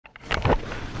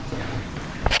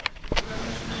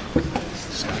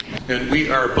And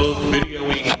we are both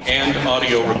videoing and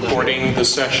audio recording the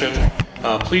session.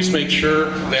 Please make sure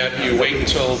that you wait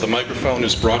until the microphone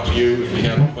is brought to you if you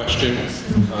have a question,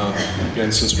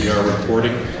 again, since we are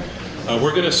recording.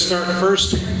 We're going to start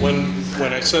first. When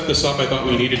I set this up, I thought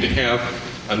we needed to have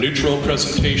a neutral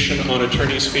presentation on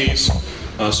attorney's fees.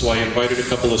 So I invited a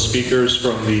couple of speakers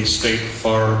from the State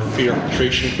Bar Fee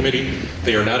Arbitration Committee.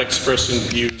 They are not expressing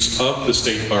views of the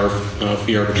State Bar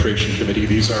Fee Arbitration Committee.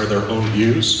 These are their own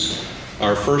views.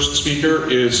 Our first speaker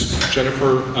is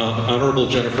Honorable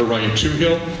Jennifer Ryan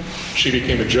Toohill. She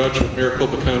became a judge with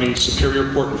Maricopa County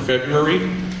Superior Court in February.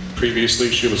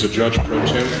 Previously, she was a judge pro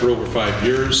tem for over 5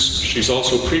 years. She's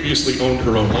also previously owned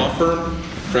her own law firm,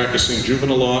 practicing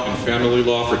juvenile law and family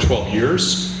law for 12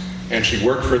 years. And she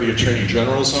worked for the Attorney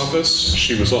General's office.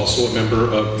 She was also a member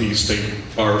of the State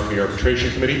Bar Fee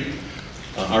Arbitration Committee.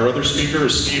 Our other speaker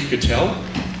is Steve Gittell,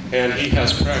 and he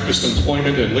has practiced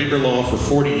employment and labor law for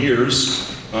 40 years,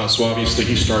 so obviously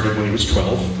he started when he was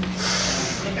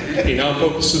 12. He now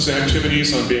focuses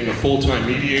activities on being a full-time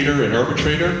mediator and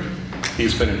arbitrator.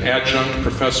 He's been an adjunct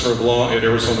professor of law at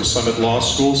Arizona Summit Law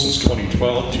School since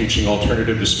 2012, teaching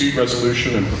alternative dispute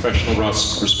resolution and professional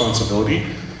responsibility.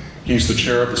 He's the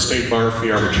chair of the State Bar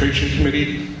Fee Arbitration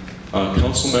Committee,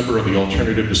 council member of the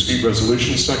Alternative Dispute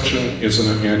Resolution Section, and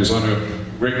is on a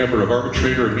great number of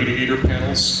arbitrator and mediator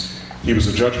panels. He was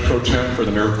a judge pro tem for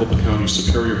the Maricopa County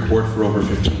Superior Court for over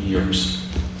 15 years.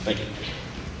 Thank you.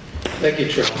 Thank you,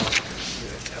 Charles.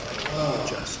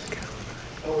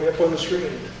 Are we up on the screen?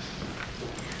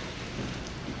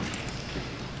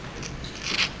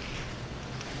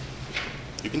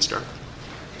 You can start.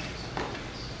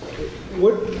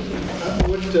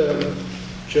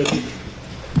 Judge?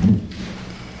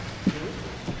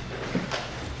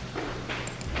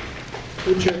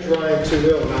 What Judge Ryan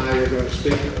Toohill and I are going to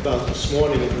speak about this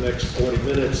morning in the next 40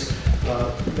 minutes,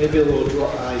 maybe a little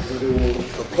dry, but it will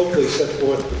hopefully set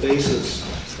forth the basis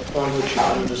upon which you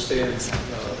can understand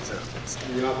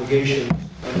the obligation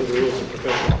under the rules of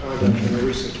professional conduct in a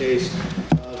recent case,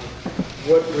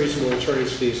 what reasonable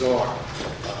attorney's fees are.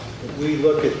 We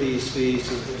look at these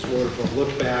fees as sort of a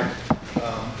look back,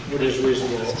 what is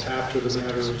reasonable after the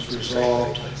matter is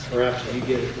resolved or after you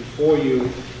get it before you,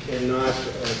 and not at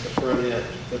the front end.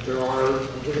 But there are,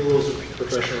 under the rules of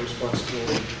professional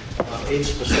responsibility, 8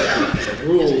 specific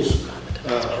rules,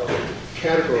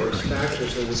 categories,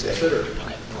 factors that we consider.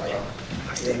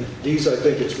 And these, I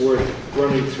think it's worth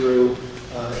running through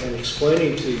and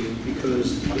explaining to you,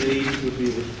 because they would be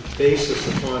the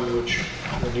basis upon which,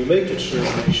 when you make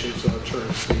determinations on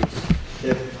attorney's fees,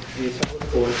 that the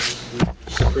appellate courts, the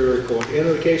Superior Court, and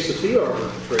in the case of fee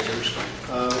arbitrators,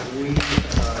 we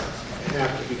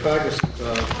have to be cognizant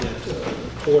of that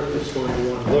the court is going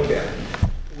to want to look at.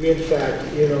 We, in fact,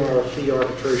 in our fee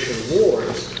arbitration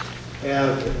awards,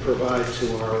 have and provide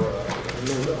to our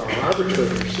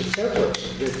arbitrators a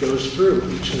template that goes through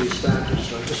each of these factors.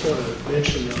 So I just wanted to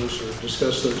mention those or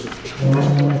discuss those at this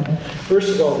point. First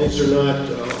of all, these are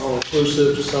not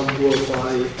all-inclusive. Some will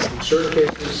apply in certain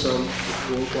cases, some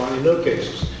will apply in no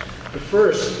cases. But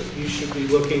first, you should be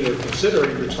looking or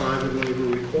considering the time and labor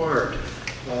required.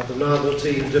 The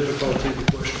novelty and difficulty of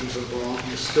the questions involved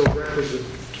is still requisite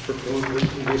to perform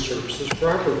legal services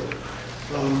properly.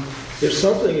 If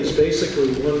something is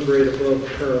basically one grade above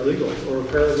paralegal or a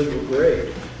paralegal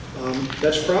grade,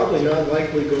 that's probably not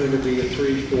likely going to be a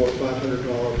 $300, $400,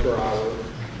 $500 per hour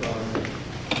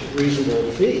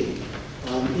reasonable fee.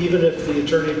 Even if the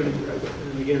attorney,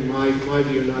 and again, my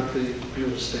view, not the view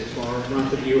of the State Bar, not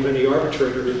the view of any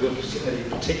arbitrator who looks at a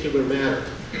particular matter,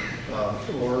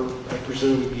 or I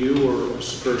presume you or a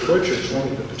Superior Court judge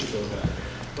wanting a particular matter.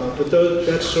 But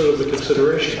that's sort of the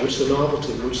consideration. What's the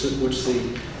novelty? What's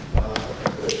the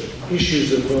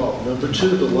issues involved? Number 2,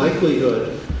 the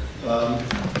likelihood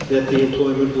that the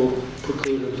employment will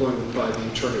preclude employment by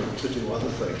the attorney to do other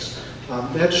things.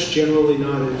 That's generally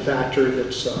not a factor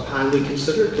that's highly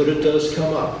considered, but it does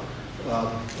come up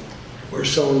where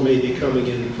someone may be coming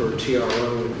in for a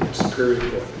TRO in Superior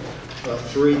Court.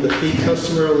 3, the fee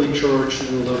customarily charged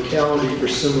in the locality for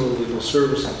similar legal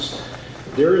services.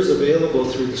 There is available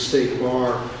through the State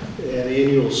Bar an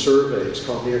annual survey. It's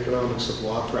called the Economics of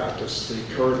Law Practice. The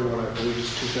current one, I believe,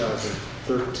 is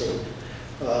 2013.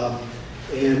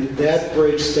 And that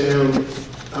breaks down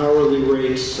hourly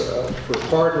rates for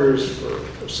partners, for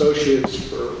associates,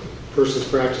 for persons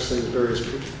practicing various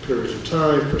periods of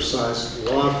time, for size of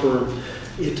the law firm.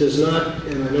 It does not,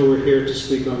 and I know we're here to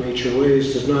speak on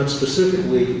HOAs, does not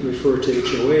specifically refer to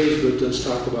HOAs, but does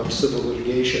talk about civil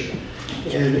litigation.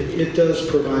 And it does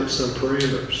provide some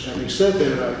parameters. Having said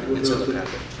that, I would note that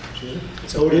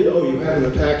Oh, you have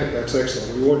in the packet, that's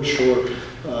excellent. We weren't sure.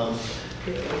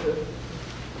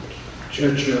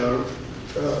 Judge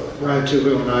Ryan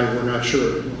Tuhill and I were not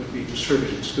sure it would be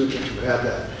distributed. It's good that you had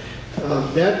that.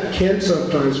 That can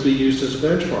sometimes be used as a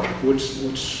benchmark,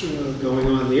 what's going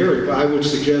on in the area. But I would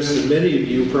suggest that many of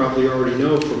you probably already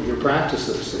know from your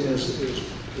practices as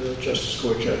Justice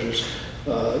Court judges,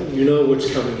 you know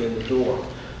what's coming in the door.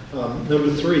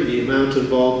 Number 3, the amount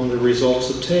involved in the results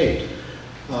obtained.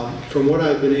 From what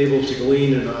I've been able to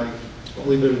glean, and I've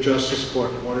only been in Justice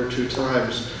Court 1 or 2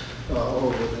 times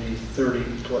over the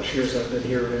 30-plus years I've been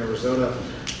here in Arizona,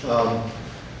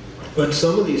 but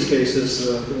some of these cases,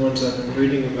 the ones I've been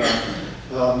reading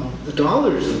about, the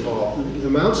dollars involved, the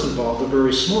amounts involved are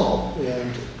very small,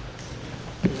 and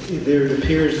it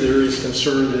appears there is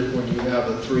concern that when you have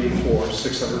a $300, $400,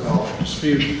 $600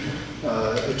 dispute,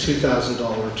 a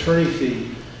 $2,000 attorney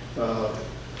fee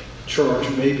charge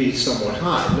may be somewhat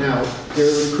high. Now,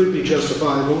 there could be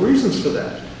justifiable reasons for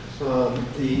that.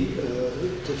 The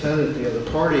defendant, the other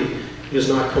party, is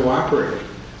not cooperating.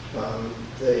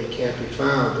 They can't be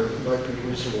found. There might be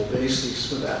reasonable basis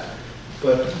for that.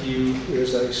 But you,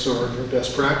 as I saw in your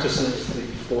best practices, the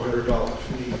 $400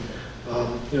 fee,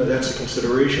 that's a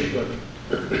consideration. But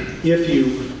if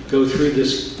you go through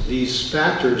these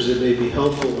factors, it may be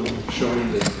helpful in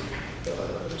showing the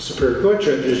Superior Court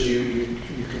judges you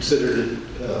consider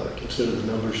the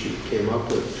numbers you came up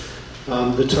with.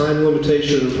 The time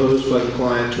limitation imposed by the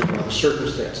client to allow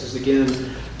circumstances.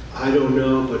 Again, I don't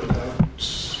know, but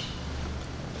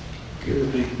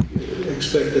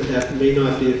expect that may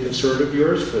not be a concern of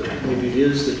yours, but maybe it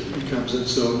is that it comes in,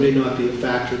 so it may not be a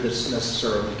factor that's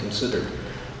necessarily considered.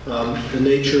 The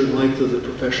nature and length of the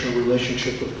professional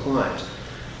relationship with the client.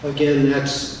 Again,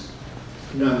 that's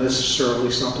not necessarily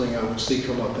something I would see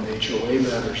come up in HOA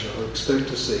matters I would expect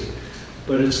to see,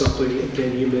 but it's something,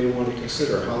 again, you may want to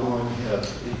consider. How long have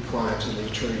the client and the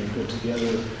attorney been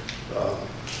together?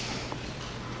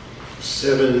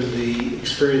 7, the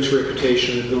experience,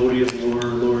 reputation, ability of the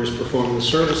lawyers performing the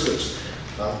services.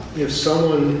 If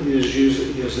someone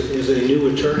is a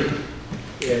new attorney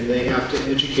and they have to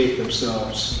educate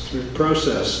themselves through the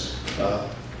process,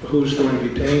 who's going to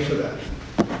be paying for that?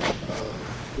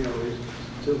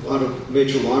 A lot of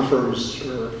major law firms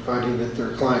are finding that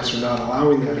their clients are not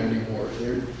allowing that anymore.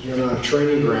 You're not a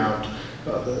training ground.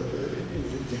 The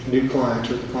new client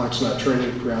or the client's not a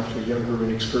training ground for younger,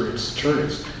 inexperienced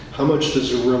attorneys. How much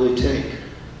does it really take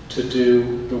to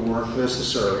do the work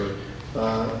necessary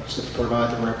to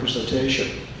provide the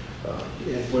representation?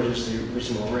 And what is the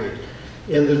reasonable rate?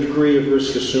 And the degree of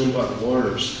risk assumed by the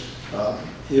lawyers.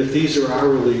 If these are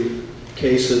hourly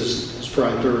cases, there's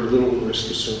probably very little risk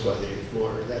assumed by the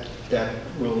lawyer. That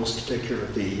role is to take care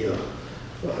of the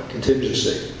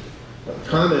contingency.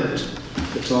 Comment,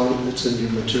 it's in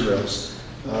your materials.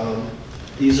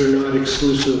 These are not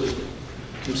exclusive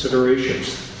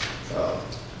considerations.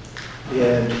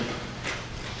 And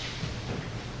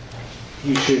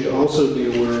you should also be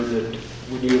aware that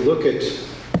when you look at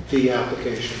fee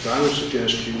applications, I would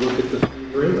suggest you look at the fee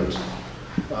agreements.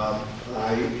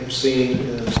 I have seen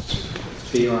as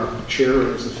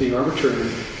chair as a fee arbitrator,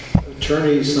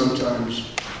 attorneys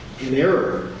sometimes in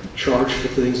error charge for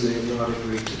things they have not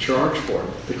agreed to charge for.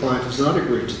 The client has not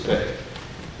agreed to pay.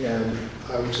 And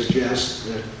I would suggest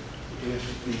that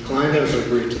if the client hasn't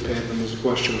agreed to pay them, there's a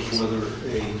question of whether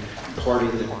a party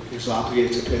that is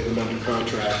obligated to pay them under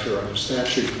contract or under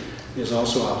statute is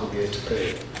also obligated to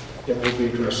pay. And we'll be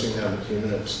addressing that in a few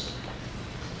minutes.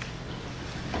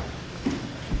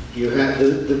 You have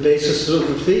the basis of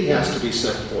the fee has to be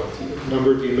set forth. A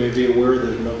number of you may be aware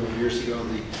that a number of years ago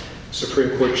the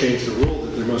Supreme Court changed the rule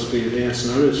that there must be advance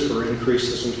notice for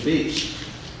increases in fees.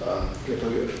 If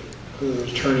an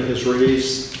attorney has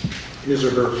raised his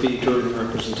or her fee during the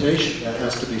representation, that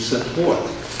has to be set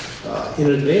forth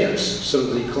in advance, so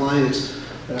the client,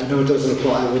 and I know it doesn't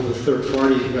apply with the third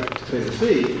party you have to pay the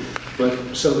fee,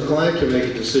 but so the client can make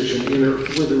a decision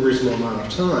with a reasonable amount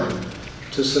of time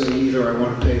to say either I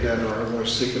want to pay that or I want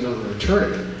to seek another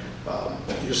attorney.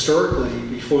 Historically,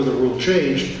 before the rule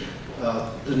changed,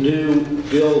 the new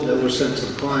bill that was sent to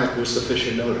the client was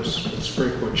sufficient notice. The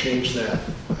Supreme Court changed that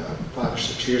 5 or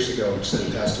 6 years ago and said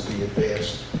it has to be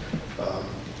advanced.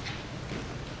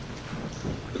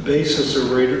 The basis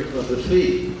or rate of the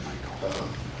fee.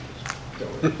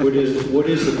 What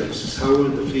is the basis? How are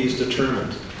the fees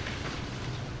determined?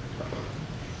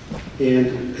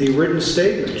 And a written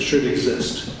statement should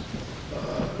exist.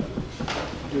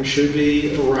 There should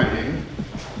be a writing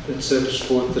that sets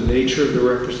forth the nature of the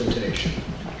representation,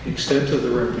 the extent of the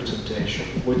representation,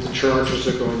 what the charges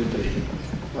are going to be,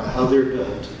 how they're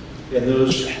billed, And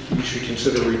those, you should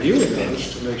consider reviewing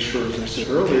those to make sure, as I said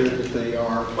earlier, that they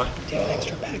are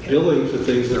billing for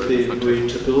things that they agreed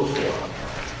to bill for.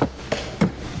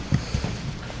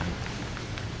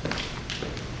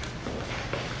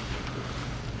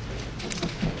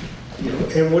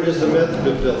 And what is the method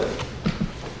of billing?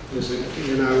 Is it,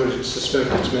 and I would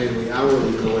suspect it's mainly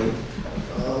hourly billing,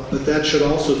 but that should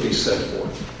also be set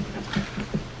forth.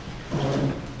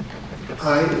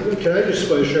 Can I just,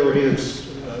 by show of hands,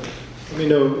 let me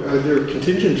know, are there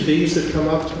contingent fees that come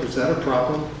up? Is that a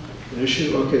problem, an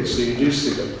issue? Okay, so you do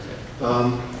see them.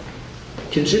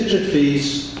 Contingent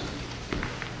fees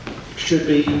should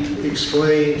be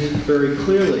explained very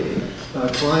clearly.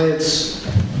 Clients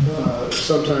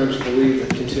sometimes believe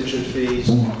that contingent fees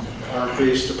are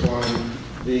based upon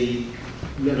the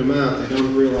net amount. They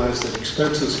don't realize that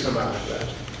expenses come out of that.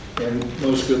 And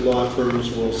most good law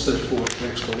firms will set forth an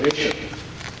explanation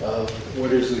of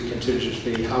what is the contingent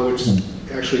fee, how it's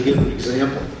actually give an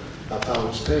example of how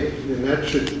it's paid. And that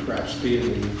should perhaps be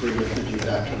in the agreement that you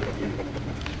have to review.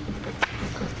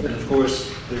 And of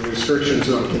course, the restrictions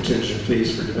on contingent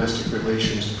fees for domestic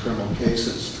relations and criminal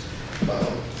cases.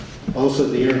 Also,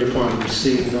 the earned upon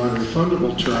receipt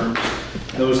non-refundable terms,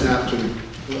 those have to,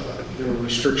 there are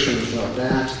restrictions on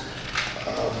that.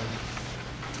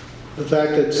 The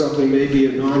fact that something may be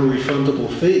a non-refundable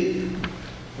fee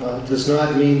does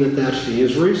not mean that that fee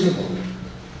is reasonable.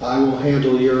 I will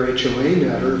handle your HOA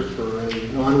matter for a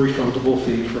non-refundable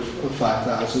fee for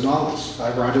 $5,000.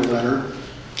 I write a letter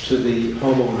to the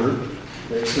homeowner.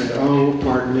 They say, oh,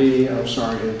 pardon me, I'm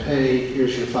sorry I didn't pay,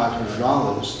 here's your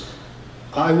 $500.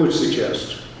 I would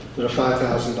suggest that a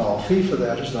 $5,000 fee for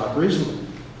that is not reasonable.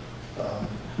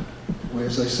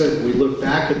 As I said, we look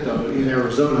back at though in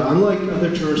Arizona, unlike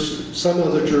some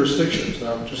other jurisdictions, and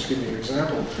I'll just give you an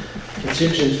example.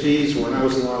 Contingent fees, when I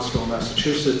was in law school in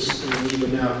Massachusetts, and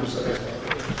even now, because I have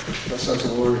my son's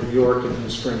a lawyer in New York and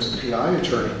his friend's a PI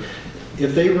attorney,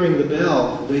 if they ring the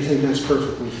bell, they think that's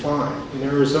perfectly fine. In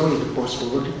Arizona, of course,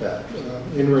 we'll look at that.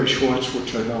 In Ray Schwartz,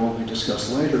 which I know will be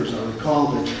discussed later, as I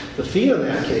recall, the fee on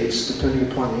that case,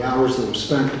 depending upon the hours that were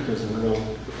spent, because there were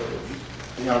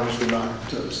the hours were not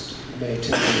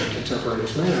maintained in a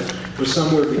contemporaneous manner, was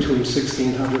somewhere between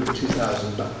 $1,600 and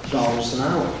 $2,000 an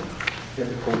hour. And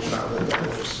the court found that that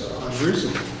was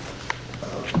unreasonable.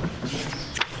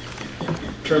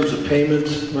 In terms of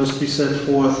payment, must be set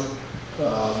forth.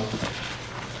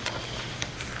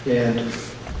 And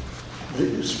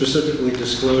specifically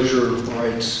disclosure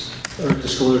rights, or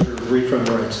disclosure of refund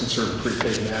rights in certain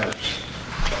prepaid matters.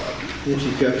 If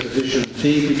you've got division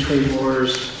fee between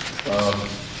lawyers,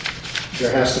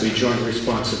 there has to be joint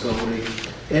responsibility.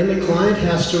 And the client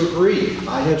has to agree.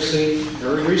 I have seen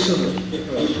very recently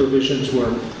provisions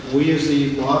where we as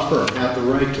the law firm have the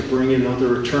right to bring in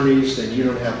other attorneys and you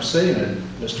don't have a say in it,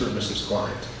 Mr. and Mrs.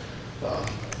 Client,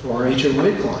 or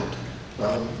HOA client.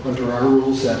 Under our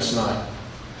rules, that's not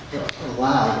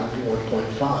allowed under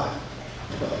 1.5.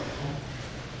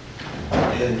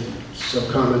 And some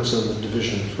comments on the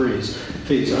division of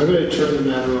fees. I'm going to turn the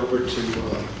matter over to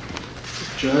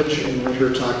Judge and let her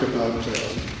talk about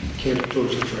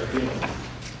Candidates Tribunal.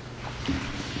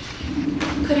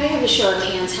 Could I have a show of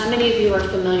hands? How many of you are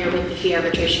familiar with the Fee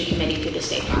Arbitration Committee through the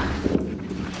State Bar?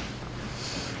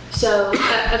 So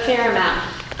a fair amount.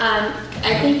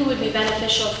 I think it would be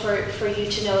beneficial for you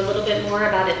to know a little bit more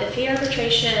about it. The Fee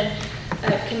Arbitration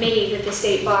Committee with the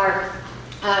State Bar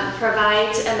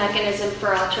provides a mechanism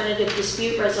for alternative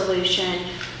dispute resolution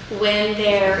when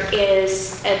there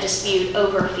is a dispute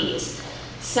over fees.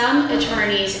 Some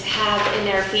attorneys have in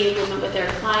their fee agreement with their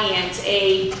clients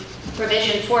a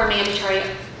provision for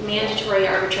mandatory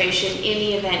arbitration in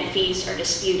the event fees are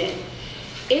disputed.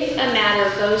 If a matter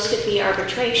goes to fee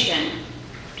arbitration,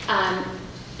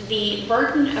 the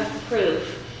burden of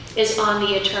proof is on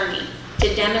the attorney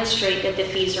to demonstrate that the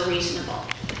fees are reasonable.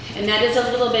 And that is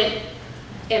a little bit,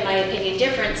 in my opinion,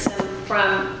 different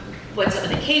from what some of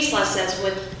the case law says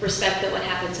with respect to what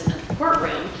happens in the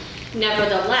courtroom.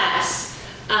 Nevertheless,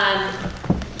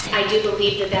 I do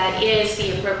believe that that is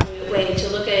the appropriate way to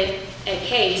look at a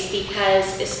case,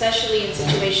 because especially in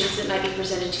situations that might be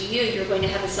presented to you, you're going to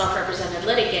have a self-represented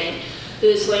litigant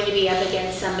who's going to be up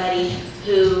against somebody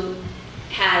who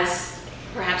has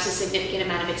perhaps a significant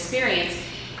amount of experience.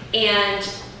 And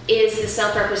is the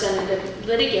self-representative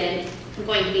litigant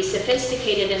going to be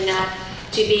sophisticated enough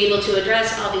to be able to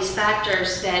address all these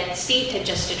factors that Steve had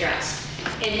just addressed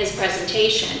in his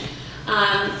presentation?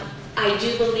 I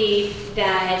do believe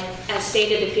that, as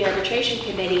stated, the Fee Arbitration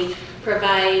Committee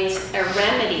provides a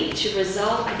remedy to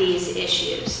resolve these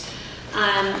issues.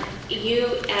 You,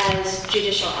 as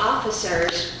judicial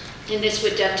officers, and this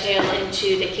would dovetail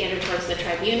into the candor towards the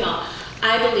tribunal,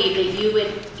 I believe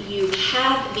that you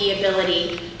have the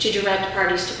ability to direct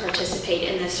parties to participate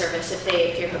in this service if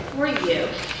they appear before you,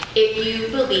 if you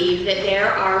believe that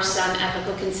there are some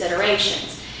ethical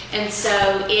considerations. And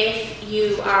so if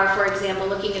you are, for example,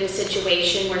 looking at a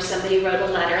situation where somebody wrote a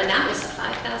letter, and that was a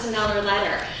 $5,000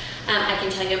 letter, I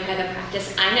can tell you in private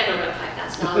practice, I never wrote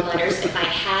 $5,000 letters. If I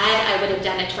had, I would have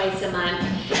done it twice a month,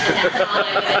 and that's all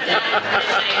I would have done for an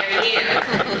entire year.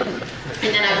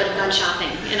 And then I would have gone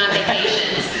shopping and on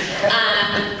vacations.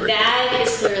 That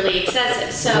is clearly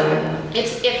excessive. So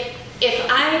if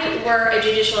I were a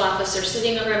judicial officer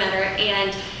sitting over a matter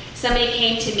and somebody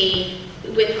came to me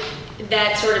with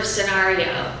that sort of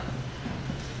scenario,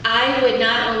 I would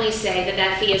not only say that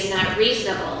that fee is not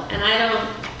reasonable, and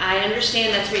I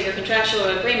understand that's what your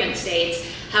contractual agreement states.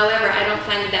 However, I don't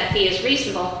find that that fee is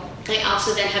reasonable. I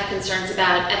also then have concerns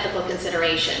about ethical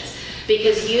considerations.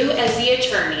 Because you, as the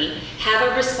attorney,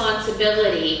 have a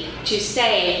responsibility to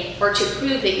say or to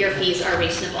prove that your fees are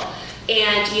reasonable.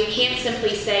 And you can't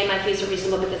simply say my fees are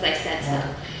reasonable because I said so.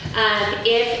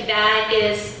 If that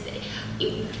is,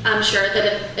 I'm sure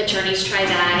that attorneys try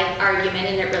that argument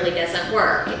and it really doesn't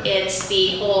work. It's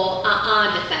the whole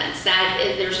on defense. That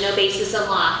is, there's no basis in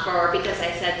law for because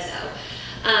I said so.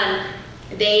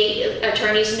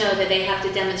 Attorneys know that they have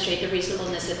to demonstrate the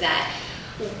reasonableness of that.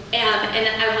 And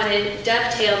I want to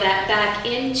dovetail that back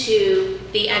into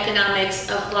the economics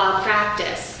of law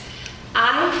practice.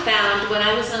 I found when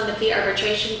I was on the fee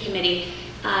arbitration committee,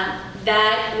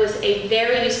 that was a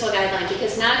very useful guideline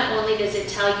because not only does it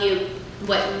tell you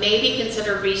what may be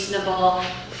considered reasonable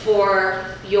for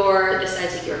the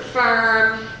size of your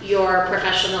firm, your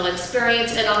professional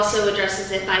experience, it also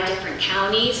addresses it by different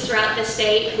counties throughout the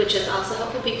state, which is also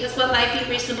helpful because what might be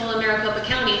reasonable in Maricopa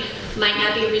County might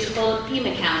not be reasonable in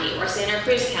Pima County or Santa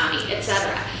Cruz County,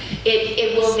 etc.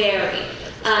 It will vary.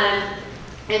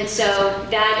 And so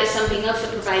that is something else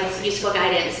that provides useful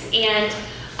guidance. And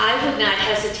I would not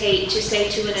hesitate to say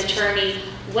to an attorney,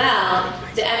 well,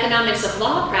 the economics of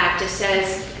law practice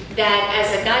says that as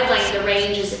a guideline, the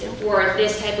range is for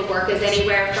this type of work is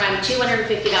anywhere from $250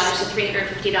 to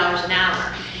 $350 an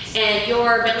hour. And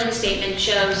your billing statement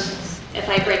shows, if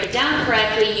I break it down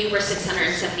correctly, you were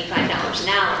 $675 an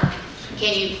hour.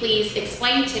 Can you please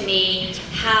explain to me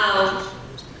how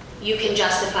you can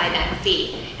justify that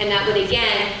fee? And that would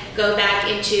again go back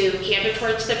into candor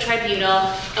towards the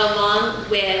tribunal along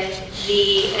with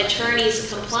the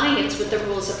attorney's compliance with the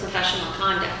rules of professional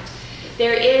conduct.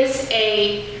 There is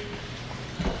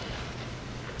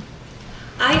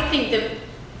I think that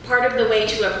part of the way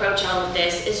to approach all of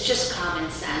this is just common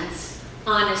sense,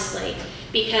 honestly,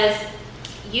 because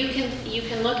you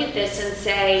can look at this and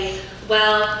say,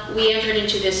 well, we entered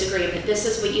into this agreement. This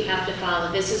is what you have to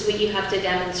follow. This is what you have to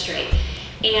demonstrate.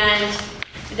 And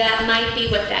that might be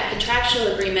what that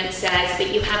contractual agreement says, but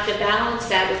you have to balance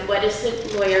that with what is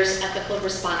the lawyer's ethical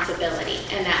responsibility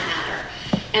in that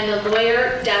matter. And the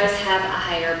lawyer does have a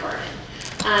higher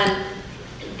burden.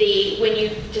 When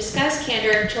you discuss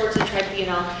candor towards the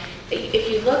tribunal, if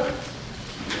you look,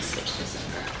 let me switch this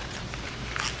over.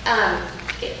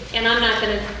 And I'm not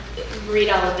going to read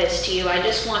all of this to you. I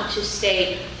just want to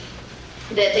state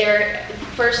that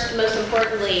first, most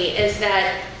importantly, is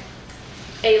that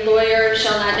a lawyer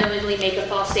shall not knowingly make a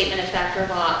false statement of fact or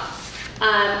law,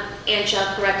 and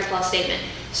shall correct a false statement.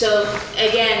 So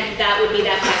again, that would be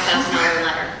that $5,000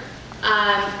 letter.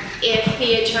 If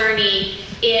the attorney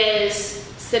is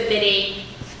submitting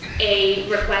a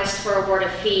request for award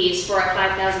of fees for a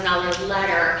 $5,000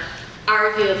 letter,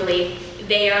 arguably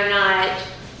they are not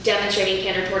demonstrating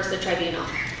candor towards the tribunal,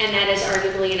 and that is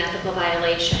arguably an ethical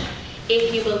violation.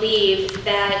 If you believe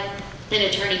that an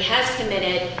attorney has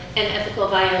committed an ethical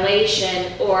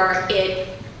violation or it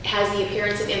has the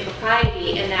appearance of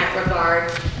impropriety in that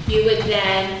regard, you would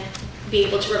then be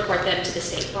able to report them to the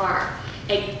state bar.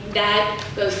 And that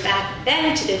goes back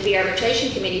then to the fee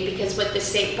arbitration committee, because what the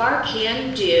state bar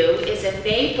can do is if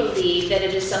they believe that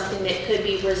it is something that could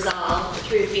be resolved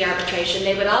through fee arbitration,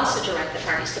 they would also direct the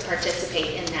parties to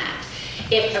participate in that,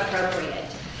 if appropriate.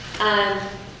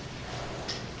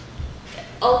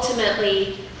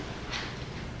 Ultimately,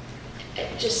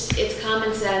 it's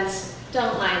common sense.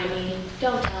 Don't lie to me.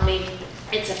 Don't tell me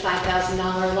it's a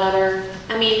 $5,000 letter.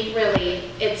 I mean,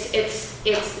 really, it's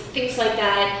things like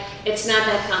that. It's not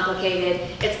that complicated.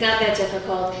 It's not that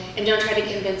difficult. And don't try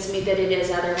to convince me that it is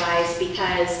otherwise,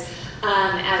 because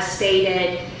as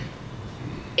stated,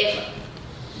 if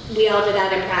we all did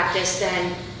that in practice,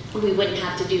 then we wouldn't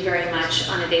have to do very much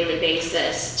on a daily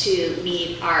basis to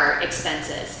meet our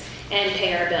expenses and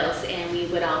pay our bills, and we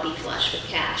would all be flush with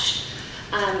cash.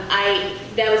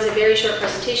 That was a very short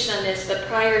presentation on this, but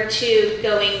prior to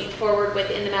going forward with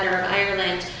In the Matter of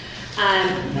Ireland,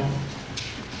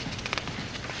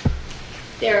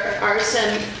 there are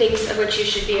some things of which you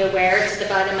should be aware. It's at the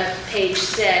bottom of page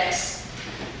 6.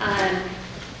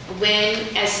 When,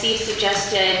 as Steve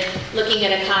suggested, looking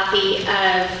at a copy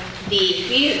of the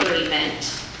fee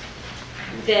agreement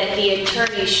that the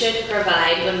attorney should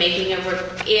provide when making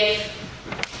if,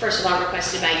 first of all,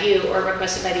 requested by you or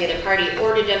requested by the other party,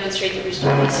 or to demonstrate the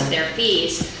reasonableness of their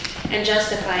fees and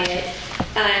justify it.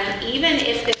 Even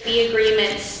if the fee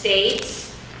agreement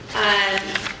states,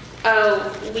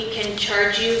 oh, we can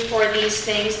charge you for these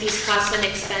things, these costs and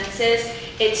expenses,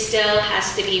 it still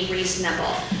has to be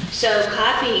reasonable. So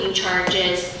copying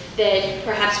charges that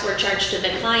perhaps were charged to the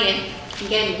client,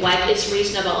 again, what is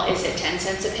reasonable? Is it 10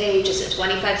 cents a page? Is it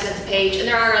 25 cents a page? And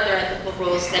there are other ethical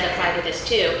rules that apply to this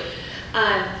too.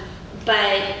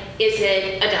 But is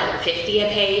it $1.50 a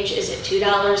page? Is it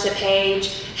 $2 a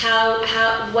page?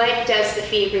 What does the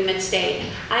fee agreement state?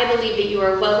 I believe that you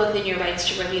are well within your rights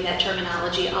to review that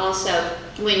terminology also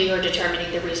when you are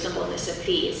determining the reasonableness of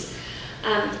fees.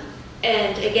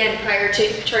 And again, prior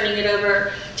to turning it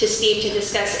over to Steve to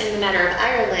discuss In the Matter of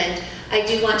Ireland, I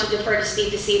do want to defer to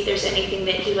Steve to see if there's anything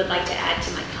that he would like to add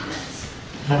to my comments.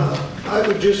 I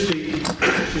would just be,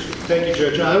 thank you,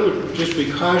 Judge. I would just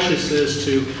be cautious as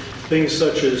to things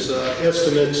such as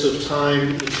estimates of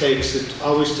time it takes. It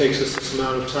always takes us this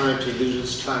amount of time to do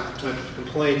this type of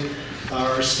complaint,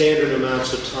 or standard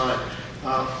amounts of time.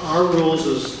 Our rules,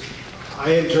 as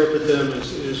I interpret them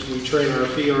as we train our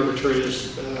fee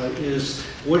arbitrators, is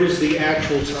what is the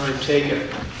actual time taken?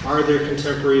 Are there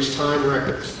contemporaneous time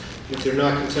records? If they're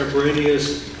not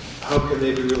contemporaneous, how can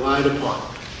they be relied upon?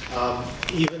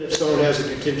 Even if someone has a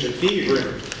contingent fee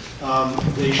agreement,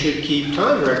 they should keep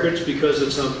time records, because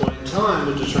at some point in time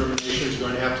a determination is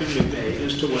going to have to be made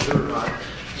as to whether or not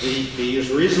the fee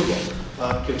is reasonable.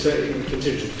 In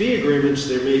contingent fee agreements,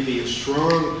 there may be a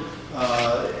strong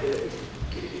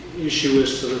issue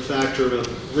as to the factor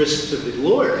of risk to the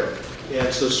lawyer,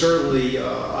 and so certainly a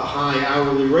high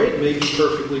hourly rate may be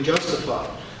perfectly justified.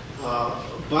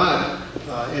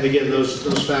 And again, those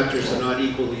factors are not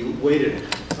equally weighted.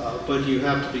 But you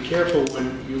have to be careful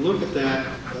when you look at that,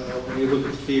 when you look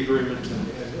at the fee agreement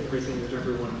and everything that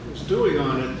everyone is doing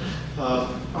on it.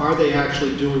 Are they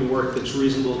actually doing work that's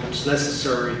reasonable, that's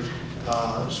necessary,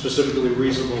 specifically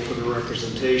reasonable for the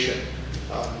representation?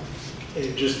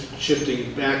 And just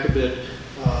shifting back a bit,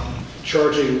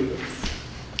 charging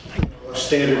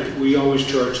standard, we always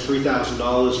charge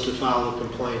 $3,000 to file a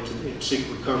complaint and seek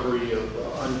recovery of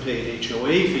unpaid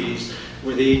HOA fees,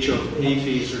 where the HOA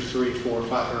fees are $300, $400,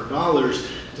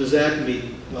 $500. Does that meet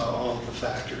all of the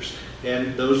factors?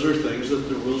 And those are things that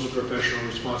the rules of professional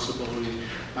responsibility,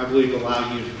 I believe,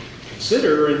 allow you to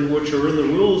consider, and which are in the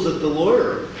rules that the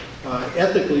lawyer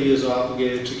ethically is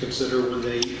obligated to consider when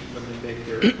they make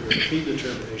their fee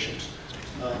determinations.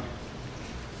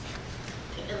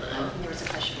 There was a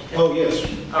question. Oh, yes.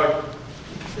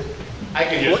 I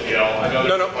can just yell. I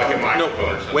know No, like a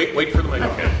microphone or something. wait for the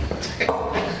microphone. Okay.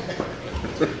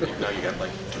 Now you got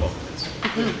like 12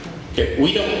 minutes. Okay,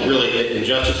 we don't really, in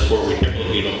justice court, we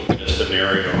typically don't put a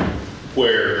scenario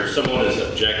where someone is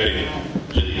objecting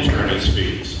to the attorney's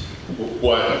fees.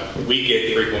 What we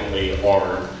get frequently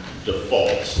are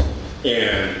defaults,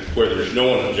 and where there's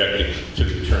no one objecting to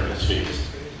the attorney's fees.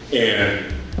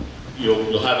 And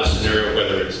you'll have a scenario,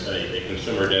 whether it's a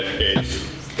consumer debt case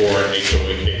or an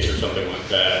HOA case or something like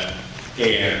that,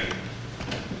 and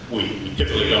we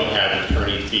typically don't have an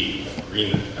attorney fee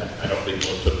agreement. I don't think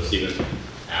most of us even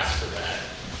ask for that.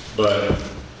 But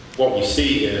what we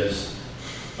see is,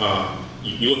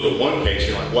 you look at one case,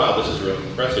 you're like, wow, this is really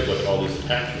impressive. Look at all these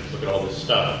attachments, look at all this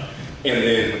stuff. And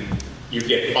then you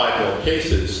get 5 more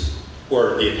cases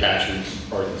where the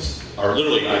attachments are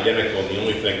literally identical, and the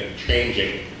only thing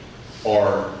changing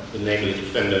are the name of the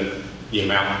defendant, the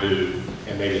amount due,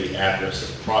 and maybe the address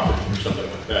of the property or something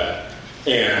like that.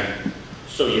 And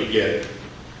so you get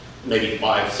maybe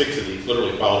 5, 6 of these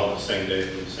literally filed on the same day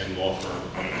from the same law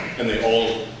firm, and they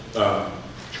all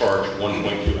charge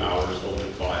 1.2 hours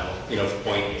open file,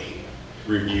 0.8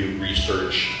 review,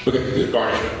 research,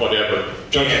 garnishment, whatever.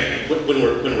 And when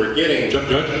we're getting Judge,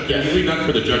 can you leave that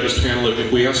for the judges panel?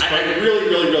 If we ask, I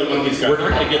really want these guys. we're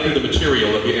not going to get through the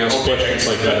material if you ask questions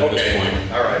like that at this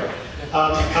point. All right.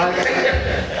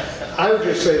 I would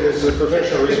just say this is a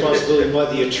professional responsibility by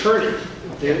the attorney.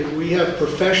 We have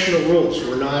professional rules.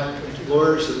 We're not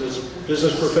lawyers, and there's a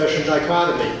business profession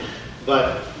dichotomy,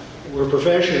 but we're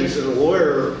professions, and a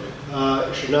lawyer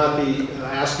should not be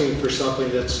asking for something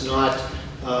that's not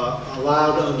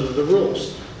allowed under the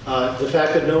rules. The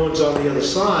fact that no one's on the other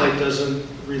side doesn't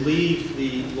relieve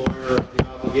the lawyer of the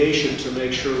obligation to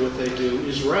make sure what they do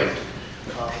is right.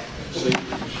 So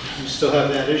you still have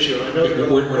that issue. I know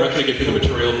We're not going to get through the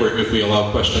material if we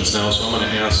allow questions now, so I'm going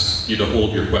to ask you to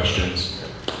hold your questions.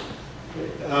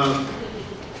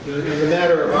 In the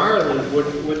matter of Ireland, what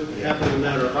happened in the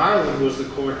matter of Ireland was the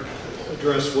court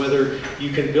addressed whether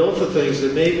you can bill for things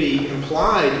that may be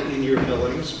implied in your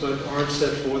billings but aren't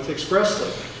set forth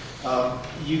expressly.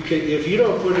 You can, if you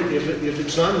don't put it, if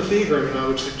it's not in the fee agreement, I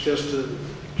would suggest to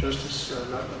Justice,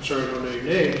 I'm sorry I don't know your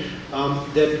name,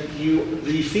 that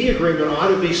the fee agreement ought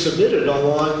to be submitted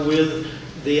along with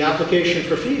the application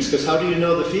for fees, because how do you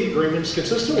know the fee agreement is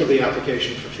consistent with the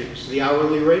application for fees? The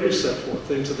hourly rate is set forth,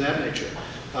 things of that nature.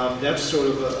 That's sort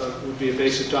of would be a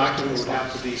basic document that would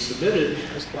have to be submitted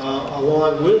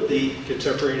along with the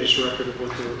contemporaneous record of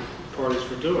what the parties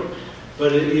were doing.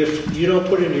 But if you don't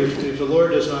put in your, if the lawyer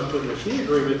does not put in a fee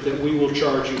agreement that we will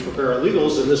charge you for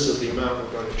paralegals, and this is the amount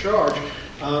we're going to charge,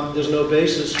 there's no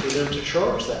basis for them to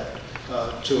charge that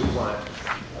to a client.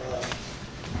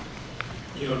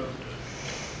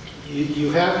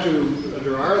 You have to,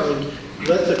 under Ireland,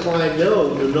 let the client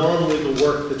know the non-legal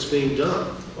work that's being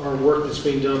done, or work that's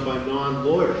being done by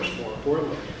non-lawyers, more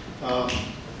importantly.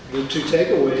 The two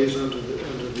takeaways under the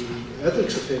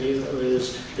ethics opinion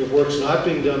is if work's not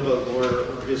being done by the lawyer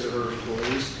or his or her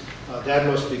employees, that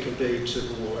must be conveyed to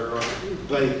the lawyer, or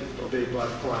obeyed by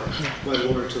the client, by the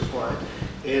lawyer to the client.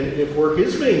 And if work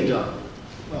is being done,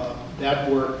 that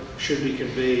work should be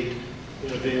conveyed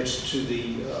in advance to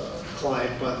the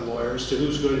client by the lawyers, to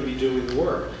who's going to be doing the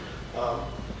work.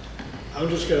 I'm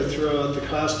just going to throw out the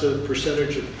cost of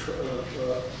percentage of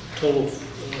total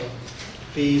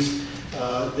fees.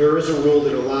 There is a rule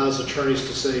that allows attorneys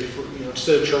to say,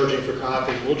 instead of charging for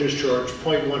copying, we'll just charge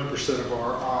 0.1% of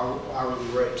our hourly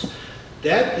rates.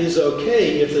 That is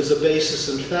okay if there's a basis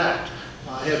in fact.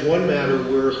 I had one matter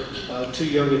where two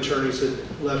young attorneys had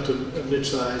left a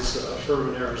mid-sized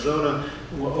firm in Arizona,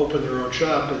 opened their own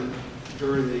shop, and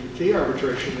during the fee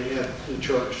arbitration they had to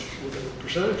charge what the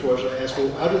percentage was. I asked,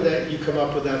 well, how did you come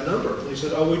up with that number? They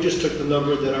said, oh, we just took the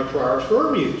number that our prior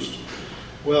firm used.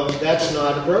 Well, that's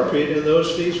not appropriate, and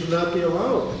those fees would not be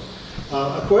allowable.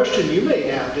 A question you may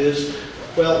have is,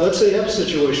 well, let's say you have a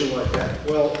situation like that.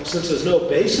 Well, since there's no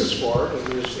basis for it, and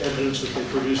there's evidence that they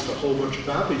produced a whole bunch of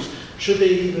copies, should they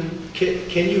even,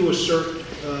 can you assert,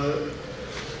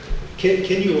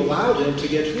 can you allow them to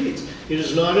get fees? It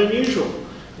is not unusual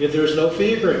if there's no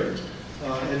fee agreement,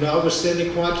 and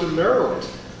notwithstanding quantum merit,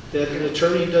 that an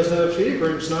attorney who doesn't have a fee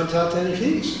agreement is not entitled to any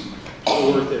fees for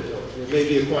the work they're doing. It may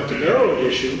be a quantum merit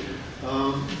issue,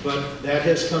 but that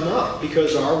has come up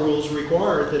because our rules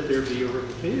require that there be a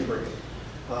written fee agreement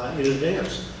in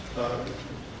advance,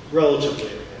 relatively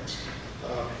in advance.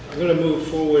 I'm going to move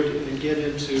forward and get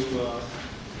into the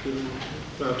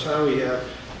amount of time we have.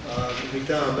 The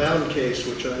McDowell Mountain case,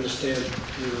 which I understand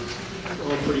you're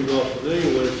all pretty well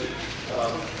familiar with.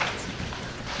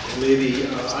 Maybe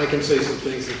I can say some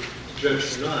things that the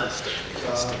judge cannot.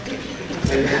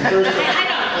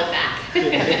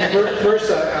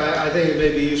 First, I think it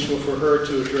may be useful for her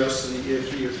to address,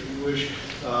 if you wish,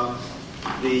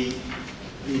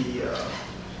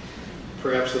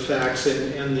 perhaps the facts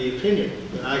and the opinion.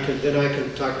 And then I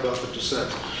can talk about the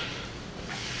dissent.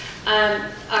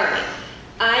 All right.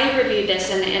 I reviewed this,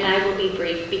 and I will be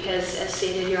brief because, as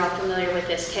stated, you're all familiar with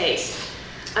this case.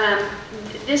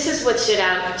 This is what stood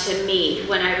out to me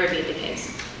when I reviewed the case.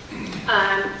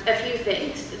 A few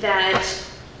things. That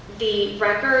the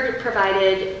record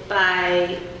provided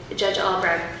by Judge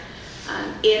Albrecht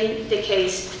in the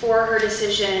case for her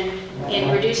decision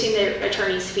in reducing the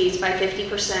attorney's fees by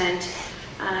 50%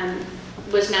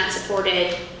 was not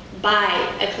supported by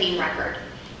a clean record.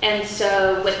 And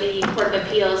so what the Court of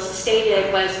Appeals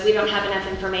stated was, we don't have enough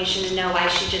information to know why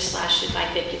she just slashed it by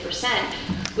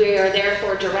 50%. We are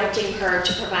therefore directing her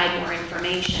to provide more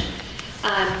information.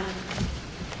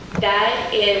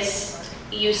 That is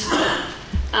useful.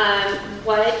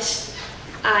 What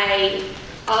I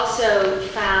also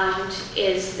found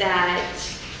is that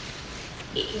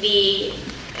the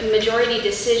majority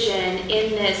decision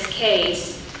in this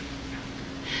case,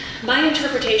 my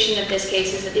interpretation of this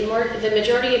case is that the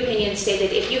majority opinion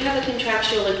stated if you have a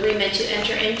contractual agreement to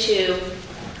enter into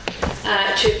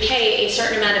to pay a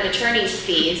certain amount of attorney's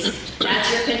fees, that's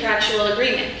your contractual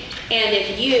agreement. And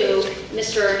if you,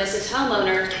 Mr. or Mrs.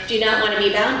 Homeowner, do not want to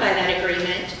be bound by that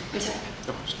agreement, I'm sorry.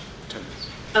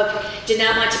 Okay, did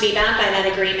not want to be bound by that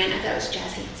agreement. I thought it was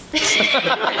jazz hands.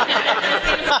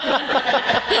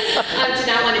 Did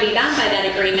not want to be bound by that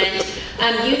agreement.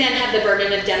 You then have the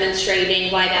burden of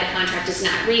demonstrating why that contract is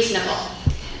not reasonable.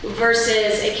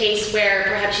 versus a case where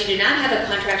perhaps you do not have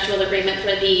a contractual agreement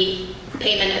for the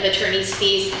payment of attorney's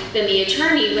fees, then the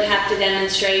attorney would have to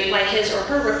demonstrate why his or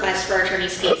her request for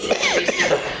attorney's fees is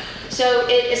reasonable. So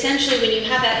essentially, when you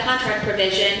have that contract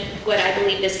provision, what I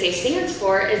believe this case stands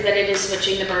for is that it is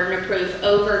switching the burden of proof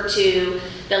over to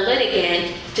the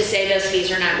litigant to say those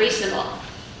fees are not reasonable.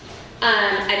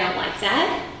 I don't like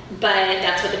that, but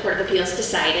that's what the Court of Appeals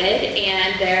decided,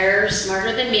 and they're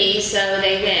smarter than me, so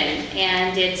they win,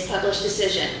 and it's a published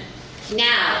decision.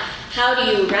 Now, how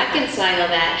do you reconcile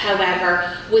that,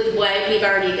 however, with what we've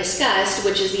already discussed,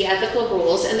 which is the ethical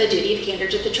rules and the duty of candor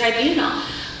to the tribunal?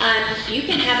 You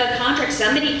can have a contract,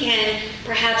 somebody can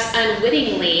perhaps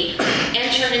unwittingly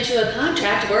enter into a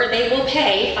contract where they will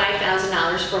pay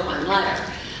 $5,000 for one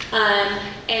letter.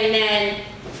 And then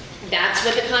that's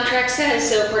what the contract says.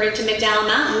 So according to McDowell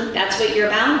Mountain, that's what you're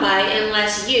bound by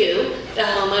unless you, the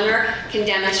homeowner, can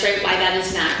demonstrate why that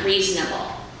is not reasonable.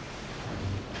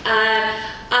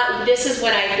 This is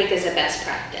what I think is a best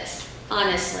practice,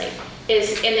 honestly, and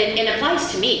it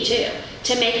applies to me too,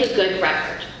 to make a good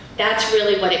record. That's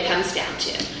really what it comes down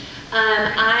to.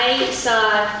 I saw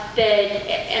that,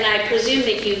 and I presume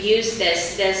that you use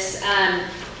this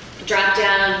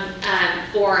drop-down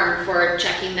form for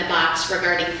checking the box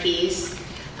regarding fees.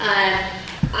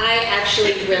 I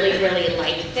actually really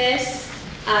like this.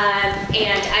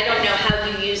 And I don't know how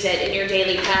you use it in your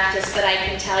daily practice, but I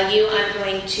can tell you I'm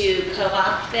going to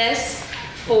co-opt this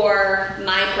for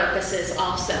my purposes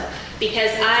also.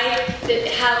 Because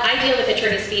how I deal with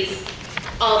attorney's fees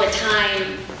all the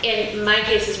time, in my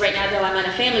cases right now, though I'm on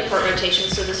a family court rotation,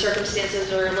 so the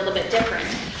circumstances are a little bit different.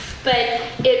 But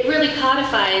it really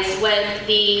codifies what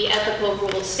the ethical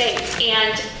rule states.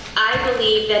 And I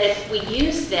believe that if we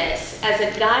use this as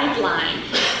a guideline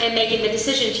in making the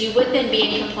decisions, you would then be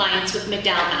in compliance with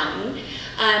McDowell Mountain,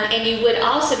 and you would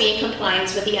also be in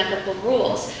compliance with the ethical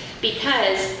rules,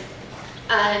 because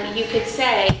you could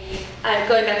say,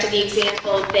 going back to the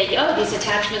example that, oh, these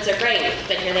attachments are great,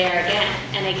 but here they are again,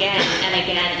 and again, and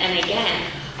again, and again.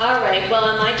 All right, well,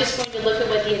 am I just going to look at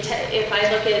what if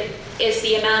I look at, is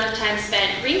the amount of time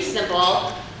spent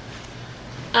reasonable?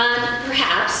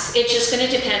 Perhaps. It's just going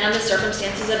to depend on the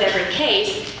circumstances of every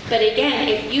case. But again,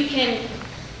 if you can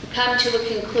come to a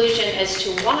conclusion as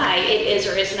to why it is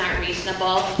or is not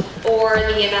reasonable, or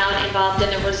the amount involved in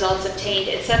the results obtained,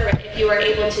 etc., if you are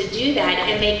able to do that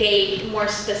and make a more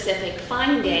specific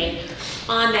finding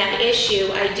on that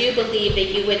issue, I do believe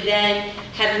that you would then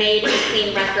have made a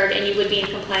clean record and you would be in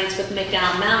compliance with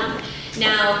McDowell Mountain.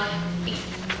 Now,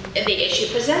 the issue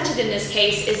presented in this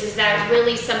case is that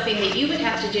really something that you would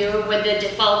have to do, or would the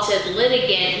defaulted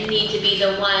litigant need to be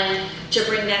the one to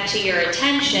bring that to your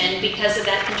attention because of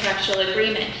that contractual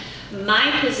agreement?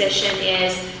 My position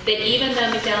is that even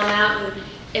though McDowell Mountain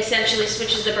essentially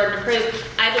switches the burden of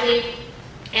proof, I believe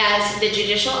as the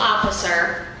judicial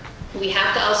officer, we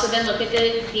have to also then look at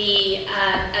the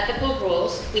ethical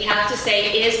rules. We have to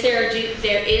say, is there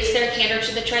candor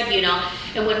to the tribunal?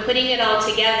 And when putting it all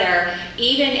together,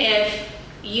 even if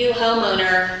you,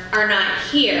 homeowner, are not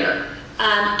here,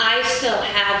 I still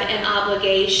have an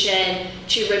obligation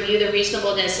to review the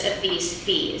reasonableness of these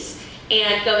fees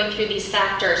and going through these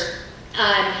factors.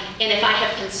 And if I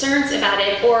have concerns about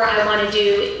it, or I want to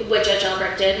do what Judge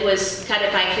Albrecht did, was cut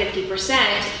it by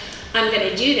 50%, I'm going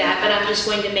to do that, but I'm just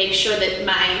going to make sure that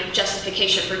my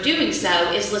justification for doing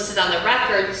so is listed on the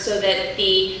record so that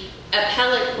the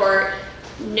appellate court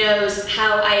knows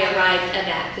how I arrived at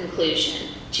that conclusion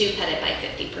to cut it by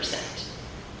 50%.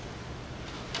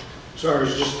 So I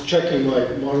was just checking my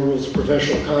model rules of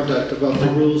professional conduct about the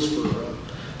rules for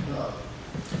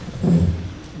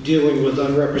dealing with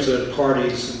unrepresented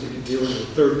parties and dealing with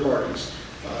third parties.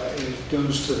 And it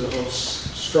goes to the whole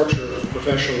structure of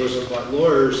professionalism by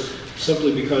lawyers.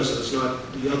 Simply because there's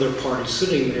not the other party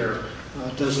sitting there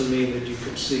doesn't mean that you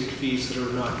can seek fees that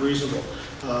are not reasonable.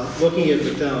 Looking at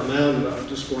McDowell Mountain, I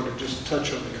just want to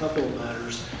touch on a couple of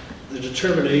matters. The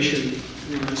determination,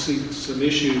 I see some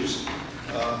issues,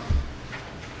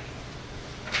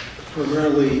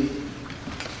 primarily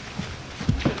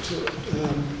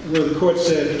where the court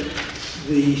said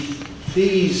the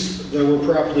fees that were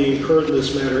properly incurred in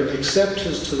this matter, except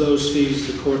as to those fees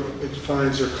the court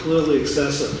finds are clearly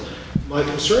excessive. My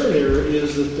concern there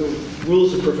is that the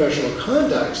rules of professional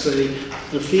conduct say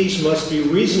the fees must be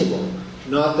reasonable,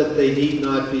 not that they need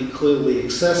not be clearly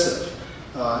excessive.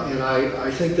 And I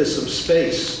think there's some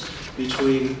space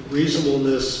between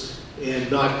reasonableness and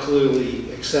not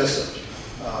clearly excessive.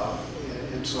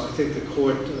 And so I think the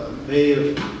court may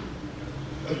have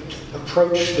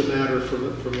approached the matter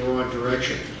from the wrong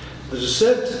direction. The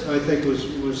dissent, I think, was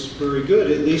very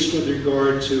good, at least with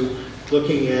regard to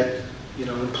looking at,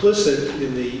 implicit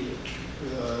in the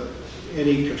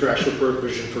any contractual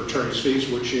provision for attorney's fees,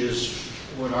 which is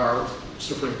what our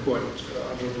Supreme Court,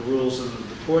 under the rules and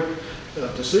the court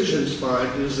decisions find,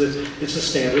 is that it's a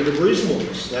standard of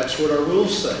reasonableness. That's what our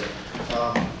rules say,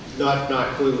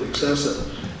 not clearly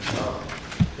excessive.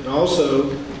 And also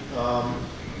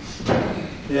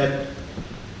that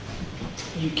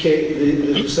you can't,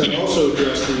 the dissent also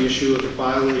addressed the issue of the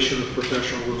violation of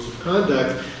professional rules of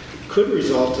conduct could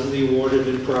result in the award of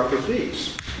improper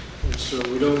fees. And so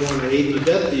we don't want to aid and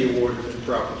abet the award of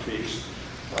improper fees.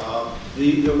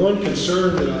 The one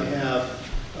concern that I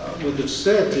have with the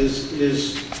dissent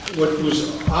is what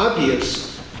was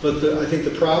obvious, but I think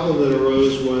the problem that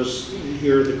arose was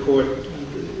here the court,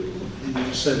 in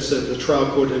the sense that the trial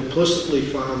court implicitly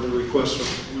found the request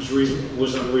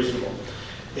was unreasonable.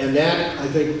 And that, I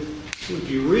think, if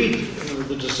you read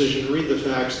the decision, read the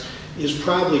facts, is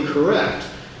probably correct.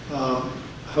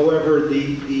 However, I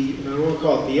don't want to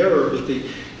call it the error, but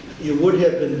it would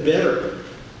have been better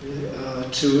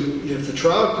if the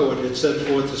trial court had set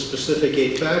forth the specific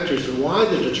 8 factors and why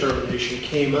the determination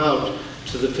came out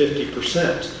to the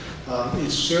 50%.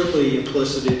 It's certainly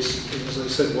implicit. It's, as I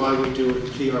said, why we do it in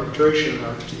fee arbitration.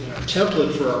 Our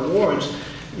template for our awards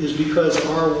is because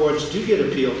our awards do get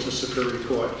appealed to Superior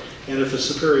Court. And if the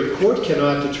Superior Court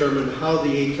cannot determine how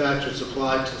the 8 factors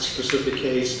apply to the specific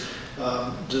case,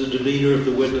 the demeanor of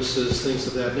the witnesses, things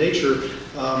of that nature,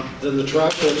 then the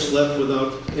trial court's left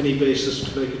without any basis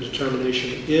to make a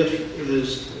determination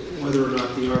whether or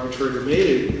not the arbitrator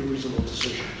made a reasonable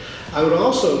decision. I would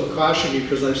also caution you,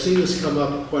 because I've seen this come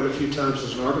up quite a few times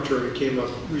as an arbitrator. It came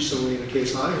up recently in a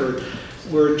case I heard,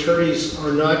 where attorneys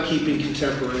are not keeping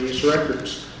contemporaneous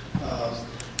records.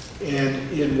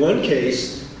 And in one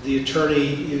case, the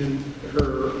attorney in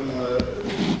her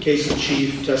case in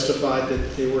chief testified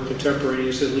that they were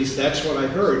contemporaneous. At least that's what I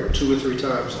heard 2 or 3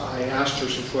 times. I asked her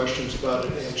some questions about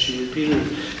it, and she repeated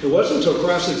it. It wasn't until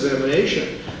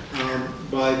cross-examination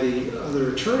by the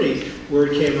other attorney where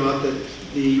it came out that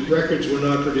the records were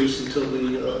not produced until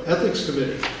the ethics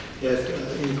committee had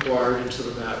inquired into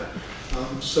the matter.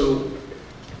 So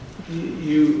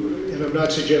and I'm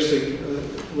not suggesting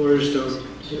lawyers don't,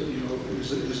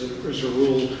 as a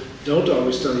rule, don't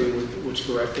always tell you what's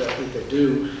correct. I think they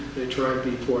do. They try and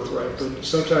be forthright. But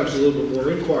sometimes a little bit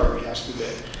more inquiry has to be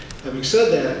made. Having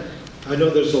said that, I know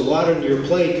there's a lot on your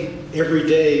plate every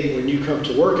day when you come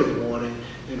to work in the morning,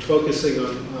 and focusing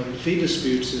on fee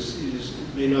disputes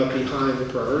may not be high in the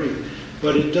priority.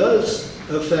 But it does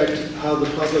affect how the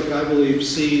public, I believe,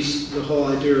 sees the whole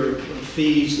idea of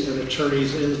fees and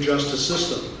attorneys in the justice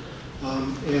system.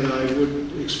 And I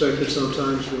would expect that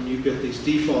sometimes when you get these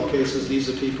default cases, these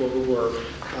are people who are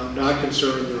not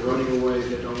concerned, they're running away,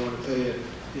 they don't want to pay it,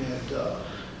 and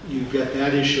you get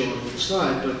that issue on the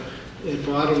side. But at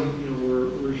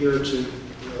bottom, we're here to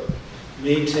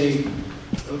maintain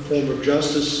a form of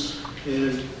justice,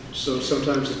 and so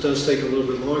sometimes it does take a little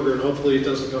bit longer, and hopefully it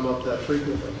doesn't come up that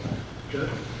frequently. Judge?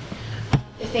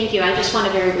 Thank you. I just want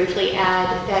to very briefly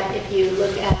add that if you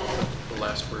look at The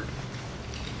last word.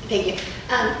 Thank you.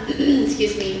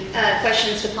 Excuse me.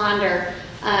 Questions to ponder.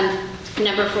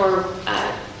 Number 4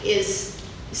 is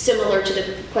similar to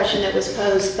the question that was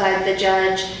posed by the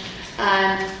judge.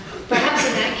 Perhaps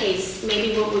in that case,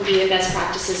 maybe what would be the best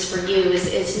practices for you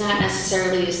is not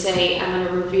necessarily to say, I'm going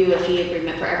to review a fee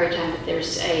agreement for every time that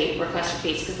there's a request for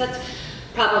fees, because that's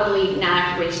probably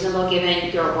not reasonable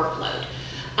given your workload.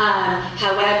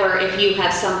 However, if you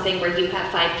have something where you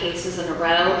have 5 cases in a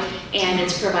row and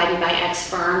it's provided by X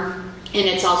firm and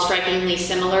it's all strikingly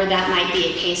similar, that might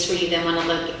be a case where you then want to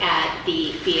look at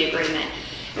the fee agreement.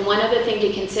 And one other thing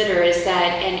to consider is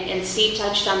that, and Steve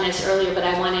touched on this earlier, but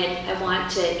I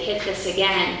want to hit this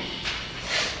again.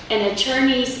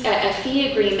 A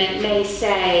fee agreement may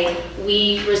say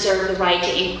we reserve the right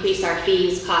to increase our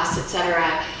fees, costs,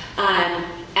 etc.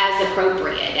 As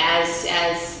appropriate, as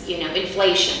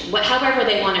inflation, however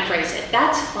they want to phrase it.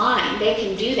 That's fine, they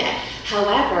can do that.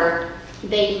 However,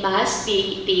 the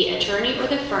attorney or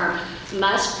the firm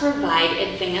must provide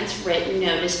advance written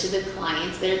notice to the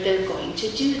clients that they're going to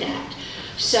do that.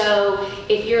 So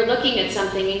if you're looking at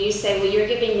something and you say, well, you're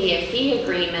giving me a fee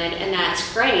agreement and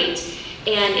that's great,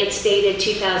 and it's dated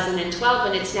 2012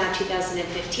 and it's now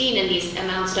 2015 and these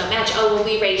amounts don't match, oh, well,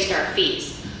 we raised our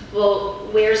fees. Well,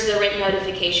 where's the written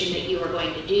notification that you were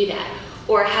going to do that?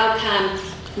 Or how come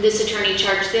this attorney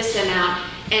charged this amount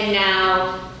and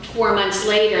now 4 months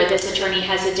later this attorney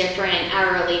has a different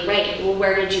hourly rate? Well,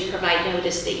 where did you provide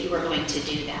notice that you were going to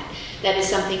do that? That is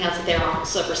something else that they're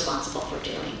also responsible for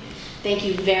doing. Thank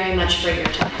you very much for your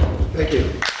time. Thank you.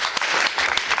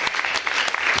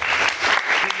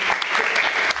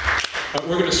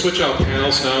 We're going to switch out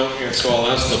panels now, and so I'll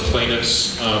ask the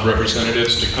plaintiffs'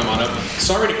 representatives to come on up.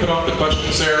 Sorry to cut off the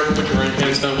questions there. Put your right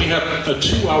hands down. We have a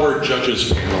 2-hour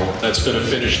judges panel that's going to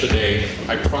finish the day.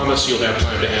 I promise you'll have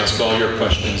time to ask all your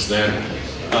questions then.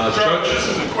 Judge, this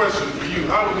is a question for you.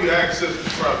 How do we access the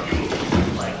tribunal?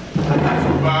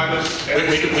 Provide us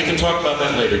We can talk about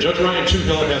that later. Judge Ryan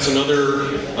Toohill has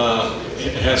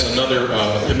another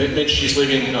commitment. She's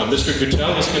leaving. Mr.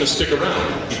 Guttel is going to stick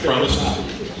around. He promised.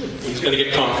 He's going to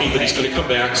get coffee, but he's going to come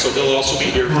back, so he'll also be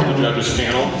here for the judges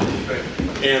panel.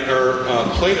 And our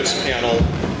plaintiffs panel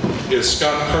is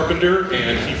Scott Carpenter,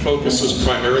 and he focuses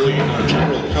primarily on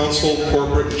general counsel,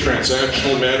 corporate and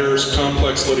transactional matters,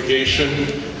 complex litigation,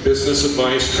 business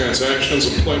advice,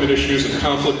 transactions, employment issues, and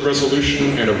conflict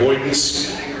resolution and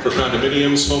avoidance for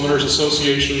condominiums, homeowners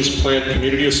associations, planned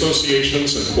community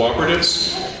associations, and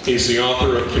cooperatives. He's the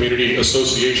author of Community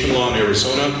Association Law in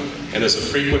Arizona and is a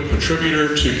frequent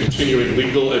contributor to continuing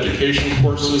legal education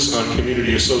courses on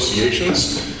community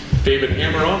associations. David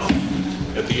Hammeroff,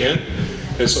 at the end,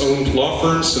 has owned law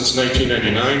firms since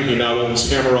 1999. He now owns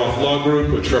Hammeroff Law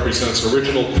Group, which represents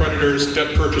original creditors,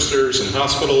 debt purchasers, and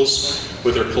hospitals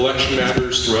with their collection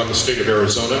matters throughout the state of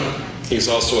Arizona. He's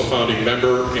also a founding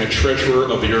member and treasurer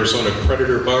of the Arizona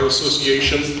Creditor Bar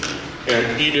Association. And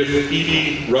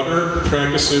Edie Rudder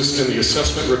practices in the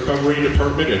Assessment Recovery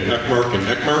Department in Ekmark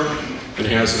and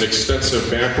has an extensive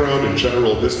background in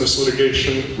general business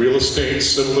litigation, real estate,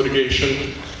 civil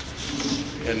litigation,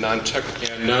 and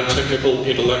non-technical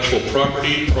intellectual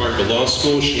property. Prior to law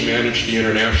school, she managed the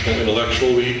international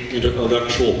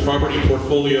intellectual property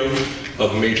portfolio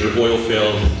of a major oil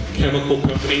field chemical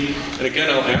company. And again,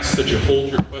 I'll ask that you hold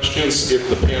your questions. If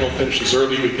the panel finishes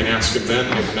early, we can ask them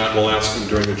then. If not, we'll ask them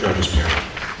during the judges' panel.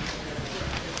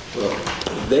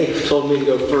 Well, they told me to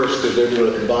go first because they're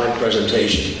doing a combined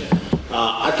presentation.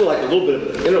 I feel like a little bit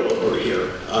of an interloper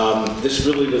here. This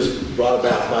really was brought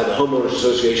about by the Homeowners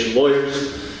Association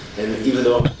lawyers, and even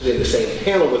though I'm sitting in the same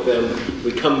panel with them,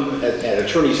 we come at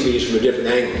attorney's fees from a different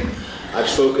angle. I've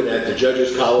spoken at the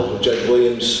Judges College with Judge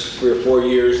Williams 3 or 4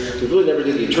 years. We really never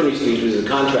did the attorney's fees because of the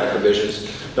contract provisions,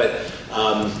 but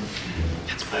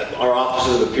our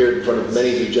offices have appeared in front of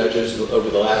many of you judges over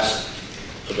the last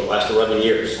 11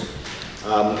 years.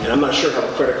 And I'm not sure how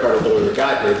a credit card lawyer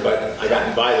got here, but I got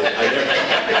invited.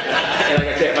 And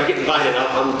like I say, if I get invited,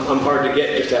 I'm hard to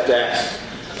get, just have to ask.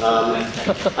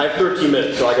 I have 13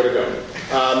 minutes, so I gotta go.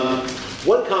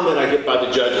 One comment I get by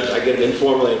the judges, I get it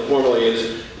informally and formally,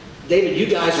 is, David, you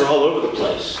guys are all over the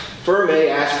place. Firm A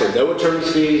asked for no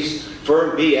attorney's fees,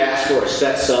 Firm B asked for a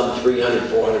set sum, 300,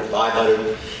 400,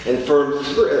 500, and Firm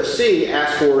C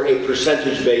asked for a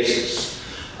percentage basis.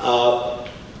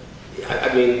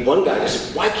 I mean, one guy just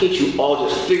said, why can't you all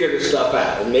just figure this stuff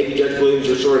out? And maybe Judge Williams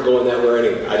are sort of going that way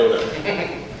anyway. I don't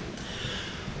know.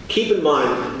 Keep in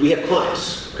mind, we have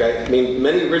clients, okay? I mean,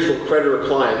 many original creditor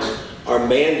clients are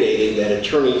mandating that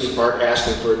attorneys aren't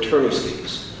asking for attorney's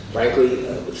fees. Frankly,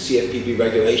 with CFPB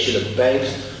regulation of banks,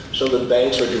 some of the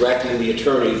banks are directing the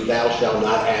attorney, thou shalt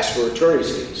not ask for attorney's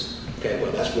fees. Okay,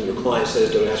 well, that's when your client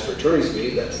says don't ask for attorney's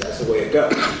fees. That's the way it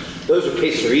goes. Those are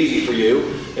cases that are easy for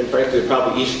you, and frankly, they're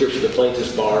probably easier for the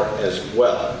plaintiff's bar as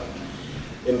well.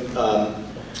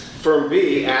 Firm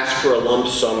B asked for a lump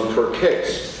sum per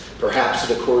case, perhaps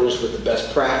in accordance with the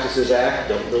Best Practices Act.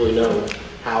 Don't really know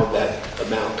how that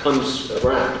amount comes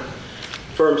around.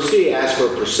 Firm C asked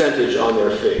for a percentage on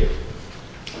their fee.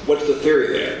 What's the theory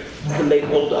there? The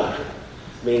make-whole doctrine.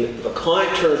 I mean, if a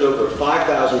client turns over a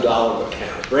 $5,000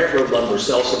 account, Grant Road Lumber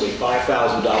sells somebody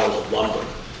 $5,000 of lumber,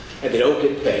 and they don't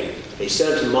get paid, they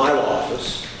send it to my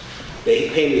office, they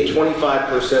pay me a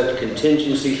 25%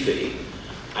 contingency fee,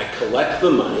 I collect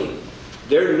the money,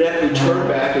 their net return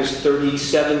back is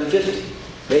 $37.50.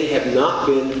 They have not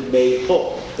been made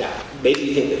whole. Now, maybe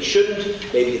you think they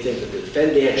shouldn't, maybe you think that the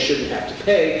defendant shouldn't have to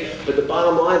pay, but the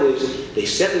bottom line is they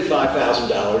sent me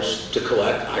 $5,000 to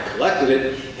collect, I collected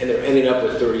it, and they're ending up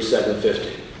with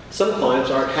 $37.50. Some clients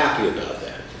aren't happy about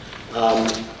that.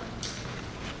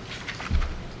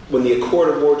 When the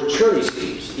court awards attorney's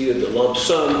fees, either the lump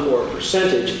sum or a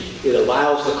percentage, it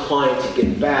allows the client to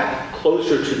get back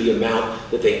closer to the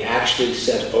amount that they actually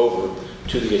sent over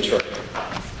to the attorney.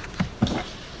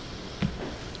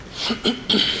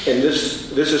 And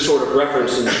this is sort of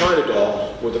referenced in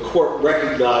China, where the court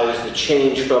recognized the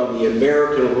change from the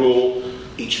American rule,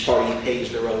 each party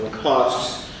pays their own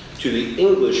costs, to the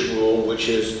English rule, which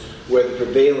is where the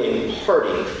prevailing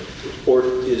party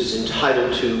is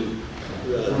entitled to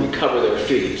recover their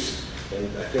fees. And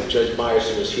I think Judge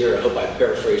Myerson was here. I hope I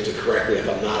paraphrased it correctly. If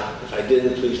I'm not, if I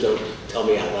didn't, please don't tell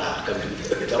me out loud. Come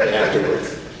tell me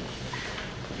afterwards.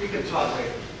 You can talk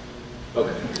later.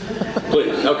 Okay.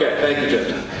 Please. Okay. Thank you,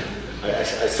 Judge.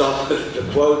 I saw the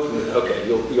quote. And, okay.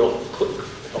 You'll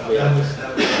help me out.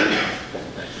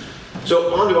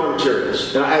 So on to our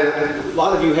materials. Now, a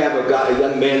lot of you have a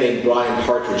young man named Brian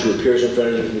Partridge who appears in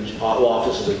front of you in the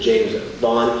offices of James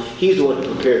Vaughn. He's the one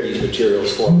who prepared these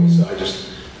materials for me, so I just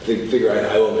figure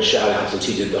I owe him a shout out since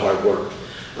he did the hard work.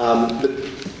 The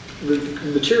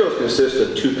materials consist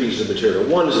of two pieces of material.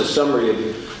 One is a summary,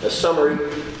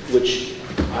 which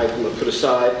I put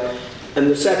aside, and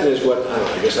the second is what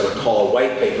I guess I would call a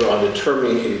white paper on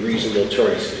determining a reasonable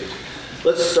attorney's fees.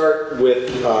 Let's start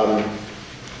with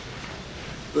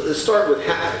what's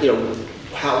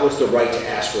the right to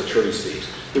ask for attorney's fees.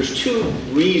 There's two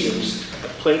reasons a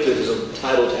plaintiff is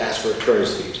entitled to ask for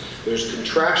attorney's fees. There's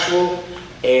contractual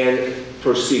and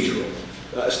procedural.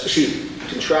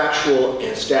 Contractual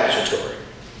and statutory.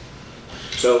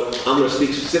 So I'm going to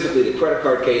speak specifically to credit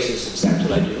card cases since that's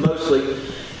what I do mostly.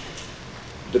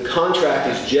 The contract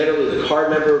is generally the card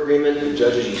member agreement. The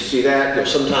judges, you see that. You'll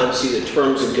sometimes see the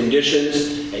terms and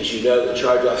conditions. As you know, the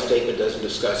charge-off statement doesn't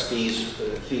discuss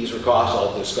fees or costs.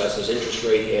 All it discusses interest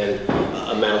rate and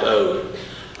amount owed.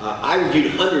 I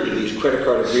reviewed hundreds of these credit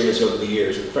card agreements over the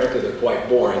years, and frankly, they're quite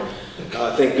boring.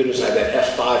 Thank goodness I have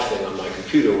that F5 thing on my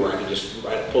computer where I can just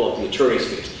pull up the attorney's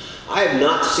fees. I have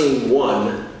not seen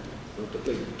one, let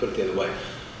me put it the other way.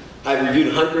 I've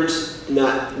reviewed hundreds,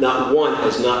 not one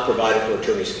has not provided for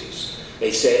attorney's fees.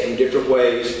 They say it in different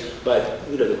ways, but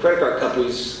the credit card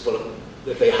companies,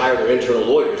 if they hire their internal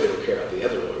lawyers, they don't care about the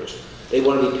other lawyers. They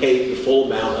want to be paid the full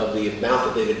amount of the amount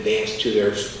that they've advanced to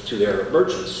their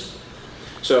merchants.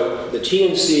 So the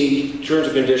T&C terms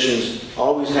and conditions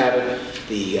always have it.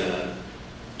 The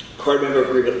card member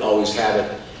agreement always have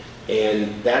it,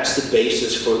 and that's the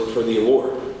basis for the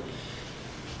award.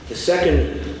 The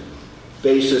second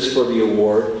basis for the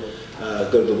award,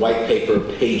 go to the white paper,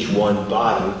 page 1,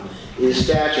 bottom, is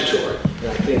statutory. And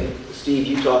I think, Steve,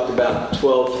 you talked about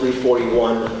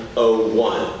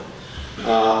 12-341-01.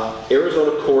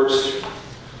 Arizona courts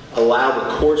allow the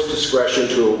court's discretion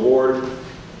to award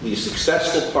the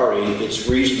successful party its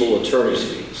reasonable attorney's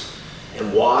fees.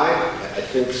 And why? I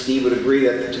think Steve would agree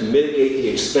that to mitigate the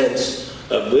expense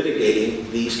of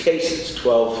litigating these cases,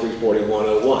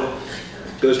 12-341-01.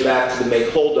 Goes back to the make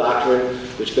whole doctrine,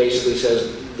 which basically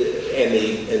says, and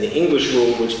the English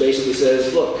rule, which basically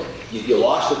says, look, you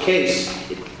lost the case.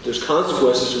 There's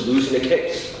consequences for losing a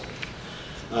case.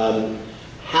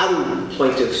 How do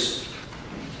plaintiffs,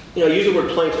 I use the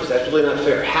word plaintiffs, that's really not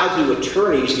fair. How do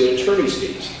attorneys get attorney's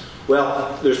fees?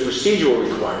 Well, there's procedural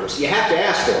requirements. You have to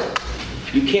ask for them.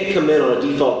 You can't come in on a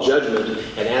default judgment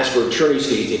and ask for attorney's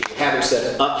fees if you haven't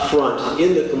said up front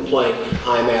in the complaint,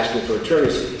 I'm asking for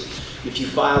attorney's fees. If you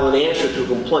file an answer to a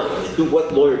complaint,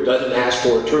 what lawyer doesn't ask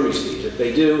for attorney's fees? If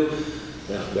they do,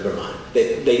 no, never mind.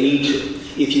 They need to.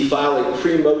 If you file a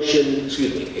pre-answer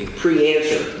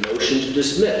motion to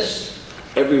dismiss,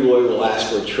 every lawyer will ask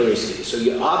for attorney's fees. So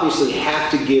you obviously have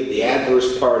to give the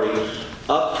adverse party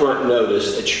upfront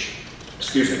notice that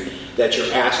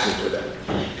you're asking for them.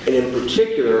 And in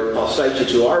particular, I'll cite you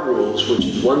to our rules, which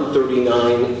is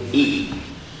 139E,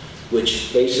 which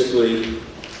basically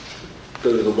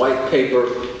go to the white paper,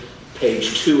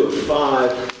 page 2 of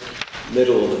 5,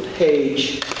 middle of the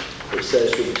page. It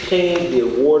says to obtain the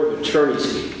award of attorney's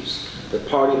fees, the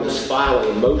party must file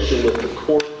a motion with the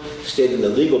court stating the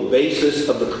legal basis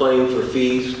of the claim for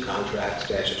fees, contract,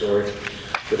 statutory,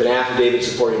 with an affidavit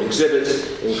supporting exhibits,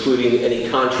 including any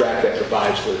contract that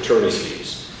provides for attorney's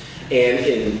fees. And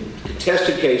in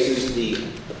contested cases, the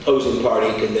opposing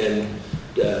party can then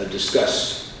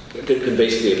can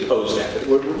basically oppose that. But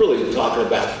we're really talking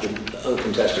about the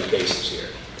uncontested cases here.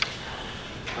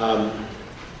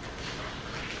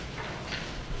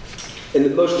 And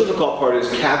the most difficult part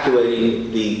is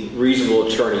calculating the reasonable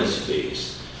attorney's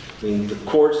fees. I mean, the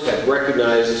courts have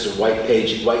recognized this in white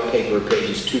paper,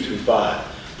 pages 2 through 5.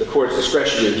 The court's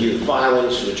discretion to review the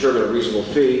filings to determine a reasonable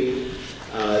fee.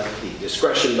 The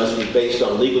discretion must be based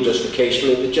on legal justification.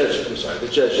 I mean, the judge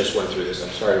just went through this.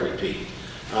 I'm sorry to repeat.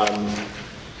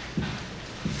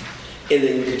 And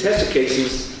in contested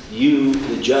cases, you,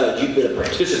 the judge, you've been a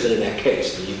participant in that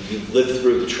case. You've lived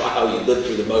through the trial, you've lived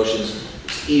through the motions.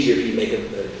 It's easier if you make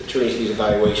attorney's fees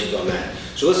evaluations on that.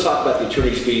 So let's talk about the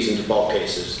attorney's fees in default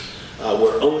cases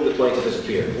where only the plaintiff has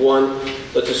appeared. One,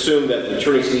 let's assume that the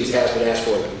attorney's fees has been asked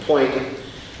for in the complaint.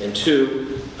 And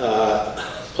two,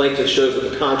 plaintiff shows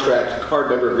with the contract, card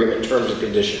member agreement, terms and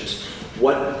conditions.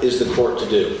 What is the court to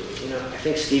do? I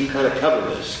think Steve kind of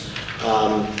covered this.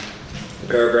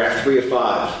 paragraph 3 of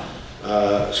 5,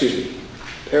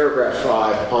 paragraph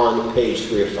 5 on page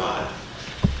 3 of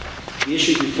 5. The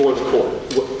issue before the court,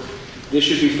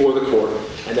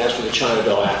 and that's where the China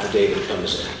Doll affidavit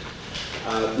comes in.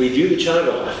 Review the China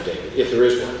Doll affidavit, if there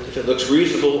is one. If it looks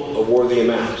reasonable, award the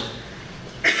amount.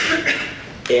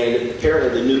 And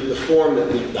apparently the form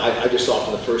that I just saw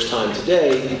for the first time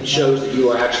today shows that you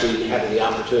are actually having the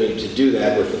opportunity to do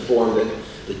that with the form that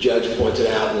the judge pointed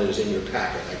out and that is in your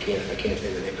packet. I can't think of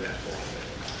the name of that form.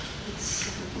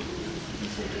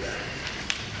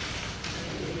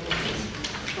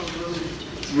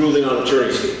 Ruling on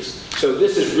attorney's fees. So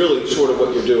this is really sort of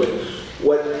what you're doing.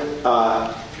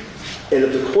 And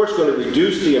if the court's going to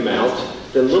reduce the amount,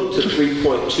 then look to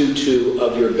 3.22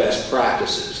 of your best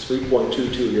practices.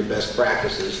 3.22 of your best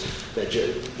practices that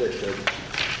the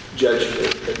judge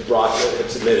had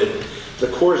submitted. If the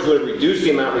court is going to reduce the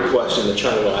amount requested in the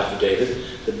China Doll affidavit,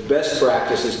 the best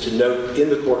practice is to note in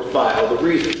the court file the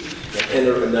reason and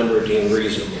enter a number deemed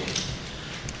reasonable.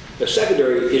 The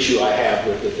secondary issue I have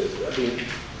with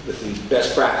the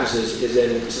best practices is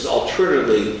then this is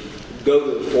alternatively go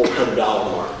to the $400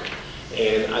 mark.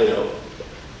 And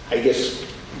I guess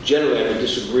generally I would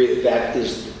disagree that that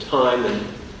is the time, and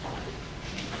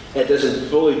that doesn't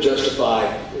fully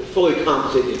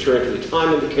compensate the attorney for the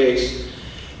time in the case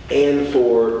and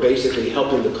for basically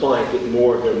helping the client get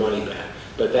more of their money back.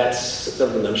 But that's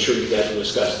something I'm sure you guys will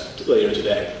discuss later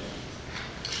today.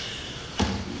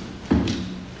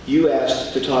 You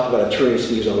asked to talk about attorney's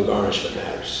fees on garnishment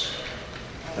matters.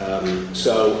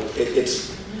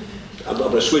 I'm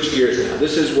going to switch gears now.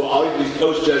 This is all of these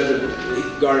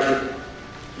post-judgment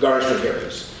garnishment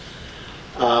hearings.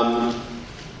 I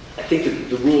think that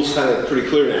the rule's kind of pretty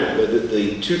clear now.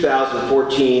 The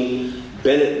 2014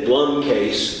 Bennett-Blum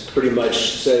case pretty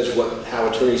much says how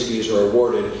attorney's fees are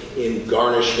awarded in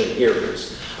garnishment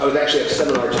hearings. I was actually at a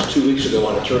seminar just 2 weeks ago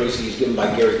on attorney's fees given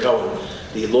by Gary Cohen,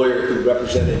 the lawyer who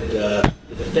represented the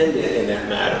defendant in that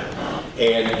matter.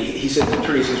 And he said the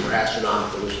attorney's fees were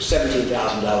astronomical. There was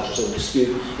 $17,000 or so in dispute,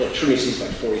 and attorney's fees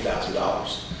like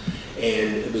 $40,000.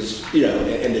 And it was,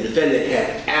 and the defendant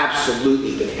had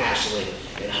absolutely been hassling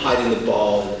and hiding the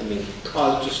ball. And,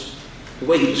 just the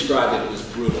way he described it was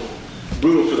brutal.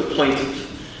 Brutal for the plaintiff,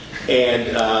 and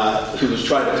who was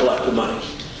trying to collect the money.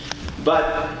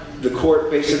 But the court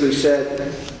basically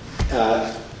said,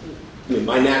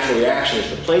 my natural reaction as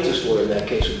the plaintiff's lawyer in that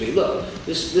case would be, look,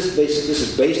 this is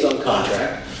based on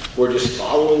contract. We're just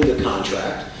following the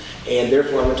contract, and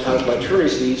therefore I'm entitled by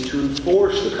attorney's fees to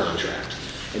enforce the contract.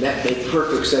 And that made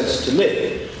perfect sense to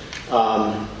me.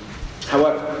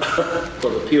 However,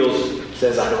 Court of Appeals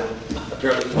says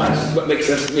apparently what makes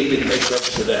sense to me didn't make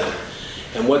sense to them.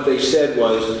 And what they said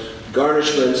was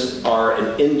garnishments are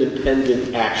an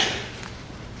independent action.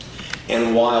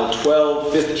 And while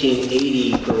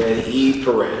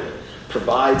 12-1580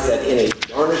 provides that in a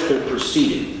garnishment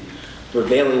proceeding,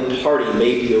 prevailing party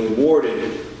may be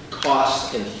awarded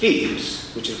costs and fees,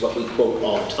 which is what we quote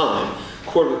all the time,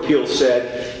 Court of Appeals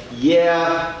said,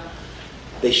 yeah,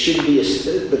 they should be,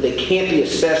 but they can't be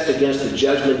assessed against the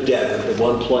judgment debtor, the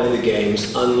one playing the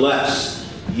games, unless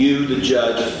you, the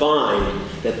judge, find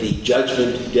that the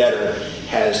judgment debtor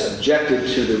has objected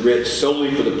to the writ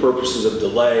solely for the purposes of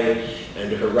delay and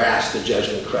to harass the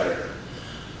judgment creditor.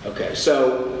 Okay,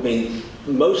 so,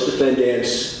 most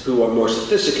defendants who are more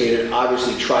sophisticated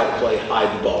obviously try to play hide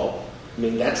the ball.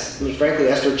 Frankly,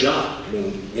 that's their job.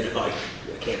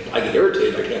 I get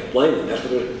irritated, I can't blame them. That's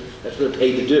what they're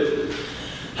paid to do.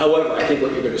 However, I think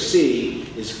what you're going to see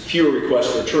is fewer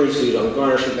requests for attorney's fees on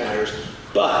garnishment matters,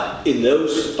 but in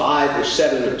those 5 or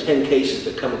 7 or 10 cases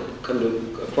that come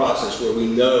to a process where we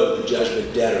know the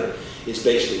judgment debtor is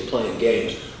basically playing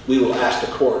games, we will ask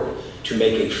the court to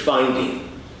make a finding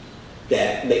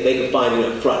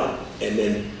up front, and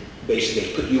then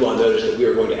basically put you on notice that we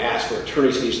are going to ask for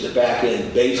attorney's fees in the back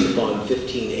end based upon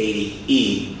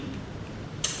 1580E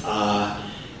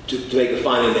to make a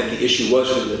finding that the issue was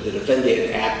that the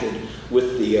defendant acted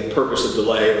with the purpose of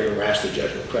delay or to harass the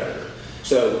judgment creditor.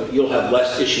 So you'll have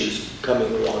less issues coming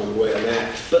along the way on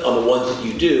that. But on the ones that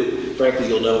you do, frankly,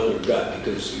 you'll know in your gut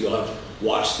because you'll have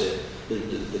watched the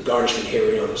garnishment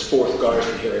hearing on this 4th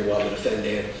garnishment hearing while the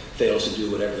defendant fails to do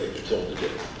whatever they've been told to do.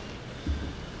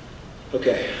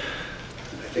 Okay.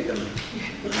 I think I'm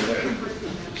there.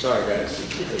 Sorry, guys.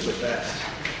 It's so fast.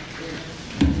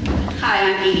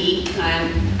 Hi, I'm Edie.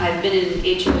 I've been an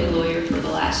HOA lawyer for the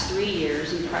last 3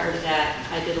 years, and prior to that,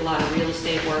 I did a lot of real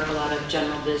estate work, a lot of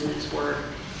general business work,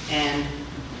 and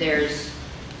there's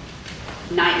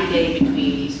night and day between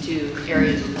these two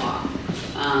areas of law.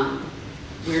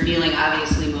 We're dealing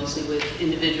obviously mostly with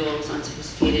individuals,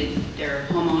 unsophisticated, they're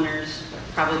homeowners.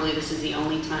 Probably this is the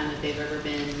only time that they've ever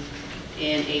been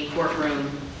in a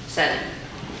courtroom setting.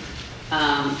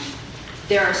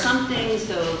 There are some things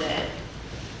though that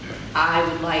I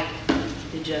would like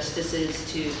the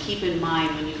justices to keep in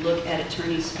mind when you look at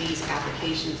attorney's fees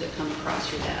applications that come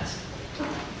across your desk.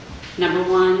 Number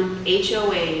one,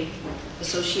 HOA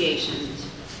associations,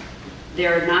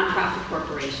 they're nonprofit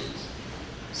corporations.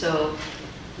 So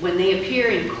when they appear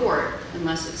in court,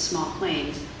 unless it's small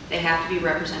claims, they have to be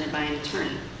represented by an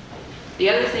attorney. The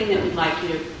other thing that we'd like you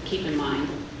to keep in mind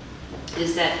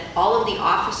is that all of the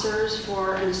officers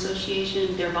for an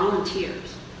association, they're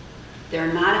volunteers.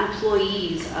 They're not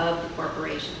employees of the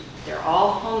corporation. They're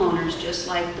all homeowners, just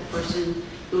like the person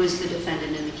who is the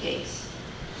defendant in the case.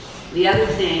 The other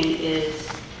thing is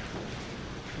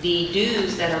the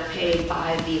dues that are paid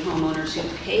by the homeowners who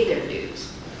pay their dues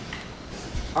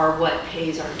are what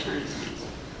pays our attorney's fees.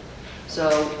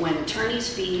 So when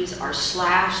attorney's fees are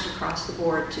slashed across the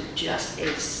board to just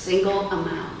a single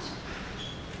amount,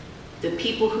 the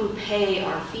people who pay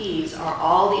our fees are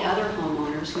all the other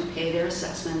homeowners who pay their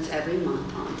assessments every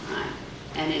month on time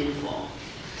and in full.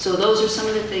 So those are some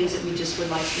of the things that we just would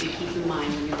like you to keep in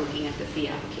mind when you're looking at the fee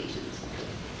applications.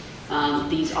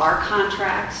 These are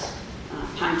contracts,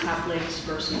 Pine Top Lakes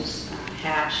versus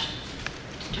Hatch,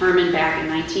 determined back in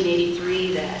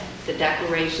 1983 that the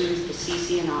declarations, the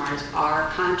CC&Rs, are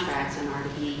contracts and are to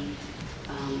be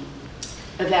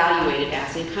evaluated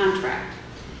as a contract.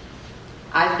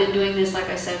 I've been doing this, like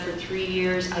I said, for 3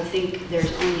 years. I think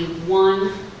there's only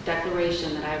one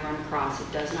declaration that I've run across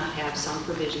that does not have some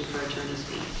provision for attorney's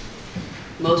fees.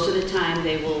 Most of the time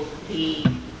they will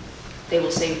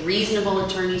say reasonable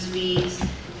attorney's fees.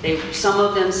 Some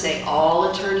of them say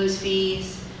all attorney's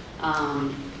fees.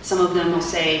 Some of them will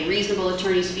say reasonable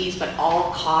attorney's fees, but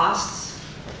all costs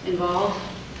involved.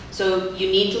 So you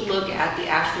need to look at the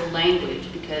actual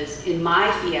language, because in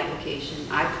my fee application,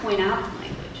 I point out the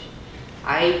language.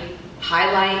 I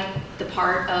highlight the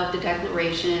part of the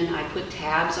declaration. I put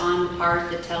tabs on the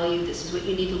part that tell you this is what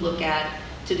you need to look at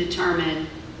to determine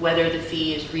whether the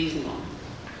fee is reasonable.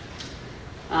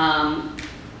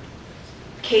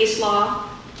 Case law,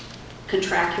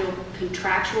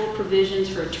 contractual provisions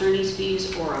for attorney's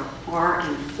fees are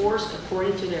enforced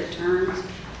according to their terms,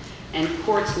 and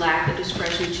courts lack the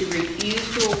discretion to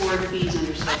refuse to award fees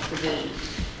under such provisions.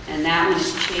 And that one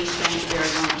is Chase Bank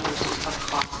Arizona versus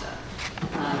Acosta,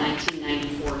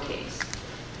 1994 case.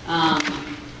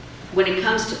 When it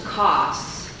comes to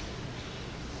costs,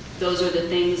 those are the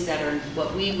things that are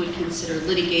what we would consider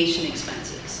litigation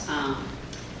expenses,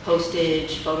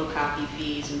 postage, photocopy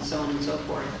fees, and so on and so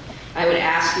forth. I would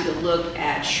ask you to look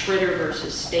at Schritter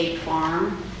versus State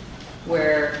Farm,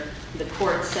 where the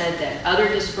court said that other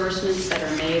disbursements that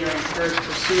are made are incurred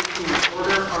pursuant to an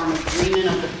order or an agreement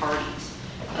of the parties.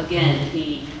 Again,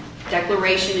 the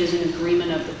declaration is an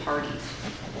agreement of the parties.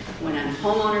 When a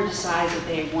homeowner decides that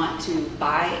they want to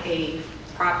buy a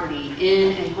property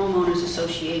in a homeowners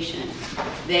association,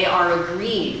 they are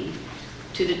agreeing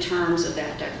to the terms of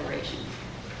that declaration.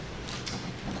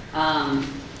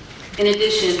 In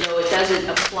addition, though it doesn't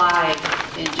apply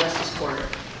in justice court,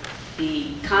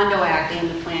 the Condo Act and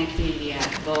the Planned Community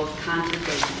Act both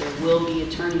contemplate that there will be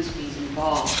attorney's fees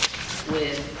involved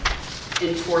with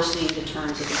enforcing the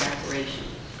terms of the declaration.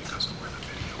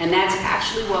 And that's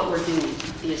actually what we're doing.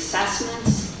 The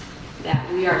assessments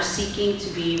that we are seeking to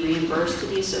be reimbursed to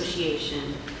the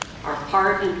association are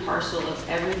part and parcel of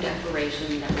every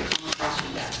declaration that will come across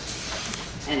your desk.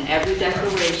 And every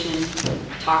declaration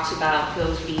talks about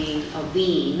those being a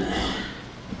lien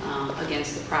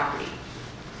against the property.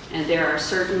 And there are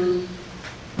certain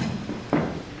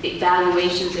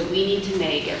evaluations that we need to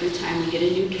make every time we get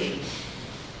a new case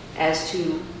as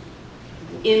to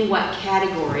in what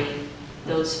category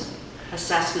those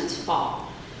assessments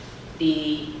fall.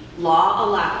 The law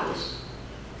allows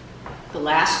the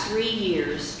last 3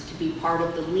 years to be part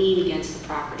of the lien against the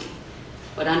property.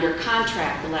 But under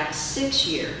contract, the last 6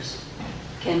 years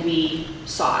can be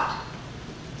sought.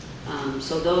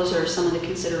 So those are some of the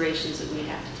considerations that we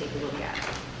have to take a look at.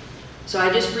 So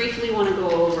I just briefly want to go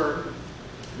over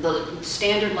the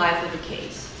standard life of the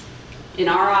case. In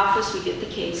our office, we get the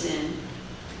case in.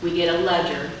 We get a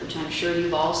ledger, which I'm sure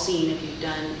you've all seen if you've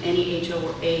done any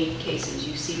HOA cases,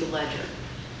 you see the ledger.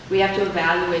 We have to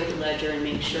evaluate the ledger and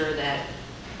make sure that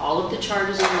all of the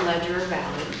charges on the ledger are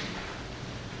valid,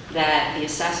 that the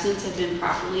assessments have been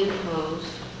properly imposed,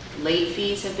 late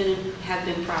fees have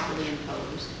been properly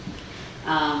imposed,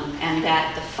 and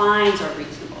that the fines are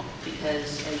reasonable.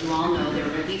 Because as you all know, there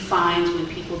will be fines when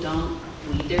people don't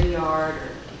weed their yard or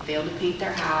failed to paint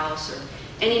their house, or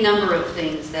any number of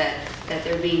things that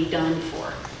they're being done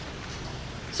for.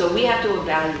 So we have to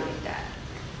evaluate that.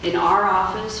 In our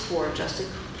office for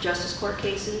justice court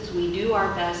cases, we do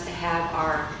our best to have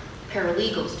our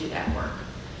paralegals do that work.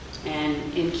 And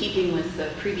in keeping with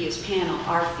the previous panel,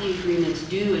 our fee agreements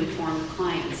do inform the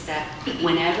clients that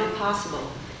whenever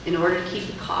possible, in order to keep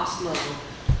the cost low,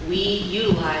 we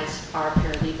utilize our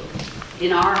paralegals.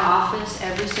 In our office,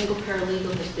 every single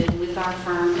paralegal has been with our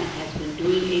firm and has been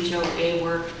doing HOA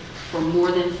work for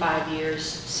more than 5 years.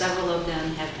 Several of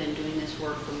them have been doing this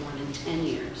work for more than 10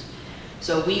 years.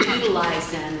 So we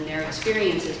utilize them and their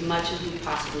experience as much as we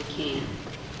possibly can.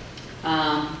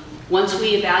 Once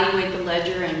we evaluate the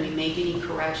ledger and we make any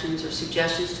corrections or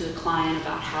suggestions to the client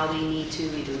about how they need to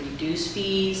either reduce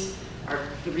fees or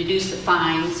reduce the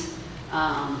fines,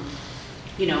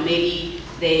 maybe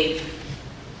they've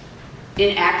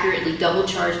inaccurately double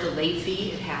charged a late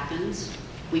fee, it happens,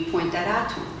 we point that out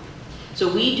to them.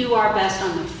 So we do our best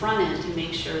on the front end to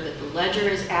make sure that the ledger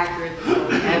is accurate before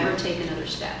we ever take another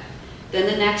step. Then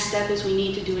the next step is we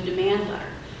need to do a demand letter.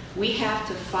 We have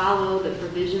to follow the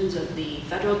provisions of the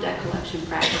Federal Debt Collection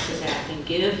Practices Act and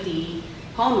give the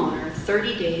homeowner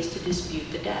 30 days to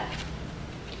dispute the debt.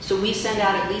 So we send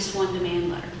out at least one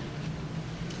demand letter.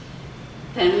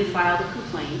 Then we file the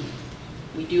complaint.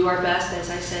 We do our best, as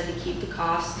I said, to keep the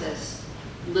costs as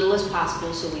little as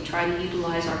possible, so we try to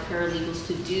utilize our paralegals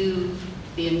to do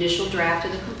the initial draft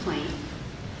of the complaint.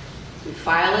 We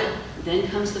file it, then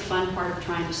comes the fun part of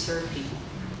trying to serve people.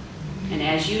 And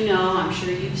as you know, I'm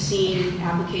sure you've seen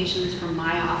applications from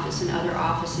my office and other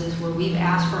offices where we've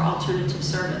asked for alternative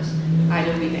service.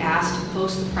 Either we've asked to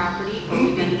post the property or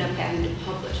we've ended up having to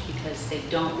publish because they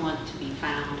don't want to be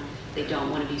found, they don't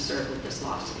want to be served with this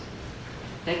lawsuit.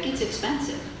 That gets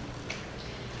expensive.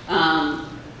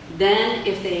 Then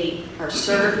if they are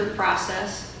served with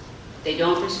process, they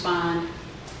don't respond,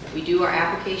 we do our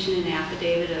application and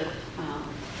affidavit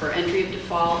for entry of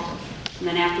default. And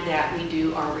then after that, we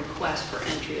do our request for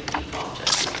entry of default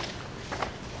judgment.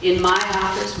 In my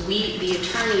office, the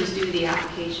attorneys do the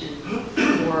application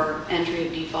for entry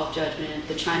of default judgment,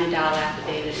 the China Doll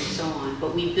affidavit, and so on,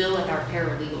 but we bill at our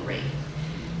paralegal rate.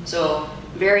 So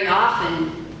very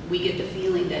often, we get the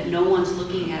feeling that no one's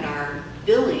looking at our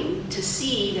billing to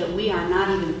see that we are not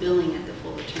even billing at the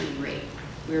full attorney rate.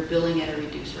 We're billing at a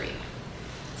reduced rate.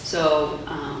 So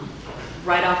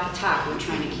right off the top, we're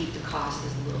trying to keep the cost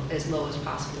as low as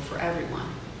possible for everyone.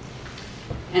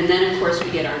 And then, of course, we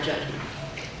get our judgment.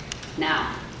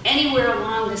 Now, anywhere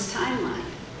along this timeline,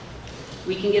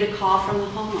 we can get a call from the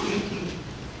homeowner.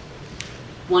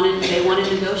 They want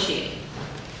to negotiate.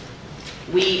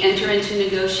 We enter into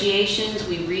negotiations.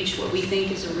 We reach what we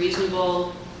think is a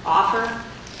reasonable offer.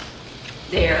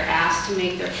 They are asked to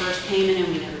make their first payment, and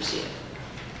we never see it.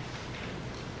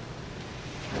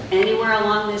 Anywhere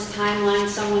along this timeline,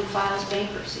 someone files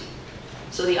bankruptcy.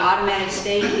 So the automatic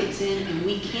stay kicks in and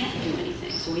we can't do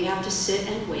anything. So we have to sit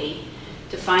and wait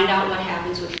to find out what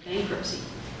happens with the bankruptcy.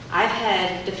 I've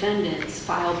had defendants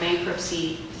file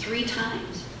bankruptcy 3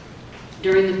 times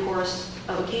during the course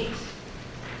of a case.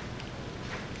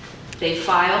 They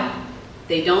file,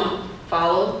 they don't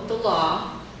follow the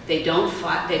law, they don't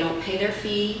pay their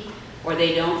fee, or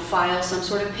they don't file some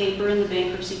sort of paper in the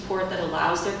bankruptcy court that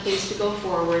allows their case to go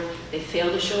forward, they fail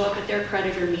to show up at their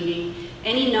creditor meeting,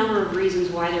 any number of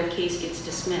reasons why their case gets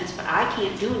dismissed. But I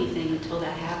can't do anything until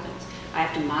that happens. I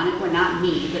have to monitor, well, not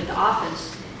me, but the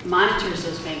office monitors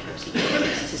those bankruptcy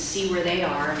cases to see where they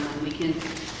are, and then we can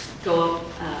go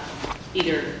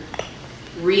either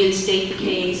reinstate the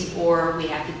case, or we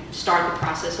have to start the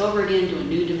process over again, do a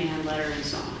new demand letter, and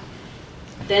so on.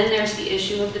 Then there's the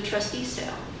issue of the trustee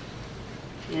sale.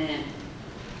 And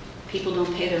people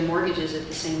don't pay their mortgages at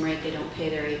the same rate they don't pay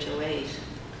their HOAs.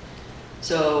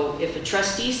 So if a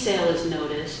trustee sale is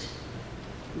noticed,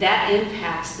 that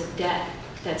impacts the debt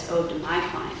that's owed to my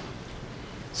client.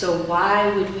 So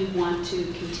why would we want to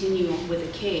continue with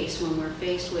a case when we're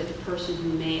faced with a person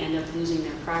who may end up losing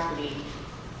their property?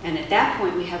 And at that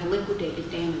point, we have liquidated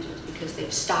damages because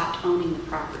they've stopped owning the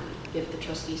property if the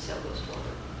trustee sale goes forward.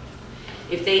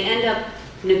 If they end up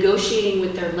negotiating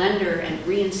with their lender and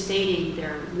reinstating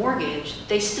their mortgage,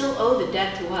 they still owe the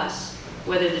debt to us,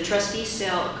 whether the trustee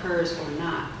sale occurs or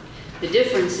not. The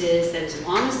difference is that as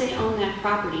long as they own that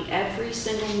property, every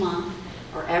single month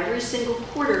or every single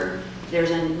quarter,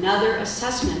 there's another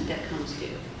assessment that comes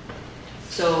due.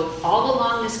 So all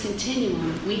along this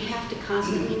continuum, we have to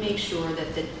constantly make sure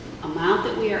that the amount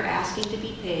that we are asking to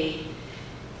be paid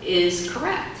is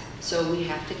correct. So we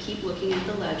have to keep looking at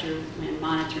the ledger and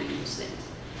monitoring those things.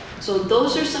 So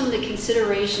those are some of the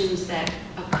considerations that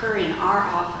occur occur in our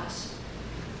office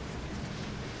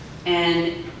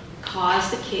and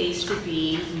cause the case to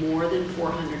be more than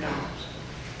 $400.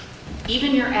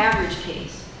 Even your average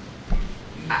case,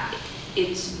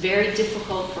 it's very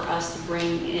difficult for us to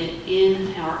bring it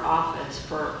in our office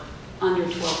for under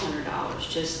 $1,200,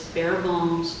 just bare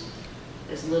bones,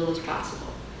 as little as possible.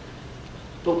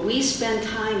 But we spend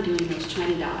time doing those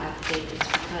China doll affidavits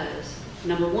because,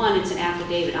 number one, it's an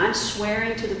affidavit. I'm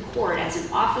swearing to the court as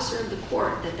an officer of the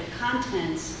court that the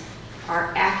contents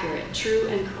are accurate, true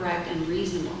and correct and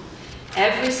reasonable.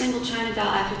 Every single China doll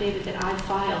affidavit that I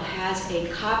file has a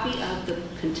copy of the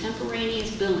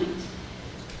contemporaneous billings.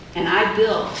 And I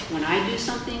bill. When I do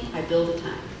something, I bill the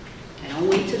time. I don't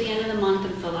wait till the end of the month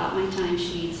and fill out my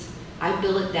timesheets. I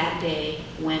bill it that day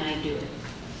when I do it.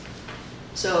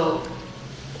 So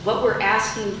what we're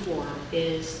asking for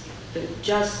is the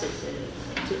justices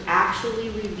to actually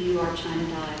review our China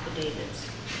doll affidavits.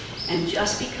 And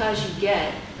just because you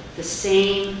get the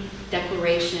same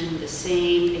declaration, the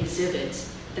same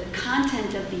exhibits, the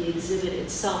content of the exhibit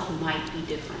itself might be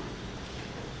different.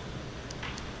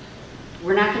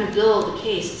 We're not going to bill the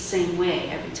case the same way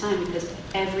every time because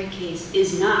every case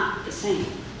is not the same.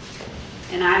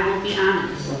 And I will be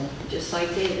honest, just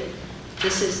like David,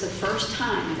 this is the first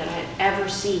time that I've ever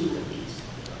seen one of these.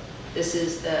 This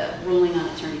is the ruling on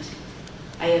attorney's fees.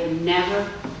 I have never,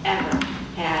 ever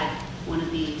had one of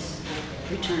these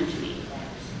returned to me.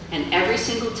 And every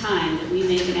single time that we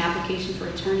make an application for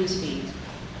attorney's fees,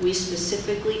 we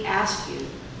specifically ask you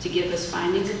to give us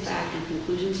findings of fact and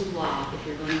conclusions of law if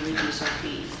you're going to reduce our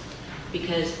fees.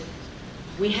 Because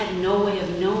we have no way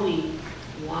of knowing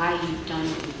why you've done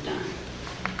what you've done.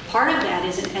 Part of that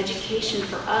is an education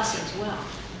for us as well.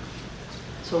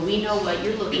 So we know what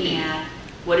you're looking at,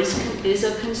 what is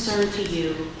of concern to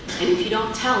you, and if you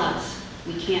don't tell us,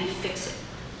 we can't fix it.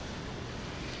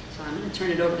 So I'm going to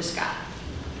turn it over to Scott.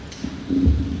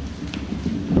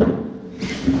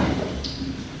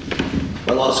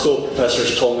 My law school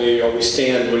professors told me you always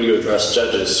stand when you address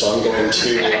judges, so I'm going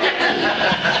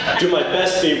to do my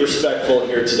best to be respectful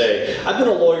here today. I've been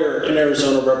a lawyer in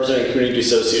Arizona representing community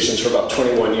associations for about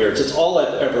 21 years. It's all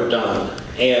I've ever done,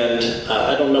 and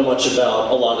I don't know much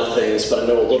about a lot of things, but I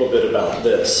know a little bit about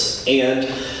this. And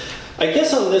I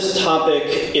guess on this topic,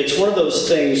 it's one of those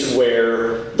things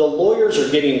where the lawyers are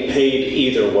getting paid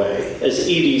either way. As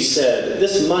Edie said,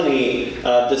 this money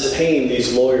that's paying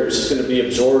these lawyers is going to be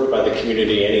absorbed by the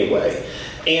community anyway.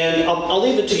 And I'll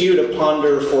leave it to you to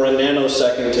ponder for a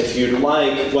nanosecond, if you'd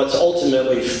like, what's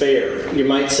ultimately fair. You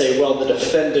might say, well, the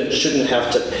defendant shouldn't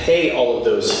have to pay all of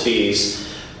those fees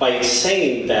by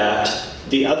saying that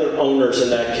the other owners in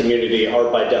that community are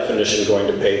by definition going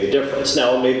to pay the difference.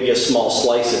 Now, it may be a small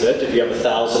slice of it. If you have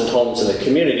 1,000 homes in the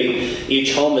community,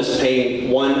 each home is paying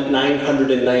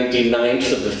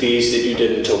 1/999th of the fees that you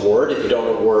didn't award. If you don't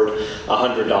award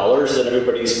 $100, then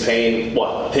everybody's paying,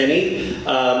 what, a penny?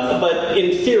 But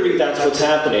in theory, that's what's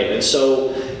happening. And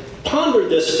so ponder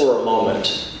this for a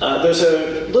moment. There's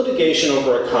a litigation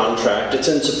over a contract. It's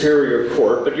in Superior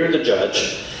Court, but you're the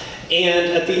judge.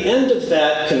 And at the end of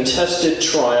that contested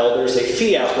trial, there's a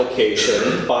fee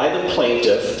application by the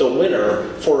plaintiff, the winner,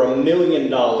 for $1 million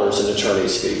in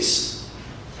attorney's fees.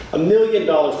 $1 million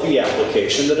fee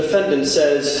application. The defendant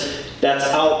says, that's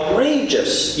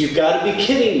outrageous. You've got to be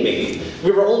kidding me.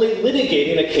 We were only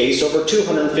litigating a case over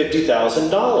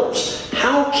 $250,000.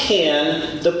 How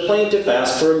can the plaintiff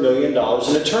ask for $1 million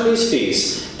in attorney's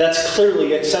fees? That's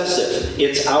clearly excessive.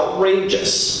 It's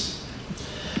outrageous.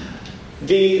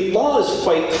 The law is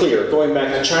quite clear, going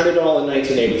back to China doll in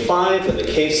 1985 and the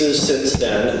cases since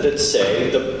then that say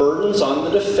the burden's on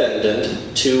the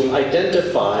defendant to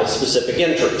identify specific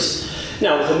entries.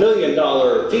 Now, with $1 million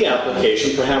fee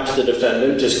application, perhaps the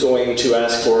defendant is going to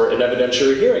ask for an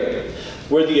evidentiary hearing,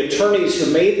 where the attorneys who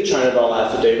made the China doll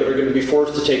affidavit are going to be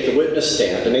forced to take the witness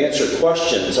stand and answer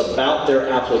questions about their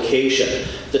application,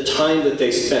 the time that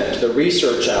they spent, the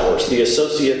research hours, the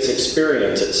associate's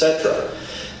experience, etc.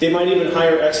 They might even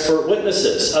hire expert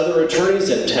witnesses, other attorneys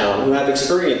in town who have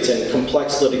experience in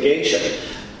complex litigation.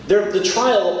 The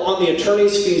trial on the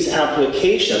attorney's fees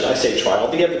application, I say trial,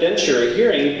 the evidentiary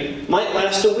hearing might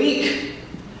last a week.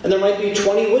 And there might be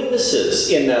 20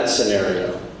 witnesses in that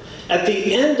scenario. At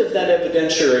the end of that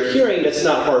evidentiary hearing, it's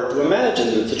not hard to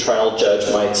imagine that the trial judge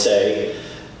might say,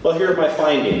 well, here are my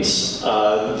findings.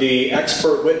 The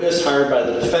expert witness hired by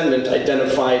the defendant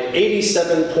identified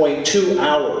 87.2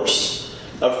 hours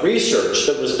of research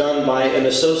that was done by an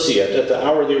associate at the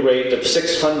hourly rate of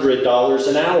 $600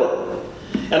 an hour.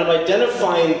 And I'm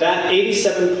identifying that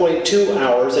 87.2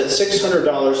 hours at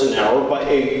 $600 an hour by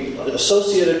an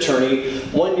associate attorney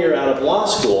 1 year out of law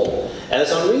school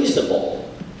as unreasonable.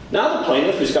 Now the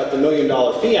plaintiff, who's got the $1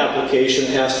 million fee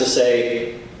application, has to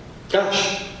say,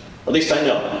 gosh, at least I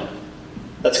know.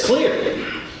 That's clear.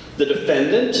 The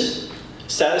defendant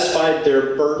satisfied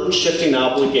their burden-shifting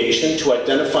obligation to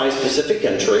identify specific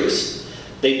entries.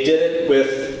 They did it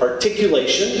with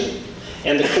articulation,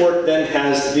 and the court then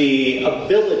has the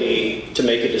ability to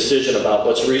make a decision about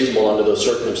what's reasonable under those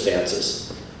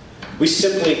circumstances. We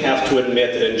simply have to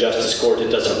admit that in justice court it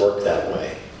doesn't work that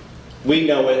way. We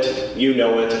know it, you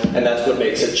know it, and that's what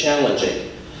makes it challenging.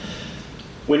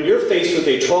 When you're faced with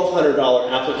a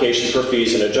 $1,200 application for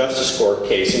fees in a justice court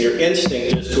case and your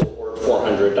instinct is to award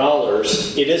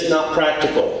 $400, it is not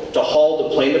practical to haul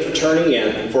the plaintiff attorney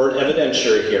in for an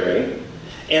evidentiary hearing,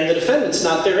 and the defendant's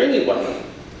not there anyway.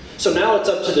 So now it's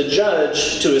up to the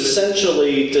judge to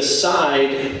essentially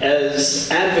decide as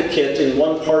advocate in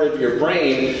one part of your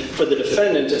brain for the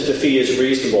defendant if the fee is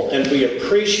reasonable, and we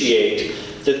appreciate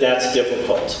that that's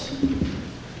difficult.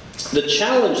 The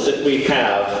challenge that we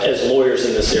have as lawyers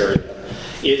in this area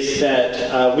is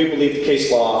that we believe the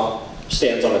case law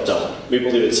stands on its own. We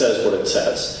believe it says what it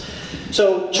says.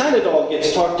 So China Doll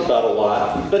gets talked about a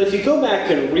lot, but if you go back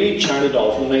and read China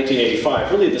Doll from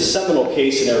 1985, really the seminal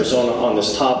case in Arizona on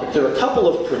this topic, there are a couple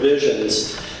of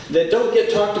provisions that don't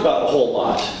get talked about a whole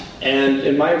lot. And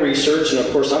in my research, and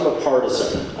of course I'm a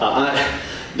partisan, I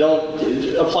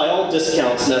don't apply all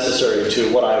discounts necessary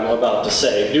to what I'm about to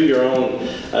say. Do your own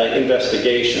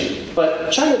investigation.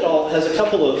 But China Doll has a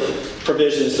couple of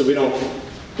provisions that we don't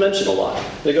mention a lot.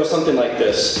 They go something like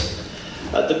this.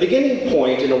 The beginning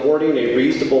point in awarding a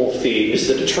reasonable fee is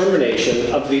the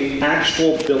determination of the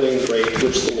actual billing rate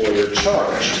which the lawyer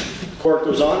charged. The court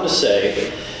goes on to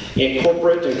say, in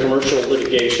corporate and commercial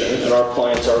litigation, and our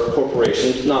clients are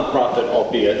corporations, not-profit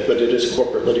albeit, but it is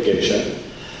corporate litigation,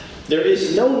 there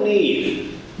is no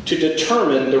need to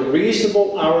determine the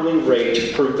reasonable hourly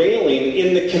rate prevailing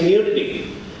in the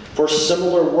community for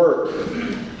similar work,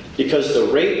 because the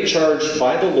rate charged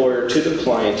by the lawyer to the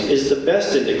client is the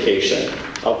best indication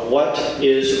of what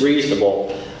is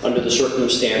reasonable under the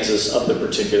circumstances of the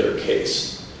particular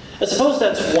case. I suppose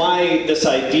that's why this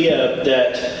idea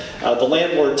that the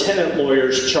landlord-tenant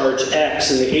lawyers charge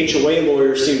X and the HOA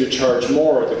lawyers seem to charge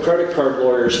more, or the credit card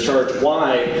lawyers charge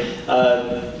Y,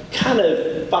 kind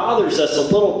of bothers us a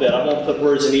little bit. I won't put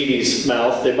words in Edie's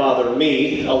mouth. They bother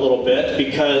me a little bit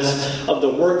because of the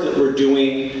work that we're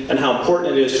doing and how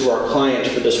important it is to our client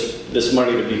for this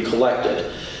money to be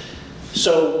collected.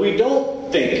 So we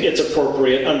don't think it's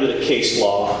appropriate under the case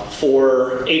law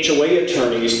for HOA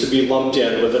attorneys to be lumped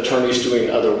in with attorneys doing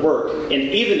other work. And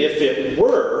even if it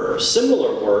were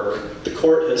similar work, the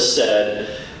court has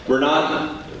said we're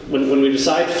not, when we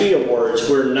decide fee awards,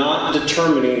 we're not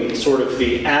determining sort of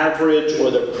the average or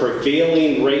the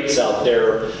prevailing rates out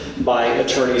there by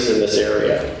attorneys in this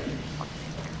area.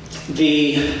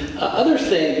 The other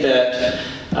thing that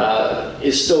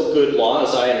is still good law,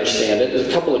 as I understand it, is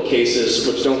a couple of cases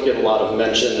which don't get a lot of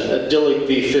mention, Dillig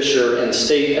v. Fisher and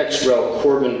State ex rel.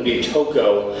 Corbin v.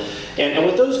 Tocco. And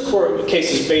what those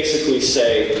cases basically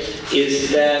say is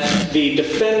that the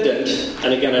defendant,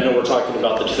 and again I know we're talking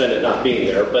about the defendant not being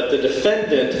there, but the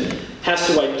defendant has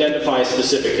to identify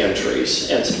specific entries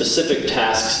and specific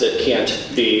tasks that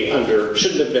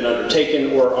shouldn't have been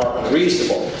undertaken or are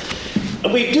unreasonable.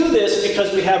 And we do this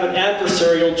because we have an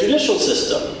adversarial judicial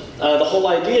system. The whole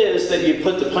idea is that you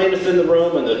put the plaintiff in the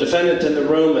room and the defendant in the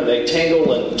room, and they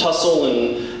tangle and tussle,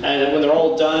 and when they're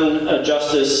all done,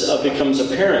 justice becomes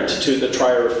apparent to the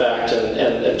trier of fact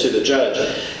and to the judge.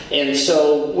 And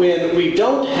so when we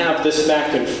don't have this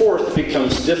back and forth, it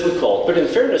becomes difficult. But in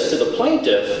fairness to the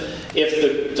plaintiff, if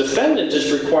the defendant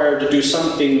is required to do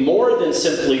something more than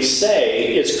simply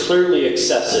say it's clearly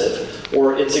excessive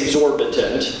or it's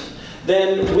exorbitant,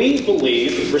 then we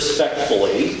believe,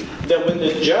 respectfully, that when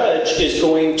the judge is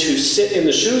going to sit in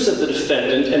the shoes of the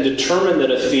defendant and determine that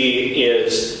a fee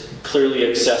is clearly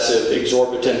excessive,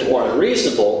 exorbitant, or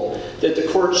unreasonable, that the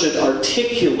court should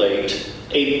articulate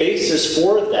a basis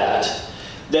for that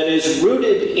is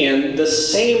rooted in the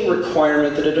same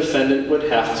requirement that a defendant would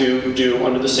have to do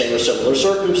under the same or similar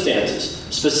circumstances.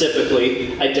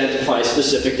 Specifically, identify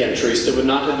specific entries that would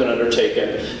not have been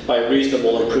undertaken by a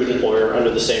reasonable and prudent lawyer under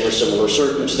the same or similar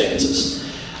circumstances.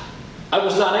 I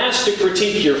was not asked to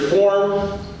critique your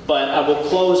form, but I will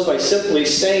close by simply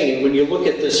saying, when you look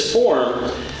at this form,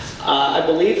 I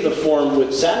believe the form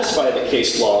would satisfy the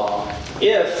case law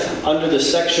if, under the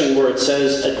section where it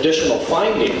says additional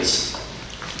findings,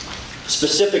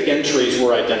 specific entries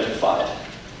were identified.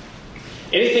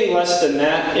 Anything less than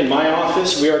that in my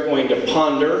office, we are going to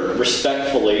ponder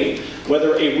respectfully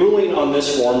whether a ruling on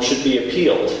this form should be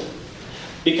appealed.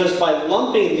 Because by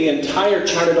lumping the entire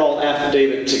China Doll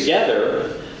affidavit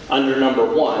together under number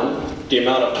 1, the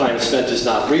amount of time spent is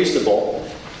not reasonable,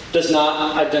 does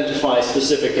not identify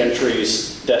specific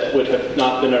entries that would have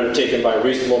not been undertaken by a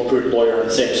reasonable and prudent lawyer in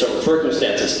the same sort of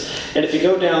circumstances. And if you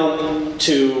go down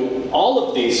to all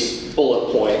of these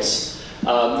bullet points,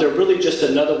 they're really just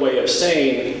another way of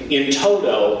saying, in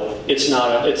toto, it's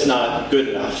not good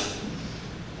enough.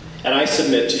 And I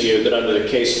submit to you that under the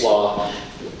case law,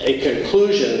 a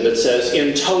conclusion that says,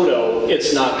 in toto,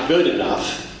 it's not good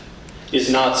enough,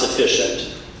 is not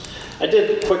sufficient. I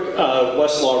did quick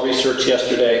Westlaw research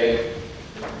yesterday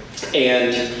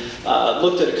and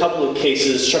looked at a couple of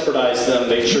cases, shepherdized them,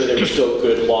 made sure they were still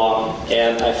good law,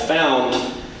 and I found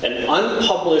an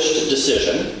unpublished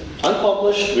decision.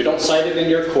 Unpublished, we don't cite it in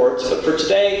your courts, but for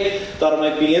today, thought it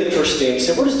might be interesting.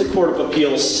 So what is the Court of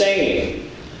Appeals saying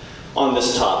on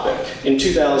this topic? In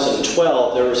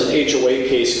 2012, there was an HOA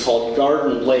case called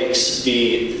Garden Lakes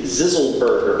v.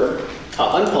 Zizzleberger,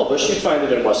 unpublished, you can find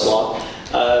it in Westlaw,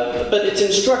 but it's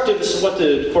instructive as to what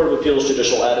the Court of Appeals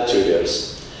judicial attitude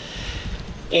is.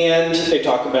 And they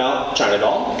talk about China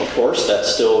Doll, of course,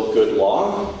 that's still good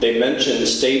law. They mention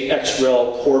State Ex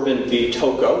Rel Corbin v.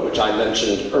 Toko, which I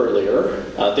mentioned earlier.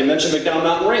 They mention McDowell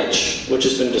Mountain Ranch, which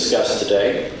has been discussed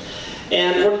today.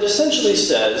 And what it essentially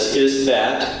says is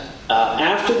that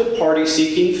after the party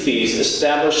seeking fees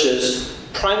establishes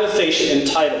prima facie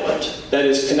entitlement, that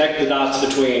is, connect the dots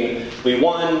between we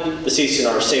won, the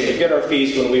CC&R saved to get our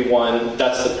fees when we won,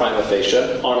 that's the prima facie,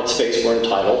 on its face we're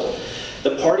entitled.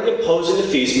 The party opposing the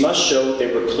fees must show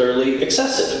they were clearly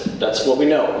excessive. That's what we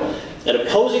know. An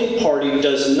opposing party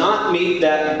does not meet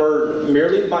that burden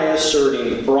merely by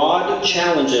asserting broad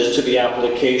challenges to the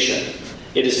application.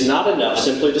 It is not enough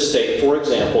simply to state, for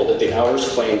example, that the hours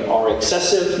claimed are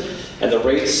excessive and the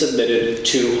rates submitted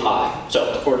too high.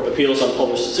 So, the Court of Appeals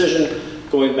unpublished decision,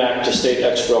 going back to State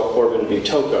Ex Rel Corbin v.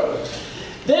 Toko.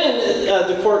 Then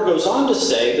the court goes on to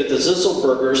say that the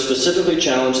Zizzleberger specifically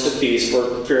challenged the fees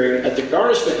for appearing at the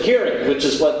garnishment hearing, which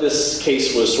is what this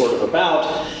case was sort of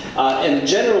about, and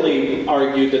generally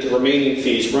argued that the remaining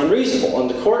fees were unreasonable. And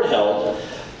the court held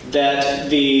that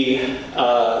the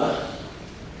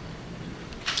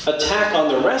attack on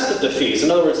the rest of the fees,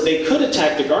 in other words, they could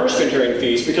attack the garnishment hearing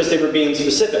fees because they were being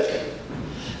specific.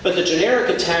 But the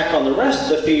generic attack on the rest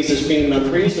of the fees as being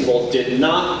unreasonable did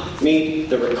not meet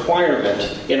the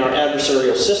requirement in our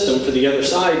adversarial system for the other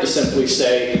side to simply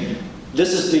say,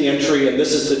 this is the entry and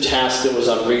this is the task that was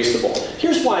unreasonable.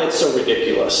 Here's why it's so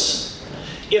ridiculous.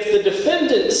 If the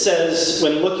defendant says,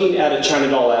 when looking at a China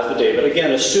Doll affidavit,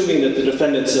 again, assuming that the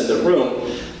defendant's in the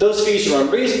room, those fees are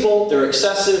unreasonable, they're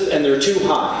excessive, and they're too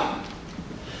high.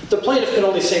 The plaintiff can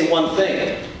only say one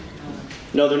thing.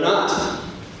 No, they're not.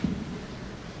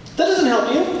 That doesn't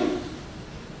help you.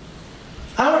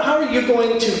 How are you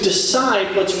going to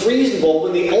decide what's reasonable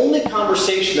when the only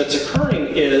conversation that's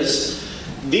occurring is,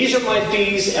 these are my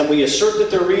fees and we assert that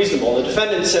they're reasonable. The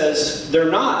defendant says, they're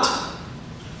not.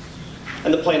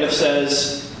 And the plaintiff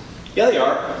says, yeah, they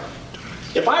are.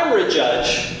 If I were a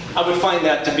judge, I would find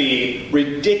that to be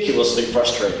ridiculously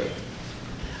frustrating.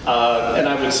 And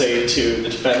I would say to the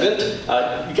defendant,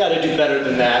 you got to do better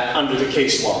than that under the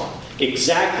case law.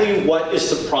 Exactly what is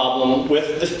the problem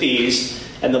with the fees,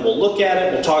 and then we'll look at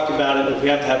it, we'll talk about it. If we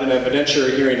have to have an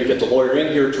evidentiary hearing to get the lawyer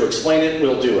in here to explain it,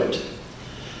 we'll do it.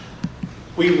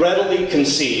 We readily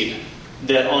concede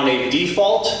that on a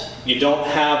default, you don't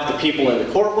have the people in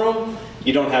the courtroom,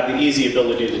 you don't have the easy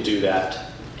ability to do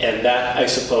that. And that, I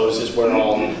suppose, is where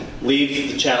I'll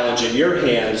leave the challenge in your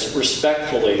hands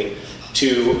respectfully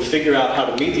to figure out how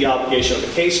to meet the obligation of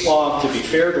the case law, to be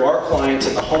fair to our clients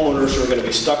and the homeowners who are going to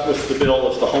be stuck with the bill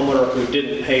if the homeowner who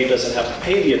didn't pay doesn't have to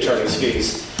pay the attorney's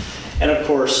fees. And of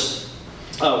course,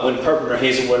 when Carpenter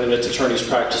Hazelwood and its attorneys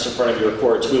practice in front of your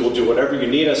courts, we will do whatever you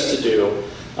need us to do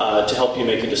to help you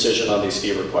make a decision on these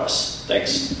fee requests.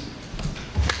 Thanks.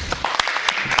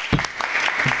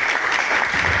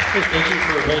 Thank you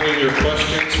for holding your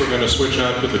questions. We're going to switch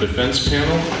on to the defense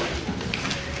panel.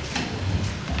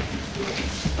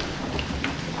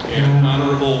 And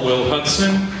Honorable Will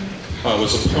Hudson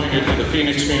was appointed to the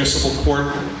Phoenix Municipal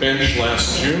Court bench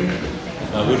last June.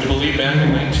 Would you believe back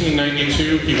in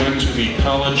 1992 he went to the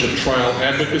College of Trial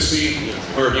Advocacy,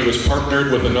 where he was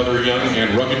partnered with another young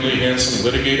and ruggedly handsome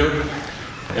litigator.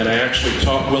 And I actually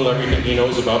taught Will everything he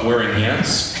knows about wearing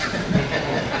hats.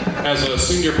 As a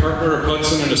senior partner of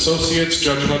Hudson and Associates,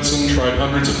 Judge Hudson tried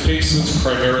hundreds of cases,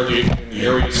 primarily in the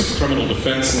areas of criminal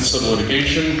defense and civil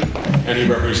litigation, and he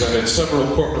represented several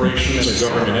corporations and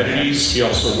government entities. He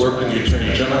also worked in the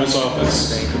Attorney General's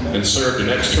office and served an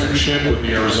externship with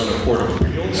the Arizona Court of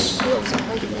Appeals.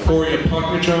 Corey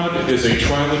Paknajad is a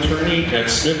trial attorney at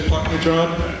Smith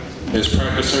Paknajad. His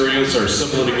practice areas are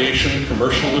civil litigation,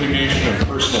 commercial litigation, and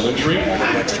personal injury.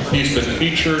 He's been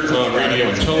featured on radio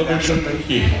and television.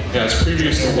 He has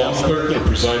previously law clerked for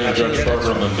presiding Judge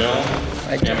Barbara Mundell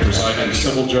and presiding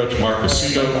civil judge Mark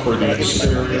Aceto for the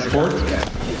Superior Court.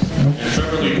 And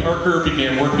Beverly Parker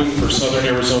began working for Southern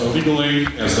Arizona Legal Aid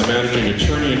as the managing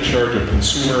attorney in charge of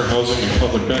consumer, housing, and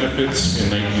public benefits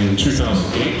in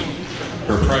 2008.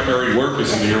 Her primary work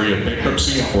is in the area of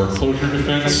bankruptcy and foreclosure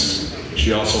defense.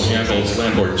 She also handles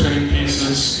landlord-tenant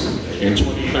cases. In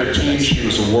 2013, she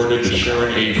was awarded the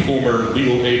Sharon A. Fulmer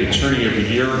Legal Aid Attorney of the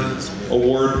Year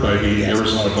Award by the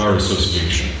Arizona Bar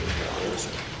Association.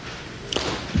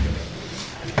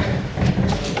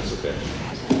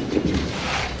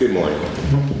 Good morning.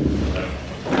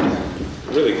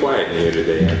 Really quiet in here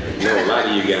today. I know a lot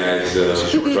of you guys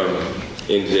from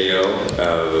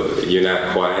NJO, you're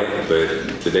not quiet,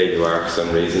 but today you are for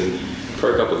some reason.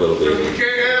 Perk up a little bit. You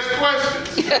can't ask questions.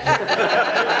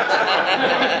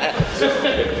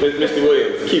 Mr.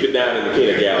 Williams, keep it down in the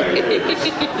peanut gallery.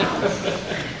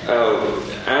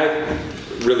 I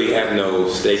really have no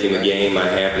stake in the game. I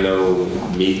have no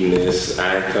meat in this.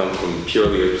 I come from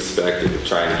purely a perspective of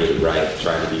trying to get it right,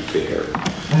 trying to be fair.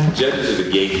 Judges are the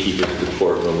gatekeepers of the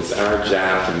courtroom. It's our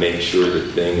job to make sure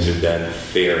that things are done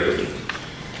fairly.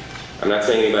 I'm not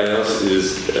saying anybody else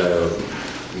is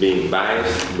being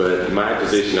biased, but my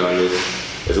position on this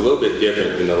is a little bit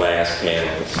different than the last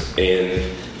panels. And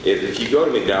if you go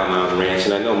to McDowell Mountain Ranch,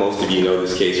 and I know most of you know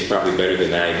this case probably better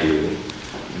than I do,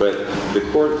 but the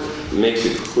court makes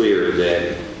it clear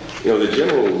that, the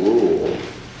general rule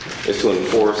is to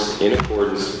enforce in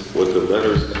accordance with the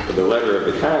letter of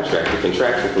the contract, the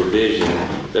contractual provision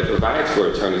that provides for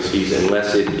attorney's fees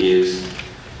unless it is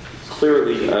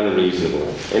clearly unreasonable.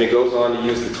 And it goes on to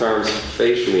use the terms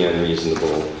facially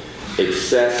unreasonable,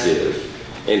 excessive.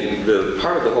 And the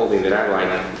part of the whole thing that I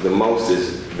like the most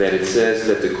is that it says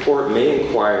that the court may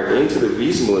inquire into the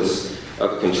reasonableness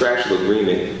of a contractual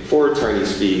agreement for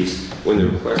attorney's fees when the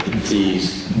requested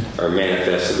fees are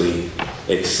manifestly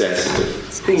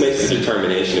excessive. Who makes the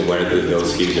determination of whether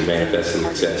those fees are manifestly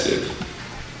excessive?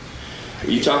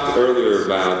 You talked earlier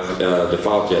about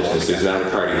default judgments. There's not a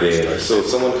party there. So if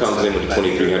someone comes in with a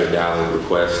 $2,300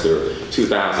 request or $2,000,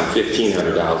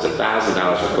 $1,500,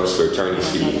 $1,000 request for attorney's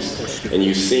fees, and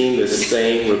you've seen the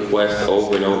same request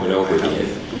over and over and over again,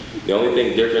 the only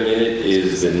thing different in it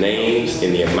is the names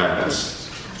and the amounts.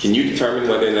 Can you determine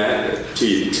whether or not,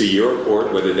 to your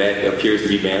court, whether that appears to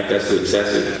be manifestly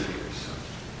excessive?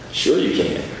 Sure you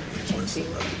can.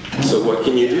 So what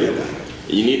can you do?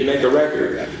 You need to make a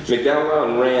record. McDowell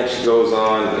Mountain Ranch goes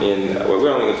on in, we're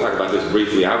only going to talk about this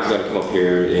briefly. I was going to come up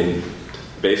here and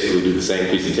basically do the same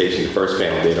presentation the first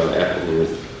panel did on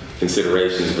equitable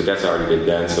considerations, but that's already been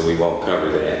done, so we won't cover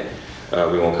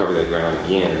that. We won't cover that ground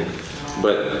again.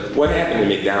 But what happened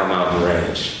to McDowell Mountain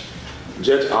Ranch?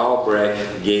 Judge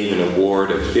Albrecht gave an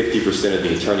award of 50% of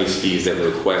the attorney's fees that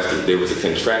were requested. There was a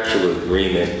contractual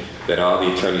agreement that all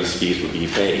the attorney's fees would be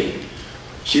paid.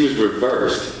 She was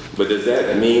reversed. But does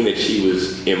that mean that she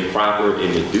was improper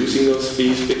in reducing those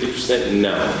fees 50%?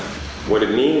 No. What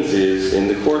it means is, and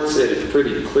the court said it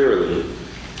pretty clearly,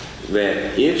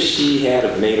 that if she had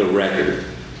have made a record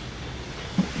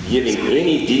giving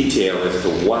any detail as to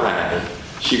why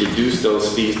she reduced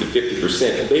those fees to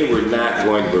 50%, they were not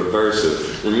going to reverse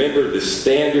her. Remember, the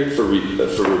standard for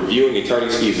reviewing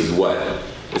attorney's fees is what?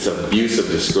 It's abuse of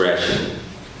discretion.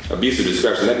 Abuse of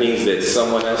discretion, that means that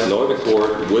someone else, nor the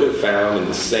court, would have found in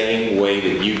the same way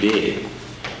that you did.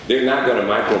 They're not going to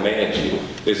micromanage you.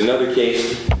 There's another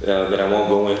case that I won't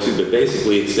go into, but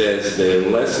basically it says that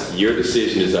unless your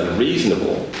decision is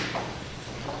unreasonable,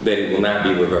 that it will not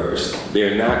be reversed.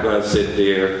 They're not going to sit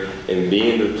there and be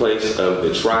in the place of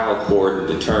the trial court and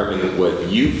determine what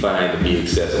you find to be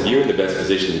excessive. You're in the best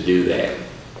position to do that.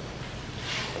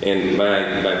 And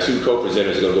my two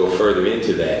co-presenters are going to go further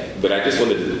into that. But I just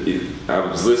wanted to, I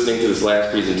was listening to this last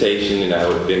presentation and I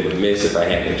would have been remiss if I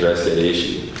hadn't addressed that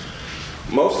issue.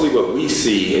 Mostly what we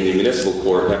see in the municipal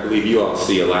court, and I believe you all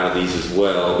see a lot of these as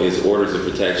well, is orders of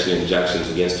protection and injunctions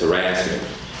against harassment.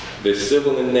 They're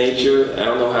civil in nature. I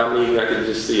don't know how many, I could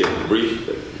just see a brief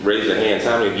raise of hands.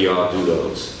 How many of you all do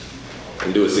those?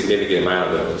 And do a significant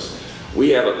amount of those? We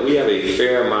have a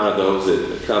fair amount of those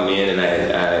that come in, and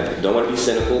I don't want to be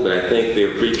cynical, but I think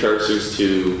they're precursors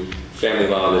to family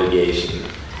law litigation.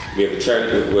 We have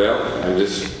attorneys, well, I'm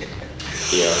just,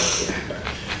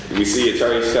 we see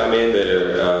attorneys come in that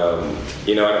are,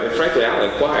 and frankly, I'll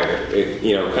inquire.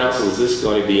 Counsel, is this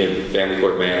going to be a family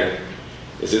court matter?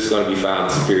 Is this going to be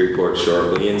filed in Superior Court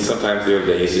shortly? And sometimes they're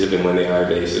evasive, and when they are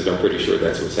evasive, I'm pretty sure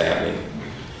that's what's happening.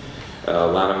 A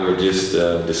lot of them are just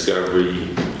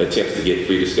discovery, attempts to get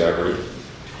free discovery.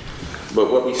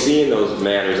 But what we see in those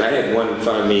matters, I had one in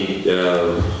front of me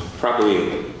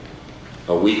probably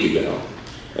a week ago,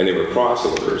 and they were cross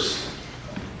orders.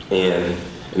 And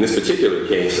in this particular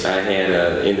case, I had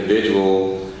an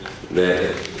individual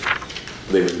that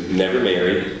they were never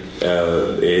married.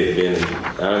 They had been,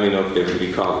 I don't even know if they would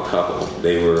be called a couple.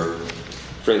 They were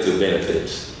friends with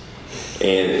benefits.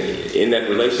 And in that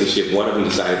relationship, one of them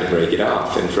decided to break it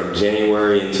off. And from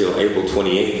January until April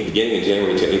 28th, beginning of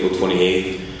January until April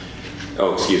 28th,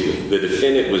 the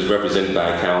defendant was represented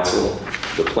by counsel.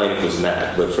 The plaintiff was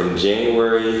not. But from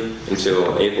January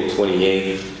until April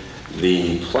 28th,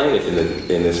 the plaintiff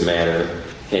in this matter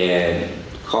had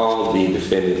called the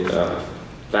defendant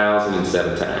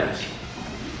 1,007 times.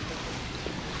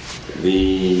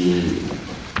 The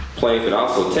plaintiff had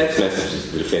also text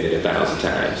messaged the defendant 1,000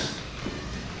 times.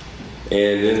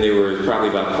 And then there were probably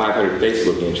about 500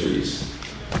 Facebook entries.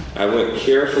 I went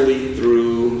carefully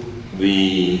through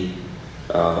the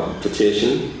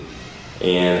petition,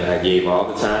 and I gave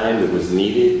all the time that was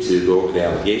needed to go over the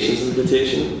allegations of the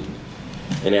petition.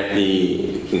 And at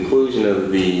the conclusion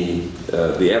of the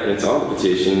evidence on the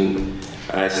petition,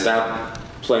 I stopped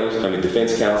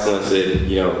defense counsel and said,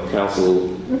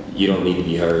 counsel, you don't need to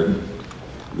be heard.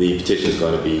 The petition is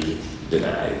going to be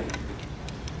denied.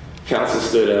 Counsel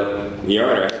stood up. Your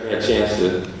Honor, I haven't had a chance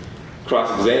to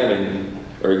cross-examine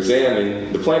or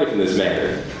examine the plaintiff in this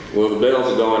matter. Well, the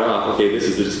bells are going off. Okay, this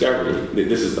is the discovery.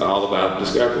 This is all about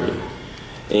discovery.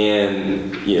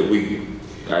 And,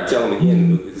 I tell them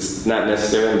again, it's not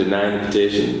necessary. I'm denying the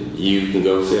petition. You can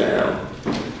go sit down.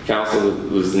 Counsel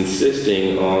was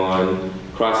insisting on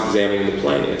cross-examining the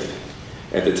plaintiff.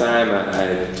 At the time,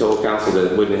 I told counsel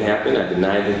that it wouldn't happen. I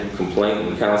denied the complaint,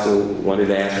 and counsel wanted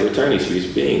to ask for attorney's fees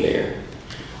for being there.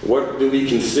 What do we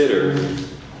consider?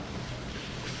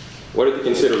 What are the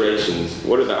considerations?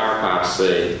 What do the RPOPs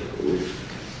say?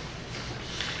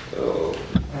 Oh,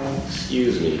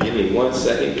 excuse me. Give me 1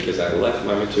 second because I left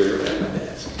my material at my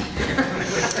desk.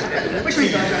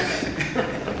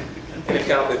 And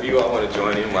if you all want to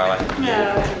join in while I...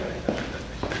 No.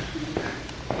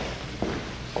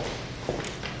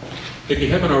 If you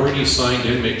haven't already signed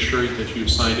in, make sure that you've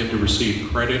signed in to receive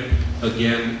credit.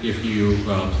 Again, if you're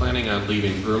planning on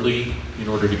leaving early in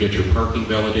order to get your parking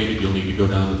validated, you'll need to go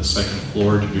down to the second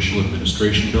floor Judicial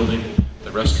Administration Building.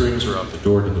 The restrooms are out the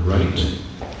door to the right.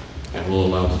 And we'll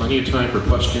allow plenty of time for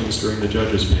questions during the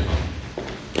judges' panel.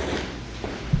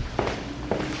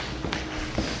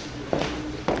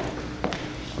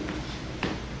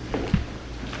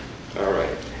 All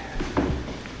right.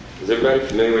 Is everybody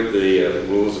familiar with the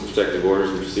rules of protective orders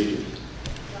and procedures?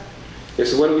 Okay,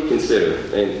 so what do we consider?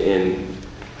 And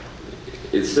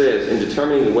it says, in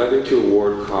determining whether to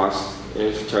award costs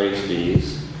and attorney's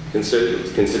fees,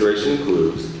 consideration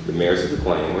includes the merits of the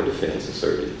claim or defense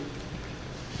asserted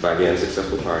by the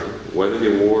unsuccessful party, whether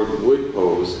the award would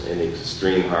pose an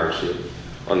extreme hardship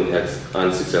on the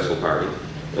unsuccessful party,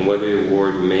 and whether the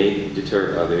award may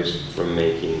deter others from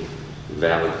making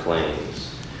valid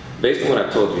claims. Based on what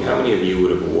I've told you, how many of you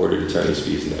would have awarded attorney's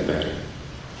fees in that matter?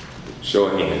 Show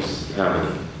of hands. How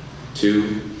many?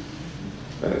 2?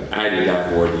 I did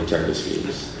not award the attorney's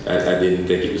fees. I didn't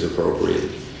think it was appropriate.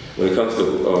 When it comes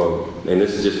to, and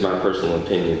this is just my personal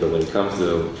opinion, but when it comes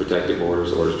to protective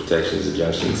orders, orders, protections,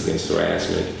 injunctions against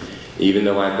harassment, even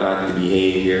though I thought the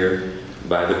behavior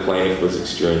by the plaintiff was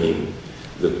extreme,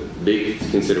 the big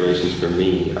considerations for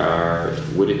me are,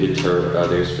 would it deter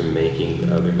others from making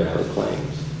other valid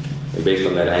claims? And based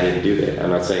on that, I didn't do that.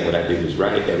 I'm not saying what I did was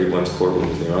right. Everyone's courtroom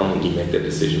is their own. You make that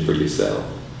decision for yourself.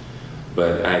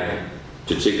 But I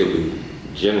particularly,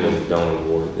 generally don't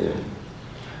award them.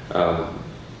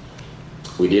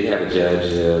 We did have a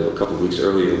judge a couple of weeks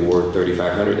earlier award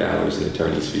 $3,500 in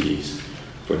attorney's fees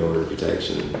for an order of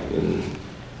protection.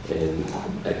 And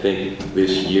I think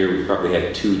this year we probably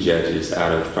had 2 judges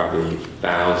out of probably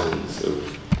thousands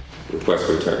of requests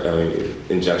for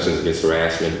injunctions against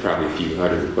harassment, probably a few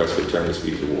hundred requests for attorney's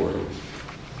fees awarded.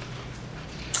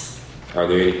 Are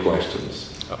there any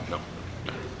questions? No.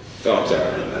 Oh, I'm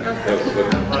sorry.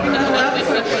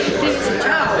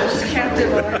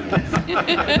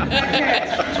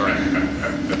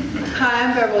 Hi,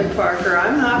 I'm Beverly Parker.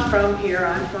 I'm not from here.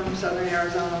 I'm from Southern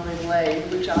Arizona, Lake,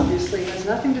 which obviously has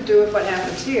nothing to do with what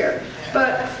happens here.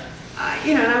 But,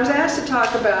 and I was asked to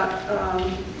talk about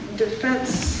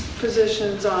defense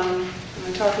positions on, am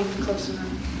I talking close enough?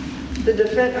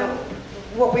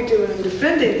 What we do in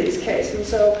defending these cases. And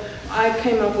so I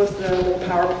came up with a little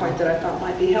PowerPoint that I thought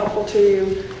might be helpful to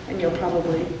you, and you'll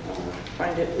probably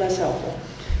find it less helpful.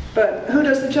 But who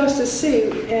does the justice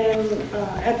see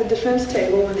at the defense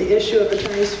table when the issue of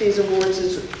attorney's fees awards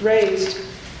is raised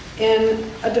in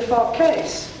a default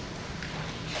case?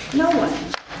 No one.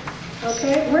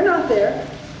 Okay? We're not there.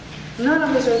 None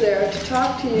of us are there to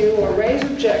talk to you or raise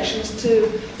objections to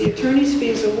the attorney's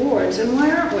fees awards. And why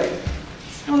aren't we?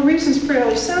 Well, the reason's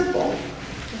fairly simple.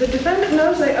 The defendant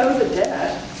knows they owe the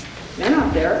debt. They're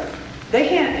not there. They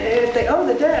can't, if they owe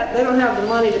the debt, they don't have the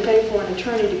money to pay for an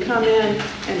attorney to come in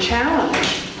and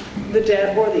challenge the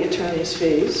debt or the attorney's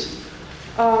fees.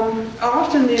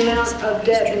 Often the amount of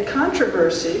debt in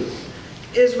controversy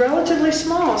is relatively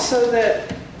small, so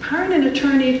that hiring an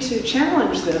attorney to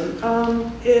challenge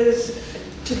them is,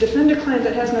 to defend a claim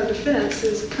that has no defense,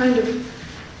 is kind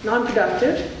of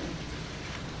non-productive.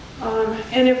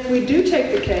 And if we do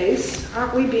take the case,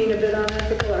 aren't we being a bit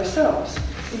unethical ourselves?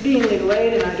 Being legal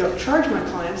aid, and I don't charge my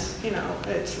clients,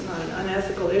 it's not an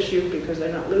unethical issue because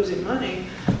they're not losing money,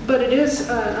 but it is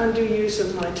an undue use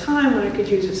of my time when I could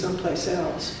use it someplace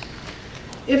else.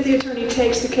 If the attorney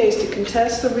takes the case to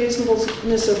contest the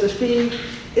reasonableness of the fee,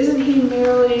 isn't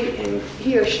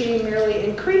he or she merely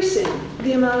increasing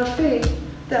the amount of fee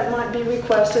that might be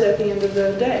requested at the end of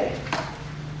the day?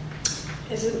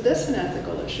 Isn't this an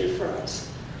ethical issue for us?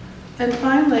 And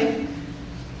finally,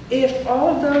 if all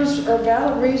of those are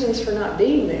valid reasons for not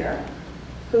being there,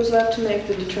 who's left to make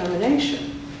the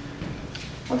determination?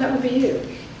 Well, that would be you.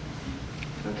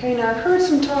 Okay, now I've heard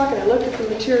some talk, and I looked at the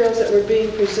materials that were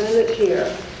being presented here.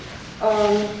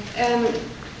 And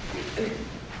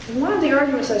one of the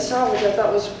arguments I saw, which I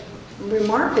thought was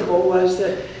remarkable, was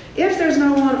that if there's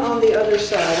no one on the other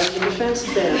side of the defense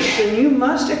bench, then you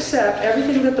must accept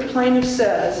everything that the plaintiff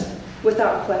says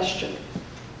without question.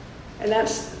 And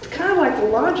that's kind of like the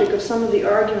logic of some of the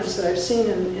arguments that I've seen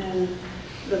in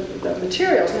the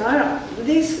materials. Now,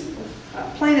 these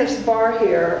plaintiffs bar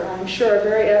here, I'm sure, are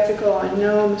very ethical. I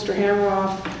know Mr.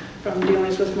 Hammeroff from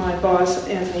dealings with my boss,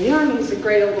 Anthony Young. He's a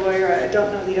great lawyer. I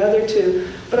don't know the other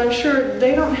two. But I'm sure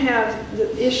they don't have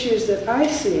the issues that I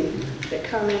see that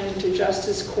come into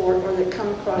justice court or that come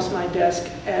across my desk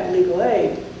at legal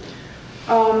aid.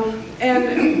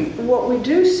 And what we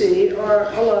do see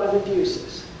are a lot of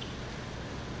abuses.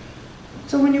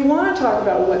 So when you want to talk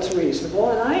about what's reasonable,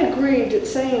 and I agree that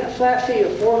saying a flat fee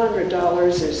of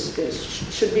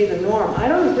 $400 should be the norm. I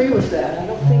don't agree with that. I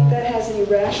don't think that has any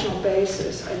rational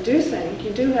basis. I do think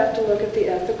you do have to look at the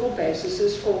ethical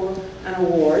basis for an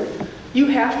award. You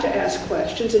have to ask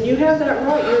questions, and you have that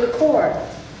right. You're the court.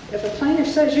 If a plaintiff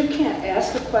says you can't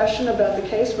ask a question about the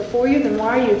case before you, then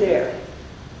why are you there?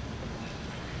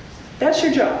 That's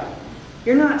your job.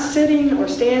 You're not sitting or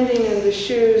standing in the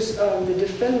shoes of the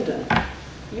defendant.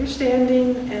 You're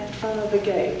standing at the front of the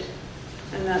gate.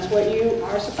 And that's what you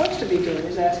are supposed to be doing,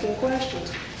 is asking questions.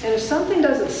 And if something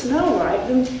doesn't smell right,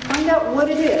 then find out what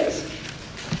it is.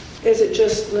 Is it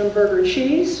just Limburger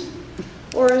cheese?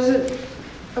 Or is it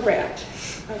a rat?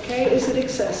 Okay, is it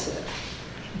excessive?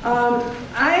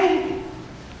 I,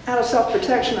 out of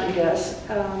self-protection, I guess,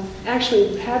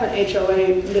 actually have an HOA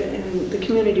in the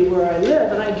community where I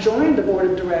live, and I joined the board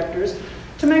of directors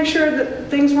to make sure that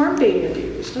things weren't being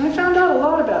abused. And I found out a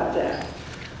lot about that.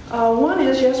 One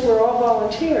is, yes, we're all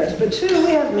volunteers, but two,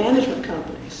 we have management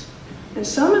companies. And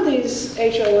some of these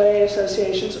HOA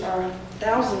associations are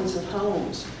thousands of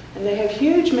homes, and they have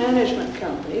huge management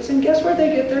companies, and guess where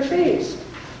they get their fees?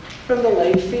 From the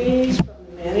late fees, from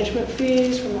the management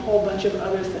fees, from a whole bunch of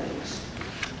other things.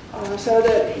 So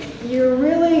that you're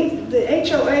really, the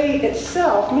HOA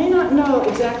itself may not know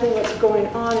exactly what's going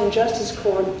on in justice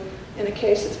court in a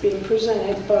case that's being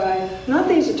presented by not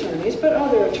these attorneys, but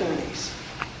other attorneys.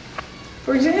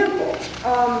 For example,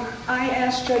 I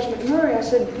asked Judge McMurray, I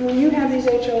said, when you have these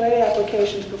HOA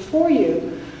applications before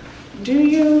you, do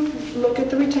you look at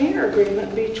the retainer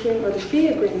agreement between, or the fee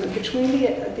agreement between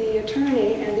the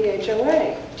attorney and the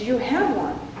HOA? Do you have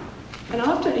one? And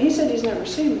often, he said he's never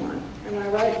seen one. Am I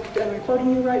right? Am I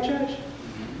quoting you right, Judge?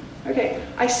 Okay.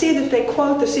 I see that they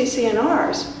quote the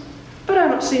CC&Rs, but I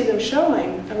don't see them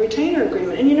showing a retainer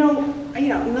agreement. And you know,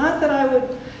 not that I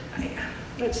would,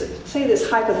 let's say this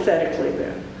hypothetically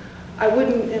then. I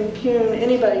wouldn't impugn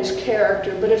anybody's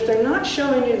character, but if they're not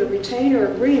showing you the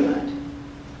retainer agreement,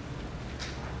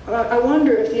 I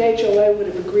wonder if the HOA would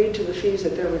have agreed to the fees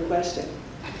that they're requesting.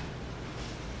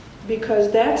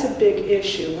 Because that's a big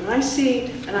issue. When I see,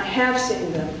 and I have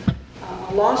seen them,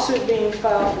 a lawsuit being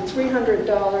filed for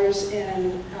 $300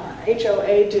 in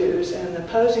HOA dues, and the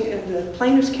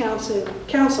plaintiff's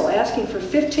counsel asking for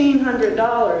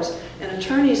 $1,500 in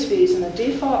attorney's fees in a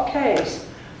default case,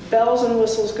 bells and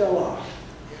whistles go off.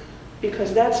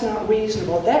 Because that's not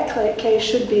reasonable. That case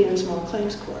should be in small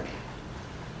claims court.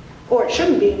 Or it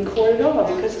shouldn't be in court at all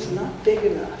because it's not big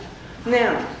enough.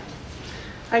 Now,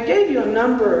 I gave you a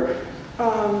number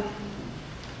of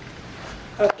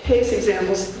case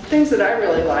examples, things that I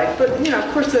really like, but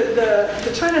of course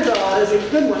the China doll is a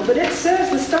good one, but it says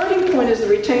the starting point is the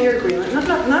retainer agreement,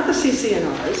 not the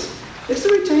CC&Rs. It's the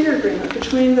retainer agreement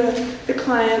between the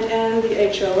client and the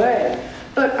HOA.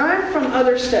 But I'm from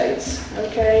other states,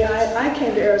 okay? I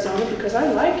came to Arizona because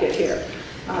I like it here.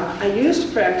 I used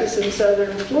to practice in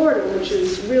southern Florida, which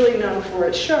is really known for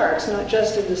its sharks, not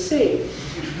just in the sea.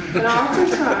 And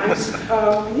oftentimes,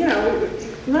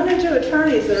 you run into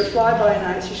attorneys that are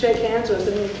fly-by-nights, you shake hands with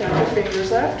them and you count your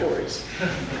fingers afterwards.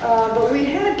 But we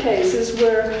had cases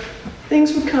where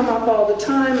things would come up all the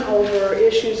time over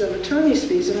issues of attorney's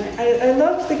fees. And I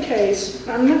loved the case.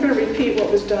 I'm not going to repeat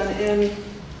what was done in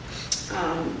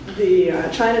the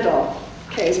China doll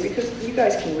case because you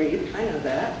guys can read, I know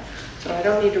that. So I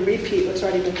don't need to repeat what's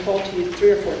already been told to you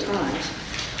 3 or 4 times.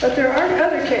 But there are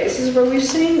other cases where we've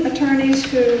seen attorneys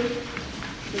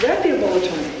reputable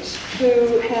attorneys,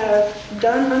 who have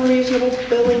done unreasonable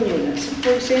billing units.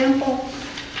 For example,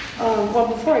 well,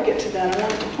 before I get to that, I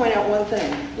want to point out one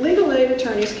thing. Legal aid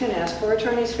attorneys can ask for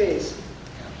attorney's fees.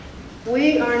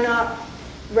 We are not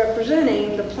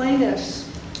representing the plaintiffs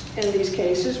in these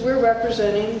cases. We're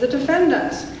representing the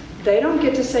defendants. They don't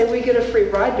get to say we get a free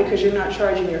ride because you're not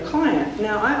charging your client.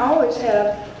 Now, I always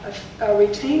have a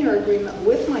retainer agreement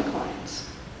with my clients.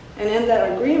 And in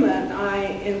that agreement, I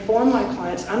inform my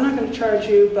clients, I'm not going to charge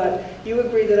you, but you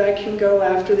agree that I can go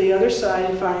after the other side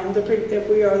if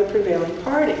we are the prevailing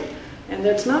party. And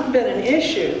that's not been an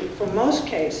issue for most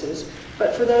cases,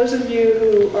 but for those of you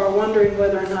who are wondering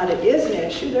whether or not it is an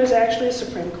issue, there's actually a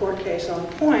Supreme Court case on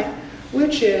point,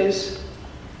 which is,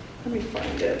 let me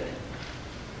find it,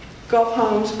 Gulf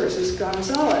Homes versus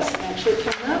Gonzalez. Actually, it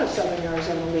came out of Southern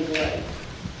Arizona Legal Aid.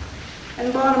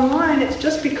 And bottom line, it's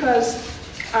just because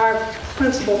our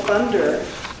principal funder,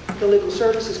 the Legal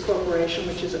Services Corporation,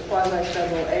 which is a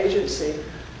quasi-federal agency,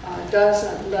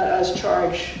 doesn't let us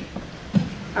charge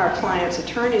our clients'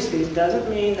 attorney's fees, doesn't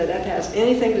mean that that has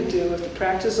anything to do with the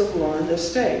practice of law in this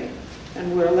state.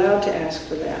 And we're allowed to ask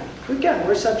for that. Again,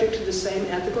 we're subject to the same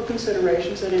ethical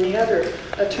considerations that any other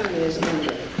attorney is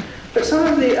under. But some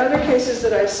of the other cases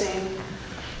that I've seen,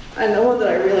 and the one that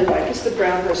I really like is the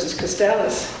Brown versus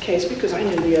Costales case because I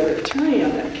knew the other attorney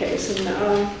on that case. And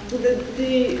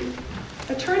the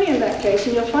attorney in that case,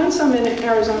 and you'll find some in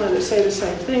Arizona that say the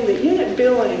same thing, that unit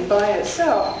billing by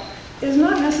itself is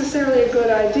not necessarily a good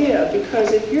idea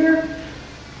because if you're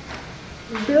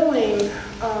billing,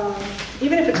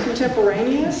 even if it's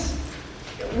contemporaneous,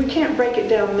 we can't break it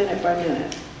down minute by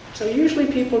minute. So usually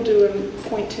people do in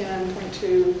 0.10,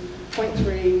 0.2,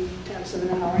 0.3 tenths of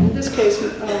an hour. In this case,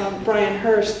 Brian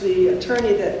Hurst, the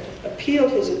attorney that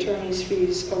appealed his attorney's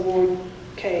fees award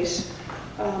case,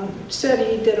 said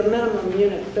he did a minimum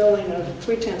unit billing of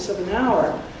 0.3 of an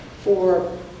hour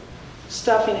for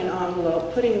stuffing an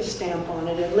envelope, putting a stamp on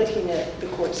it, and licking it, the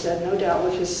court said, no doubt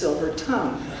with his silver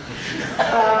tongue.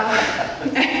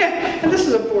 And this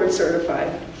is a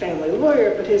board-certified family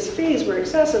lawyer, but his fees were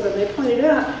excessive, and they pointed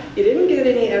out, you didn't get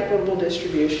any equitable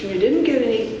distribution, you didn't get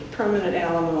any permanent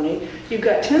alimony, you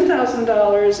got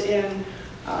 $10,000 in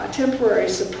temporary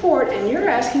support, and you're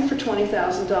asking for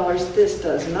 $20,000. This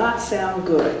does not sound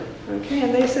good. Okay,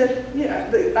 and they said, yeah,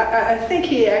 I think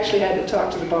he actually had to talk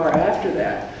to the bar after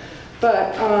that.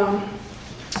 But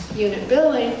unit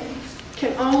billing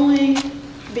can only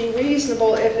be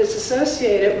reasonable if it's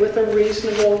associated with a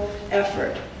reasonable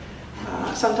effort.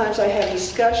 Sometimes I have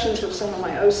discussions with some of my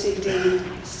OCD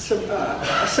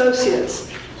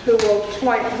associates who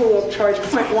will charge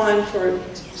 0.1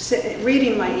 for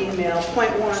reading my email,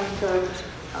 0.1 for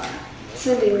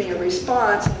sending me a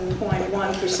response, and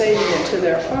 0.1 for saving it to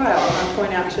their file. And I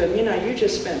point out to them, you know, you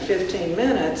just spent 15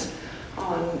 minutes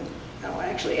on,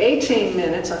 actually 18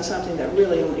 minutes on something that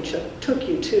really only took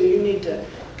you 2. You need to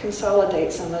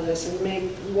consolidate some of this and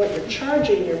make what you're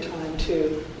charging your time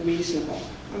to reasonable,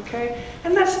 okay?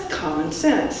 And that's common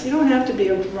sense. You don't have to be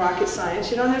a rocket science.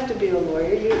 You don't have to be a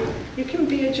lawyer. You can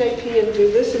be a JP and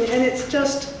do this, and it's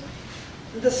just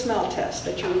the smell test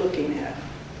that you're looking at.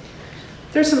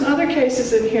 There's some other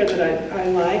cases in here that I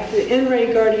like. The In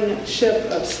re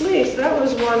Guardianship of Sleeth, that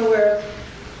was one where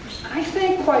I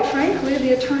think, quite frankly,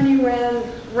 the attorney ran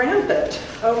rampant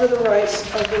over the rights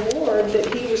of the ward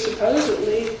that he was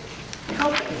supposedly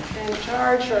helping and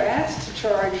charged or asked to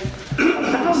charge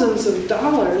thousands of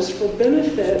dollars for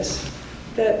benefits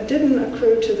that didn't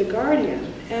accrue to the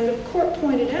guardian. And the court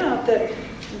pointed out that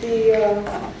the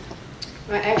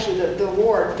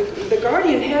ward, the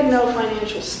guardian had no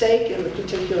financial stake in the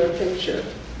particular picture,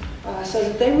 so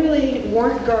that they really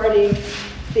weren't guarding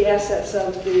the assets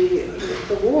of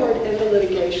the ward and the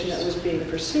litigation that was being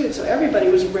pursued. So everybody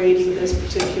was raiding this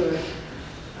particular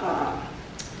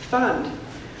fund.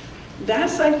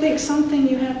 That's, I think, something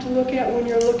you have to look at when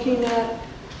you're looking at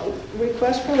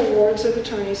requests for awards of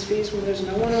attorney's fees when there's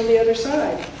no one on the other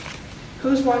side.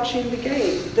 Who's watching the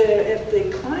gate? If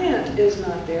the client is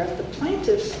not there, if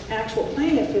the actual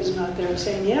plaintiff is not there and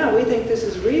saying, yeah, we think this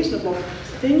is reasonable,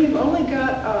 then you've only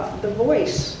got the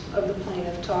voice of the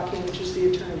plaintiff talking, which is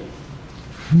the attorney.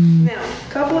 Now,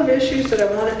 a couple of issues that I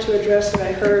wanted to address that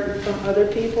I heard from other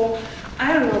people.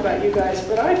 I don't know about you guys,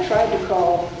 but I've tried to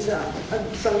call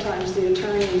sometimes the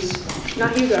attorneys,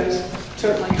 not you guys,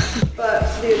 certainly, but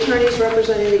the attorneys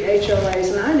representing the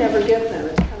HOAs, and I never get them.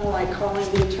 It's kind of like calling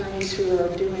the attorneys who are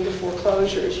doing the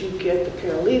foreclosures. You get the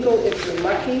paralegal if you're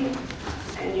lucky,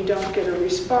 and you don't get a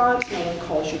response, no one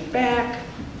calls you back.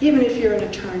 Even if you're an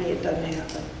attorney, it doesn't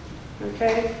happen.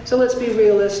 Okay? So let's be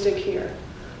realistic here.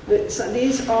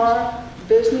 These are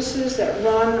businesses that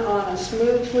run on a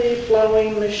smoothly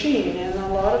flowing machine, and a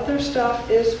lot of their stuff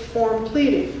is form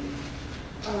pleading.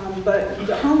 But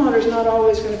the homeowner's not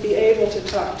always going to be able to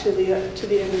talk to the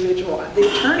individual. The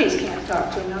attorneys can't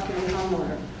talk to him, not going to the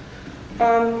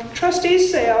homeowner.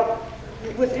 Trustee's sale,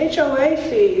 with HOA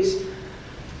fees,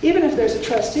 even if there's a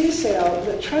trustee sale,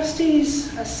 the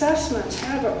trustee's assessments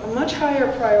have a much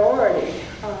higher priority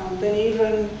than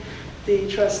even the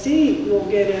trustee will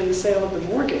get in the sale of the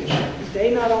mortgage.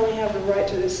 They not only have the right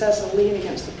to assess a lien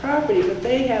against the property, but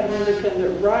they have an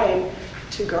independent right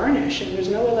to garnish, and there's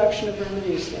no election of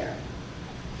remedies there.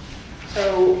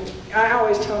 So I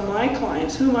always tell my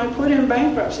clients, whom I put in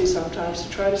bankruptcy sometimes to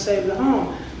try to save the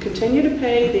home, continue to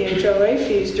pay the HOA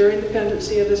fees during the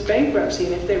pendency of this bankruptcy,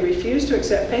 and if they refuse to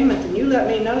accept payment, then you let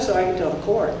me know so I can tell the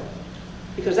court.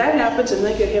 Because that happens and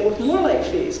they get hit with more late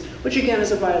fees, which again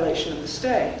is a violation of the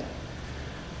stay.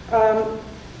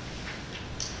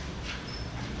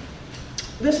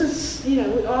 This is,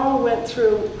 we all went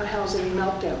through a housing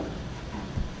meltdown.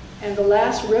 And the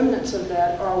last remnants of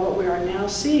that are what we are now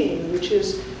seeing, which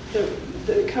is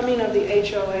the coming of the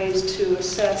HOAs to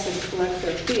assess and collect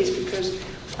their fees, because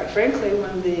quite frankly,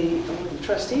 when the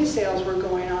trustee sales were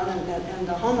going on and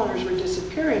the homeowners were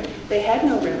disappearing, they had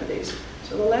no remedies.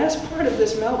 So the last part of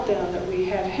this meltdown that we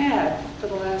have had for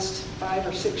the last 5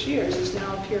 or 6 years is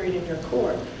now appearing in your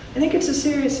court. I think it's a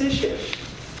serious issue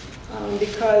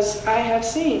because I have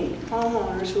seen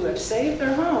homeowners who have saved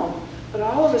their home, but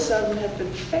all of a sudden have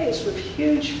been faced with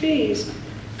huge fees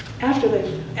after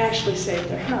they've actually saved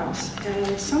their house.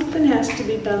 And something has to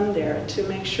be done there to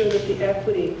make sure that the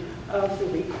equity of the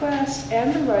request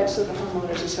and the rights of the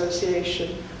homeowners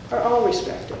association are all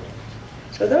respected.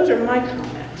 So those are my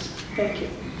comments. Thank you.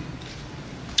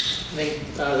 I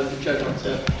think the judge wants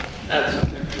to add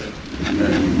something.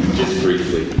 Just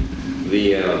briefly,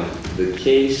 the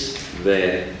case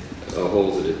that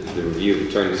holds the review of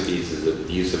attorney's fees as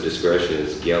abuse of discretion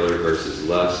is Geller versus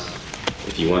Lust.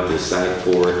 If you want the cite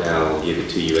for it, I'll give it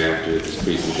to you after this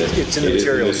presentation. It's in the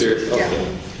materials. Okay.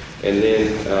 Yeah. And then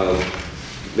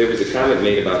there was a comment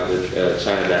made about the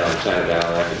China Dow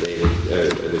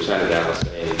affidavit, the China Dow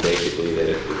saying basically that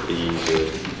if the fees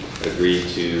are agreed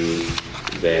to,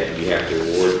 that you have to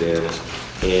award them.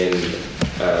 And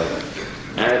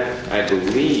I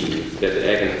believe that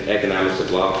the Economics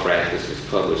of Law practice was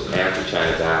published after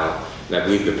China Dow, and I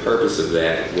believe the purpose of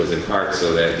that was in part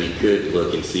so that we could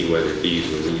look and see whether fees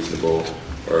were reasonable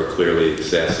or clearly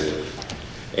excessive.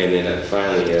 And then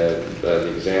finally,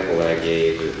 the example I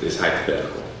gave is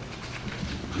hypothetical.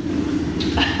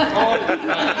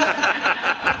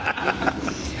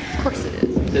 Of course it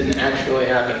is. Didn't actually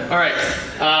happen. All right.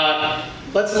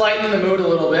 Let's lighten the mood a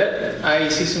little bit. I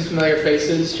see some familiar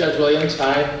faces. Judge Williams,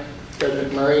 hi. Judge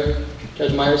McMurray,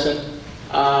 Judge Meyerson.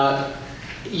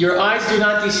 Your eyes do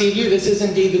not deceive you. This is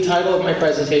indeed the title of my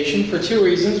presentation for 2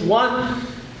 reasons. One,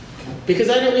 because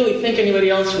I didn't really think anybody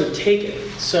else would take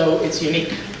it, so it's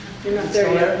unique. You're not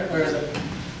there yet. Where is it?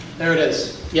 There it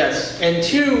is. Yes. And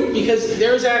 2, because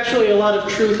there's actually a lot of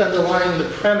truth underlying the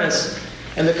premise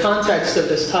and the context of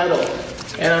this title.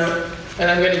 And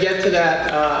I'm going to get to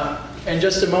that in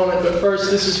just a moment, but first,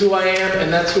 this is who I am,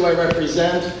 and that's who I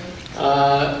represent.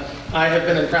 I have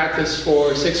been in practice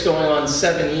for 6 going on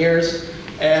 7 years,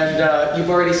 and you've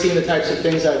already seen the types of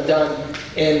things I've done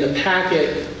in the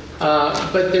packet,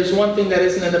 but there's one thing that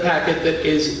isn't in the packet that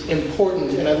is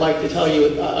important, and I'd like to tell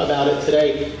you about it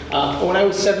today. When I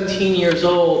was 17 years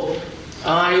old,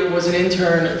 I was an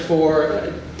intern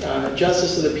for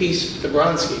Justice of the Peace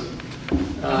Dobronsky.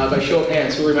 By show of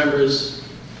hands, who remembers?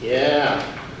 Yeah.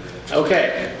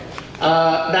 Okay.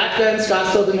 Back then,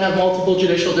 Scottsdale didn't have multiple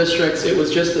judicial districts. It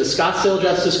was just the Scottsdale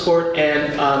Justice Court,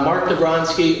 and Mark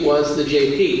Dobronsky was the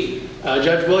JP.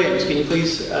 Judge Williams, can you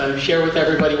please share with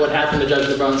everybody what happened to Judge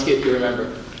Dobronsky, if you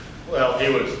remember? Well, he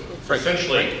was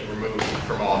essentially removed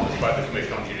from office by the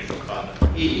Commission on Judicial Conduct.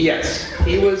 Yes,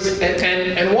 he was,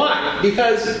 and why?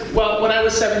 Because, well, when I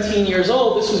was 17 years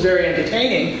old, this was very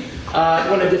entertaining.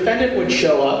 When a defendant would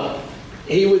show up,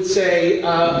 he would say,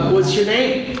 what's your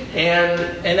name?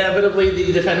 And inevitably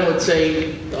the defendant would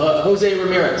say, Jose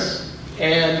Ramirez.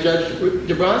 And Judge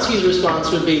Dobronsky's response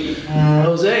would be,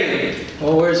 Jose,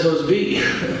 well, where's Jose B?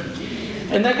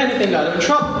 And that kind of thing got him in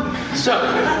trouble. So,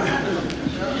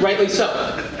 rightly so.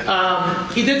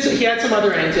 He had some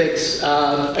other antics.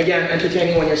 Again,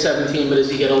 entertaining when you're 17, but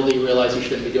as you get older, you realize you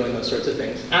shouldn't be doing those sorts of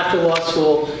things. After law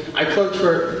school, I clerked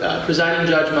for presiding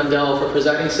Judge Mundell, for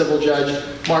presiding civil judge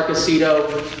Mark Aceto,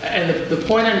 and the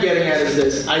point I'm getting at is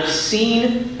this. I've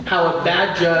seen how a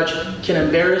bad judge can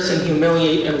embarrass and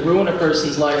humiliate and ruin a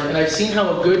person's life, and I've seen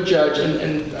how a good judge,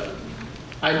 and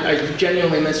I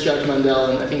genuinely miss Judge Mundell,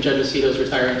 and I think Judge Aceto is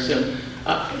retiring soon.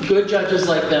 Good judges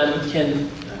like them can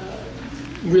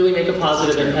really make a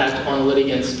positive impact on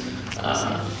litigants,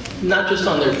 not just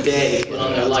on their day, but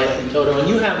on their life in total, and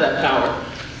you have that power.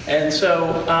 And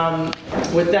so,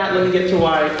 with that, let me get to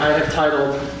why I have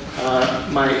titled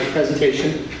my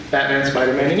presentation, Batman,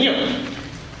 Spider-Man, and You.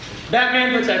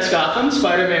 Batman protects Gotham,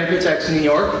 Spider-Man protects New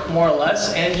York, more or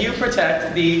less, and you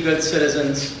protect the good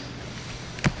citizens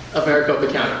of Maricopa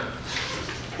County,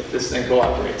 if this thing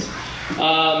cooperates.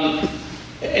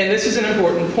 And this is an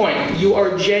important point. You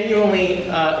are genuinely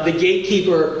the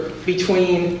gatekeeper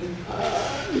between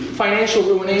financial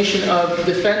ruination of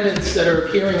defendants that are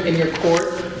appearing in your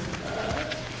court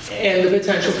and the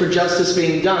potential for justice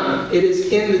being done. It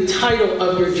is in the title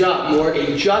of your job. You are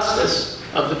a justice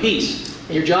of the peace.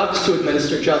 And your job is to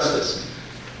administer justice.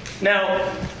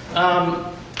 Now,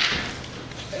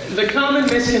 the common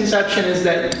misconception is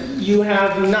that you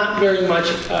have not very much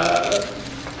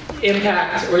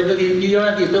impact, or you don't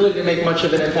have the ability to make much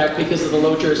of an impact because of the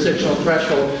low jurisdictional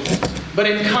threshold. But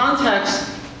in context,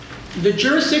 the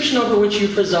jurisdiction over which you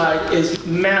preside is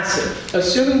massive.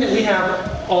 Assuming that we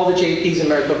have all the JPs in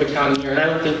Maricopa County here, and I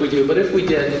don't think we do, but if we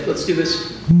did, let's do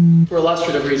this for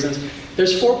illustrative reasons.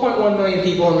 There's 4.1 million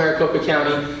people in Maricopa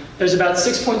County. There's about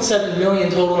 6.7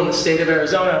 million total in the state of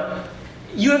Arizona.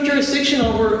 You have jurisdiction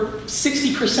over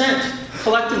 60%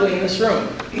 collectively in this room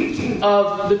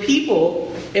of the people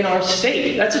in our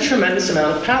state. That's a tremendous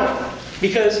amount of power,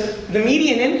 because the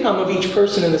median income of each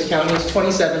person in this county is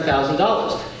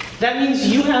 $27,000. That means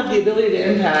you have the ability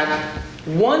to impact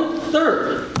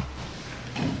 1/3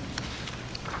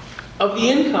 of the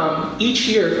income each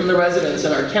year from the residents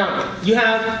in our county. You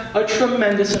have a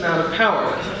tremendous amount of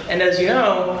power. And as you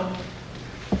know,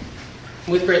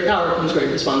 with great power comes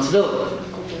great responsibility.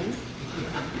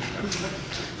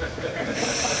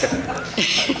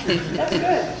 That's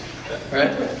good.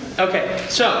 Right? Okay.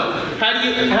 So, how do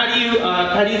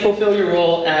you fulfill your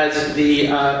role as the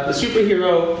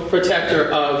superhero protector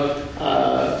of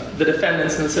the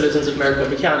defendants and the citizens of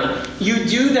Maricopa County? You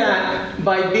do that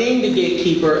by being the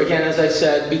gatekeeper, again, as I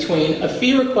said, between a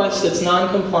fee request that's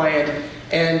non-compliant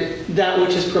and that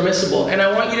which is permissible. And I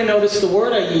want you to notice the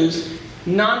word I use,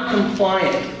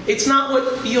 non-compliant. It's not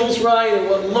what feels right or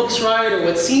what looks right or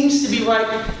what seems to be right.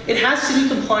 It has to be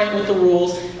compliant with the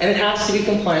rules, and it has to be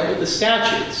compliant with the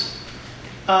statutes.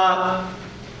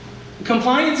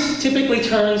 Compliance typically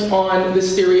turns on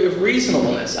this theory of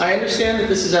reasonableness. I understand that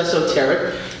this is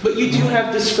esoteric, but you do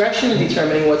have discretion in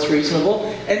determining what's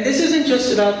reasonable. And this isn't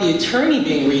just about the attorney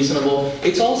being reasonable,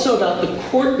 it's also about the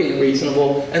court being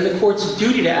reasonable and the court's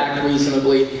duty to act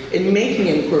reasonably in making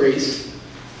inquiries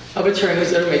of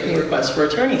attorneys that are making requests for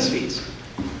attorney's fees.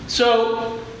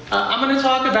 So, I'm going to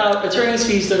talk about attorney's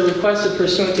fees that are requested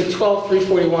pursuant to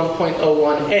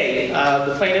 12341.01a.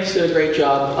 The plaintiffs did a great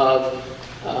job of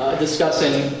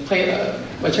discussing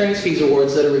attorney's fees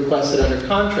awards that are requested under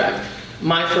contract.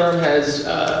 My firm has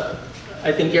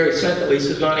I think Gary Smith, at least,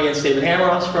 has gone against David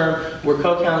Hammeroff's firm. We're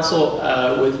co-counsel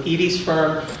with Edie's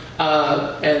firm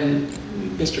and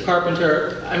Mr.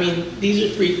 Carpenter. I mean, these are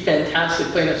three fantastic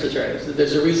plaintiffs' attorneys.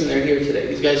 There's a reason they're here today.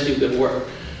 These guys do good work.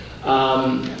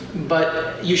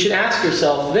 But you should ask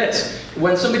yourself this.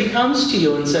 When somebody comes to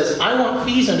you and says, I want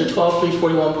fees under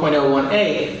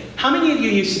 12341.01a, how many of you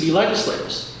used to be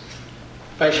legislators?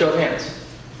 By a show of hands.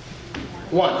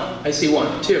 One. I see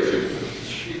one. Two.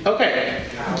 Okay.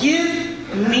 Give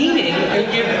meaning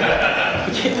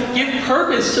and give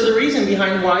purpose to the reason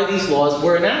behind why these laws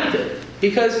were enacted.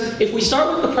 Because if we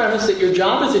start with the premise that your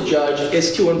job as a judge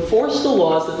is to enforce the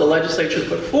laws that the legislature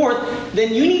put forth,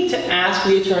 then you need to ask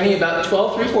the attorney about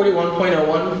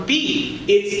 12341.01b.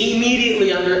 It's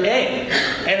immediately under A.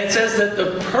 And it says that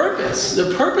the purpose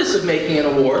of making an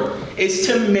award is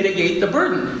to mitigate the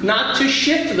burden, not to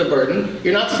shift the burden.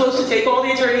 You're not supposed to take all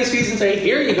the attorney's fees and say,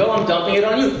 here you go, I'm dumping it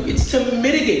on you. It's to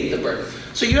mitigate the burden.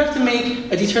 So you have to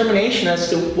make a determination as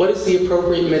to what is the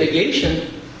appropriate mitigation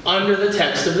under the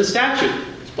text of the statute.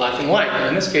 It's black and white, and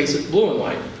in this case it's blue and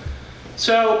white.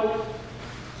 So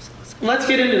let's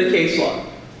get into the case law.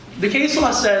 The case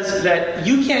law says that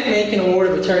you can't make an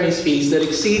award of attorney's fees that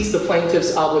exceeds the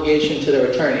plaintiff's obligation to their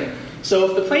attorney. So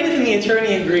if the plaintiff and the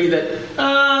attorney agree that,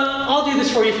 I'll do this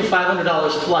for you for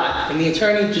 $500 flat, and the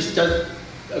attorney just does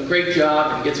a great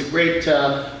job and gets a great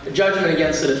judgment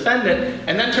against the defendant,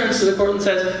 and then turns to the court and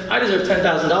says, I deserve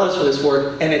 $10,000 for this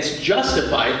work, and it's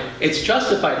justified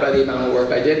by the amount of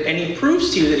work I did, and he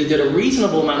proves to you that he did a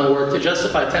reasonable amount of work to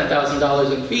justify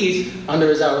 $10,000 in fees under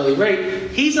his hourly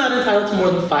rate, he's not entitled to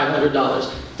more than $500.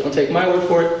 Don't take my word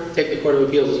for it, take the Court of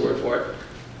Appeals' word for it.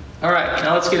 All right,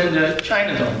 now let's get into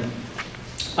China Doll.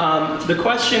 The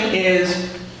question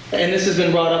is, and this has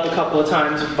been brought up a couple of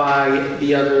times by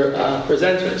the other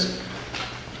presenters.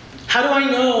 How do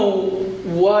I know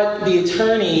what the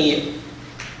attorney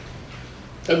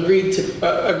agreed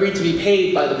to be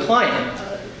paid by the client?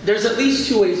 There's at least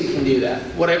two ways you can do that.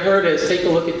 What I've heard is take a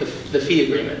look at the fee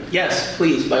agreement. Yes,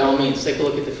 please, by all means, take a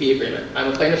look at the fee agreement.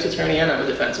 I'm a plaintiff's attorney and I'm a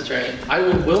defense attorney. I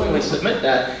would willingly submit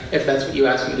that if that's what you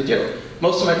ask me to do.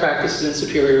 Most of my practice is in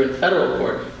Superior and federal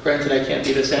court. Granted, I can't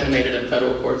be this animated in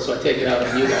federal court, so I take it out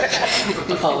on you guys.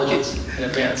 Apologies in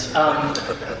advance.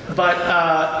 But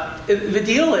the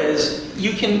deal is,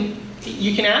 you can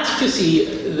ask to see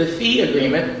the fee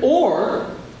agreement, or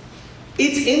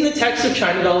it's in the text of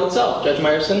China Doll itself. Judge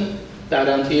Meyerson, bow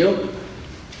down to you.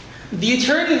 The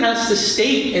attorney has to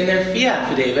state in their fee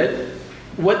affidavit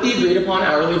what the agreed upon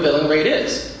hourly billing rate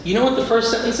is. You know what the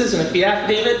first sentence is in a fee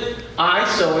affidavit? I,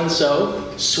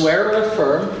 so-and-so, swear or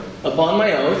affirm upon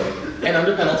my oath and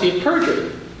under penalty of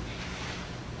perjury.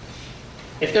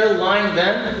 If they're lying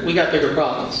then, we got bigger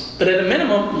problems. But at a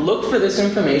minimum, look for this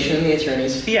information in the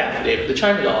attorney's fee affidavit, the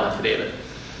China Doll affidavit.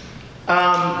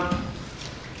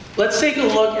 Let's take a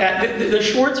look at the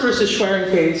Schwartz versus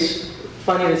Schwerin case.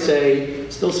 Funny to say,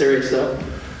 still serious though.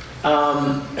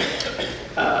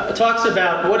 It talks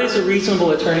about what is a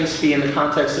reasonable attorney's fee in the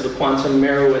context of a quantum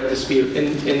Merowith dispute.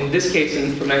 In this case,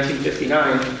 from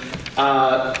 1959,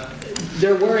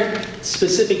 there weren't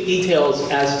specific details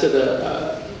as to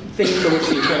the things for which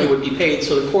the attorney would be paid,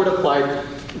 so the court applied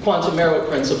quantum Merowith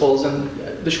principles, and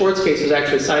the Schwartz case was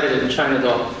actually cited in China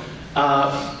Doll.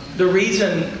 The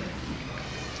reason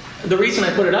I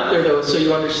put it up there, though, is so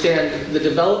you understand the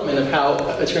development of how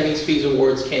attorney's fees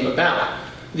awards came about.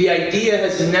 The idea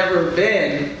has never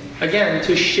been, again,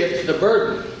 to shift the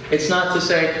burden. It's not to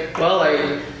say, well,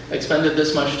 I expended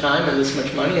this much time and this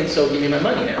much money, and so give me my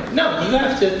money now. No, you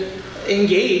have to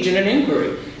engage in an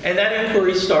inquiry. And that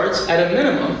inquiry starts at a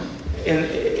minimum,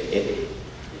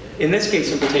 in this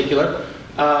case in particular,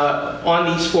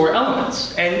 on these four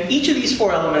elements. And each of these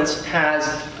four elements has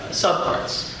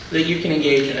subparts that you can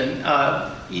engage in. And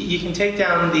you can take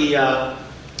down the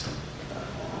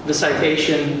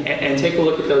citation and take a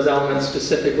look at those elements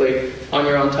specifically on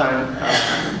your own time.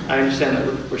 I understand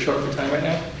that we're short for time right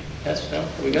now. Yes, no,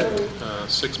 are we good?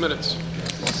 6 minutes.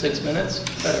 6 minutes?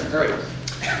 Better hurry.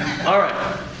 All right.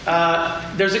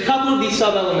 There's a couple of these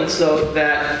sub-elements, though,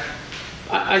 that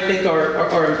I think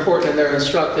are important and they're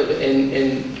instructive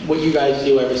in what you guys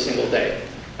do every single day.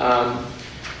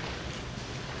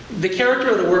 The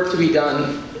character of the work to be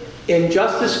done in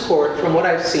justice court, from what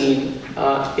I've seen,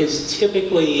 is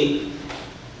typically,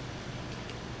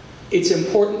 it's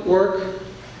important work.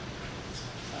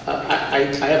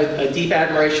 I have a deep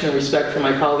admiration and respect for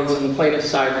my colleagues on the plaintiff's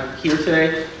side here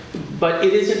today, but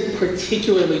it isn't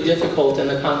particularly difficult in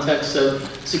the context of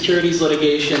securities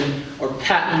litigation or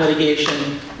patent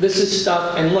litigation. This is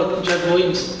stuff, and look, Judge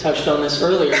Williams touched on this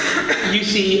earlier. You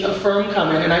see a firm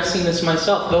come in, and I've seen this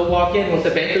myself. They'll walk in with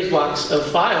a banker's box of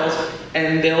files,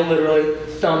 and they'll literally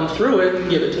thumb through it and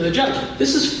give it to the judge.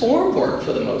 This is form work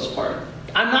for the most part.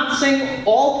 I'm not saying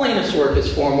all plaintiff's work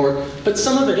is form work, but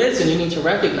some of it is, and you need to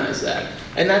recognize that.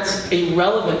 And that's a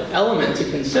relevant element to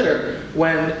consider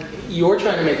when you're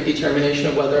trying to make a determination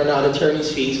of whether or not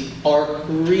attorney's fees are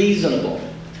reasonable,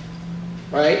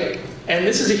 right? And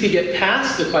this is if you get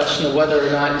past the question of whether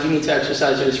or not you need to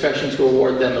exercise your discretion to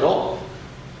award them at all.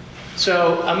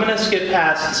 So I'm going to skip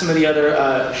past some of the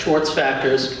other Schwartz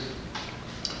factors.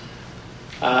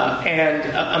 And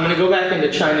I'm going to go back into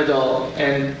China Doll,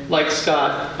 and like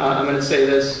Scott, I'm going to say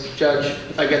this, Judge,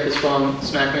 if I get this wrong,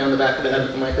 smack me on the back of the head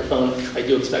with the microphone. I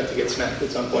do expect to get smacked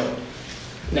at some point,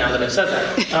 now that I've said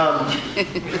that.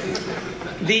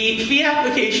 The fee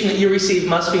application that you receive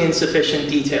must be in sufficient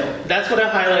detail. That's what I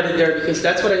highlighted there, because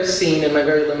that's what I've seen in my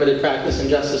very limited practice in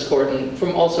justice court, and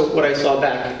from also what I saw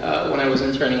back when I was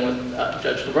interning with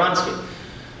Judge Lebronsky,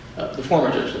 the former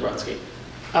Judge Lebronsky.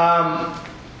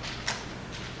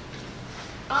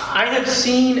 I have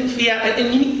seen fee, and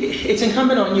it's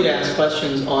incumbent on you to ask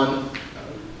questions on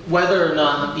whether or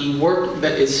not the work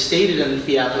that is stated in the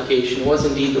fee application was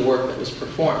indeed the work that was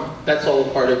performed. That's all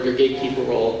part of your gatekeeper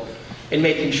role in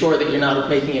making sure that you're not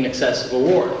making an excessive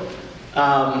award.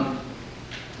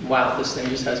 Wow, this thing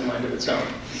just has a mind of its own.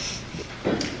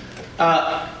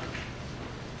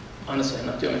 Honestly, I'm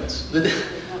not doing this.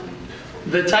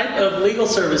 The type of legal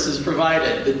services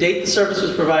provided, the date the service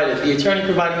was provided, the attorney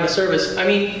providing the service. I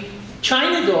mean,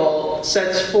 China Doll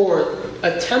sets forth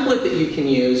a template that you can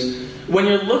use when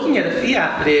you're looking at a fee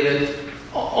affidavit,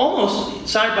 almost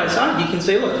side by side. You can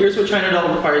say, look, here's what China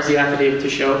Doll requires the affidavit to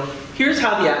show. Here's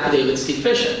how the affidavit's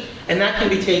deficient. And that can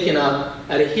be taken up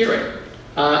at a hearing.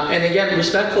 And again,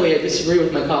 respectfully, I disagree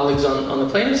with my colleagues on the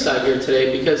plaintiff's side here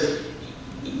today, because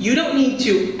you don't need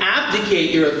to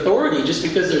abdicate your authority just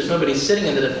because there's nobody sitting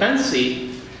in the defense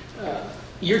seat.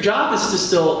 Your job is to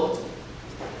still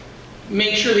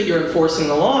make sure that you're enforcing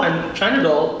the law, and China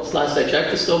Doll, last I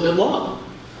checked, is still good law.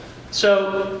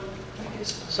 So,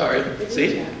 sorry,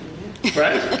 see?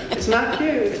 Right? It's not cute.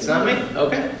 It's not me?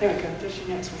 Okay. There we go. There's your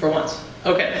next one. For once.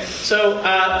 Okay, so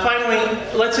finally,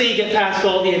 let's say you get past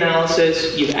all the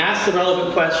analysis, you've asked the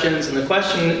relevant questions, and the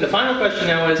final question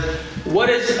now is, what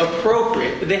is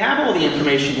appropriate? They have all the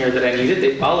information here that I needed.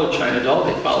 They followed China Doll,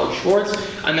 they followed Schwartz.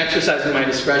 I'm exercising my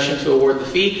discretion to award the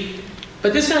fee.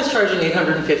 But this guy's charging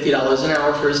 $850 an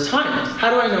hour for his time. How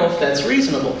do I know if that's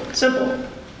reasonable? Simple.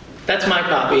 That's my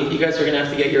copy. You guys are going to have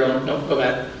to get your own. Nope, go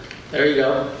back. There you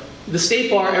go. The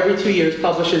State Bar every 2 years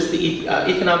publishes the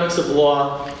Economics of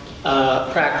Law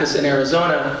practice in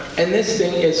Arizona, and this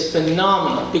thing is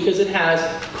phenomenal because it has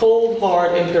cold,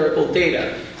 hard, empirical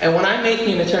data. And when I'm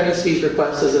making an attorney's fees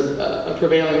request as a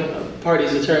prevailing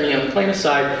party's attorney on the plaintiff's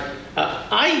side,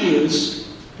 I use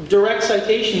direct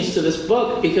citations to this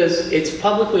book because it's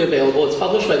publicly available. It's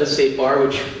published by the State Bar,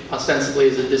 which ostensibly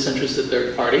is a disinterested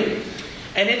third party,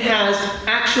 and it has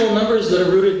actual numbers that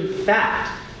are rooted in fact.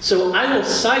 So I will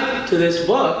cite to this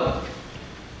book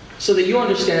so that you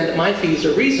understand that my fees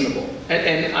are reasonable.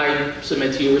 And I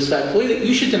submit to you respectfully that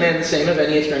you should demand the same of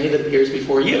any attorney that appears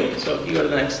before you. So if you go to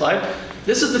the next slide,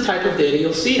 this is the type of data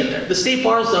you'll see in there. The State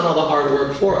Bar has done all the hard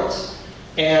work for us.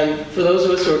 And for those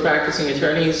of us who are practicing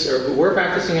attorneys, or who were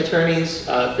practicing attorneys,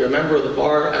 if you're a member of the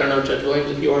bar, I don't know, Judge Williams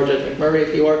if you are, Judge McMurray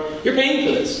if you are, you're paying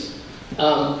for this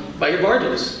by your bar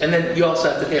dues. And then you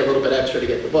also have to pay a little bit extra to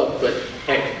get the book, but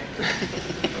hey.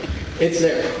 It's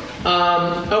there.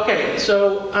 Okay,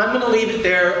 so I'm going to leave it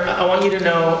there. I want you to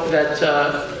know that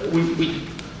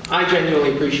I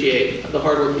genuinely appreciate the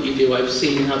hard work that you do. I've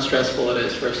seen how stressful it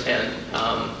is firsthand,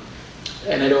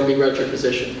 and I don't begrudge your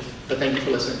position. But thank you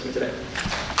for listening to me today.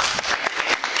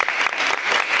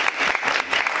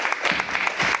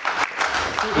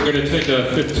 We're going to take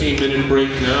a 15-minute break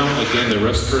now. Again, the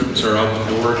restrooms are out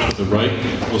the door to the right.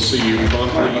 We'll see you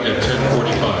promptly at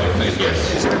 10:45. Thank you.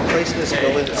 Is there a place in this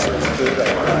building that serves food? There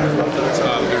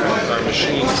are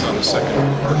machines on the second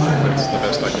floor. That's the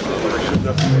best I can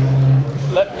do.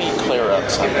 Let me clear up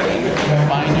something.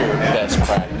 Find your best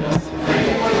practice.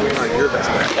 Find your best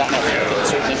practice.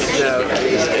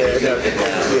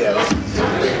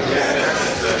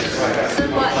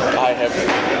 I have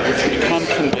become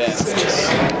convinced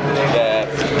that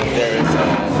there is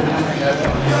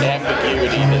an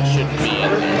ambiguity that shouldn't be in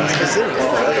there.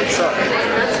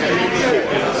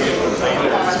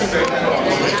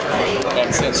 And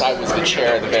since since I was the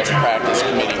chair of the best practice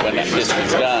committee when this was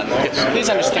done. Please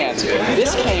understand,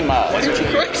 this came up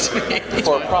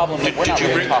for a problem that we're not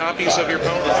really talking about. Of your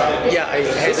phone? Yeah,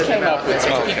 This came up with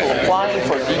people applying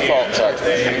for default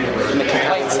judgment. And the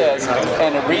complaint says,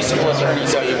 and a reasonable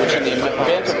attorney's fee, which in the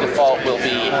event of default will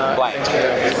be blank.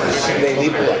 They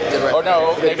leave it blank. Oh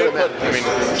no, they would put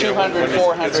 200,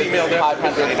 400, 500,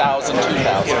 1,000,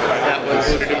 2,000.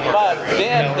 But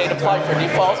then they'd apply for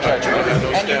default judgment,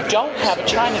 and you don't have a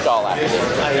China doll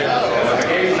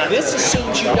affidavit. This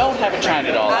assumes you don't have a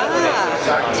China doll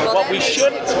affidavit.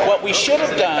 What we should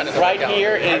have done right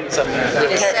here in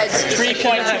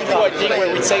 3.2.D,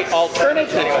 where we say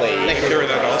alternatively,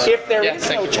 if there is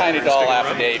no China doll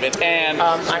affidavit and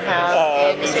a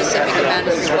specific amount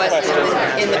is requested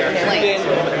in the complaint, then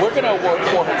we're going to award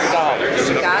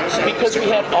 $400. Gotcha. Because we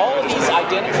had all of these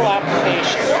identical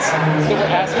applications that were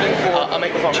asking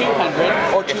for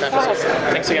 200 or 2,000.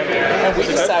 Thanks again. And we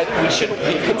decided we should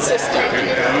be consistent.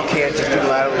 You can't just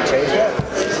unilaterally change that?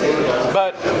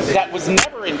 But that was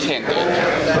never intended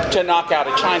to knock out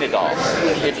a China doll.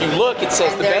 If you look, it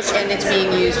says the best. And it's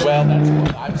being used. Well,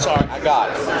 I'm sorry, I got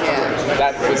it. Yeah.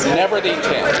 That was never the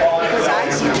intent. Because I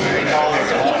spent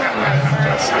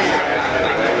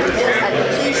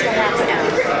at least a half an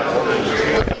hour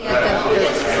looking at the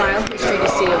file history to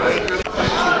see if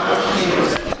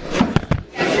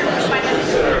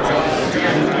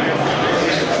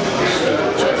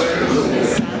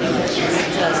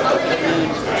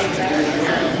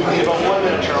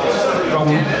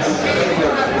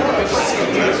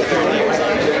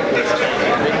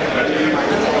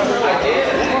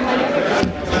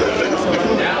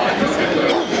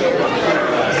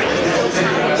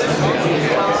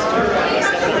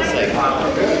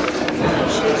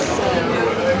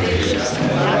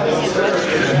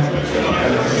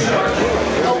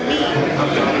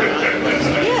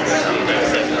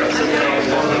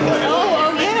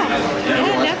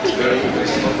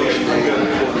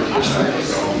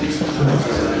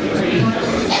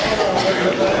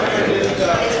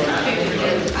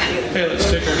Okay, let's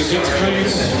take our seats,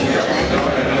 please.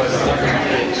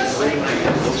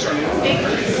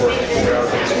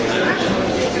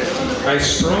 I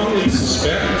strongly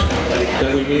suspect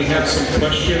that we may have some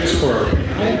questions for our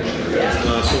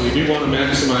panel, so we do want to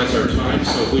maximize our time,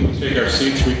 so if we can take our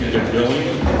seats, we can get going.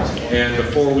 And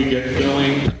before we get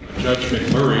going, Judge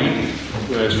McMurray,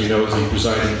 who as you know is the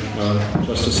presiding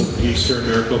Justice of the Peace here in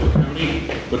Maricopa County,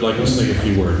 would like to say a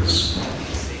few words.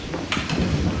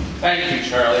 Thank you,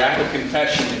 Charlie. I have a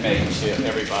confession to make to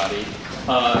everybody.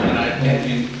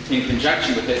 In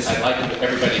conjunction with this, I'd like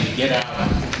everybody to get out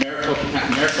Maricopa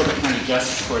County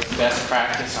Justice Court's best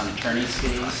practice on attorney's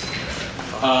fees.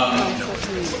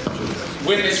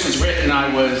 When this was written, I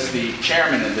was the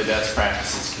chairman of the Best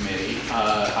Practices Committee.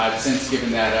 I've since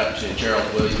given that up to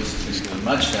Gerald Williams, who's been doing a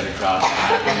much better job than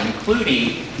I have,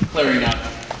 including clearing up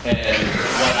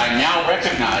what I now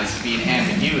recognize to be an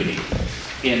ambiguity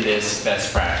in this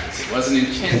best practice. It wasn't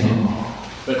intended,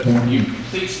 but you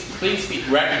please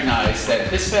recognize that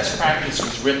this best practice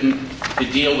was written to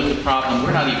deal with the problem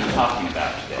we're not even talking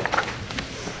about today.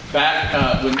 Back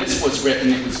when this was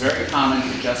written, it was very common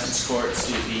for justice courts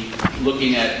to be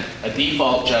looking at a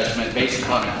default judgment based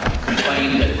upon a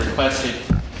complaint that requested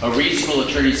a reasonable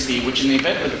attorney's fee, which in the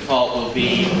event of default will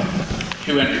be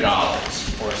 $200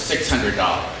 or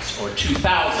 $600 or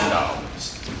 $2,000.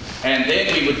 And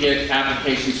then we would get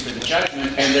applications for the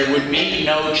judgment, and there would be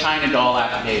no China doll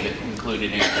affidavit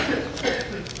included in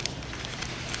it.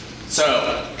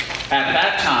 So, at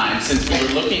that time, since we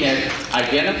were looking at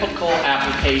identical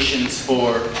applications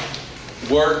for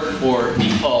work for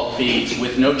default fees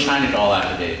with no China doll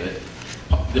affidavit,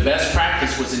 the best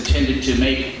practice was intended to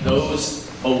make those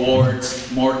awards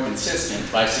more consistent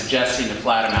by suggesting a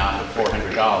flat amount of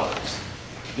 $400.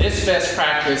 This best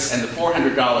practice and the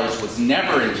 $400 was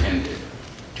never intended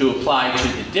to apply to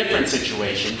the different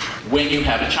situation when you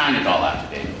have a China doll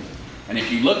affidavit. And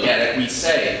if you look at it, we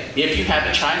say, if you have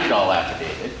a China doll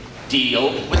affidavit,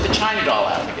 deal with the China doll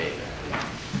affidavit.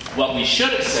 What we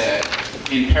should have said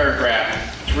in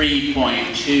paragraph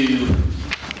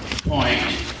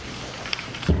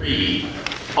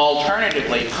 3.2.3,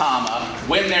 alternatively, comma,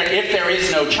 if there is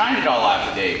no China doll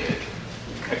affidavit,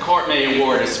 a court may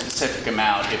award a specific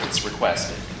amount if it's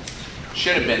requested.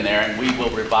 Should have been there, and we will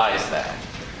revise that.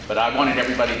 But I wanted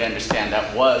everybody to understand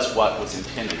that was what was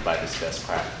intended by this best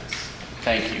practice.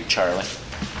 Thank you, Charlie.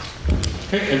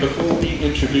 Okay, and before we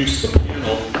introduce the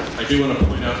panel, I do want to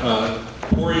point out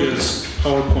Coria's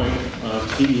PowerPoint.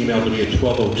 He emailed to me at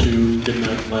 12:02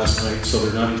 midnight last night, so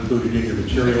they're not included in your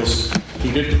materials.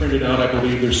 He did print it out. I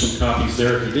believe there's some copies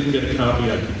there. If you didn't get a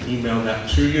copy, I can email that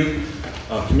to you.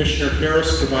 Commissioner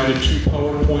Harris provided 2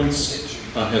 PowerPoints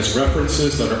as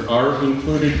references that are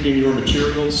included in your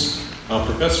materials.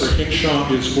 Professor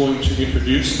Hinshaw is going to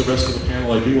introduce the rest of the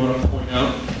panel. I do want to point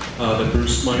out that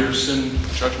Bruce Meyerson,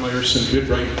 Judge Meyerson, did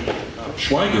write the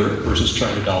Schweiger versus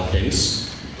China Doll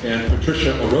case, and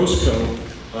Patricia Orozco,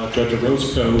 Judge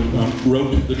Orozco,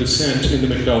 wrote the dissent in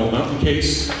the McDowell Mountain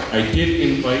case. I did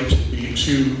invite the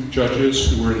 2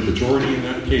 judges who were in the majority in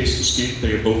that case to speak.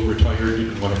 They are both retired,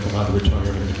 didn't want to come out of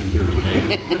retirement to be here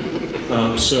today.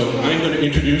 So I'm going to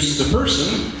introduce the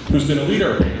person who's going to lead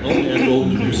our panel, and we'll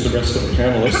introduce the rest of the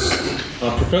panelists.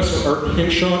 Professor Art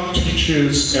Hinshaw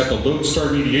teaches at the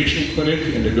Lodestar Mediation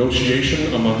Clinic in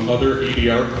negotiation, among other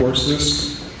ADR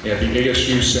courses, at the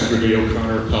ASU Sandra Day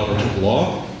O'Connor College of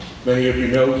Law. Many of you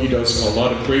know he does a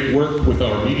lot of great work with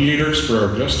our mediators for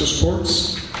our justice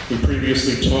courts. He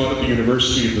previously taught at the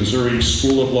University of Missouri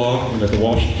School of Law and at the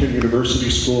Washington University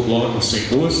School of Law in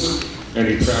St. Louis, and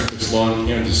he practiced law in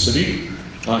Kansas City.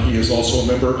 He is also a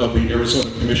member of the Arizona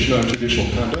Commission on Judicial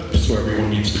Conduct, so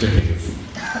everyone needs to behave.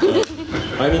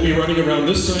 I will be running around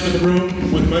this side of the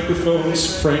room with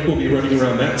microphones. Frank will be running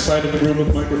around that side of the room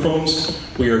with microphones.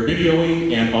 We are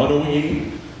videoing and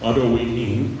autoing,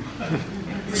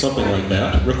 something like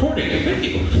that. Recording, thank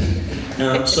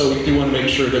you. So we do want to make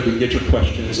sure that we get your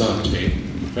questions on tape.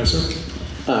 Professor?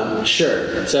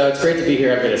 Sure. So it's great to be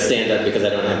here. I'm going to stand up because I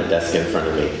don't have a desk in front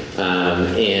of me.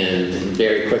 And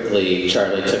very quickly,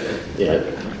 Charlie took,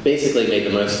 basically made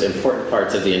the most important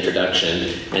parts of the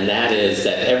introduction, and that is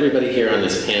that everybody here on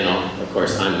this panel, of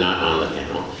course I'm not on the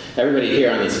panel, everybody here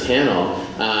on this panel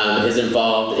is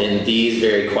involved in these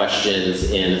very questions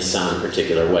in some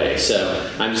particular way. So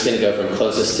I'm just going to go from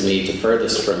closest to me to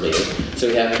furthest from me. So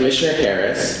we have Commissioner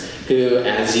Harris, who,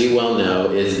 as you well know,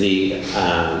 is the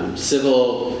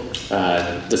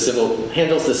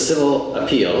handles the civil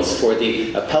appeals for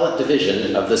the appellate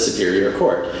division of the Superior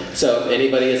Court. So if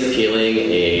anybody is appealing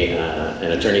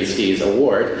an attorney's fees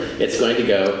award, it's going to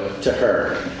go to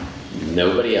her.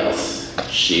 Nobody else.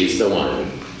 She's the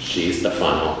one. She's the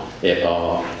funnel. It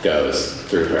all goes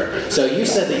through her. So you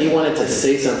said that you wanted to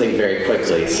say something very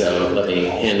quickly, so let me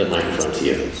hand the microphone to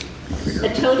you.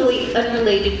 A totally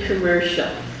unrelated commercial.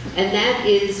 And that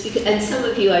is, and some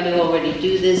of you I know already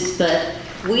do this, but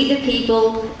We the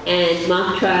People and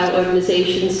mock trial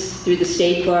organizations through the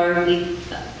State Bar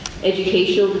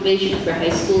Educational Division for high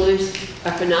schoolers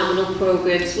are phenomenal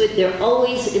programs. They're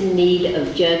always in need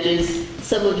of judges.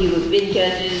 Some of you have been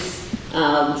judges.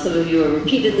 Some of you are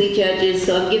repeatedly judges.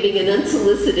 So I'm giving an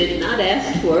unsolicited, not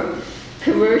asked for,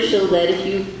 commercial that if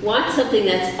you want something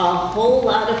that's a whole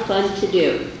lot of fun to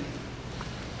do,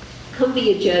 come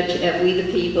be a judge at We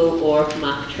the People or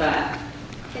mock trial.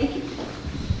 Thank you.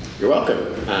 You're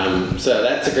welcome. So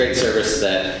that's a great service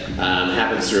that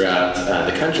happens throughout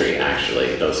the country,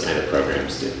 actually, those kind of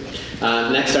programs do.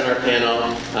 Next on our panel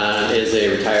is a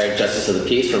retired Justice of the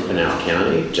Peace from Pinal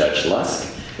County, Judge Lusk.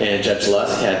 And Judge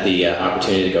Lusk had the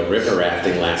opportunity to go river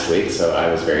rafting last week, so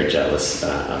I was very jealous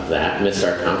of that. Missed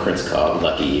our conference call,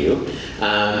 lucky you.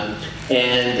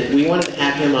 And we wanted to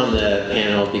have him on the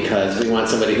panel because we want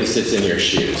somebody who sits in your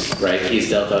shoes, right? He's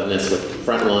dealt on this with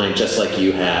Frontline just like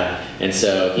you have, and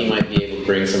so he might be able to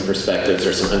bring some perspectives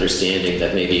or some understanding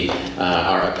that maybe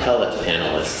our appellate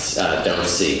panelists don't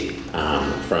see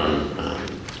from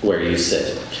where you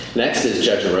sit. Next is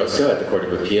Judge Orozco at the Court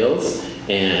of Appeals,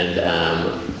 and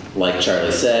like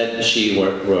Charlie said, she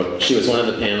was one of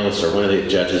the panelists or one of the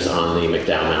judges on the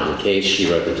McDowell Mountain case.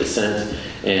 She wrote the dissent,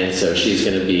 and so she's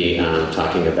going to be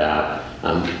talking about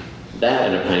that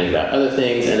and opining about other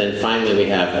things. And then finally we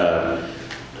have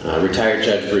retired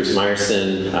Judge Bruce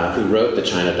Meyerson, who wrote the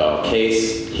China Doll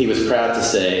case. He was proud to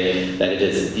say that it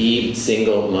is the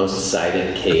single most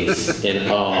cited case in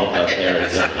all of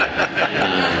Arizona.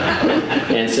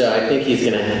 And so I think he's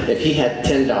going to, if he had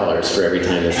 $10 for every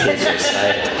time this case was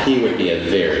cited, he would be a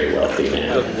very wealthy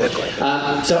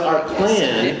man. So our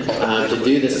plan to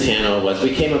do this panel was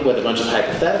we came up with a bunch of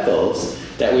hypotheticals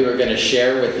that we were going to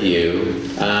share with you,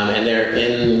 and they're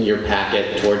in your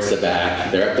packet towards the back.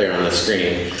 They're up there on the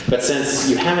screen. But since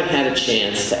you haven't had a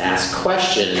chance to ask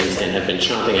questions and have been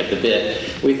chomping at the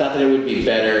bit, we thought that it would be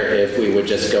better if we would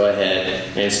just go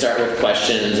ahead and start with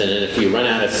questions, and then if we run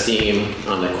out of steam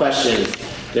on the questions,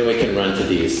 then we can run to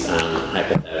these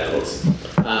hypotheticals.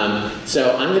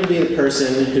 So I'm going to be the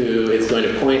person who is going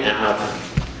to point out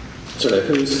sort of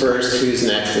who's first, who's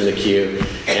next in the queue,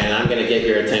 and I'm going to get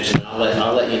your attention. I'll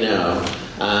let you know.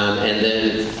 And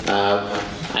then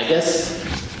I guess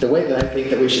the way that I think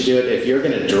that we should do it, if you're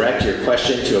going to direct your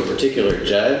question to a particular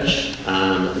judge,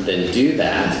 then do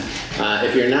that.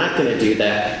 If you're not going to do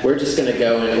that, we're just going to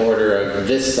go in order of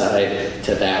this side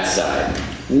to that side.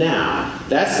 Now,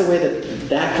 that's the way that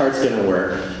that part's going to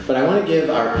work. But I want to give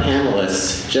our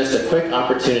panelists just a quick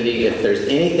opportunity, if there's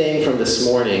anything from this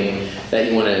morning that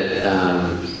you want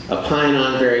to opine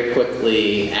on very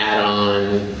quickly, add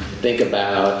on, think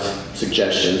about,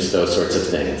 suggestions, those sorts of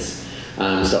things.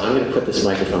 So I'm going to put this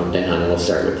microphone down, and we'll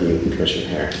start with you, Commissioner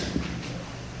Harris.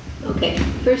 Okay,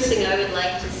 first thing I would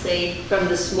like to say from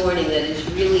this morning that is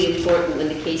really important when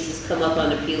the cases come up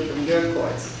on appeal from your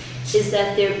courts is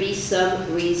that there be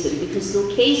some reason, because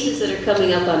the cases that are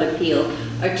coming up on appeal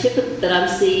are typical, that I'm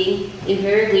seeing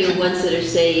invariably are ones that are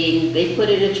saying they put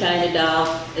in a China doll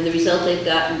and the result they've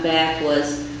gotten back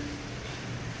was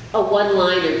a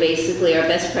one-liner, basically. Our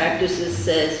best practices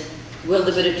says we'll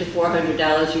limit it to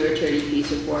 $400, your attorney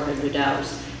fees are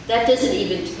 $400. That doesn't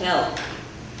even tell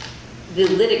the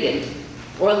litigant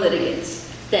or litigants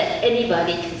that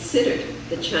anybody considered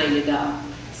the China doll.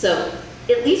 So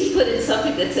at least put in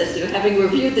something that says, having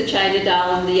reviewed the China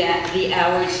doll and the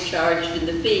hours charged and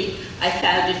the fee, I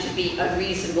found it to be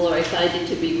unreasonable, or I find it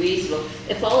to be reasonable.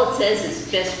 If all it says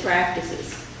is best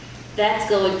practices, that's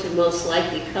going to most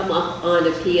likely come up on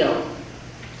appeal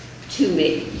to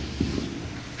me.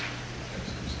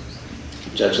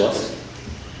 Judge Lust?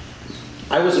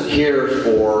 I wasn't here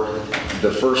for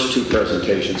the first two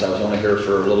presentations. I was only here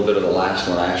for a little bit of the last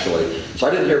one, actually. So I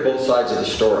didn't hear both sides of the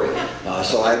story.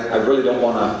 So I really don't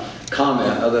want to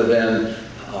comment other than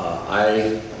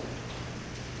I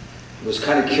was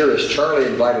kind of curious. Charlie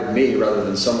invited me rather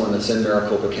than someone that's in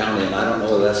Maricopa County, and I don't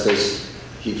know whether that's because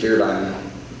he feared I'm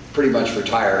pretty much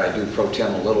retired. I do pro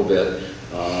tem a little bit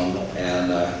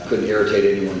and couldn't irritate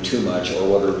anyone too much,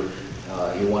 or whether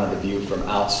he wanted a view from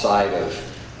outside of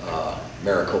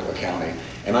Maricopa County.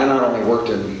 And I not only worked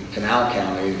in Pinal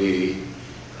County, the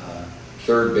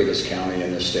third biggest county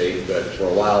in the state, but for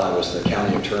a while I was the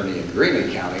county attorney in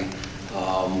Greeley County,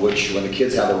 which when the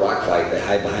kids have a rock fight, they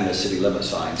hide behind the city limit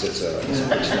signs. It's a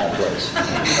pretty small place.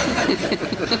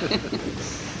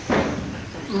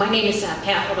 My name is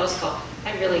Pat Hodosco.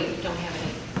 I really don't have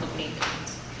any opening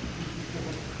comments.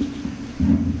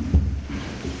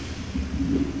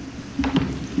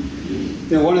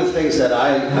 You know, one of the things that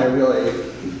I really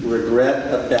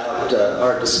regret about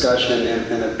our discussion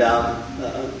and about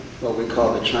what we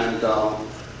call the China doll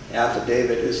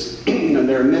affidavit is, you know,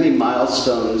 there are many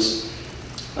milestones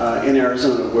in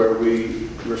Arizona where we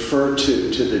refer to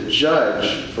the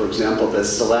judge, for example,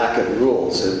 as the lack of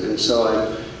rules. And so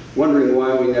I'm wondering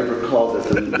why we never called it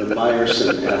the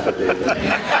Meyerson affidavit.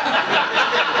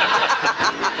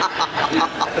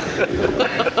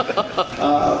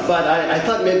 But I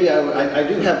thought maybe I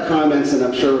do have comments, and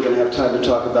I'm sure we're going to have time to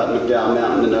talk about McDowell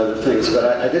Mountain and other things, but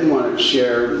I did want to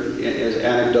share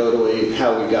anecdotally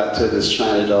how we got to this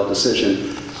China doll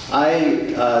decision.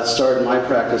 I started my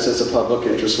practice as a public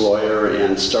interest lawyer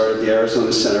and started the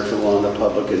Arizona Center for Law and the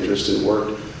Public Interest and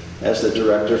worked as the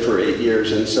director for 8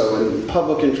 years. And so in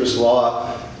public interest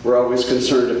law, we're always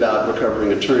concerned about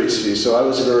recovering attorney's fees. So I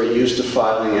was very used to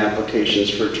filing applications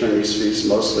for attorney's fees,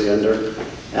 mostly under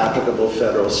applicable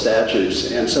federal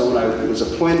statutes. And so when I was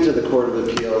appointed to the Court of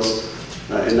Appeals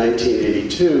in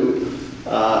 1982,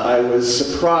 I was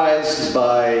surprised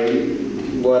by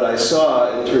what I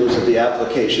saw in terms of the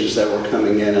applications that were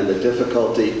coming in and the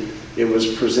difficulty it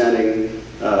was presenting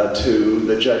to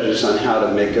the judges on how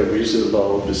to make a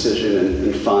reasonable decision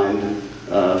and find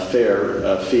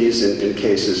fair fees in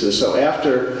cases. And so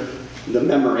after the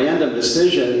memorandum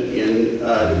decision in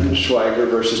Schweiger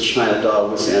versus China doll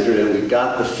was entered, and we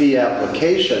got the fee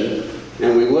application,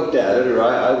 and we looked at it, or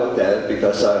I looked at it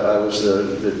because I was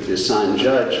the assigned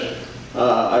judge,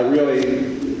 I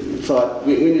really thought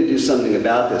we need to do something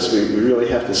about this. We really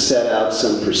have to set out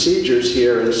some procedures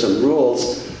here and some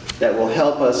rules that will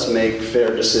help us make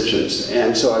fair decisions.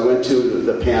 And so I went to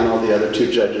the panel, the other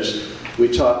two judges. We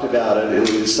talked about it, and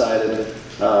we decided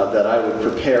that I would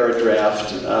prepare a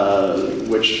draft,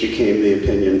 which became the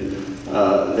opinion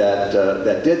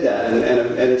that did that.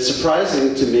 And it's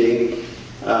surprising to me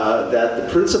that the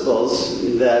principles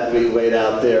that we laid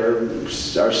out there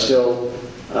are still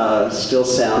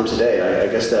sound today. I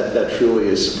guess that truly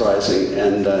is surprising,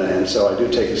 and so I do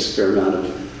take a fair amount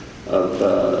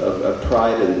of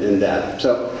pride in that.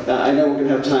 So I know we're going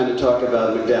to have time to talk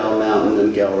about McDowell Mountain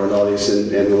and Geller and all these,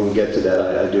 and when we get to that,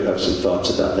 I do have some thoughts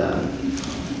about that.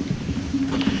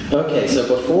 Okay, so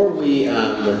before we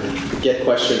get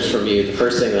questions from you, the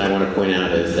first thing that I want to point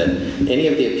out is that any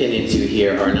of the opinions you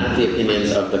hear are not the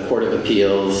opinions of the Court of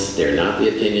Appeals. They're not the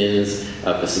opinions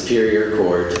of the Superior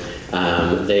Court.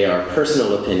 They are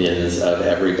personal opinions of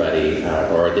everybody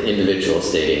or the individual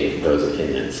stating those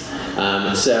opinions.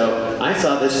 So I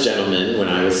saw this gentleman when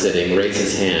I was sitting raise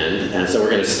his hand, and so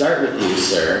we're going to start with you,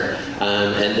 sir.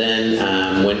 And then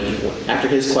after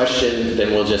his question,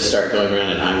 then we'll just start going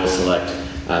around and I will select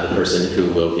the person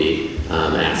who will be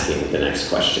asking the next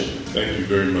question. Thank you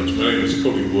very much. My name is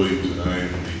Cody Williams, and I am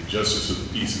the Justice of the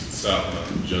Peace of the South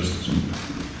Mountain Justice.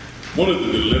 One of the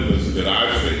dilemmas that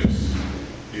I face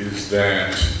is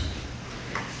that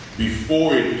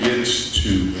before it gets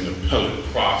to an appellate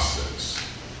process,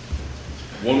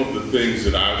 one of the things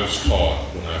that I was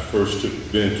taught when I first took the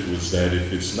bench was that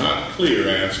if it's not clear,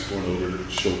 ask for an order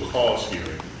to show cause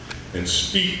hearing and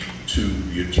speak to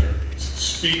the attorneys,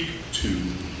 speak to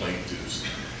the plaintiffs,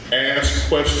 ask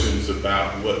questions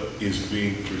about what is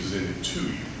being presented to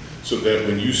you, so that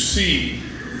when you see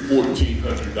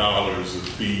 $1,400 of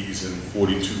fees and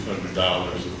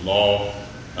 $4,200 of law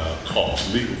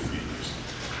costs, legal fees,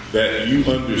 that you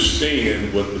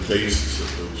understand what the basis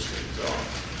of those things are.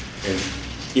 And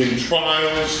in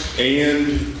trials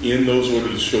and in those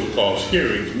orders to show cause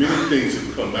hearings, many things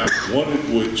have come out, one of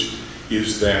which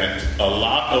is that a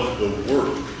lot of the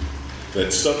work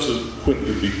that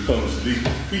subsequently becomes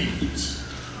legal fees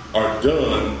are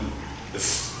done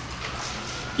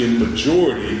in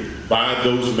majority by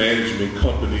those management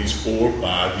companies or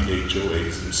by the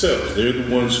HOAs themselves. They're the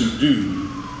ones who do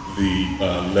the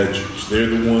ledgers. They're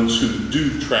the ones who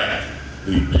do track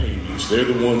the payments. They're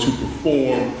the ones who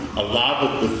perform a lot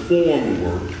of the form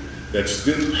work that's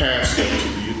then passed on to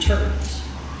the attorneys.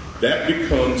 That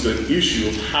becomes an issue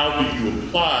of how do you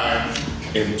apply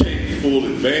and take full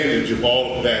advantage of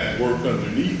all of that work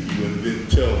underneath you and then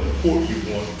tell the court you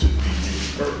want to be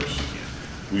reimbursed.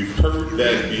 We've heard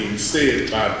that being said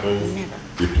by both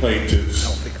the plaintiffs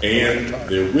and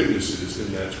their witnesses,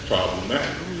 and that's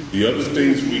problematic. The other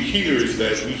things we hear is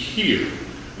that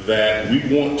we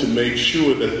want to make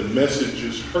sure that the message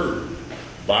is heard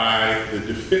by the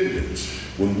defendants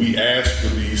when we ask for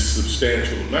these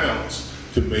substantial amounts,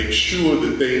 to make sure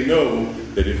that they know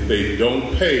that if they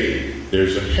don't pay,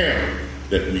 there's a hammer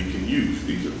that we can use.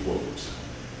 These are quotes.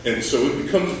 And so it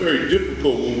becomes very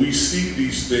difficult when we see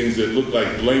these things that look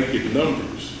like blanket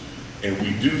numbers, and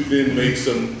we do then make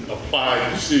some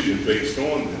applied decision based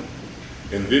on them.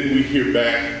 And then we hear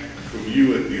back from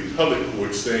you at the appellate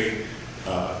court saying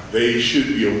they should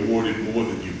be awarded more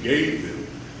than you gave them.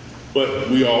 But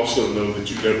we also know that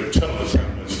you never tell us how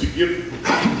much to give them.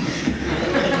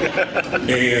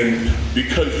 And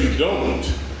because you don't,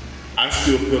 I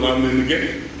still feel I'm in the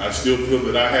game. I still feel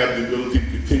that I have the ability to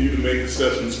continue to make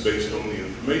assessments based on the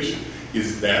information.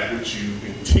 Is that what you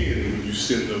intend when you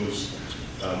send those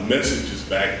messages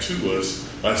back to us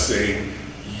by saying,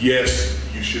 yes,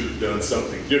 you should have done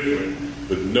something different,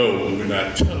 but no, we're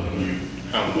not telling you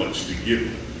how much to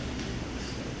give them?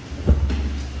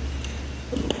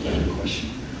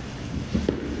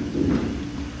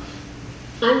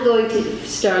 I'm going to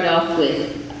start off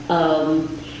with,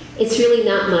 it's really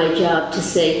not my job to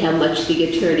say how much the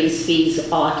attorney's fees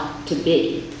ought to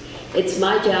be. It's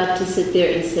my job to sit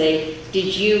there and say,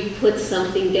 did you put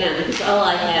something down? Because all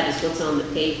I have is what's on the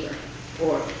paper,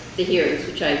 or the hearings,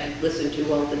 which I listen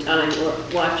to all the time, or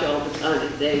watch all the time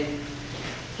if they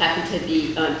happen to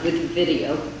be with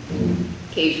video,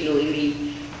 occasionally read.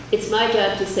 It's my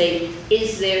job to say,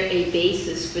 is there a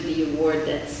basis for the award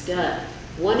that's done?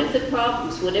 One of the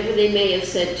problems, whatever they may have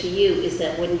said to you, is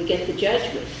that when you get the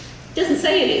judgment, it doesn't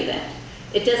say any of that.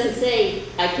 It doesn't say,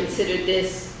 I considered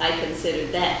this, I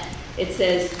considered that. It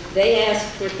says, they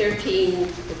asked for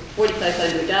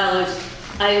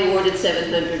 $4,500, I awarded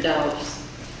 $700.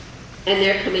 And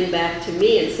they're coming back to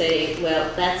me and saying, well,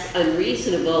 that's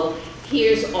unreasonable.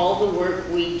 Here's all the work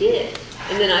we did.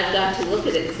 And then I've got to look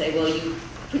at it and say, well, you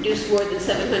produced more than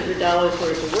 $700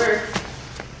 worth of work.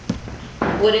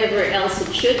 Whatever else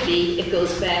it should be, it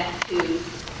goes back to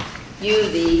you,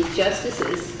 the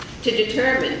justices, to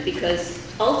determine, because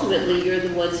ultimately you're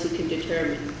the ones who can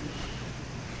determine.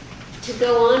 To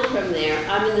go on from there,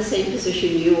 I'm in the same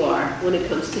position you are when it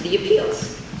comes to the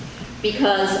appeals.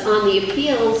 Because on the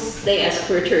appeals, they ask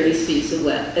for attorney's fees as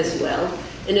well.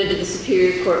 And under the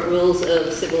Superior Court rules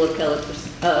of civil appellate,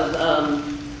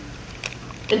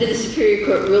 under the Superior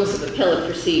Court rules of appellate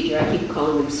procedure, I keep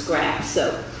calling them scraps,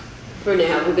 so for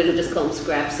now, we're going to just call them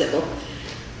scrap civil.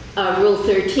 Rule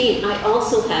 13, I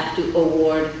also have to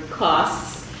award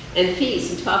costs and fees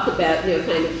and talk about,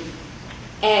 kind of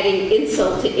adding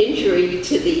insult to injury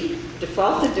to the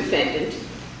defaulted defendant,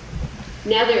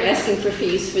 now they're asking for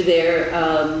fees for their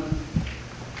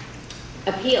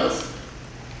appeals.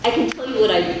 I can tell you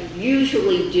what I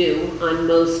usually do on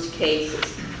most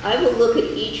cases. I will look at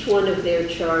each one of their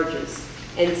charges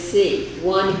and see,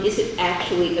 one, is it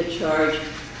actually a charge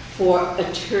for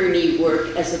attorney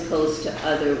work as opposed to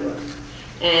other work?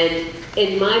 And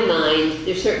in my mind,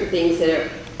 there's certain things that are,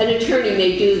 an attorney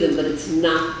may do them, but it's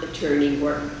not attorney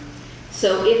work.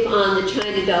 So if on the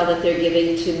China doll that they're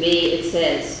giving to me, it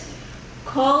says,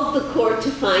 called the court to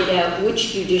find out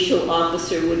which judicial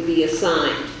officer would be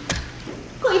assigned.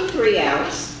 Like 3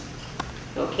 hours.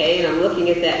 Okay, and I'm looking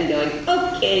at that and going,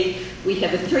 okay, we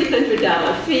have a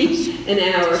 $300 fee, an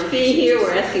hour fee here.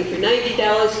 We're asking for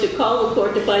 $90 to call the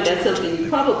court to find out something you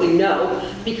probably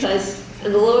know, because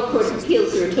in the lower court of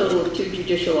appeals there are a total of 2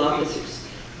 judicial officers,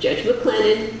 Judge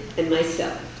McLennan and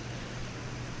myself.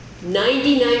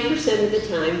 99% of the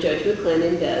time, Judge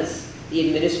McLennan does the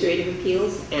administrative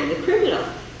appeals and the criminal,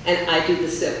 and I do the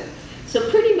civil. So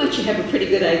pretty much you have a pretty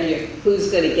good idea who's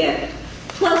going to get it.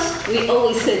 Plus, we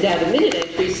always send out a minute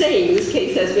entry saying this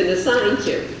case has been assigned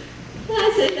to. And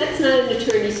I say that's not an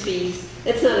attorney's fees.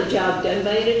 That's not a job done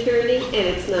by an attorney, and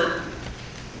it's not,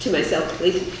 to myself at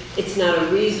least, it's not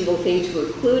a reasonable thing to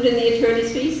include in the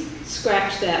attorney's fees.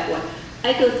 Scratch that one.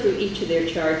 I go through each of their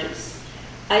charges.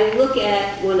 I look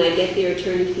at, when I get their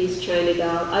attorney fees China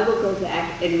doll, I will go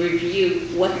back and review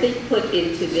what they put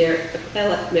into their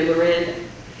appellate memorandum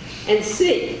and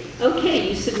see, okay,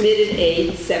 you submitted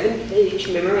a 7-page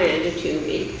memorandum to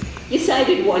me. You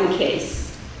cited one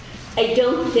case. I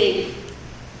don't think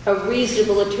a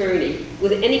reasonable attorney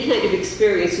with any kind of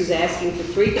experience who's asking for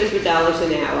 $300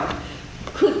 an hour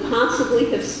could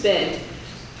possibly have spent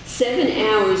 7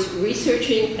 hours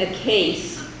researching a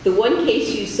case, the one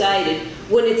case you cited,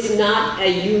 when it's not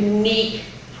a unique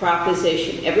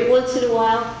proposition. Every once in a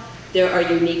while, there are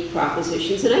unique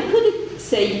propositions, and I could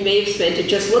say you may have spent it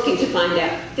just looking to find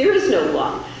out there is no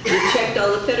law. You checked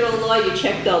all the federal law, you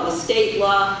checked all the state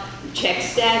law, you checked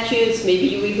statutes, maybe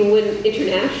you even went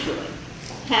internationally.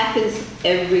 Happens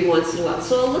every once in a while.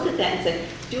 So I'll look at that and say,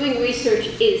 doing research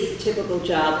is the typical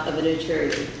job of an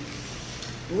attorney.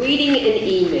 Reading an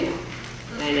email,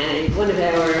 and one of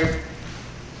our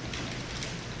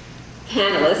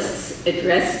panelists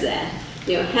addressed that.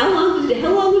 You know, how long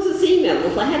was this email?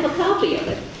 Well, if I have a copy of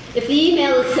it. If the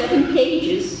email is 7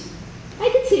 pages, I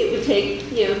can see it would take,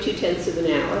 2/10 of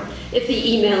an hour. If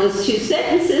the email is 2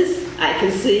 sentences, I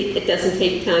can see it doesn't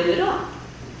take time at all.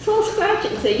 So I'll scratch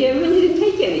it and say, yeah, it really didn't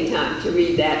take any time to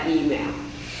read that email.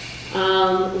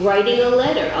 Writing a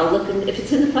letter, I'll look, if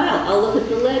it's in the file, I'll look at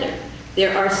the letter.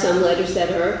 There are some letters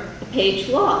that are a page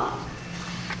long.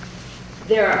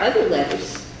 There are other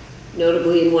letters,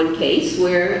 notably in one case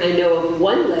where I know of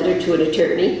one letter to an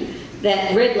attorney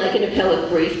that read like an appellate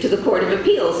brief to the Court of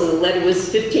Appeals, and the letter was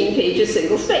 15 pages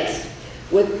single-spaced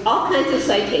with all kinds of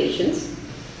citations.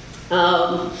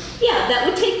 Yeah, that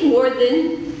would take more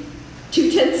than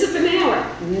 2/10 of an hour,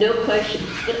 no question.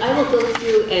 But I will go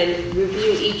through and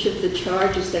review each of the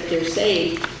charges that they're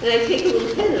saying, and I take a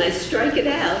little pen and I strike it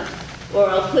out, or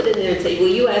I'll put in there and say, well,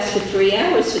 you asked for 3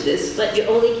 hours for this, but you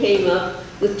only came up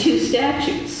with 2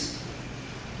 statutes.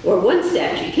 Or 1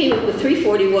 statute. You came up with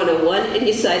 340-101 and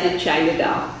you cited China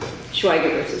doll,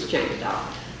 Schweiger versus China doll.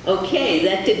 Okay,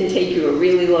 that didn't take you a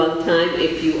really long time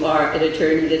if you are an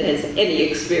attorney that has any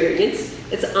experience.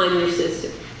 It's on your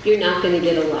system. You're not going to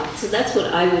get a lot. So that's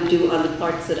what I would do on the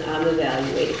parts that I'm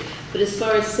evaluating. But as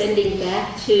far as sending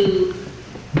back to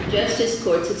justice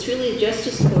courts, it's really a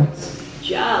justice court's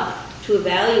job to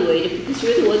evaluate it because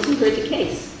you're the ones who heard the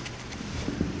case.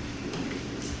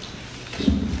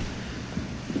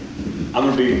 I'm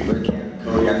going to be very candid,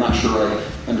 Cody. I'm not sure I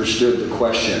understood the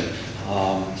question.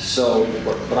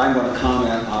 But I'm going to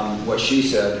comment on what she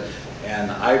said. And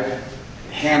I've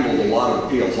handled a lot of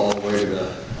appeals all the way to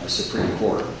the Supreme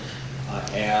Court.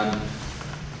 And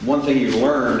one thing you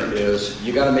learn is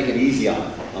you got to make it easy on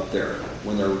them up there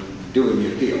when they're doing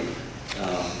the appeal,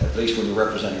 at least when you're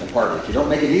representing a party. If you don't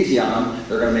make it easy on them,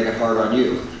 they're going to make it hard on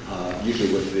you,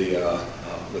 usually with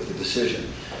the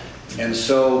decision. And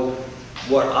so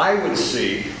what I would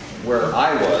see where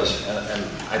I was, and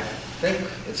I think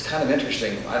it's kind of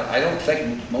interesting, I don't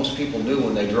think most people knew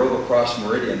when they drove across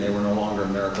Meridian they were no longer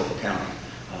in Maricopa County.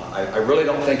 I really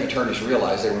don't think attorneys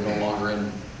realized they were no longer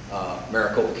in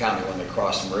Maricopa County when they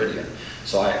crossed Meridian.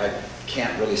 So I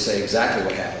can't really say exactly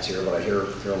what happens here, but I hear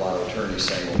a lot of attorneys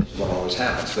saying, well, this is what always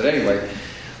happens. But anyway,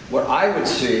 what I would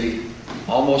see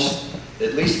almost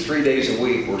at least 3 days a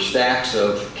week were stacks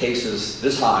of cases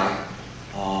this high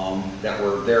that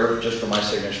were there just for my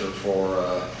signature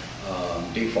for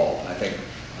default. I think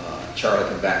Charlie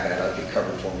can back that up. He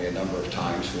covered for me a number of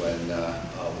times when,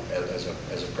 as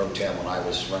a pro tem, when I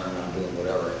was running around doing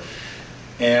whatever.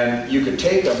 And you could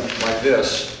take them like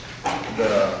this,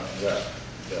 the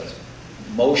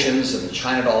motions and the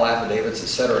China doll affidavits, et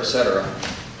cetera,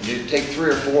 and you'd take 3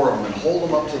 or 4 of them and hold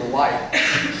them up to the light.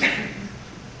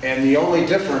 And the only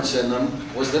difference in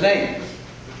them was the name.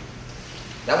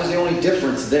 That was the only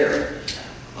difference there.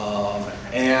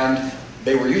 And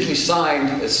they were usually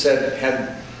signed, it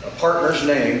had a partner's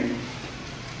name,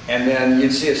 and then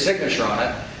you'd see a signature on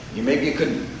it. Maybe you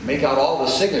couldn't make out all the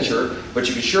signature, but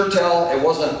you could sure tell it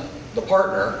wasn't the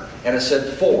partner, and it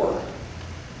said for.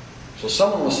 So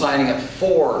someone was signing it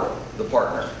for the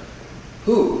partner.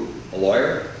 Who? A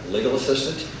lawyer, a legal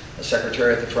assistant, a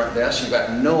secretary at the front desk. You've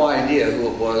got no idea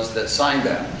who it was that signed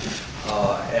that.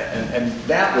 And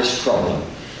that was troubling.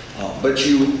 But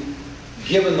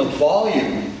given the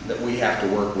volume that we have to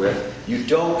work with, you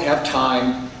don't have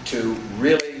time to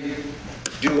really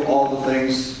do all the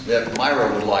things that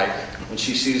Myra would like when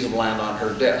she sees them land on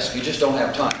her desk. You just don't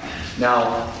have time.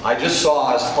 Now, I just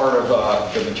saw as part of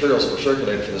the materials that were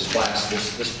circulated for this class,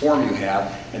 this form you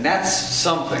have, and that's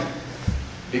something,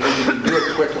 because you can do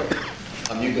it quickly.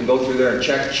 You can go through there and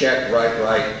check,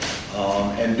 write,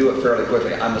 and do it fairly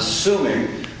quickly. I'm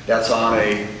assuming that's on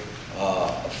a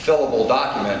fillable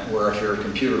document where if you're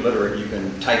computer literate, you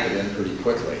can type it in pretty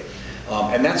quickly.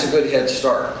 And that's a good head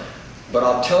start. But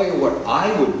I'll tell you what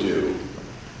I would do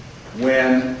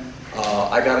when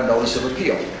I got a notice of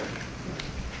appeal.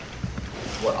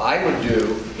 What I would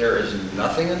do, there is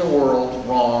nothing in the world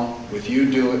wrong with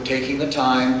you taking the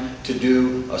time to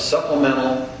do a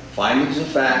supplemental findings of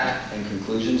fact and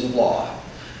conclusions of law.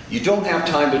 You don't have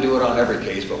time to do it on every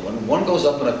case, but when one goes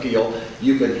up in appeal,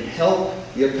 you can help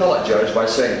the appellate judge by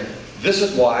saying, this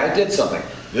is why I did something.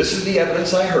 This is the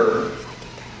evidence I heard.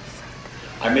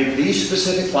 I make these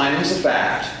specific findings of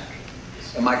fact,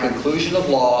 and my conclusion of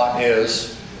law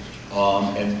is,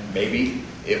 and maybe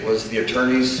it was the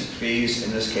attorney's fees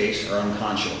in this case are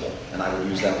unconscionable, and I would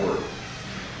use that word.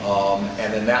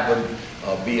 And then that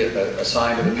would be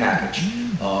assigned to the package.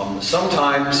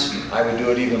 Sometimes I would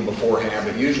do it even beforehand,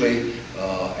 but usually,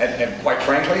 and quite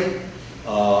frankly,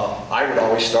 I would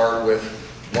always start with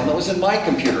one that was in my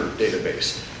computer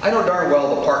database. I know darn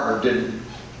well the partner didn't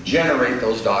generate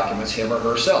those documents, him or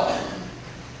herself.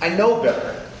 I know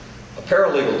better. A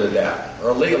paralegal did that, or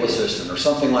a legal assistant, or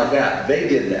something like that. They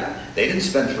did that. They didn't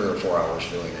spend 3 or 4 hours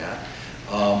doing that.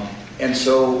 And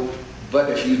so,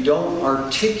 but if you don't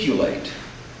articulate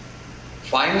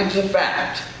findings of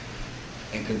fact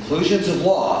and conclusions of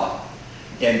law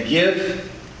and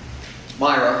give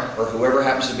Myra, or whoever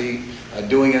happens to be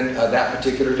doing it that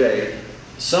particular day,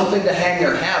 something to hang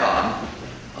their hat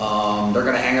on, they're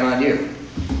going to hang it on you.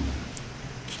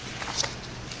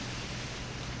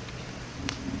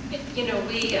 You know,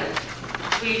 we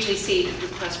usually see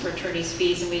requests for attorney's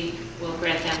fees, and we will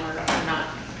grant them or not.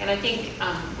 And I think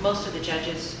most of the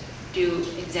judges do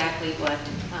exactly what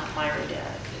Myra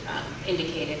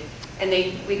indicated. And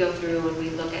we go through and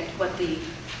we look at what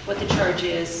the charge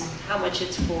is, how much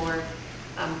it's for.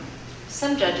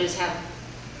 Some judges have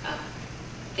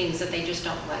things that they just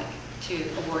don't like to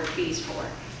award fees for.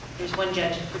 There's one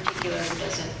judge in particular who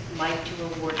doesn't like to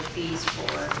award fees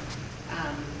for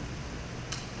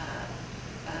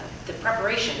the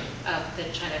preparation of the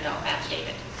China doll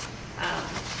affidavit.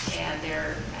 And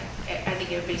I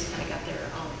think everybody's kind of got their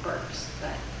own quirks,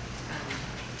 but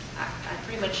I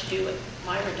pretty much do what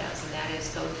Myra does, and that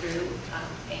is go through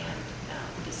and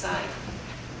decide.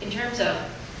 In terms of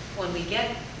when we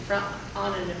get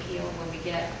on an appeal, when we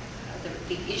get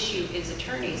the issue is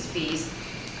attorney's fees,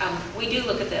 we do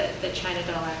look at the China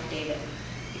doll affidavit.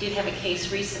 We did have a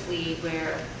case recently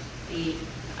where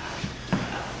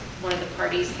one of the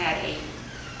parties had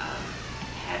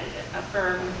a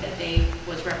firm that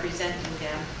was representing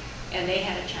them, and they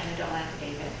had a China doll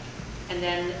affidavit, and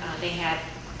then they had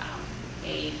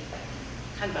a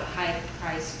kind of a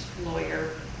high-priced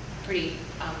lawyer, pretty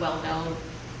well-known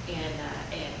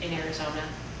in Arizona,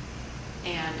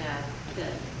 and the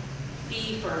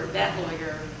fee for that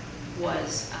lawyer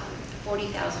was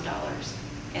 $40,000,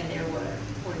 and there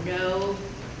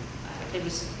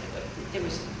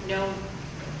was no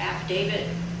affidavit,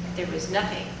 there was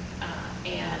nothing,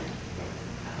 and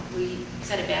we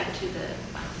sent it back to the,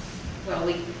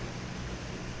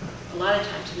 a lot of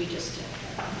times we just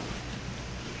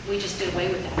did away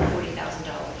with that $40,000.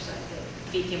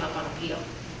 The fee came up on appeal,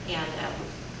 and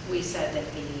we said that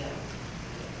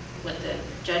what the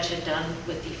judge had done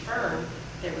with the firm,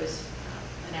 there was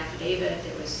an affidavit,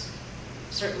 there was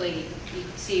certainly you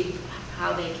can see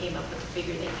how they came up with the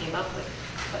figure they came up with.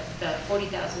 But the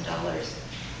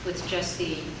 $40,000 with just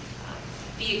the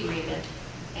fee agreement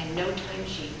and no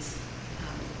timesheets,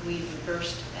 we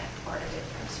reversed that part of it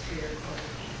from Superior Court.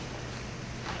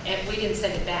 And we didn't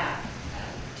send it back.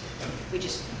 We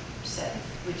just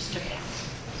took it out.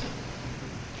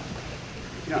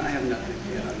 No, I have nothing.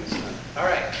 Yeah, on this one. All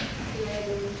right.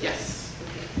 Yes.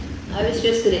 I was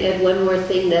just going to add one more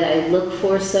thing that I look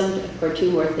for or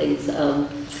two more things.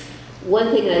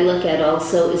 One thing I look at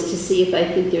also is to see if I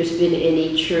think there's been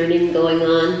any churning going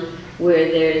on where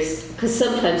because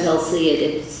sometimes I'll see it,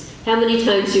 it's how many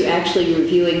times you're actually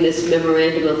reviewing this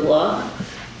memorandum of law.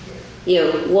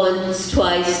 Once,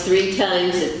 twice, 3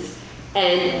 times,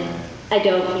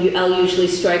 I'll usually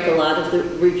strike a lot of the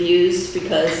reviews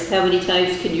because how many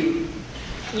times can you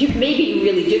maybe you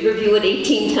really did review it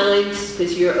 18 times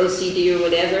because you're OCD or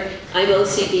whatever. I'm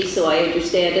OCD, so I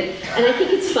understand it. And I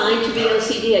think it's fine to be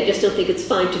OCD. I just don't think it's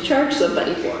fine to charge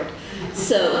somebody for it.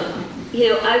 So,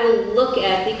 I will look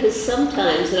at, because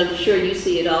sometimes, and I'm sure you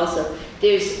see it also,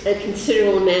 there's a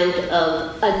considerable amount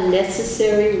of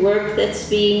unnecessary work that's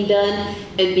being done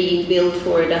and being billed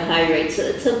for at a high rate. So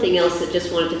it's something else that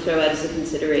just wanted to throw out as a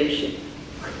consideration.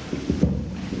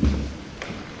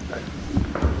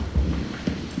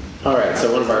 All right,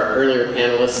 so one of our earlier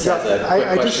panelists has a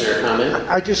quick question or comment.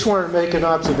 I just wanted to make an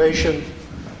observation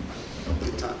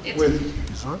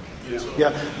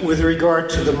with regard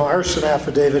to the Myerson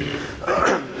affidavit,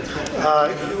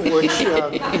 which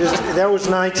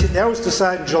that was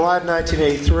decided in July of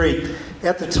 1983.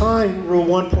 At the time, Rule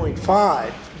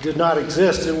 1.5 did not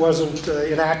exist. It wasn't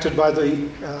enacted by the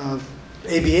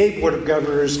ABA Board of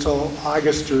Governors till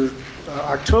August or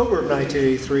October of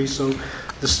 1983. So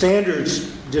the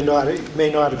standards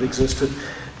may not have existed.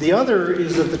 The other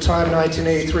is at the time,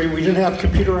 1983, we didn't have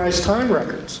computerized time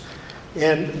records.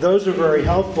 And those are very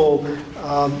helpful.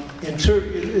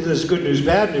 There's good news,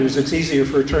 bad news. It's easier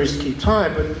for attorneys to keep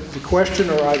time, but the question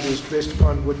arises based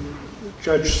upon what the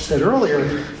judge said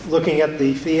earlier, looking at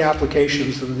the fee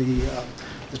applications and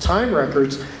the time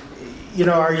records.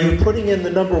 Are you putting in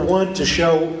the number 1 to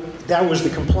show that was the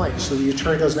complaint, so the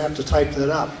attorney doesn't have to type that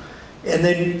up? And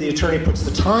then the attorney puts the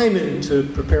time in to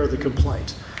prepare the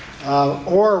complaint.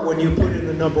 Or when you put in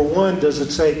the number 1, does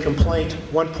it say complaint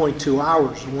 1.2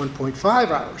 hours or 1.5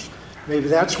 hours? Maybe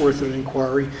that's worth an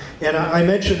inquiry. And I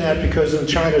mention that because in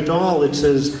China Doll it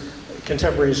says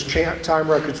contemporaneous time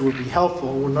records would be helpful.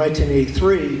 In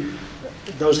 1983,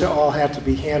 those all had to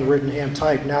be handwritten,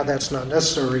 hand-typed. Now that's not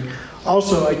necessary.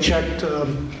 Also, I checked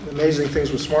amazing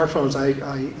things with smartphones. I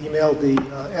emailed the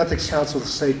Ethics Council of the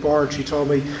State Bar, and she told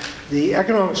me the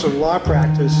Economics of Law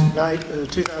Practice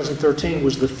 2013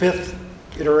 was the 5th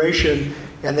iteration,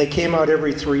 and they came out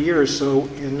every 3 years. So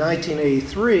in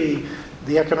 1983,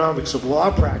 the Economics of Law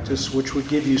Practice, which would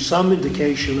give you some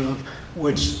indication of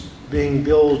what's being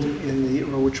billed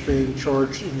or which being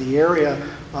charged in the area,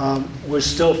 was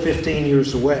still 15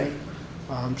 years away.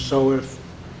 So if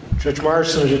Judge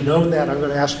Myerson had known that, I'm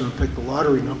going to ask him to pick the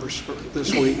lottery numbers for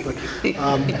this week.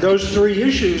 But those 3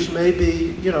 issues may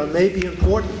be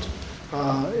important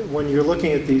when you're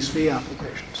looking at these fee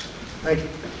applications. Thank you.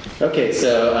 Okay,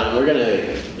 so we're going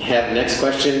to have next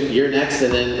question. You're next,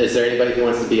 and then is there anybody who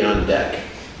wants to be on deck?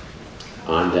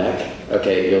 On deck?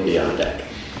 Okay, you'll be on deck.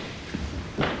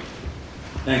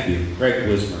 Thank you. Greg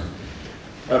Wismer.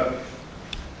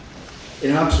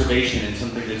 An observation and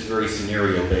something that's very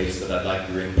scenario-based that I'd like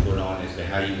your input on as to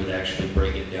how you would actually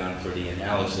break it down for the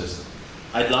analysis.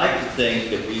 I'd like to think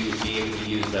that we would be able to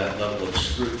use that level of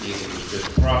scrutiny that was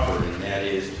just proffered, and that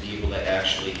is to be able to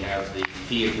actually have the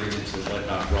fee agreements and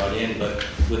whatnot brought in. But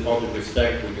with all due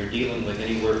respect, when you're dealing with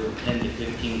anywhere from 10 to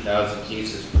 15,000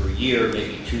 cases per year,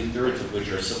 maybe 2/3 of which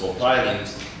are civil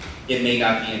filings, it may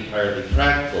not be entirely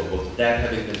practical. But that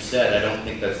having been said, I don't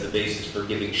think that's the basis for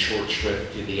giving short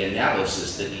shrift to the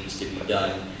analysis that needs to be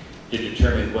done to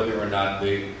determine whether or not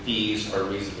the fees are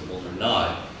reasonable or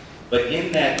not. But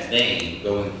in that vein,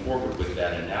 going forward with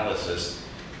that analysis,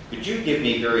 could you give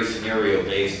me very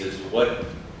scenario-based as to what,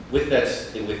 with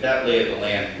that lay of the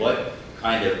land, what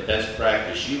kind of best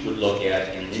practice you would look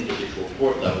at in an individual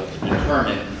court level to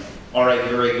determine, all right,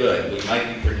 very good, we might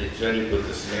be presented with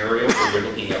a scenario where you're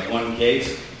looking at one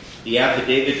case, the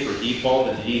affidavit for default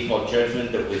and the default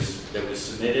judgment that was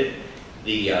submitted,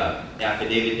 the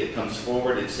affidavit that comes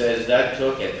forward, it says that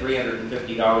took at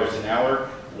 $350 an hour,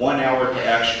 1 hour to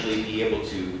actually be able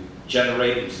to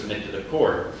generate and submit to the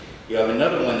court. You have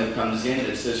another one that comes in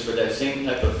that says for that same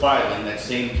type of filing, that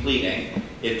same pleading,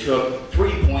 it took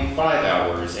 3.5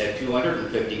 hours at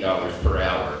 $250 per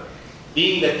hour.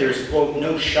 Being that there's, quote,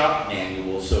 no shop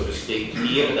manual, so to speak, to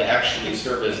be able to actually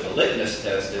serve as the litmus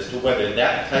test as to whether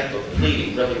that type of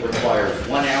pleading really requires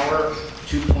 1 hour,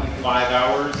 2.5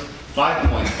 hours,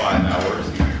 5.5 hours,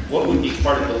 what would be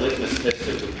part of the litmus test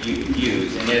that you would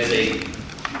use? And as a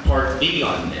part B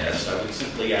on this, I would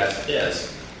simply ask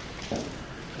this.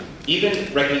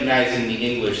 Even recognizing the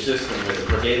English system where the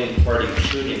prevailing party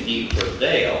should indeed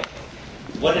prevail,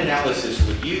 what analysis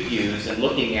would you use in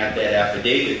looking at that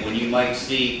affidavit when you might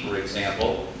see, for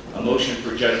example, a motion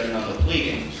for judgment on the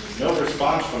pleading, no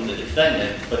response from the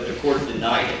defendant, but the court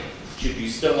denied it? Should you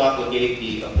still obligate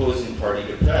the opposing party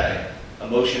to pay? A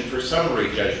motion for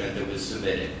summary judgment that was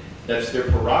submitted. That's their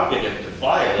prerogative to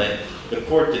file it. The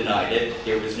court denied it.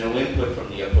 There was no input from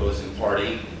the opposing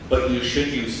party, but should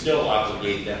you still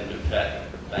obligate them to pay?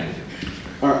 Thank you.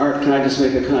 Art, can I just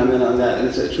make a comment on that? And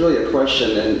it's really a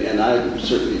question, and I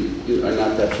certainly am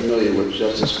not that familiar with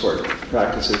justice court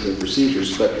practices and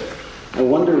procedures, but I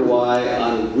wonder why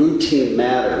on routine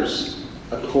matters,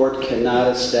 a court cannot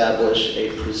establish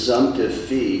a presumptive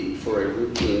fee for a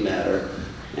routine matter,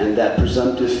 and that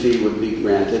presumptive fee would be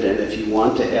granted, and if you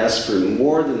want to ask for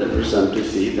more than the presumptive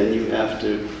fee, then you have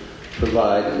to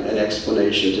provide an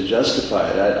explanation to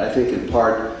justify it. I think in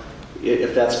part,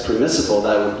 if that's permissible,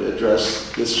 that would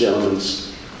address this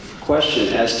gentleman's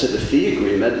question as to the fee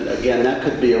agreement. Again, that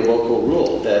could be a local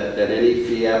rule, that any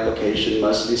fee application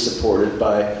must be supported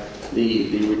by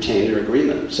the retainer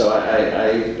agreement. So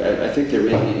I think there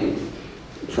may be,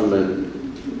 from a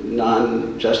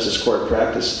non-justice court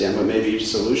practice standpoint, maybe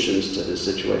solutions to this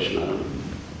situation. I don't know.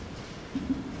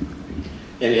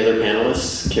 Any other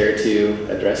panelists care to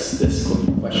address this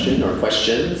question or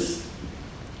questions?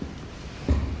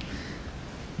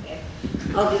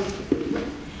 I'll do.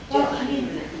 Well, I mean,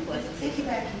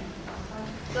 piggybacking.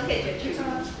 Go ahead, Judge.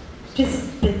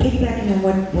 Just piggybacking on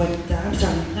what I'm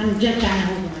sorry, I'm Judge Diana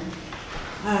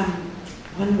Holborn.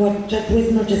 On what Judge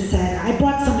Wisner just said, I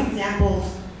brought some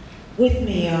examples with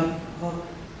me of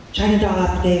China doll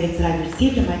affidavits that I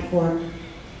received in my court,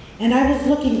 and I was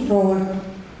looking for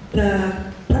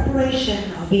the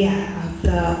preparation of the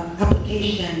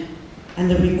application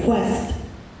and the request,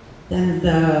 and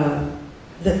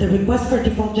the request for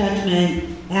default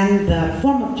judgment and the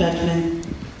form of judgment.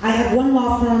 I have one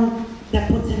law firm that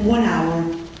puts in 1 hour,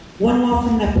 one law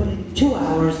firm that put in 2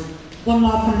 hours, one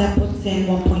law firm that puts in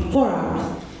 1.4 hours.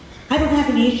 I don't have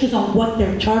any issues on what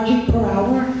they're charging per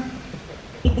hour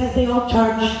because they all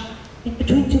charge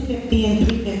between $250 and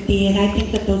 $350, and I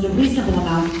think that those are reasonable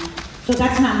amounts. So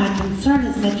that's not my concern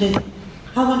as much as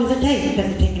how long does it take?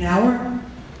 Does it take an hour?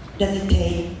 Does it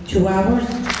take 2 hours?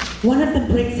 One of them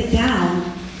breaks it down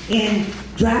in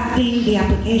drafting the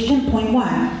application, point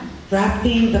 1,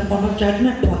 drafting the form of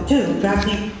judgment, point 2,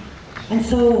 drafting. And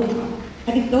so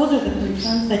I think those are the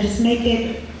concerns that just make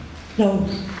it,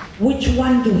 which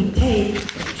one do we take?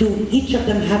 Do each of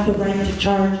them have the right to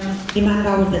charge the amount of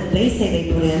hours that they say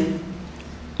they put in?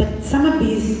 But some of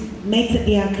these makes it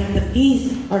the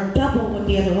fees are double what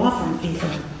the other law firm fees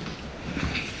are.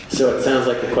 So it sounds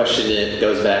like the question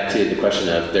goes back to the question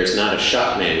of there's not a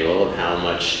shop manual of how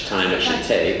much time it should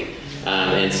take,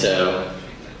 and so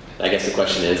I guess the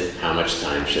question is how much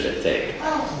time should it take?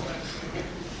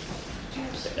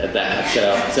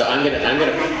 So I'm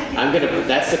gonna.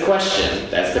 That's the question.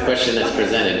 That's the question that's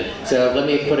presented. So let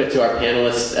me put it to our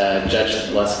panelists. Judge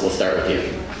Lusk, we'll start with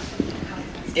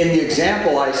you. In the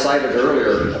example I cited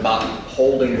earlier about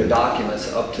holding the documents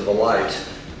up to the light,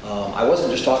 I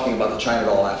wasn't just talking about the China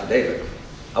doll affidavit.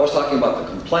 I was talking about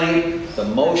the complaint, the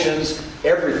motions,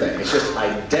 everything. It's just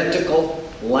identical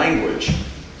language,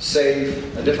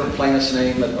 save a different plaintiff's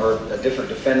name or a different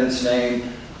defendant's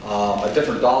name, a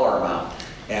different dollar amount.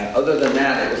 And other than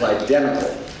that, it was identical.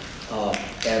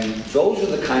 And those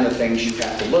are the kind of things you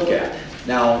have to look at.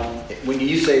 Now, when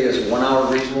you say is 1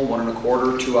 hour reasonable, 1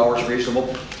 1/4, 2 hours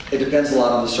reasonable, it depends a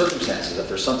lot on the circumstances. If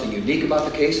there's something unique about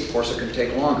the case, of course it can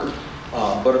take longer.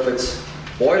 But if it's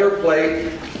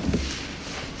boilerplate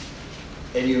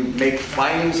and you make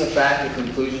findings of fact and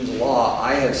conclusions of law,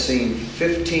 I have seen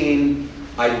 15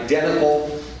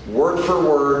 identical, word for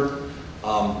word,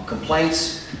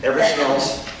 complaints, everything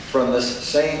else from this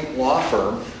same law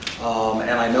firm.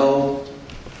 And I know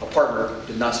a partner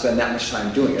did not spend that much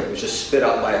time doing it. It was just spit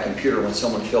out by a computer when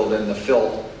someone filled in the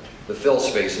fill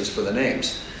spaces for the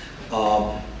names.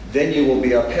 Then you will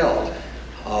be upheld.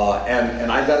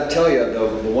 And I've got to tell you,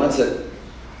 the ones that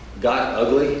got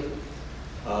ugly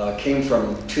came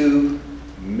from 2,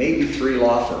 maybe 3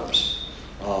 law firms.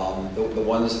 The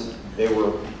ones, they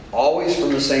were always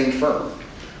from the same firm.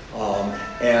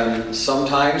 And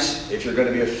sometimes, if you're going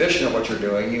to be efficient at what you're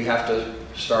doing, you have to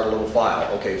start a little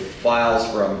file. Okay, files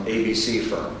from ABC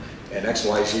firm and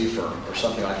XYZ firm or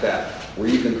something like that, where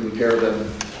you can compare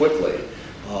them quickly.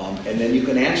 And then you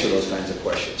can answer those kinds of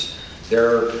questions.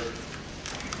 There,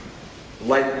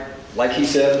 like he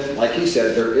said,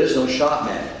 there is no shop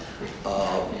manual.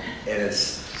 And it's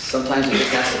sometimes it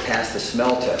just has to pass the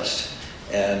smell test.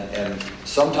 And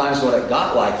sometimes when it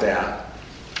got like that,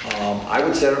 I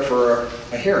would set it for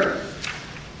a hearing.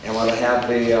 And when I have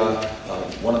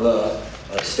one of the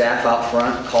staff out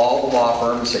front call the law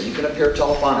firm and say, you can appear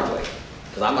telephonically,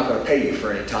 because I'm not going to pay you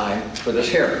for any time for this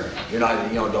hearing. You're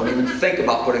not, don't even think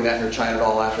about putting that in your China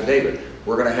doll affidavit.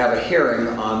 We're going to have a hearing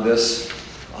on this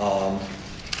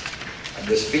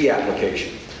fee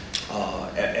application,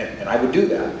 and I would do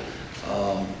that.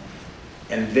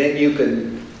 And then you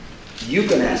can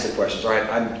ask the questions. All right,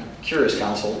 I'm curious,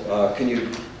 counsel. Can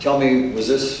you tell me, was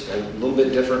this a little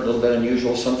bit different, a little bit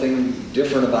unusual, something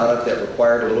different about it that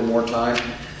required a little more time?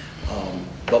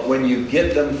 But when you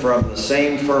get them from the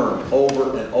same firm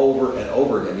over and over and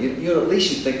over again, you at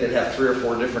least you'd think they'd have 3 or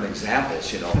 4 different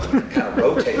examples, and kind of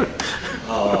rotate.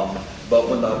 But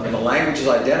when the language is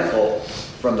identical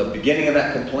from the beginning of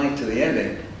that complaint to the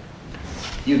ending,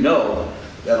 you know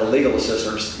that a legal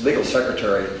assistant or legal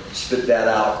secretary spit that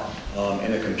out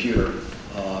in a computer,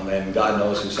 and God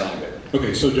knows who signed it.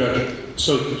 Okay, so Judge,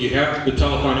 so you have the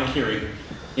telephonic hearing,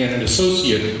 and an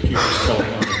associate appears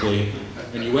telephonically,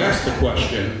 and you ask the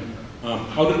question,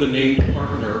 how did the named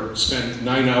partner spend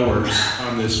 9 hours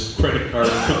on this credit card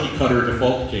cookie cutter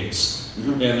default case?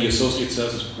 And the associate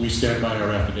says, we stand by our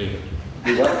affidavit.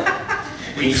 You what?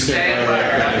 We stand by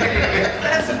our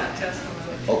affidavit.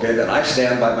 Okay, then I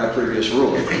stand by my previous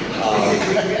ruling.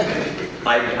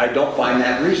 I don't find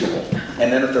that reasonable. And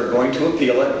then if they're going to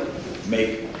appeal it,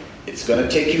 it's going to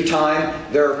take you time.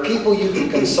 There are people you can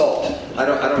consult. I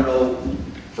don't know,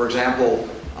 for example,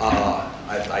 I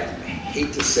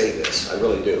hate to say this, I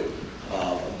really do,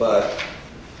 but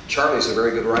Charlie's a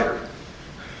very good writer.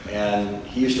 And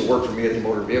he used to work for me at the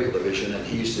Motor Vehicle Division, and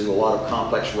he used to do a lot of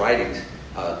complex writing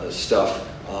stuff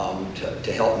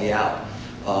to help me out.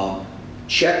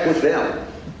 Check with them.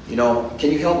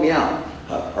 Can you help me out?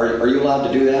 Are you allowed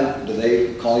to do that? Do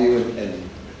they call you? And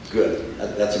good.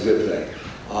 That's a good thing.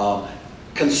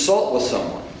 Consult with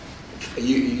someone.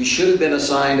 You should have been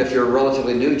assigned, if you're a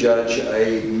relatively new judge,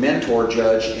 a mentor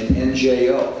judge in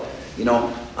NJO.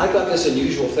 I got this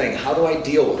unusual thing. How do I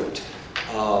deal with it?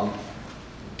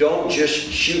 Don't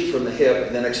just shoot from the hip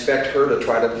and then expect her to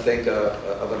try to think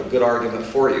of a good argument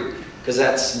for you, because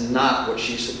that's not what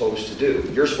she's supposed to do.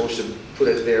 You're supposed to put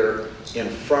it there in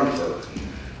front of her.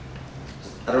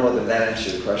 I don't know whether that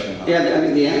answers your question. Yeah, I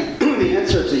mean, the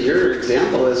answer to your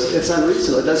example is it's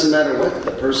unreasonable. It doesn't matter what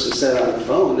the person said on the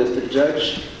phone. If the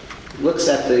judge looks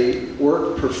at the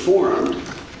work performed,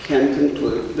 can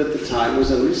conclude that the time was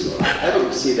unreasonable. I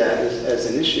don't see that as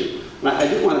an issue. I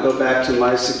do want to go back to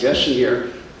my suggestion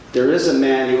here. There is a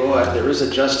manual, there is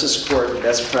a Justice Court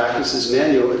Best Practices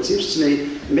Manual. It seems to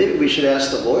me maybe we should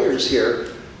ask the lawyers here,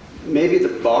 maybe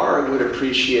the bar would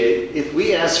appreciate if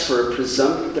we ask for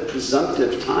the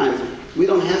presumptive time. We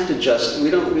don't have to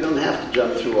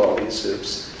jump through all these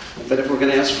hoops. But if we're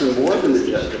going to ask for more than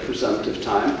the presumptive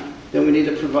time, then we need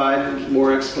to provide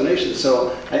more explanation.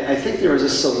 So I think there is a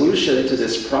solution to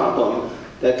this problem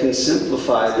that can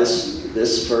simplify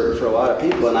this for a lot of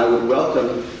people, and I would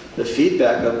welcome the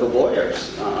feedback of the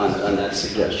lawyers on that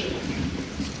suggestion.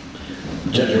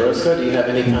 Judge Orozco, do you have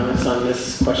any comments on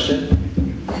this question?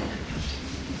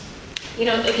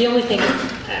 The only thing,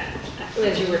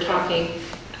 as you were talking,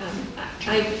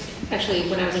 I actually,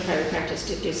 when I was in private practice,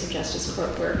 did do some justice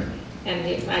court work, and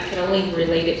I could only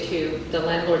relate it to the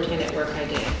landlord-tenant work I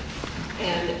did.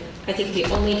 And I think the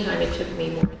only time it took me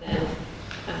more than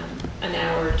an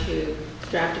hour to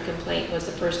draft a complaint was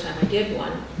the first time I did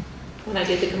one, when I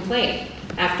did the complaint.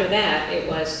 After that,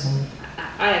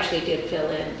 I actually did fill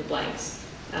in the blanks.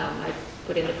 I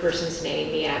put in the person's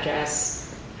name, the address,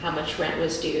 how much rent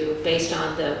was due, based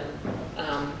on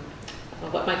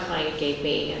what my client gave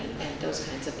me and those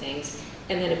kinds of things,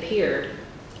 and then appeared.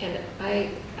 And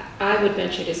I would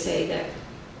venture to say that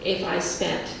if I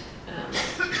spent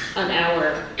an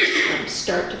hour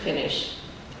start to finish,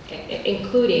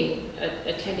 including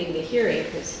attending the hearing,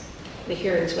 because the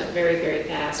hearings went very, very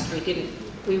fast.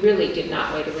 We really did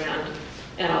not wait around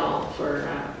at all for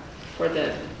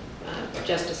the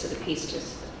Justice of the Peace to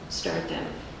start them.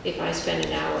 If I spend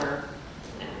an hour,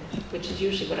 which is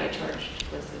usually what I charged,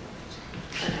 was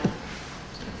an hour.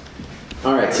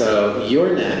 All right, so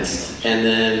you're next, and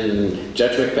then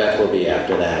Judge Macbeth will be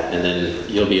after that, and then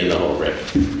you'll be in the whole rig.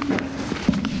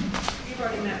 You've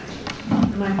already met.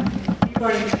 You've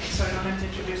Morning, so I don't have to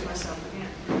introduce myself again.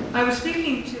 I was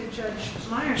speaking to Judge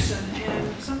Meyerson,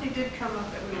 and something did come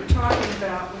up that we were talking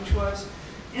about, which was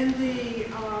in the,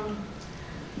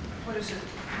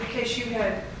 the case you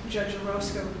had, Judge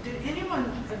Orozco, did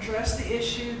anyone address the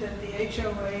issue that the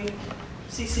HOA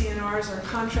CCNRs are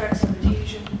contracts of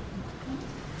adhesion?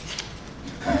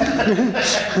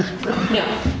 No.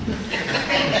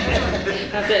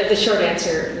 The short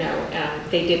answer, no,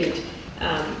 they didn't.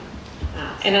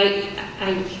 And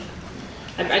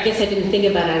I guess I didn't think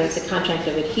about it as a contract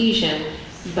of adhesion,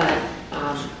 but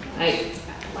I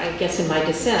guess in my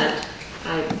dissent,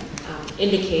 I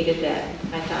indicated that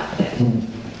I thought that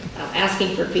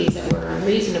asking for fees that were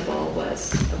unreasonable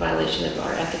was a violation of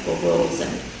our ethical rules,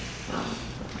 and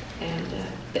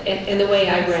the way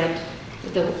I read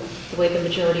the way the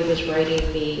majority was writing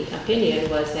the opinion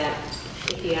was that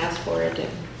if you ask for it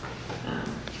and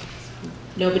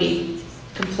nobody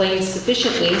complains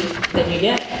sufficiently, then you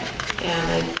get it.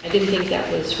 And I didn't think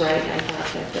that was right. I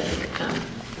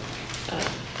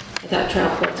thought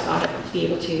trial courts ought to be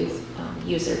able to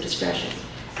use their discretion.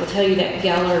 I'll tell you that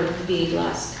Geller v.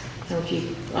 Lusk, I don't know if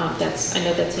you, I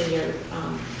know that's in your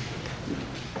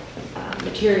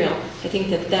material. I think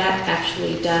that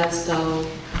actually does go,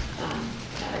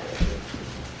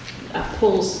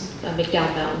 pulls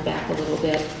McDowell Mountain back a little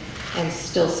bit and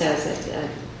still says that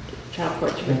trial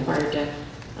courts are required to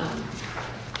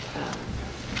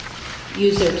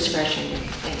use their discretion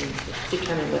and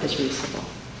determine what is reasonable.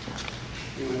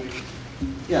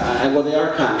 Yeah, well, they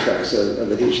are contracts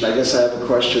of adhesion. I guess I have a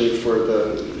question for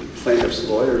the plaintiff's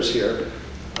lawyers here.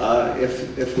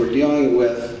 If we're dealing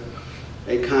with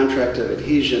a contract of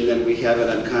adhesion, then we have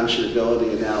an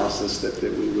unconscionability analysis that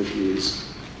we would use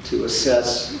to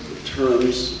assess the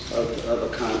terms of a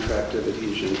contract of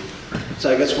adhesion. So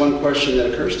I guess one question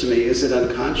that occurs to me, is it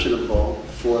unconscionable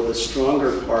for the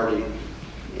stronger party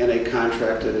in a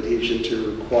contract of adhesion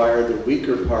to require the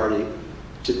weaker party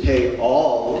to pay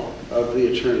all of the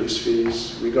attorney's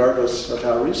fees, regardless of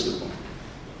how reasonable?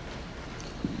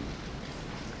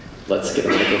 Let's get a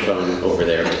microphone over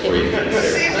there before you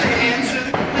answer.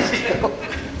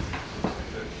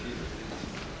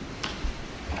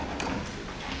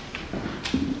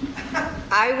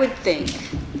 I would think,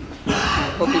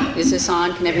 is this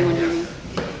on? Can everyone hear me?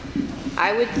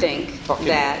 I would think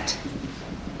that...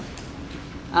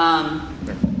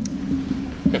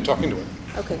 Yeah, talking to him.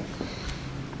 Okay.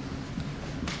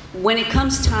 When it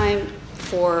comes time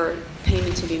for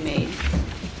payment to be made,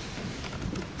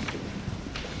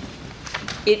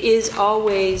 it is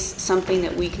always something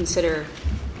that we consider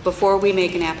before we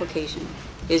make an application.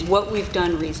 Is what we've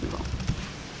done reasonable?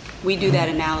 We do that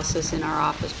analysis in our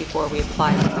office before we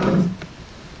apply for it.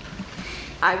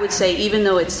 I would say even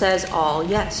though it says all,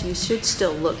 yes, you should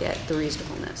still look at the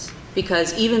reasonableness.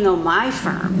 Because even though my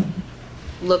firm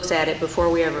looks at it before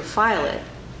we ever file it,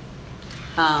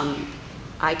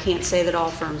 I can't say that all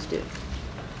firms do.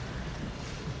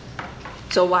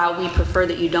 So while we prefer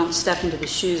that you don't step into the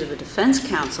shoes of a defense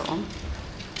counsel,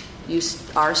 you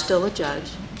are still a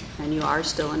judge and you are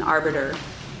still an arbiter.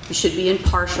 You should be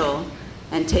impartial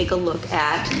and take a look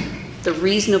at the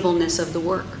reasonableness of the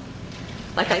work.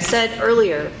 Like I said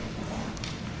earlier,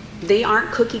 they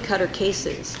aren't cookie cutter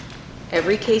cases.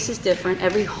 Every case is different.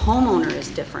 Every homeowner is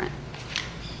different.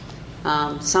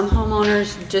 Some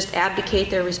homeowners just abdicate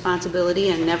their responsibility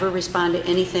and never respond to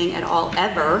anything at all,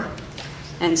 ever.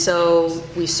 And so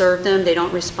we serve them, they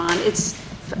don't respond. It's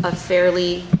a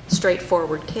fairly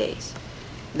straightforward case.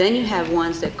 Then you have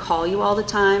ones that call you all the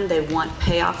time. They want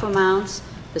payoff amounts.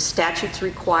 The statutes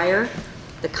require,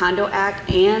 the Condo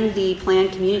Act and the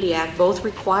Planned Community Act both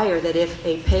require that if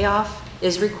a payoff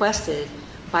is requested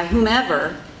by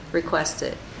whomever requests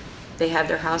it, they have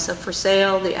their house up for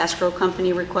sale, the escrow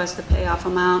company requests the payoff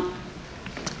amount,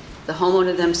 the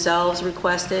homeowner themselves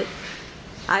request it.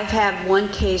 I have one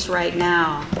case right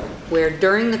now where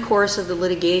during the course of the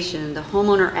litigation, the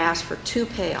homeowner asked for 2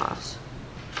 payoffs,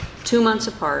 2 months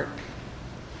apart,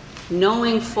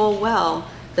 knowing full well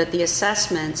that the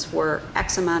assessments were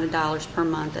X amount of dollars per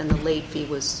month and the late fee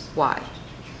was Y.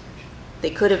 They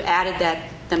could have added that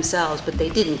themselves, but they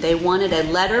didn't. They wanted a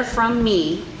letter from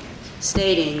me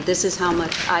stating this is how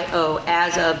much I owe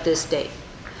as of this date.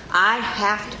 I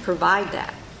have to provide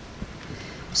that.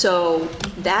 So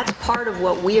that's part of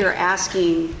what we are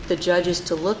asking the judges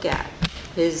to look at,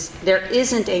 is there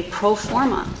isn't a pro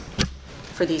forma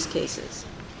for these cases.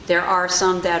 There are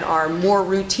some that are more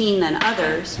routine than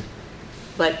others,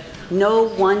 but no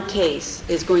one case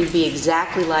is going to be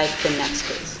exactly like the next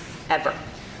case, ever.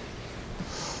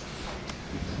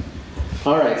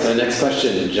 All right, so next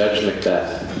question, Judge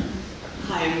Macbeth.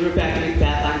 Hi, I'm Rebecca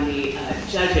Macbeth. I'm I'm the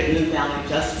judge at Moon Valley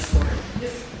Justice Court.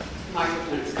 This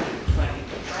microphone is kind of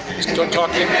cruddy. Just don't talk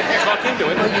into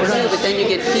it. Well, you do, but then you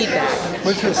get feedback.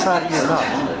 What's the side of your mouth?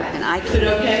 And I Is it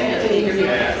okay? Can you hear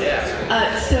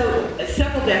me? So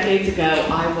several decades ago,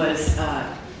 I was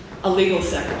a legal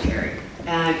secretary.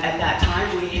 And at that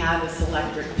time, we had a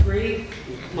Selectric 3.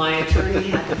 My attorney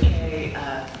had to pay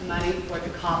money for the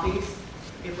copies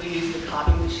if we used the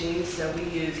copy machines. So we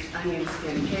used onion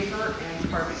skin paper and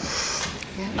carbon.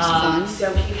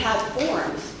 So he had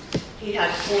forms. He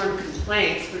had form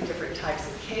complaints for different types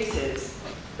of cases,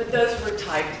 but those were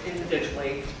typed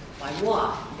individually by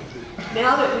one.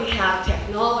 Now that we have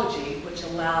technology which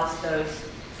allows those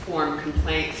form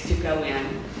complaints to go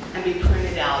in and be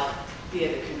printed out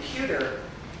via the computer,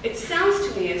 it sounds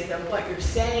to me as though what you're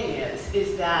saying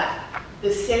is that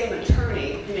the same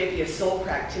attorney, who may be a sole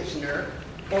practitioner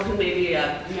or who may be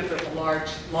a member of a large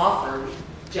law firm,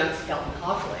 Jones, Skelton,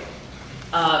 Hockley,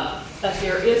 but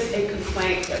there is a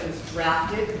complaint that was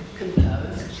drafted,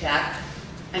 composed, checked,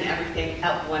 and everything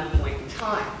at one point in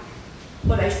time.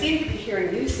 What I seem to be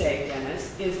hearing you say,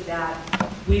 Dennis, is that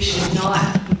we should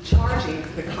not be charging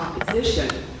the composition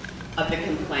of the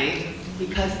complaint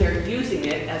because they're using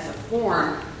it as a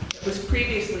form that was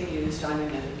previously used on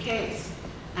another case.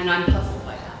 And I'm puzzled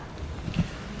by that.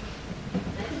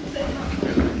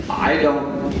 I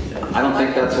don't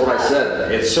think that's what I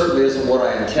said. It certainly isn't what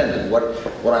I intended.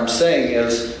 What I'm saying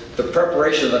is the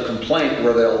preparation of the complaint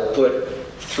where they'll put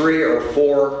 3 or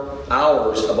 4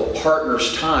 hours of a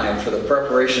partner's time for the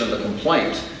preparation of the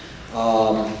complaint,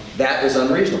 that is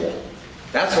unreasonable.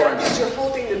 That's what I'm saying. You're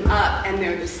holding them up and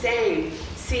they're the same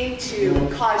seem to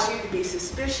cause you to be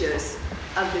suspicious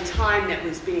of the time that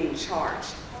was being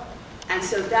charged. And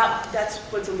so that's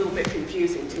what's a little bit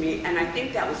confusing to me. And I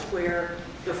think that was where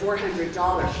the $400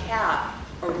 cap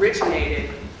originated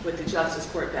with the Justice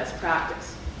Court best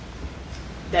practice.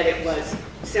 That it was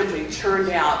simply churned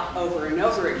out over and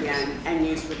over again and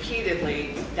used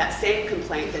repeatedly, that same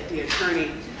complaint that the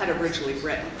attorney had originally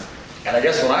written. And I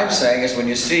guess what I'm saying is when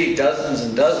you see dozens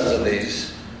and dozens of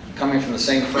these coming from the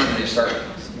same firm, and you start,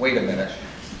 wait a minute,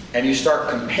 and you start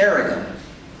comparing them,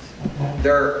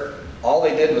 all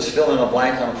they did was fill in a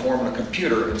blank on a form on a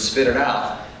computer and spit it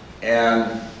out.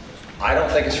 And I don't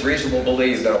think it's reasonable to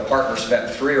believe that a partner spent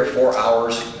 3 or 4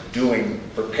 hours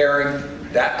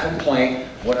preparing that complaint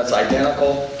when it's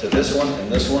identical to this one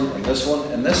and this one and this one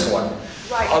and this one,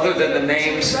 right, other than the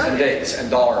names and dates and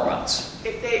dollar amounts.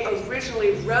 If they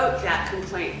originally wrote that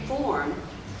complaint form,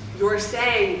 you're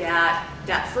saying that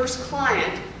that first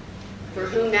client for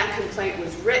whom that complaint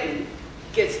was written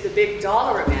gets the big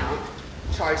dollar amount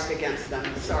charged against them,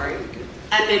 sorry,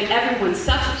 and then everyone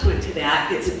subsequent to that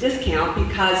gets a discount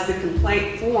because the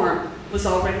complaint form was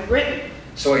already written.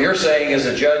 So what you're saying is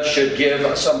a judge should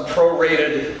give some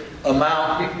prorated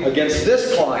amount against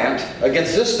this client,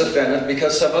 against this defendant,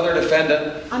 because some other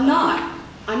defendant... I'm not.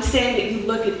 I'm saying that you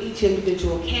look at each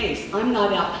individual case. I'm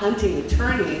not out hunting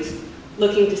attorneys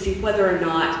looking to see whether or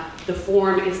not the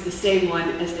form is the same one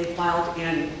as they filed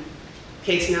in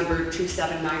case number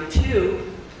 2792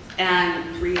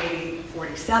 and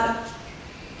 3847.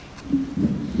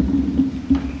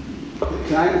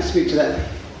 Can I speak to that?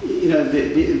 You know,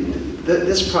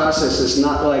 this process is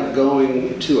not like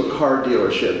going to a car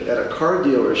dealership. At a car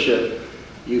dealership,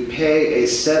 you pay a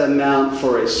set amount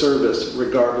for a service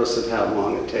regardless of how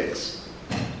long it takes.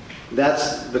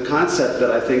 That's the concept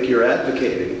that I think you're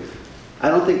advocating. I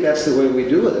don't think that's the way we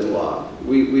do it in law.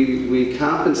 We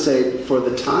compensate for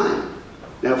the time.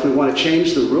 Now, if we want to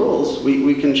change the rules,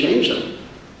 we can change them.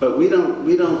 But we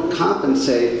don't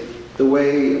compensate the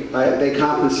way they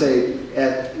compensate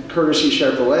at Courtesy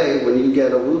Chevrolet when you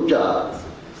get a whoop job.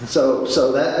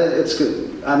 So that it's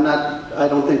good. I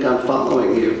don't think I'm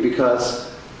following you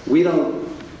because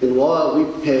in law we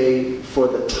pay for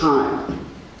the time.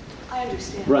 I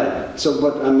understand. Right. So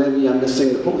maybe I'm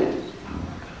missing the point.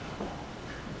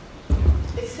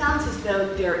 It sounds as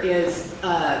though there is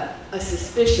a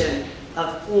suspicion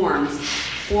of form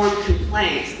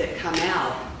complaints that come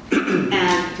out,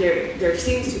 and there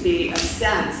seems to be a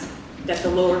sense that the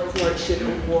lower court should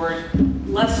award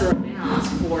lesser amounts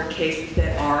for cases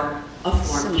that are a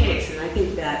form case. And I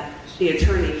think that the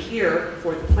attorney here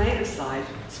for the plaintiff's side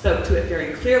spoke to it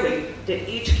very clearly that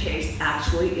each case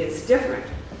actually is different.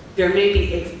 There may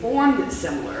be a form that's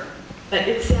similar, but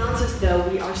it sounds as though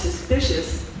we are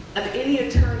suspicious of any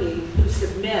attorney who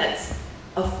submits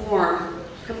a form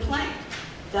complaint.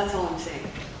 That's all I'm saying.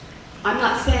 I'm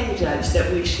not saying, Judge,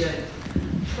 that we should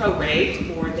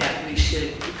prorate or that we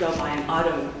should go by an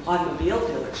automobile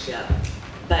dealership,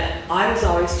 but I was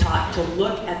always taught to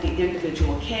look at the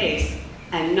individual case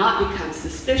and not become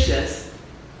suspicious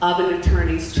of an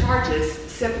attorney's charges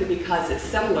simply because it's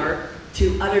similar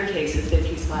to other cases that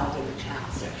he's filed in the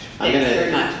past. Thanks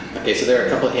very much. Okay, so there are a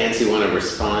couple of hands who want to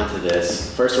respond to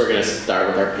this. First, we're going to start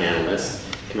with our panelists,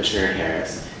 Commissioner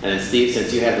Harris. And then Steve,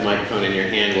 since you have the microphone in your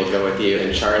hand, we'll go with you.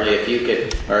 And Charlie, if you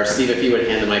could, or Steve, if you would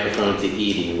hand the microphone to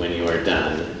Edie when you are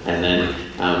done. And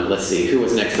then, let's see, who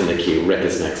was next in the queue? Rick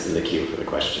is next in the queue for the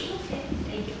question. Okay,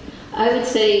 thank you. I would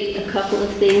say a couple of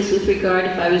things with regard,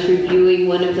 if I was reviewing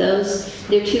one of those.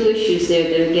 There are two issues there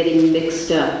that are getting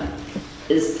mixed up,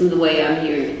 is the way I'm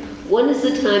hearing it. One is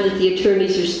the time that the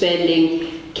attorneys are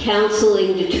spending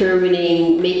counseling,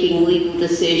 determining, making legal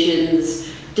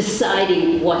decisions,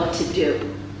 deciding what to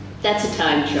do. That's a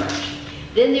time charge.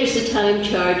 Then there's the time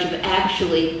charge of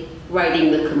actually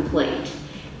writing the complaint.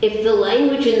 If the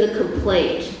language in the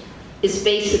complaint is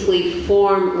basically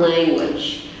form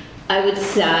language, I would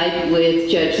side with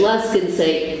Judge Lusk and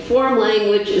say form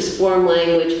language is form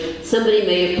language. Somebody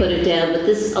may have put it down, but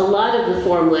a lot of the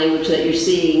form language that you're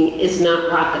seeing is not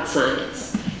rocket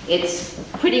science. It's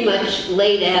pretty much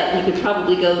laid out. You could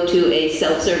probably go to a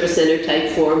self-service center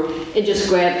type form and just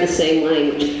grab the same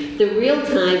language. The real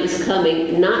time is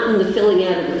coming not in the filling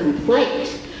out of the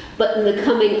complaint, but in the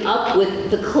coming up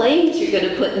with the claims you're going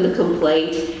to put in the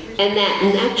complaint, and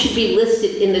that should be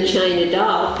listed in the China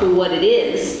doll for what it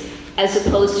is, as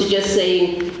opposed to just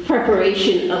saying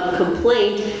preparation of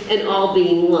complaint and all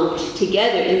being lumped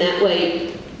together. In that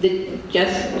way, the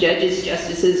judges,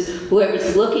 justices,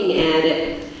 whoever's looking at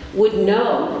it would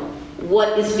know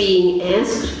what is being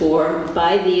asked for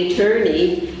by the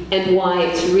attorney and why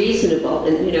it's reasonable.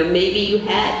 And maybe you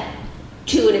had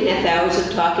 2.5 hours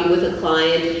of talking with a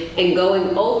client and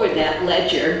going over that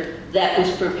ledger that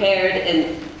was prepared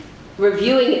and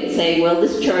reviewing it and saying, well,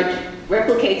 this charge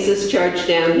replicates this charge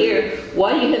down here.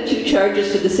 Why do you have two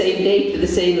charges for the same date for the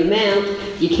same amount?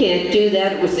 You can't do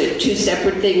that. Was there two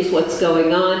separate things? What's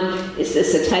going on? Is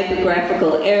this a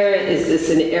typographical error? Is this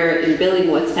an error in billing?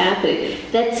 What's happening?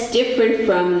 That's different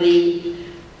from the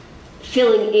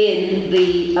filling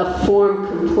in a form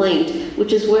complaint,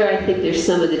 which is where I think there's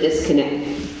some of the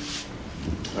disconnect.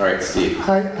 All right, Steve.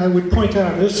 I would point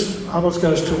out, this almost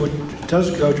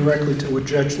does go directly to what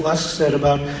Judge Lusk said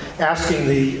about asking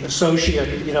the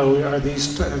associate, are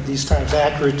these times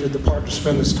accurate? Did the partner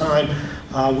spend this time?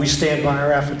 We stand by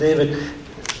our affidavit.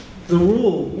 The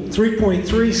rule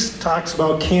 3.3 talks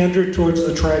about candor towards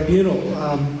the tribunal.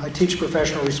 I teach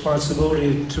professional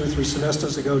responsibility 2 or 3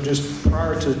 semesters ago, just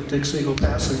prior to Dick Siegel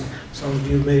passing. Some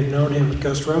of you may have known him,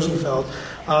 Gus Rosenfeld.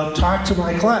 Talked to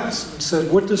my class and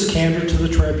said, what does candor to the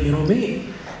tribunal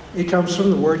mean? It comes from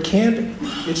the word candor.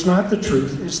 It's not the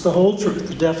truth, it's the whole truth.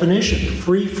 The definition,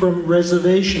 free from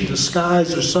reservation,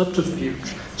 disguise, or subterfuge,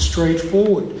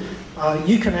 straightforward.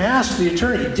 You can ask the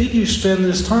attorney, did you spend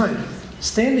this time?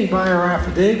 Standing by our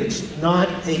affidavits, not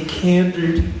a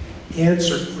candid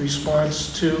answer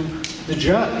response to the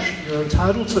judge. You're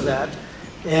entitled to that.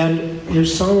 And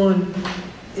if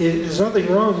there's nothing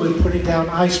wrong with putting down,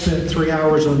 I spent 3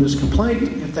 hours on this complaint,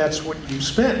 if that's what you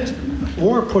spent.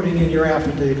 Or putting in your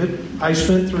affidavit, I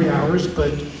spent 3 hours,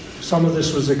 but some of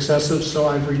this was excessive, so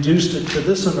I've reduced it to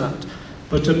this amount.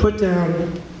 But to put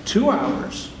down 2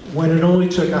 hours, when it only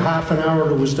took a half an hour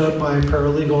and it was done by a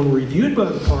paralegal and reviewed by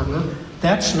the partner,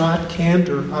 that's not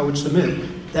candor, I would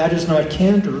submit. That is not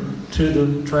candor to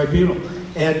the tribunal.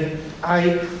 And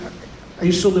I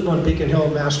used to live on Beacon Hill,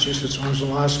 Massachusetts, when I was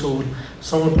in law school, and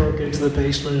someone broke into the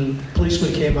basement, and a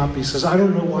policeman came up. He says, I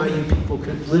don't know why you people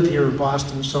could live here in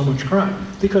Boston with so much crime,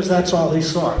 because that's all he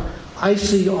saw. I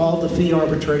see all the fee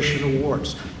arbitration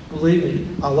awards. Believe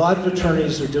me, a lot of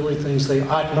attorneys are doing things they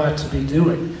ought not to be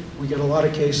doing. We get a lot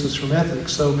of cases from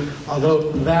ethics. So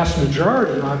although the vast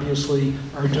majority, obviously,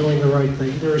 are doing the right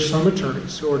thing, there are some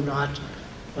attorneys who are not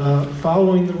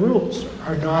following the rules,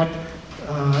 are not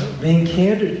being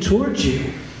candid towards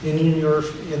you in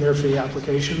their fee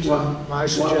applications. My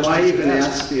suggestion why even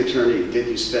ask the attorney, did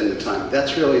you spend the time?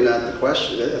 That's really not the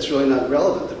question. That's really not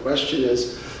relevant. The question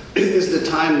is the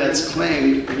time that's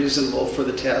claimed reasonable for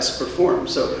the task performed?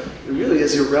 So it really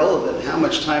is irrelevant how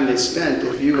much time they spent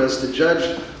if you, as the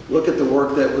judge, look at the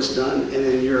work that was done and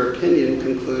in your opinion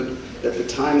conclude that the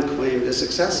time claimed is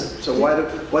excessive. So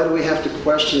why do we have to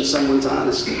question someone's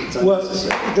honesty? Well,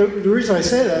 the reason I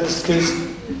say that is because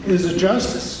as a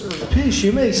justice or the peace,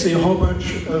 you may see a whole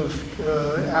bunch of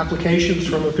applications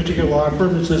from a particular law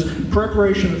firm that says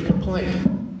preparation of complaint,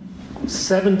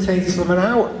 7/10 of an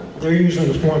hour. They're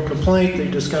using the form complaint, they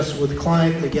discuss it with the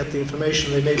client, they get the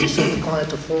information, they maybe send the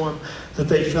client a form that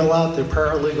they fill out, their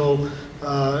paralegal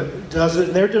does it,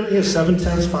 and they're doing it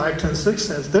 7/10, 5/10,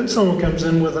 6/10. Then someone comes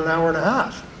in with an hour and a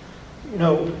half. you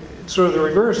know, sort of the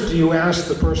reverse. Do you ask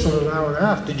the person in an hour and a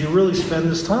half, did you really spend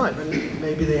this time? And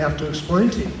maybe they have to explain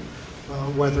to you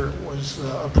whether it was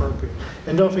appropriate.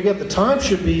 And don't forget, the time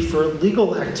should be for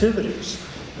legal activities,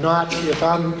 not if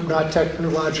I'm not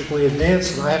technologically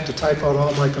advanced and I have to type out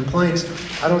all my complaints.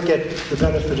 I don't get the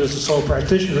benefit as a sole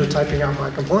practitioner of typing out my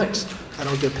complaints. I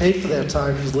don't get paid for that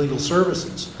time as legal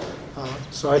services.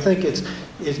 So I think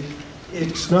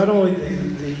it's not only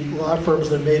the law firms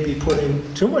that may be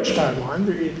putting too much time on.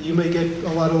 You may get a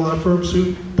lot of law firms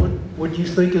who put what you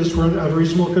think is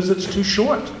unreasonable because it's too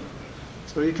short.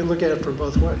 So you can look at it from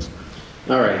both ways.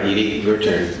 All right, Edie, your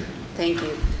turn. Thank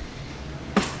you.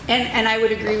 And I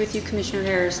would agree with you, Commissioner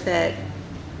Harris, that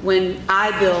when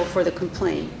I bill for the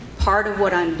complaint, part of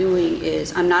what I'm doing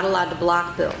is I'm not allowed to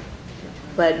block bill.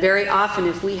 But very often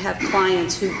if we have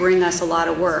clients who bring us a lot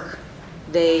of work,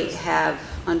 they have,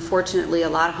 unfortunately, a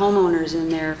lot of homeowners in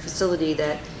their facility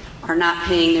that are not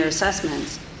paying their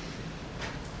assessments.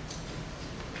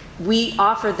 We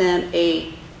offer them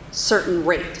a certain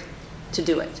rate to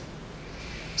do it.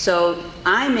 So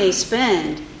I may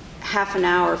spend half an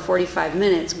hour, 45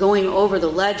 minutes going over the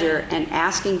ledger and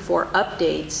asking for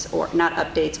updates, or not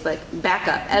updates, but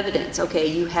backup evidence. Okay,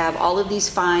 you have all of these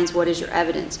fines, what is your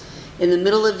evidence? In the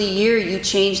middle of the year, you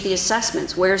change the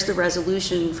assessments. Where's the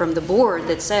resolution from the board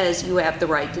that says you have the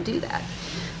right to do that?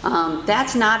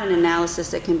 That's not an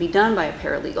analysis that can be done by a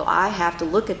paralegal. I have to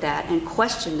look at that and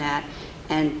question that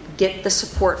and get the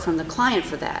support from the client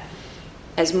for that.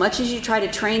 As much as you try to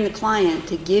train the client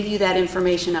to give you that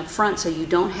information up front so you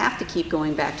don't have to keep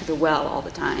going back to the well all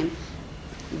the time,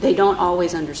 they don't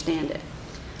always understand it.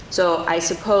 So I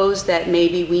suppose that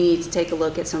maybe we need to take a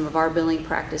look at some of our billing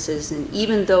practices, and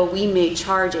even though we may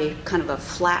charge a kind of a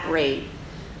flat rate,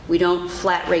 we don't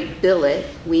flat rate bill it.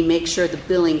 We make sure the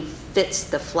billing fits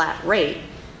the flat rate,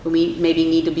 but we maybe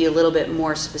need to be a little bit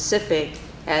more specific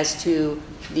as to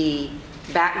the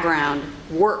background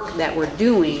work that we're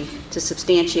doing to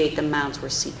substantiate the amounts we're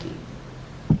seeking.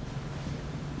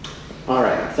 All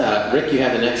right, Rick, you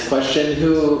have the next question.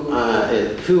 Who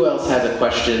else has a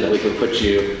question that we can put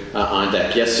you on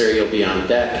deck? Yes, sir, you'll be on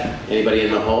deck. Anybody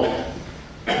in the hole?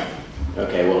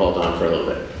 Okay, we'll hold on for a little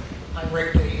bit. I'm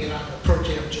Rick Day, and I'm a pro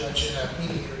tem judge and a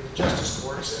mediator in the Justice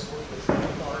Courts, and work with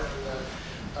Bart in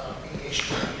the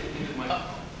mediation.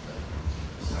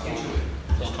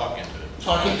 Just talk into it.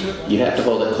 Talk into it? You have to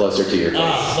hold it closer to your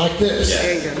face. Like this. Yes.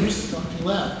 There you go. I used to talk too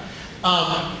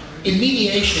loud. In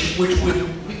mediation, which would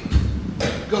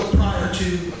go prior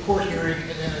to a court hearing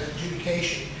and then an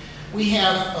adjudication, we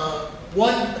have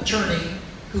one attorney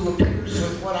who appears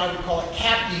with what I would call a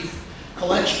captive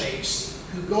collection agency,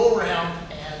 who go around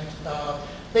and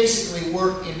basically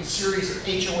work in a series of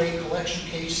HOA collection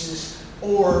cases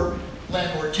or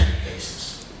landlord-tenant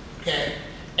cases. Okay?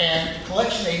 And the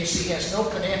collection agency has no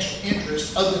financial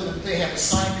interest other than they have a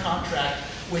signed contract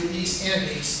with these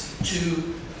entities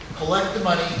to collect the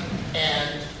money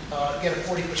and get a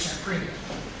 40% premium.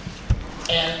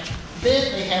 And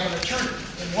then they have an attorney.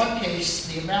 In one case,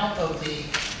 the amount of the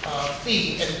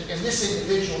fee, and this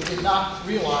individual did not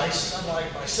realize,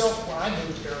 unlike myself when I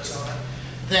moved to Arizona,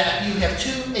 that you have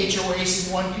two HOAs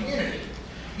in one community.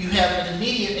 You have an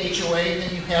immediate HOA, and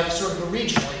then you have sort of a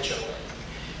regional HOA.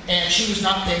 And she was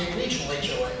not paying the regional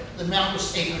HOA. The amount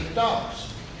was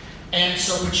 $800. And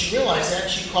so when she realized that,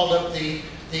 she called up the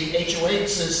HOA and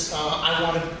says, I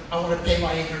want to pay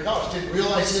my $800. Didn't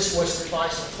realize this was the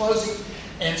advice on closing.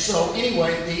 And so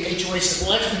anyway, the HOA said,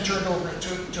 well, that's been turned over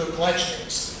to a collection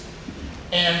agency.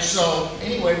 And so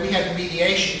anyway, we had the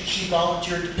mediation. She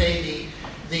volunteered to pay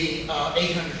the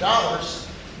 $800,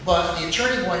 but the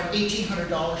attorney wanted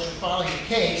 $1,800 for filing the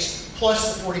case,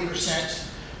 plus the 40%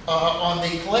 on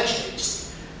the collection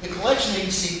agency. The collection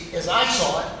agency, as I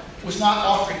saw it, was not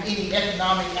offering any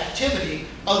economic activity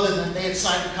other than they had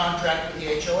signed a contract with the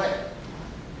HOA.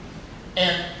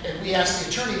 And we asked the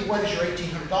attorney, what is your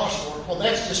 $1,800 for? Well,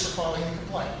 that's just for filing the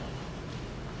complaint.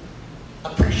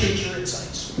 Appreciate your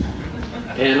insights.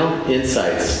 Panel,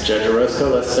 insights. Judge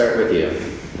Orozco, let's start with you.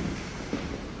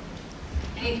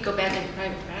 I need to go back into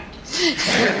private practice.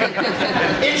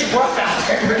 It's rough out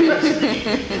there.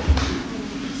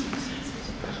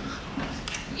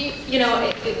 You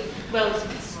know,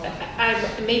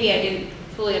 maybe I didn't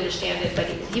fully understand it, but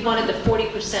he wanted the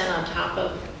 40% on top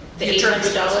of the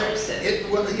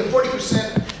 $800. Well, the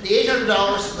 40%, the $800,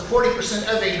 the 40%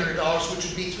 of $800, which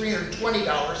would be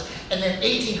 $320, and then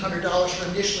 $1,800 for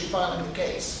initially filing the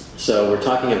case. So we're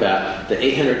talking about the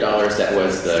 $800 that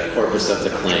was the corpus of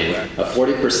the claim, a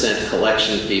 40%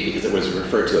 collection fee because it was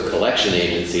referred to a collection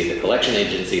agency. The collection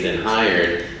agency then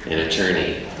hired an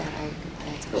attorney.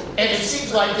 And it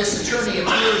seems like this attorney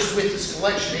appears with this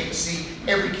collection agency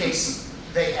every case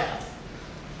they have.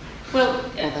 Well,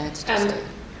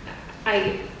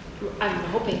 I'm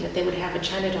hoping that they would have a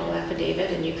China doll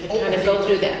affidavit and you could kind of go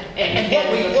through that. And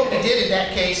what we did in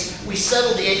that case, we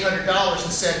settled the $800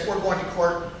 and said, we're going to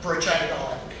court for a China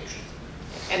doll application.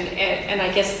 And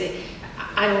I guess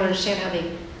I don't understand how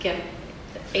they get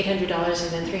 $800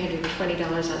 and then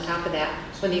 $320 on top of that,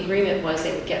 when the agreement was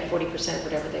they would get 40% of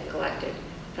whatever they collected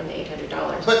from the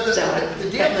 $800. But the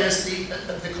deal is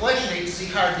the collection agency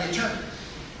hired the attorney.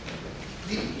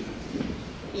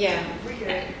 Yeah,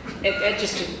 it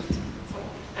just,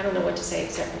 I don't know what to say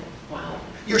except, wow.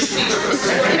 You're speechless.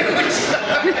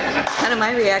 Kind of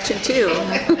my reaction too.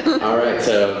 All right,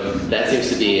 so that seems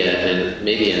to be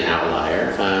maybe an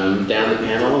outlier. Down the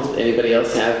panel, anybody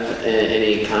else have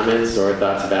any comments or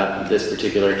thoughts about this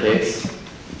particular case?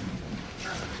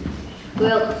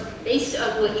 Well, based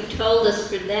on what you told us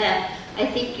for that, I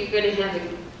think you're going to have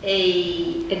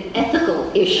an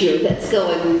ethical issue that's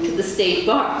going to the state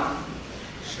bar.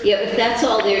 Yeah, if that's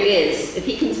all there is, if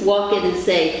he can walk in and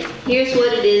say, here's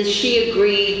what it is, she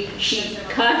agreed, she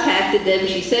contacted them,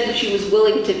 she said that she was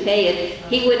willing to pay it,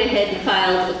 he went ahead and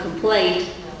filed a complaint,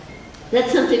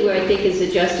 that's something where I think as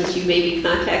a justice you may be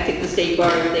contacting the state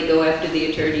bar if they go after the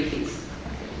attorney fees.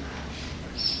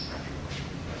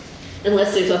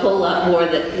 Unless there's a whole lot more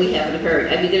that we haven't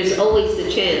heard. I mean, there's always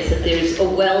the chance that there's a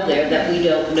well there that we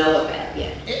don't know about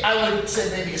yet. I would say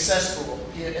maybe a cesspool,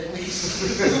 at least.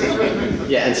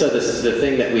 Yeah, and so the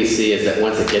thing that we see is that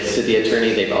once it gets to the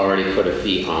attorney, they've already put a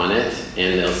fee on it,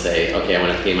 and they'll say, okay, I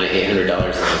want to pay my $800,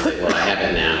 and they'll say, well, I have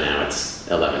it now it's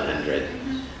 $1,100.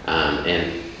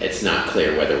 And it's not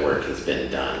clear whether work has been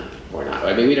done or not.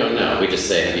 I mean, we don't know. We just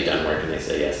say, have you done work? And they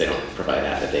say, yes. They don't provide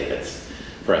affidavits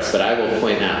for us. But I will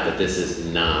point out that this is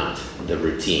not the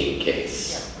routine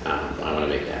case. I want to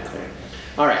make that clear.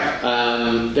 All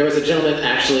right. There was a gentleman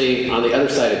actually on the other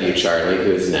side of you, Charlie,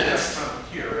 who is next.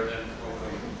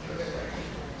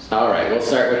 All right. We'll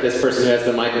start with this person who has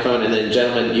the microphone, and then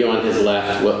gentleman, you on his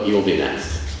left, you will be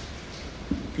next.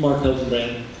 Mark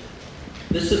Hildenbrand.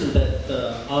 This isn't that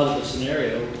odd of a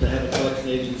scenario to have a collection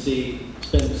agency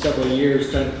spend several years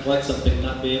trying to collect something,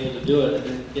 not be able to do it, and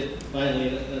then get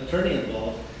finally an attorney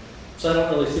involved. So I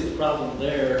don't really see the problem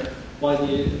there. Why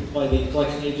the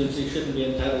collection agency shouldn't be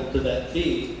entitled to that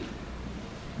fee.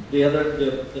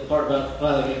 The part about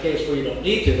filing a case where you don't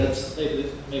need to, that's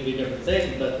maybe a different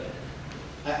thing, but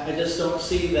I just don't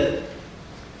see that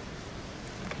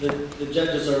the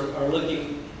judges are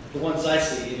looking, the ones I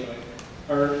see anyway,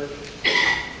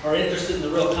 are interested in the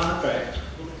real contract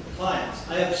with the clients.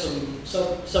 I have some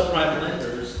subprime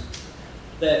lenders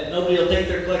that nobody will take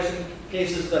their collection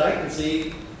cases that I can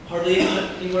see hardly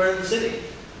anywhere in the city.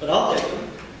 But I'll take them,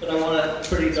 but I want a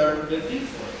pretty darn good fee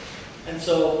for it. And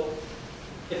so,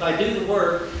 if I do the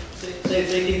work, say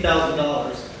it's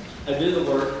 $18,000, I do the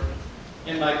work,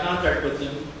 and my contract with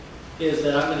them is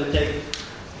that I'm going to take,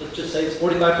 let's just say it's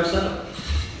 45% of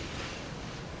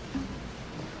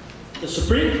it. The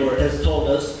Supreme Court has told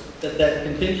us that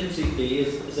contingency fee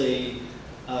is a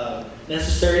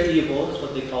necessary evil, is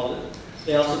what they called it.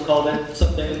 They also called it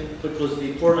something which was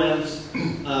the poor man's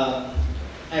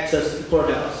access to the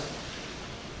courthouse.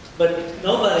 But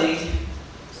nobody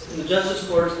in the Justice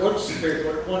Court or the Superior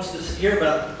Court wants to hear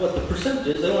about what the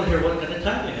percentage is. They want to hear what kind of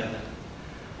time you have.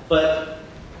 But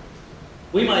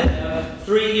we might have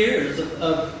 3 years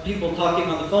of people talking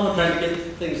on the phone trying to get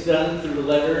things done through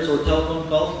letters or telephone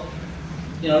calls.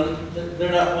 You know,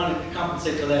 they're not wanting to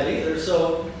compensate for that either.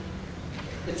 So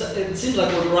it seems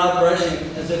like we're broad brushing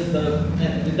as if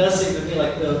and it does seem to me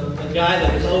like the guy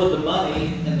that is owed the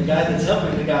money and the guy that's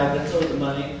helping the guy that's owed the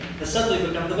money has suddenly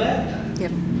become the bad guy.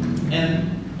 Yep.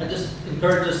 And I just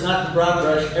encourage us not to broad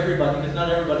brush everybody, because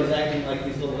not everybody's acting like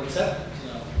these little exceptions,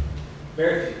 you know.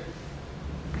 Very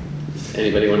few.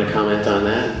 Anybody want to comment on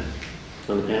that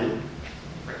on the panel?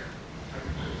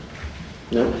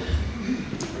 No?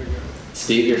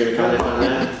 Steve, you're going to comment on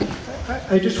that?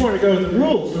 I just want to go to the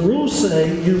rules. The rules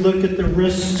say you look at the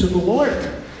risks to the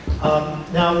lawyer.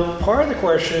 Now, part of the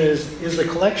question is the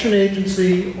collection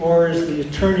agency or is the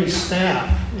attorney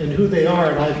staff and who they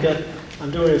are? And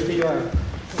I'm doing a FER,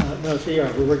 not a FER,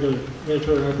 but we're going to get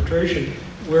to an arbitration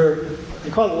where they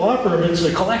call the law firm, it's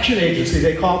a collection agency.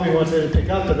 They called me once, they didn't pick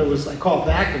up, and I called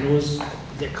back and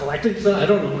they're collecting, so I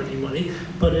don't know any money,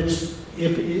 but it's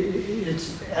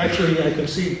actually, I can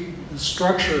see the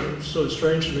structure, so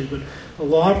strange to me, but a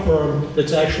law firm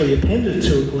that's actually appended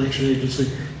to a collection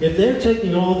agency, if they're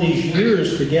taking all these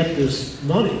years to get this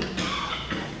money,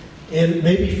 and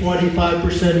maybe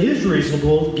 45% is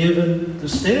reasonable given the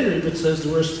standard that says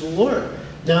the risk to the lawyer,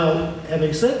 Now,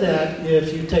 having said that,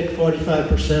 if you take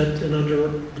 45% and under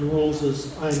the rules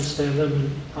as I understand them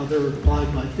and how they're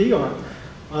applied by FEOR,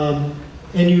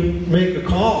 and you make a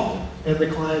call and the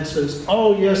client says,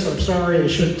 oh yes, I'm sorry, I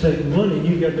shouldn't take money, and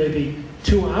you get maybe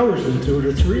 2 hours into it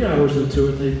or 3 hours into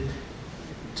it,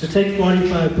 to take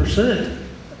 45%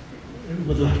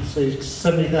 with a, say,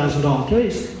 $70,000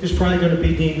 case is probably going to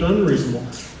be deemed unreasonable.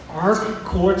 Our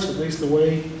courts, at least the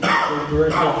way we're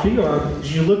at FEOR,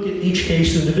 is you look at each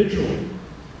case individually.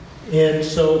 And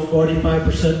so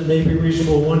 45% may be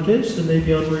reasonable in one case and may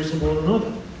be unreasonable in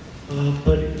another.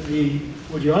 But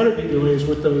what you ought to be doing is,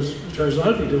 what those attorneys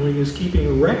ought to be doing is keeping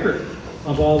a record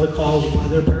of all the calls by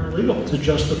their paralegal to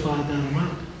justify that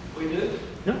amount. We do?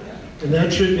 Yeah. And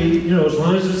that should be, as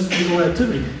long as it's legal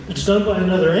activity. If it's done by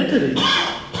another entity,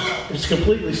 it's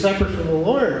completely separate from the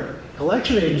lawyer.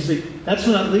 Collection agency, that's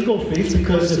not legal fees,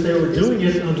 because if they were doing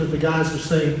it under the guise of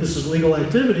saying this is legal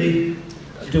activity,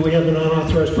 do we have an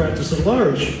unauthorized practice of law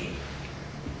issue?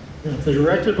 If they're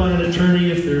directed by an attorney,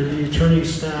 if they're the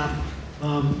attorney's staff,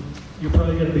 you're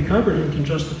probably going to be covered and can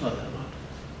justify that amount.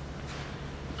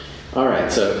 All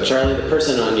right, so Charlie, the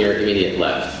person on your immediate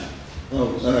left.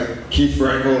 Keith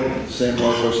Frankel, San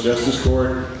Marcos Justice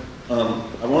Court.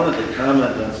 I wanted to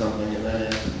comment on something and then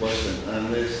ask a question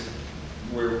on this,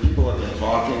 where people have been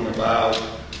talking about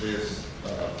this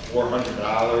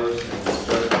 $400 and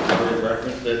Judge Murray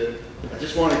referenced it. I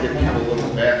just want to give people a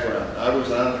little background. I was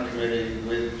on the committee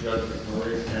with Judge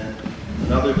McMurray, and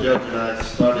another judge and I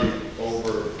studied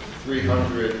over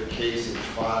 300 cases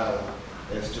filed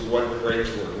as to what the rates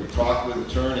were. We talked with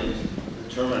attorneys to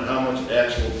determine how much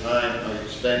actual time are you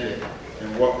spending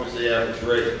and what was the average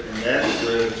rate. And that's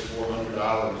where this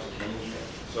 $400 came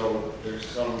from. So there's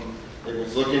some, it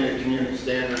was looking at community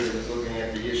standards, it was looking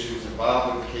at the issues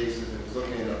involved with the cases, it was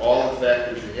looking at all the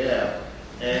factors you have,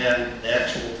 and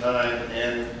actual time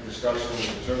and discussion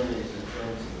with attorneys in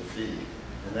terms of the fee.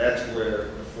 And that's where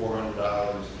the $400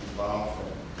 evolved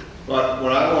from. But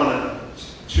what I want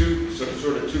to,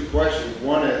 sort of two questions.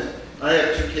 One is, I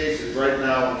have two cases right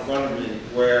now in front of me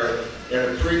where at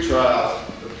a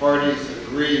pretrial, the parties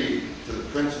agreed to the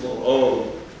principal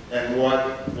owed, and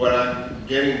what I'm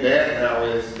getting back now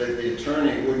is that the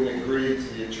attorney wouldn't agree to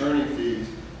the attorney fees,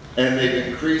 and they've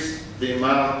increased the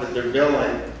amount that they're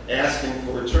billing, asking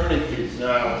for attorney fees.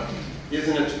 Now,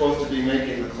 isn't it supposed to be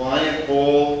making the client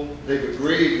whole? They've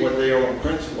agreed what they owe in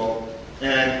principal,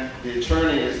 and the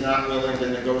attorney is not willing to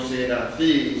negotiate on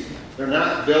fees. They're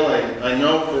not billing, I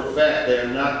know for a fact they are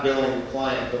not billing the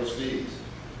client those fees,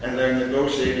 and they're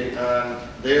negotiating on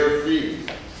their fees.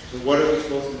 So what are we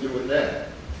supposed to do with that?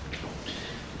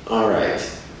 All right.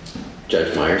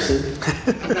 Judge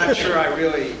Meyerson? I'm not sure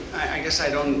I guess I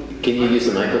don't... Can you use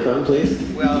the microphone, please?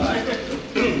 Well,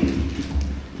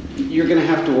 you're going to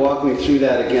have to walk me through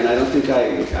that again. I don't think I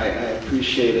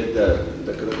appreciated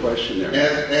the question there.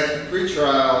 At the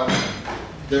pretrial,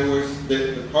 there was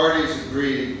the parties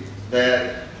agreed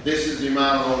that this is the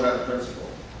amount owed on principal.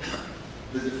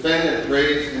 The defendant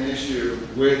raised an issue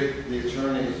with the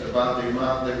attorneys about the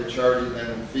amount they were charging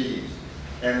them in fees.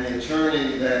 And the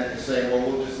attorney then is saying, well,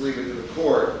 we'll just leave it to the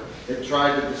court. They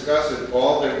tried to discuss it.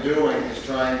 All they're doing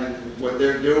is what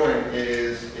they're doing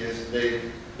is they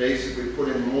basically put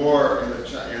in more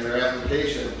in their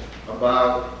application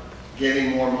about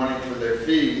getting more money for their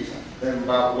fees than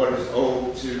about what is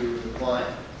owed to the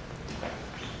client.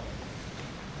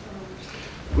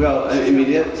 Well, I mean,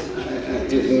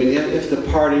 if the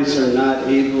parties are not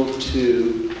able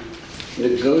to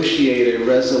negotiate a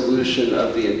resolution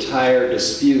of the entire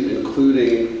dispute,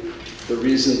 including the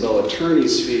reasonable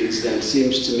attorney's fees, then it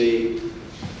seems to me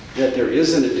that there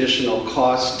is an additional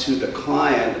cost to the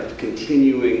client of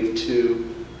continuing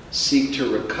to seek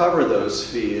to recover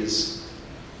those fees.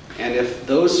 And if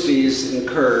those fees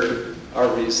incurred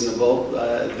are reasonable,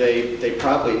 they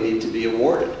probably need to be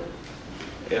awarded,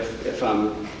 if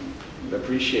I'm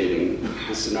appreciating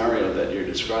the scenario that you're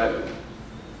describing.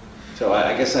 So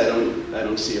I guess I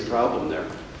don't see a problem there.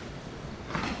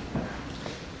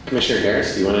 Commissioner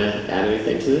Harris, do you want to add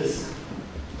anything to this?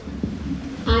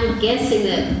 I'm guessing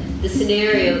that the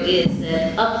scenario is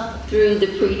that up through the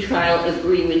pretrial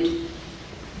agreement,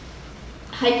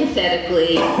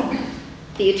 hypothetically,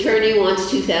 the attorney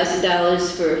wants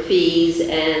 $2,000 for fees,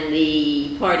 and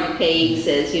the party paying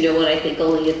says, you know what, I think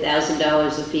only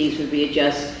 $1,000 of fees would be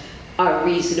are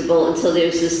reasonable, and so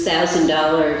there's this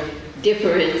 $1,000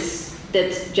 difference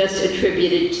that's just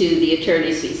attributed to the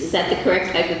attorney's fees. Is that the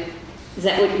correct type of, is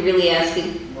that what you're really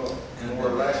asking? Well, more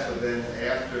or less, but then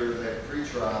after that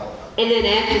pretrial. And then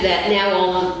after that, now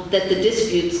all that the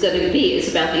dispute's going to be is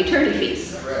about the attorney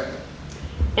fees. Correct.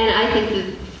 And I think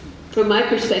that from my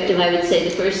perspective, I would say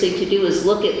the first thing to do is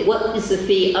look at what is the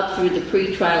fee up through the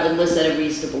pretrial and was that a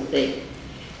reasonable fee?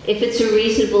 If it's a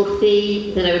reasonable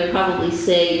fee, then I would probably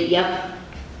say, yep,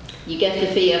 you get the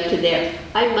fee up to there.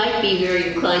 I might be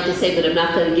very inclined to say, but I'm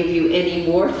not going to give you any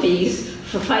more fees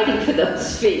for fighting for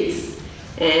those fees.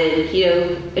 And, you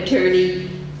know, attorney,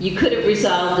 you could have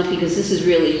resolved it because this is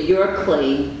really your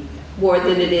claim more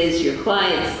than it is your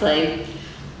client's claim.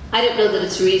 I don't know that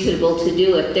it's reasonable to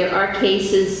do it. There are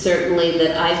cases, certainly,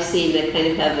 that I've seen that kind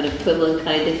of have an equivalent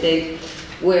kind of thing,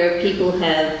 where people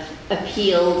have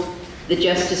appealed the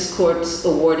Justice Court's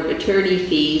award of attorney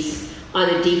fees on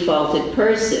a defaulted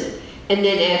person. And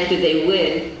then after they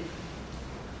win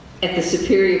at the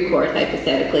Superior Court,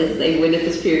 hypothetically, they win at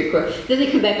the Superior Court, then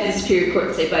they come back to the Superior Court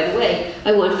and say, by the way,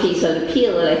 I want fees on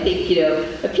appeal, and I think, you know,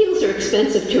 appeals are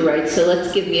expensive to write, so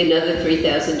let's give me another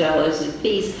 $3,000 in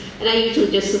fees. And I usually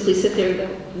just simply sit there and go,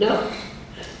 no.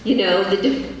 You know,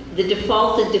 the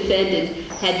defaulted defendant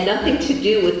had nothing to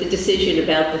do with the decision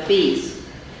about the fees.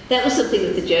 That was something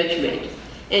that the judge made.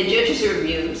 And judges are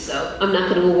immune, so I'm not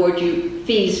going to award you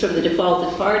fees from the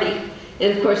defaulted party.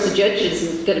 And of course, the judge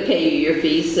isn't going to pay you your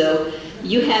fees, so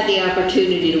you had the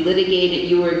opportunity to litigate it.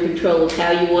 You were in control of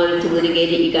how you wanted to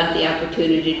litigate it. You got the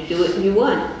opportunity to do it, and you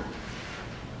won.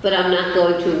 But I'm not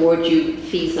going to award you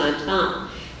fees on top.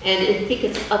 And I think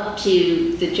it's up to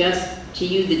you, the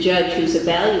judge who's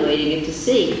evaluating it, to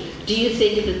see, do you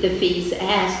think that the fees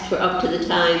asked for up to the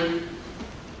time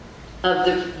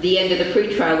of the end of the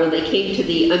pretrial, when they came to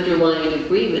the underlying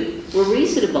agreement, were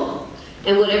reasonable?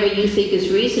 And whatever you think is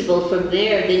reasonable from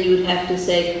there, then you would have to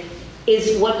say,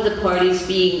 is one of the parties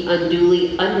being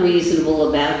unduly unreasonable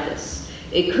about this?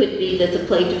 It could be that the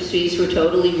plaintiff's fees were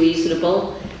totally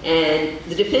reasonable, and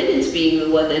the defendant's being the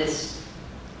one that's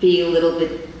being a little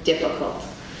bit difficult.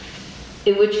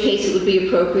 In which case it would be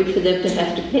appropriate for them to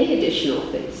have to pay additional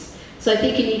fees. So I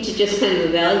think you need to just kind of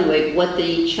evaluate what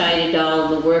the China doll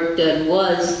and the work done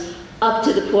was up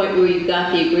to the point where you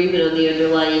got the agreement on the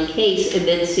underlying case, and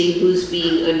then see who's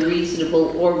being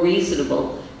unreasonable or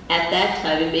reasonable at that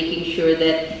time, and making sure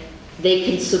that they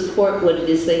can support what it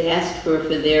is they asked for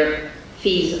their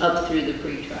fees up through the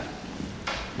pretrial.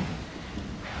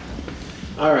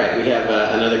 All right, we have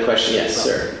another question. Yes,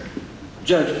 sir.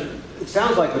 Judge, it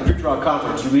sounds like the pretrial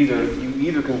conference, you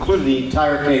either concluded the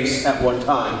entire case at one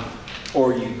time,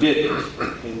 or you didn't.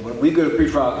 And when we go to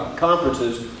pretrial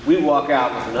conferences, we walk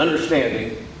out with an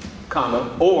understanding,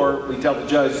 or we tell the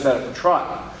judge to set up a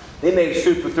trial. They made a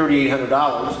suit for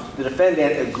 $3,800. The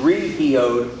defendant agreed he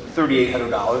owed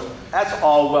 $3,800. That's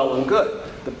all well and good.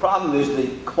 The problem is the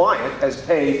client has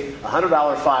paid a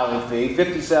 $100 filing fee,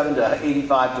 $57 to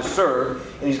 $85 to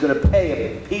serve, and he's going to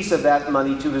pay a piece of that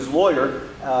money to his lawyer,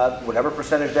 whatever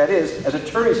percentage that is, as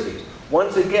attorney's fees.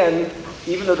 Once again,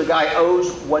 even though the guy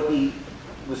owes what he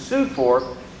was sued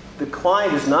for, the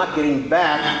client is not getting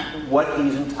back what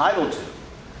he's entitled to.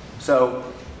 So,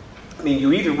 I mean,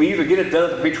 we either get it done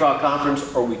at the pretrial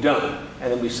conference or we don't,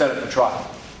 and then we set up the trial.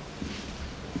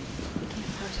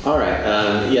 All right.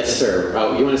 Yes, sir.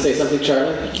 You want to say something,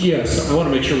 Charlie? Yes, I want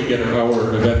to make sure we get our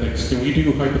hour of ethics. Can we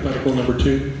do hypothetical number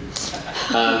 2?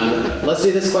 Let's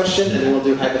do this question, and then we'll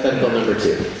do hypothetical number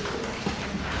 2.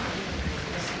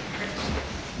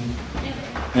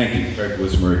 Thank you, Craig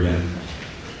Wismer again.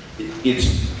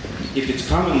 If it's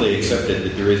commonly accepted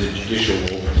that there is a judicial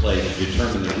role to play to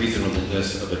determine the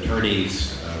reasonableness of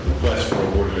attorneys' requests for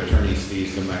award of attorney's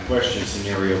fees, then my question,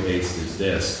 scenario-based, is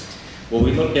this. What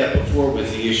we looked at before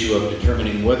was the issue of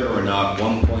determining whether or not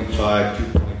 1.5,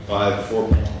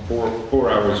 2.5, 4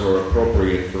 hours are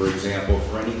appropriate, for example,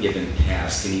 for any given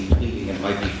task, any pleading that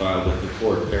might be filed with the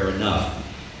court. Fair enough.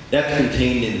 That's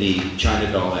contained in the China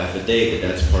doll affidavit.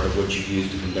 That's part of what you use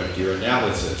to conduct your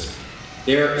analysis.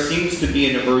 There seems to be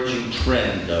an emerging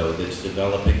trend, though, that's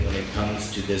developing when it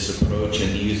comes to this approach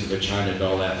and the use of a China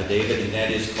doll affidavit, and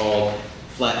that is called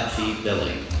flat fee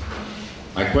billing.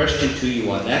 My question to you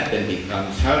on that then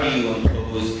becomes, how do you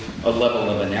impose a level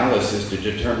of analysis to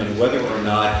determine whether or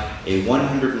not a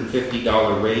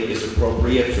 $150 rate is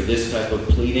appropriate for this type of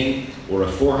pleading, or a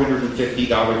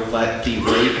 $450 flat fee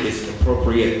rate is an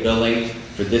appropriate billing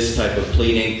for this type of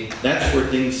pleading? That's where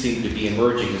things seem to be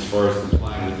emerging as far as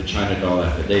complying with the China doll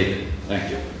affidavit. Thank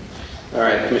you. All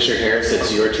right, Commissioner Harris,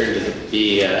 it's your turn to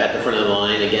be at the front of the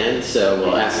line again, so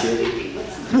we'll ask you.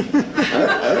 Okay.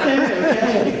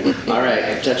 All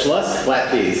right, Judge Lusk, flat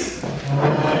fees.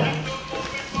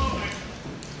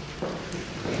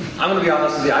 I'm going to be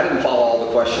honest with you, I didn't follow all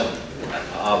the question,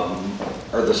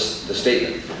 or the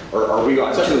statement. Or are we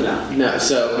on 2 now? No,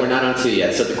 so we're not on 2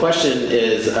 yet. So the question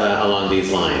is along these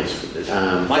lines.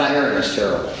 My hearing is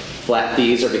terrible. flat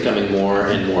fees are becoming more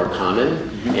and more common,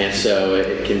 and so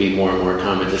it can be more and more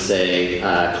common to say,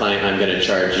 client, I'm going to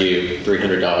charge you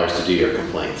 $300 to do your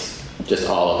complaints. Just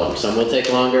all of them. Some will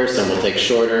take longer, some will take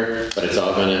shorter, but it's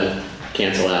all going to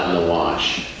cancel out in the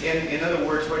wash. In other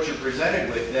words, what you're presented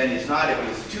with then is not, it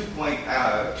was 2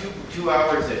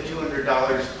 hours at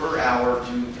 $200 per hour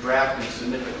to draft and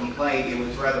submit the complaint. It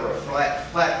was rather a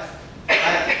flat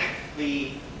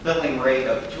fee billing rate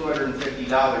of $250.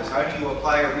 How do you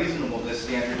apply a reasonableness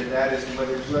standard to that as to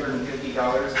whether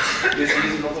 $250 is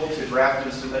reasonable to draft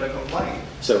and submit a complaint?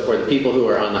 So for the people who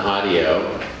are on the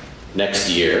audio next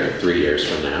year, 3 years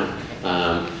from now,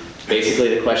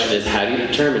 basically the question is, how do you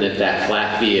determine if that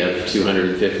flat fee of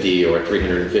 $250 or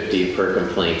 $350 per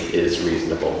complaint is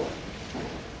reasonable?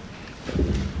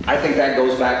 I think that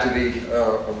goes back to the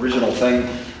original thing,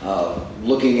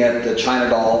 looking at the China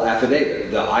doll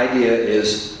affidavit. The idea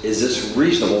is this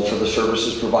reasonable for the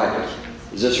services provided?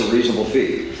 Is this a reasonable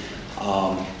fee?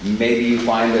 Maybe you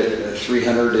find that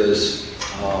 300 is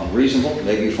reasonable.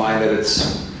 Maybe you find that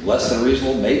it's less than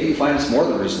reasonable. Maybe you find it's more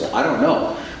than reasonable. I don't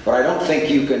know. But I don't think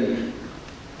you can,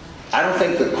 I don't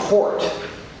think the court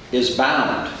is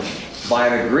bound by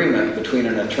an agreement between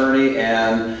an attorney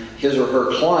and his or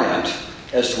her client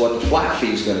as to what the flat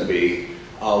fee is going to be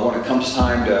when it comes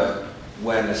time to,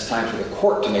 when it's time for the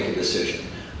court to make a decision.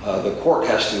 The court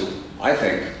has to, I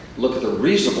think, look at the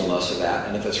reasonableness of that,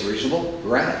 and if it's reasonable,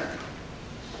 grant it.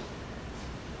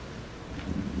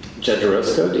 Judge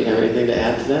Orozco, do you have anything to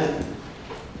add to that?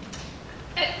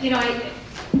 You know,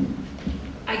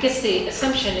 I guess the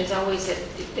assumption is always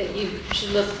that you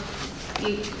should look,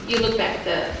 you look back at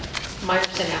the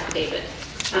Myerson affidavit.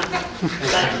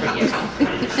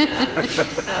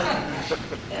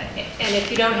 And if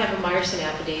you don't have a Myerson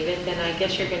affidavit, then I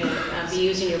guess you're going to be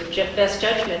using your best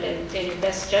judgment, and your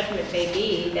best judgment may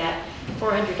be that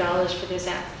 $400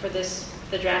 for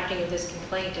the drafting of this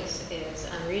complaint is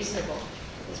unreasonable,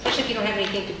 especially if you don't have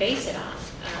anything to base it on.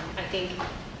 I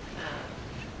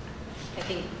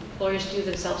think lawyers do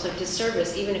themselves a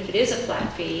disservice, even if it is a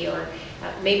flat fee, or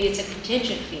maybe it's a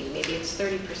contingent fee, maybe it's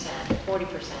 30%,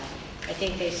 40%. I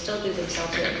think they still do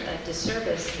themselves a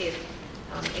disservice if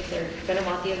they're going to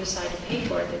want the other side to pay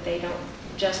for it, that they don't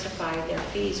justify their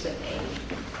fees with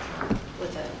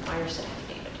a Myerson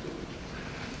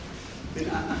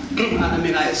affidavit. I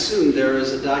mean, I assume there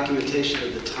is a documentation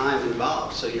of the time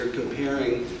involved, so you're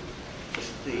comparing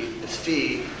the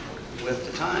fee with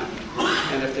the time.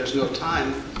 And if there's no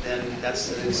time, then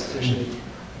that's an insufficient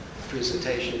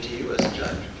presentation to you as a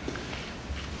judge.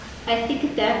 I think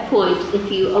at that point,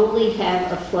 if you only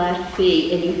have a flat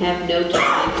fee and you have no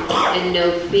time and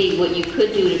no fee, what you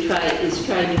could do to try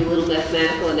and do a little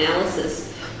mathematical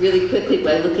analysis really quickly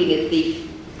by looking at the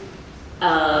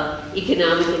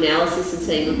economic analysis and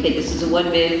saying, okay, this is a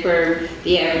one-man firm,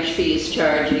 the average fee is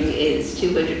charging is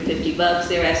 $250.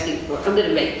 They're asking for, I'm going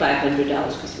to make $500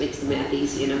 because it makes the math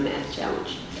easy and I'm math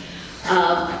challenged.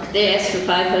 They ask for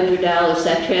 $500.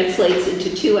 That translates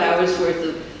into 2 hours worth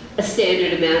of a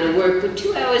standard amount of work. Would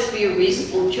 2 hours be a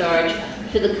reasonable charge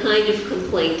for the kind of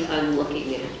complaint I'm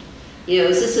looking at? You know,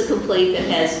 is this a complaint that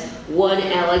has one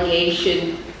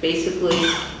allegation, basically,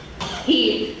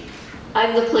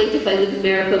 I'm the plaintiff, I live in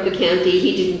Maricopa County,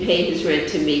 he didn't pay his rent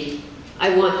to me.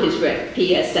 I want his rent,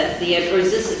 P.S., that's the end. Or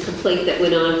is this a complaint that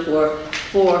went on for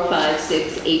 4, 5,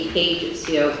 6, 8 pages,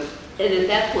 you know? And at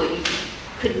that point, you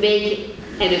could make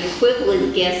an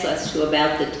equivalent guess as to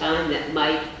about the time that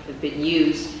might have been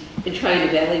used and try and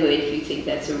evaluate if you think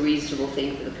that's a reasonable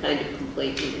thing for the kind of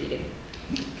complaint you're reading.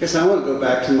 I guess I want to go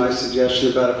back to my suggestion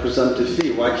about a presumptive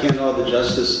fee. Why can't all the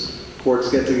justice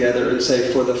courts get together and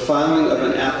say, for the filing of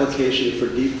an application for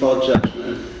default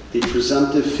judgment, the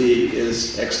presumptive fee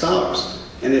is X dollars.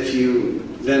 And if you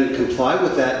then comply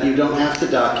with that, you don't have to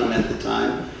document the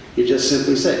time. You just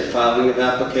simply say, filing of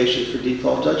application for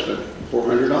default judgment,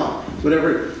 $400,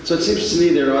 whatever. So it seems to me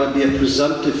there ought to be a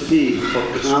presumptive fee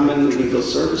for common legal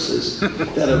services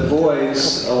that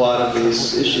avoids a lot of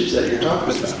these issues that you're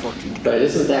talking about. But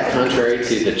isn't that contrary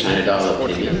to the China doll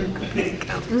opinion?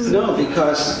 No,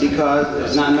 because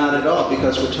not at all,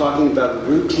 because we're talking about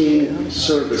routine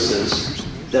services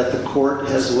that the court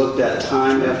has looked at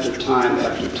time after time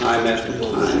after time after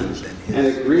time and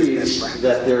agrees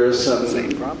that there is a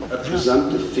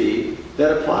presumptive fee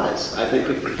that applies. I think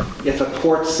if a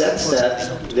court sets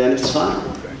that, then it's fine.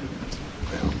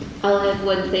 I'll add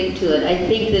one thing to it. I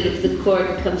think that if the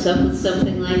court comes up with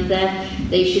something like that,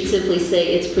 they should simply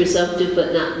say it's presumptive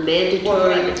but not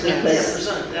mandatory, because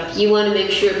you want to make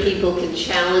sure people can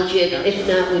challenge it. If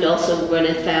not, we'd also run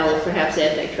afoul of perhaps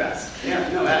antitrust. Yeah,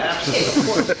 no,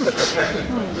 absolutely.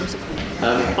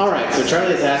 All right, so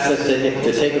Charlie has asked us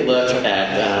to take a look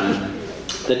at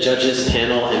the judges'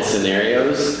 panel and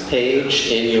scenarios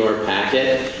page in your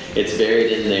packet. It's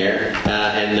buried in there,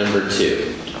 and number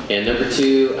 2. And number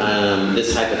 2,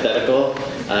 this hypothetical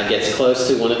gets close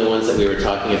to one of the ones that we were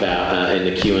talking about in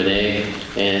the Q&A.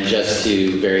 And just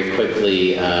to very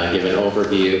quickly give an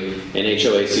overview, an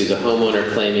HOA sues a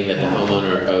homeowner claiming that the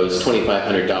homeowner owes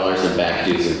 $2,500 in back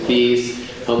dues and fees.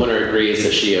 Homeowner agrees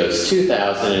that she owes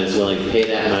 $2,000 and is willing to pay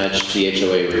that much. The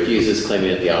HOA refuses,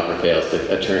 claiming that the offer fails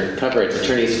to cover its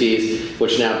attorney's fees,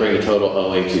 which now bring a total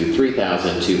owing to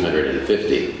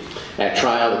 $3,250. At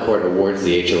trial, the court awards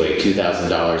the HOA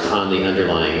 $2,000 on the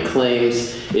underlying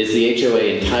claims. Is the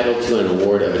HOA entitled to an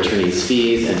award of attorney's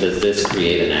fees, and does this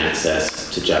create an access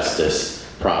to justice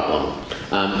problem?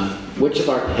 Which of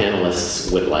our panelists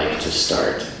would like to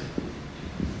start?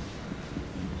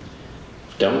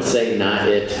 Don't say not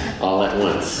it all at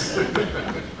once.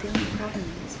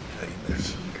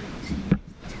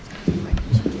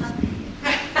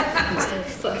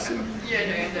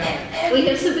 We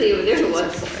have somebody over there who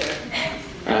wants to start.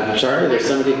 Charlie, there's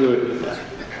somebody who...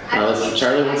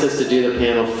 Charlie wants us to do the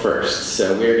panel first,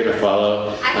 so we're going to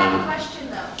follow... I have a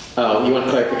question, though. Oh, you want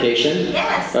clarification?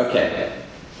 Yes. Okay.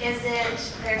 Is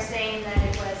it, they're saying that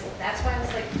it was, that's why I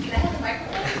was like, can I have the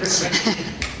microphone?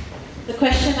 The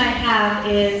question I have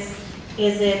is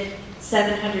it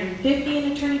 $750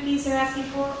 in attorney fees they're asking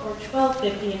for, or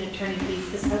 $1,250 in attorney fees?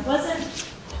 Because I wasn't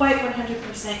quite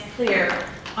 100% clear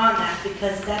on that,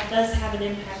 because that does have an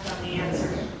impact on the answer.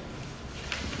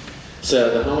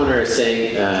 So the homeowner is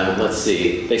saying, let's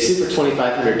see, they sue for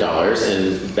 $2,500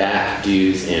 in back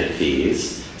dues and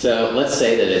fees. So let's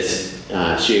say that it's,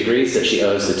 she agrees that she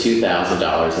owes the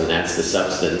 $2,000, and that's the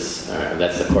substance,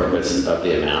 that's the corpus of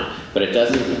the amount. But it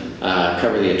doesn't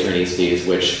cover the attorney's fees,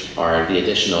 which are the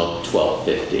additional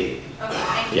 $1,250.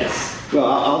 Okay. Yes. Well,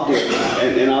 I'll do it,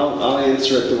 and I'll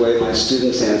answer it the way my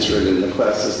students answer it in the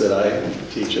classes that I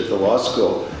teach at the law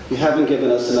school. You haven't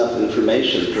given us enough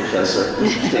information, Professor,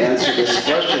 to answer this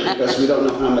question, because we don't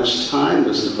know how much time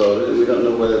was devoted, and we don't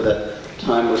know whether that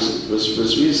time was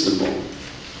reasonable.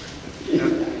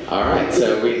 All right,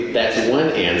 so that's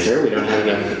one answer. We don't have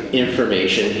enough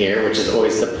information here, which is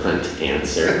always the punt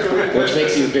answer, which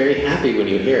makes you very happy when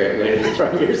you hear it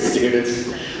from your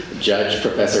students. Judge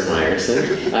Professor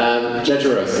Meyerson. Judge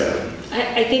Orozco.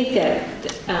 I think that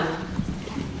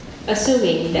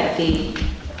assuming that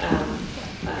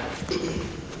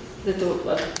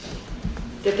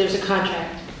that there's a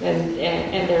contract and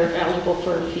they're eligible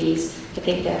for fees, I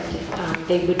think that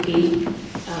they would be,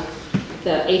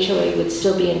 the HOA would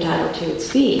still be entitled to its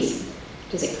fees.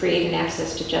 Does it create an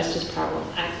access to justice problem?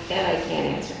 That I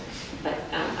can't answer, but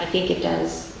I think it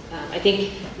does. I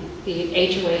think the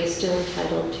HOA is still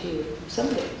entitled to some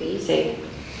of their fees. They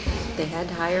had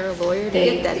to hire a lawyer to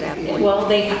get that at that point. Well,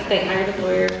 they hired a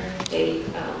lawyer.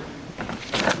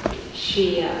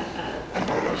 She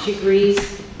agrees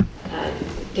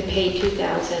to pay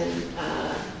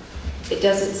 $2,000. It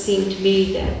doesn't seem to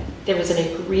me that there was an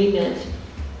agreement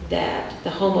that the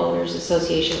homeowners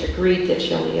association agreed that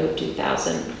she only owed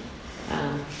 $2,000.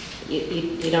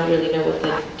 You don't really know what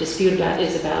the dispute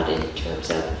is about in terms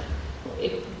of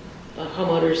if a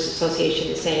homeowners association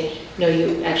is saying, no,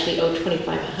 you actually owe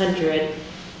 $2,500,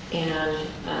 and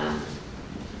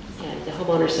the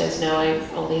homeowner says, no, I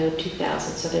only owe $2,000.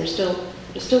 So they're still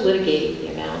litigating the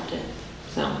amount. And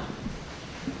so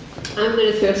I'm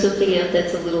going to throw something out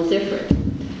that's a little different.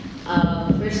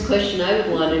 First question I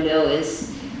would want to know is,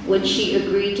 when she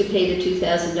agreed to pay the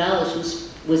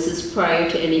 $2,000, was this prior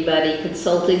to anybody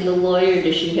consulting the lawyer, or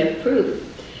does she have proof?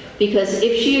 Because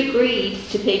if she agreed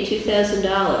to pay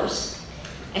 $2,000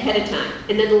 ahead of time,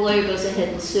 and then the lawyer goes ahead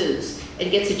and sues and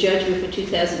gets a judgment for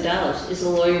 $2,000, is the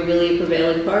lawyer really a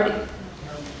prevailing party?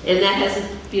 And that hasn't,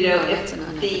 if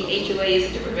the HOA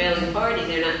isn't a prevailing party,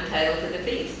 they're not entitled to the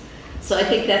fees. So I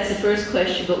think that's the first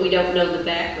question, but we don't know the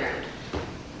background.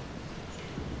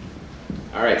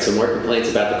 All right, so more complaints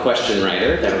about the question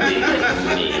writer. That would be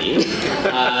me.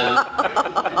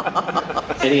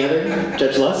 Any other?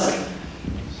 Judge Lusk?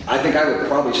 I think I would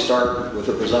probably start with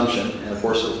the presumption, and of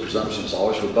course the presumption is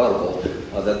always rebuttable,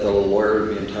 that the lawyer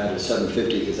would be entitled to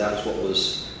 $750, because that's what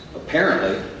was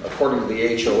apparently, according to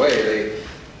the HOA,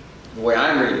 the way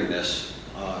I'm reading this,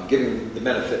 giving the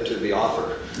benefit to the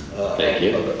author of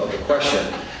the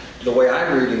question, the way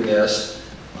I'm reading this,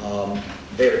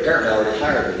 they had apparently already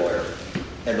hired the lawyer,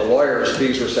 and the lawyer's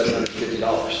fees were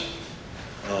 $750.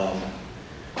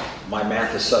 my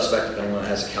math is suspect. If anyone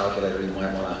has a calculator, you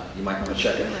might want to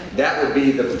check it. That would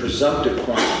be the presumptive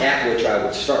point at which I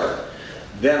would start.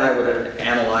 Then I would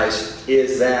analyze,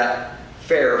 is that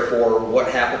fair for what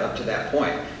happened up to that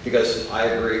point? Because I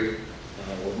agree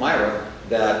with Myra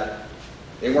that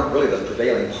they weren't really the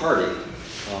prevailing party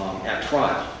at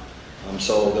trial.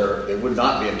 So they would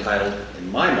not be entitled,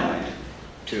 in my mind,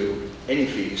 to any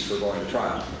fees for going to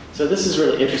trial. So this is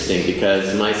really interesting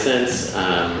because my sense,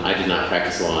 I did not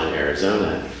practice law in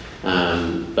Arizona,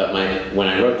 but when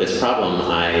I wrote this problem,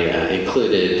 I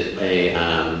included a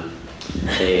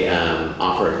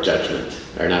offer of judgment,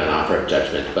 or not an offer of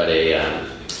judgment, but a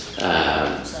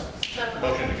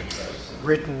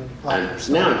written.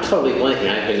 Now I'm totally blanking.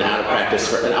 I've been out of practice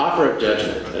for an offer of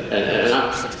judgment.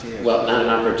 Well, not an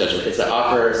offer of judgment. It's an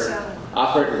offer,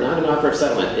 not an offer of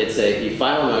settlement. It's you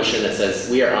file a motion that says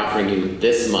we are offering you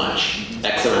this much,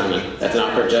 X amount of money. That's an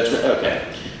offer of judgment. Okay.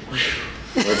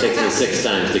 Well, it takes me 6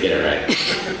 times to get it right.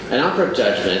 An offer of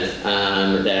judgment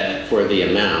that for the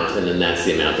amount, and then that's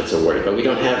the amount that's awarded. But we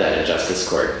don't have that in justice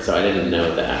court, so I didn't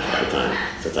know that at the time,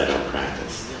 since I don't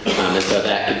practice. And so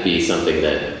that could be something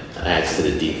that adds to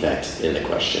the defect in the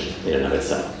question in and of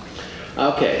itself.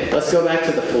 Okay, let's go back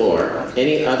to the floor.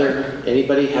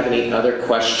 Anybody have any other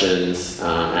questions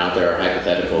out there, or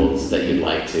hypotheticals that you'd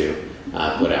like to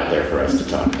put out there for us to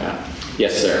talk about?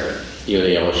 Yes, sir. You in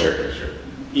the yellow shirt.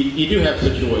 You do have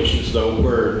situations, though,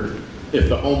 where if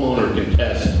the homeowner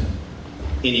contests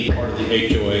any part of the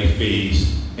HOA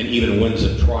fees and even wins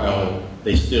a trial,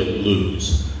 they still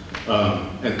lose.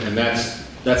 And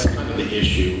that's kind of the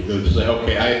issue. They'll say,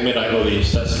 okay, I admit I owe the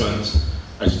assessments.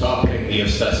 I stopped paying the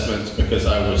assessments because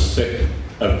I was sick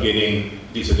of getting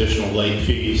these additional late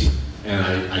fees,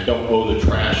 and I don't owe the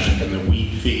trash and the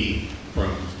weed fee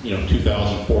from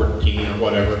 2014 or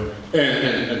whatever.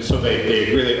 And so they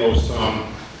agree they owe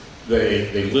some.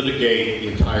 They litigate the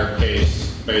entire case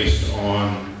based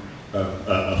on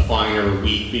a fine or a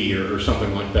weed fee or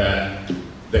something like that.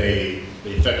 They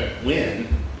effectively win,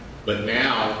 but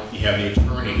now you have the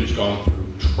attorney who's gone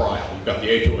through trial. You've got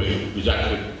the HOA who's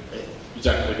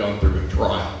actually gone through a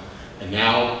trial. And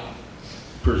now,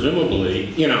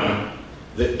 presumably,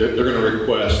 they're going to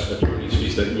request attorney's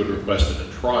fees that you would request at a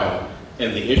trial.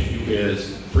 And the issue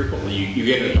is, frequently, you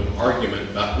get into an argument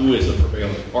about who is the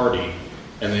prevailing party,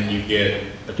 and then you get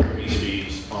attorney's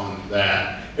fees on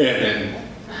that. And then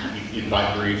you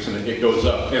invite briefs, and it goes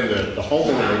up. And the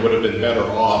homeowner would have been better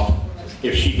off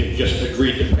if she had just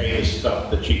agreed to pay the stuff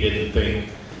that she didn't think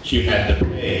she had to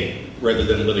pay, rather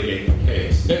than litigate the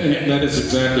case. And that is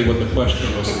exactly what the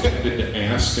question was intended to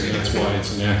ask, and that's why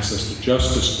it's an access to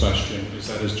justice question, is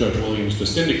that, as Judge Williams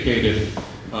just indicated,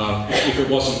 if it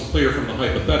wasn't clear from the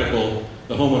hypothetical,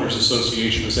 the homeowners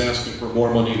association is asking for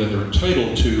more money than they're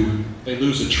entitled to, they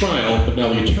lose a trial, but now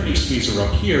the attorney's fees are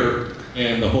up here,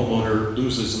 and the homeowner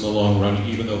loses in the long run,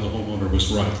 even though the homeowner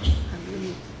was right.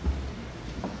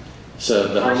 So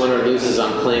the homeowner loses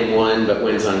on claim 1, but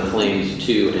wins on claims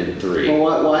 2 and 3.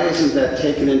 Well, why isn't that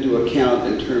taken into account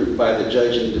by the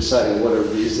judge in deciding what a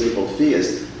reasonable fee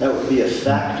is? That would be a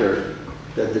factor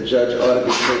that the judge ought to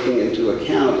be taking into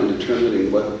account in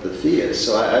determining what the fee is.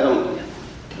 So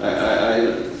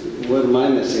what am I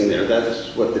missing there?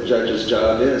 That's what the judge's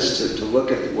job is, to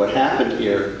look at what happened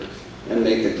here and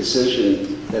make a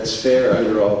decision that's fair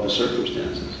under all the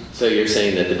circumstances. So you're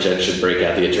saying that the judge should break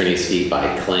out the attorney's fee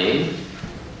by claim?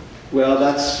 Well,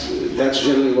 that's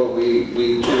generally what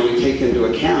we generally take into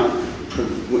account.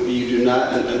 You do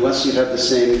not, unless you have the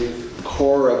same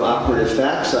core of operative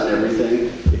facts on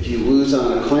everything, if you lose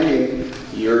on a claim,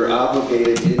 you're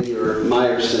obligated in your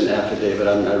Meyerson affidavit,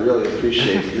 I really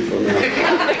appreciate people now,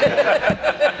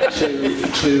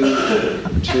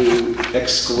 to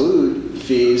exclude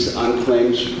fees on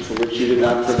claims for which you did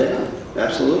not prevail.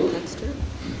 Absolutely. That's true.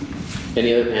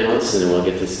 Any other panelists, and then we'll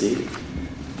get to Steve.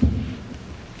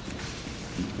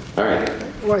 All right.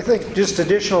 Well, I think just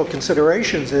additional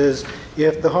considerations is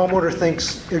if the homeowner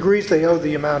agrees they owe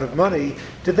the amount of money,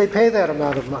 did they pay that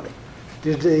amount of money?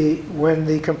 When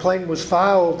the complaint was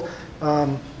filed,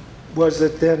 was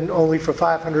it then only for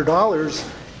 $500?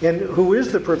 And who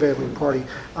is the prevailing party?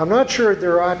 I'm not sure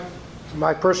there are,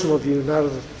 my personal view, not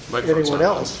of anyone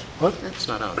else. What? It's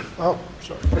not out. Oh,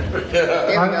 sorry.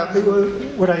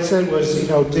 What I said was,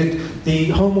 did the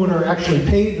homeowner actually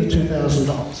pay the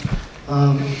 $2,000?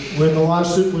 When the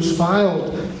lawsuit was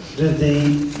filed,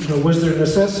 was there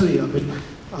necessity of it?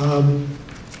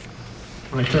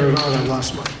 When I turned it on, I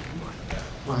lost my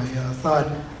thought.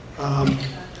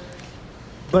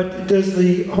 But does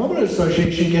the homeowner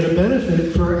association get a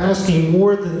benefit for asking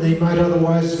more than they might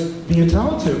otherwise be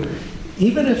entitled to?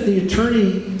 even if the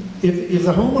attorney, if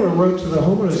the homeowner wrote to the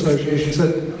homeowner association and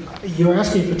said, you're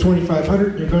asking for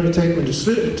 $2,500, you're going to take me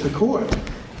to court,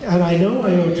 and I know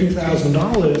I owe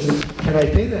 $2,000, can I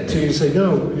pay that to you? You say,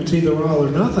 no, it's either all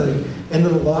or nothing, and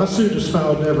then the lawsuit is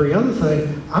filed and every other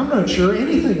thing, I'm not sure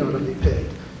anything ought to be paid.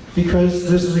 Because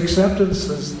there's an acceptance,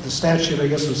 there's the statute, I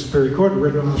guess, of Superior Court,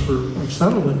 written off of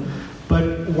settlement,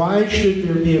 but why should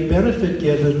there be a benefit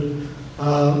given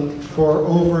for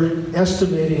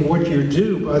overestimating what you're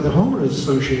due by the homeowners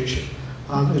association?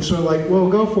 It's sort of like, well,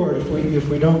 go for it. If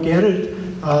we don't get it,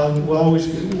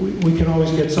 we can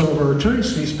always get some of our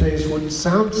attorney's fees paid. What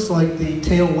sounds like the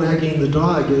tail wagging the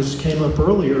dog, as came up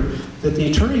earlier, that the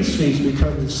attorney's fees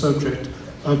become the subject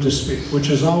of dispute, which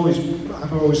is always,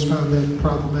 I've always found that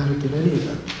problematic in any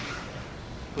event.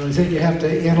 But I think you have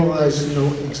to analyze,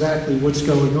 exactly what's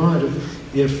going on.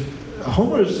 If a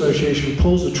homeowners association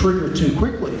pulls the trigger too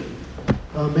quickly,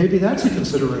 maybe that's a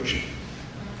consideration.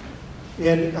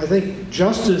 And I think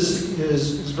justice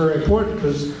is very important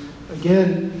because,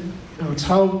 again, it's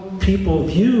how people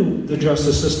view the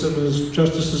justice system as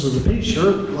justices of the peace.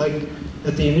 Sure, like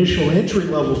at the initial entry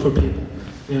level for people.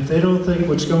 And if they don't think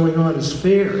what's going on is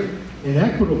fair and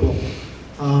equitable,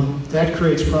 that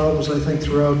creates problems, I think,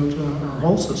 throughout our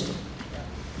whole system.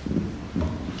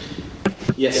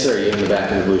 Yes, sir. You in the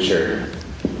back in the blue shirt.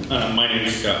 My name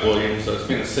is Scott Williams. I was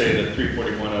going to say that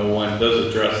 34101 does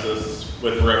address this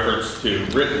with reference to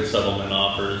written settlement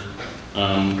offers. We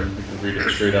can read it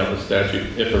straight out of the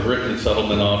statute. If a written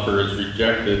settlement offer is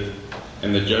rejected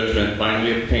and the judgment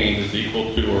finally obtained is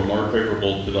equal to or more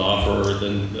favorable to the offeror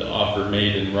than the offer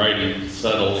made in writing to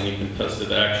settle any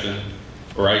contested action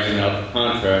arising out of the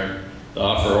contract, the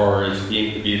offeror is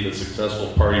deemed to be the successful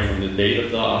party from the date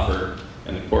of the offer,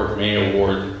 and the court may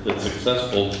award the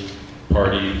successful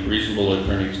party reasonable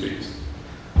attorney's fees.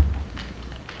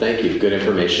 Thank you. Good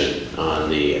information on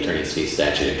the attorney's fees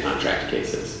statute and contract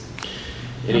cases.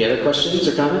 Any other questions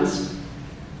or comments?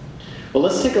 Well,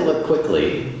 let's take a look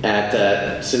quickly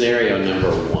at scenario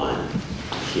number 1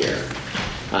 here.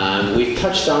 We've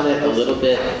touched on it a little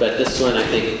bit, but this one I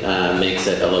think makes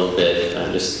it a little bit,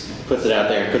 just puts it out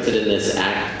there and puts it in this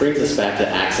act, brings us back to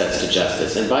access to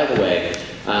justice. And by the way,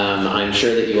 I'm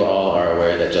sure that you all are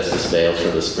aware that Justice Bales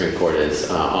from the Supreme Court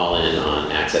is all in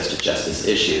on access to justice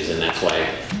issues, and that's why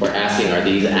we're asking, are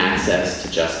these access to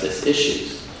justice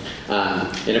issues?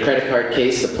 In a credit card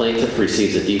case, the plaintiff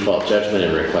receives a default judgment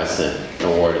and requests an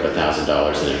award of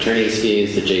 $1,000 in attorney's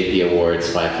fees. The JP awards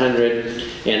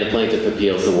 $500, and the plaintiff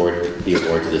appeals the award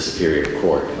to the Superior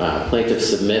Court. Plaintiff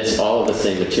submits all of the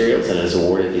same materials and is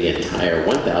awarded the entire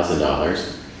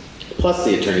 $1,000, plus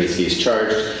the attorney's fees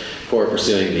charged for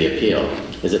pursuing the appeal.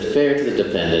 Is it fair to the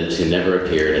defendant who never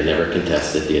appeared and never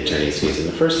contested the attorney's fees in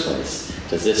the first place?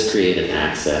 Does this create an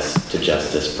access to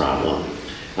justice problem?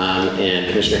 And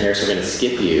Commissioner Harris, we're going to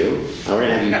skip you. We're going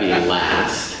to have you be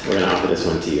last. We're going to offer this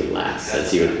one to you last,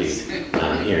 since you would be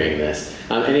hearing this.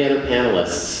 Any other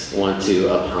panelists want to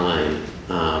opine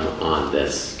on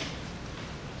this?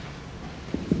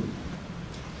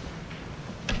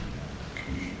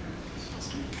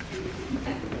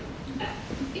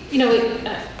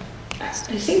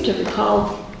 I seem to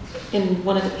recall in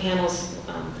one of the panels,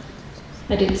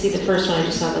 I didn't see the first one, I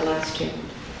just saw the last two,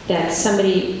 that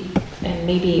somebody, and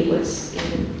maybe it was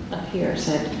even up here,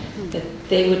 said that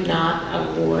they would not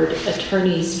award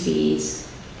attorney's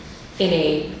fees in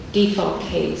a default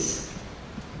case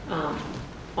on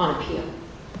appeal.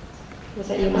 Was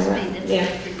that you, Myra? Yeah. I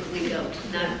frequently don't.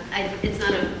 It's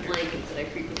not a blanket, but I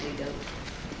frequently don't.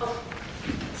 Oh.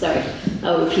 Sorry,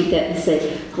 I'll repeat that and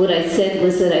say, what I said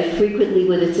was that I frequently,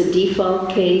 when it's a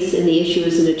default case and the issue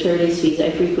is an attorney's fees,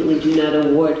 I frequently do not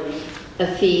award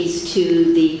fees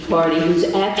to the party who's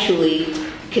actually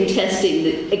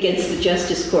contesting against the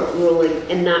Justice Court ruling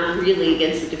and not really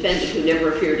against the defendant who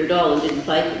never appeared at all and didn't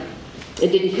fight it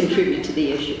and didn't contribute to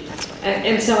the issue.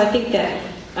 And so I think that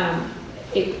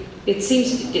it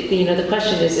seems, the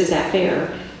question is that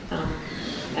fair?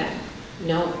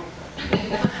 No.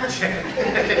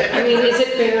 I mean, is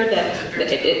it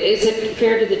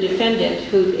fair to the defendant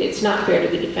who, it's not fair to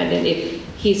the defendant if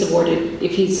he's ordered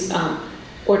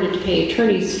to pay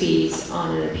attorney's fees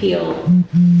on an appeal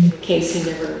in a case he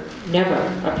never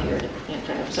appeared in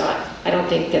front of. So I don't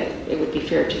think that it would be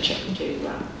fair to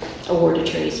award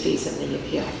attorney's fees in the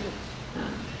appeal.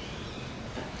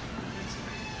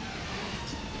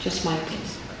 Just my opinion.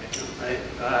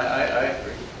 I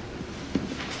agree.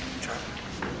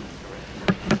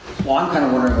 Well, I'm kind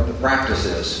of wondering what the practice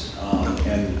is.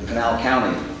 In Pinal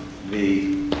County,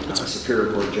 the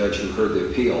Superior Court judge who heard the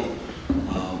appeal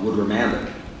would remand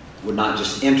it, would not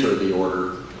just enter the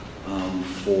order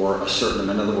for a certain,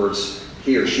 in other words,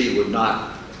 he or she would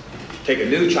not take a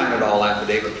new China doll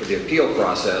affidavit for the appeal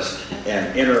process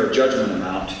and enter a judgment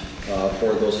amount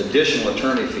for those additional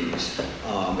attorney fees.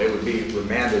 It would be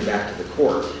remanded back to the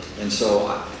court. And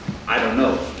so I don't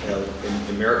know.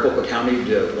 In Maricopa County,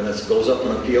 when it goes up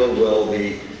on appeal, will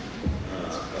the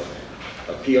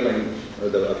appealing or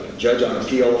the judge on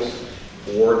appeal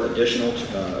award additional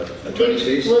attorney's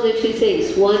fees? Well, there are two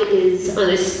things. One is on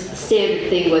a standard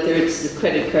thing, whether it's the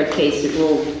credit card case that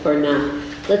ruled or not.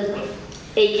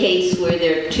 A case where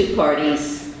there are two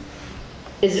parties.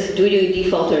 Do we do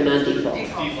default or non-default?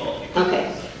 Default.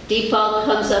 Okay. Default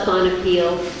comes up on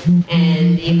appeal,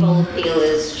 and the whole appeal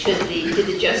is did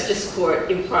the Justice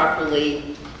Court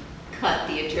improperly cut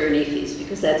the attorney fees?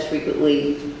 Because that's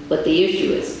frequently what the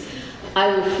issue is.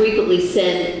 I will frequently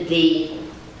send the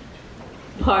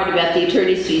part about the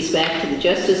attorney's fees back to the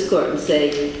Justice Court and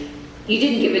say, you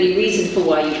didn't give any reason for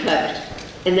why you cut it.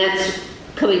 And that's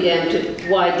coming down to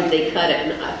why did they cut it?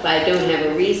 And if I don't have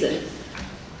a reason,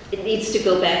 it needs to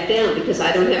go back down because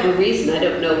I don't have a reason. I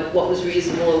don't know what was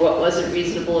reasonable or what wasn't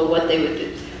reasonable or what they would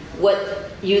do,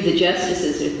 what you, the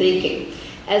justices, are thinking.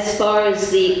 As far as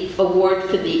the award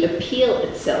for the appeal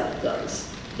itself goes,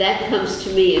 that comes to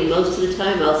me, and most of the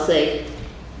time I'll say,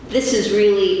 this is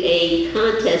really a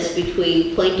contest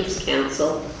between plaintiff's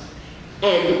counsel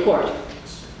and the court.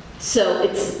 So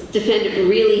defendant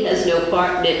really has no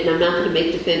part in it, and I'm not going to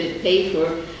make defendant pay for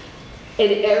an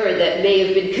error that may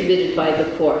have been committed by the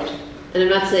court. And I'm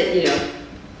not saying,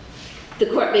 the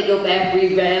court may go back,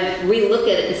 re-look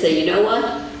at it and say, you know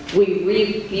what? We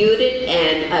reviewed it,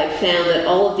 and I found that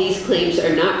all of these claims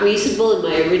are not reasonable, and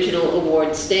my original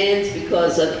award stands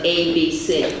because of A, B,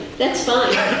 C. That's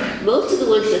fine. Most of the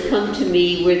ones that come to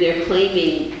me where they're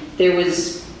claiming it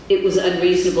was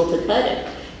unreasonable to cut it,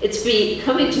 it's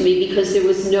coming to me because there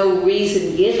was no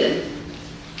reason given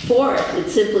for it.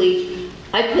 It's simply,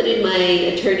 I put in my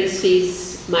attorney's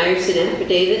fees Meyerson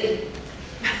affidavit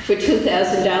for $2,000,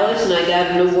 and I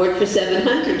got an award for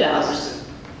 $700.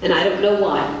 And I don't know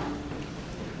why.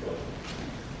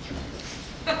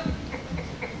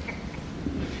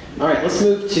 All right, let's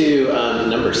move to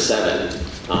number 7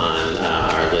 on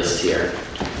our list here.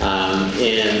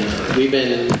 And we've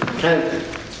been kind of,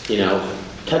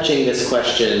 touching this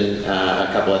question a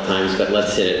couple of times, but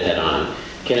let's hit it head on.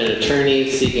 Can an attorney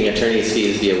seeking attorney's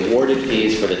fees be awarded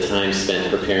fees for the time spent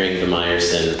preparing the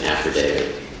Meyerson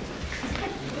affidavit?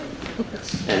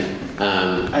 And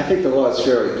I think the law is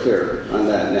fairly clear on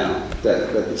that now,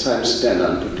 that the time spent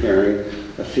on preparing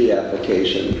a fee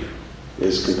application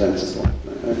is compensable.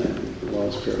 I think the law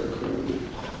is fairly clear on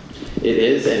that. It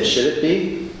is, and should it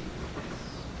be?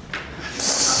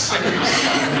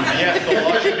 Yes, the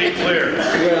law should be clear.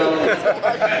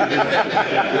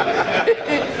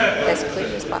 As clear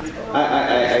as possible.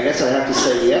 I guess I have to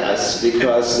say yes,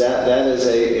 because that is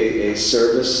a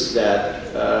service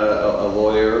that a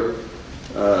lawyer,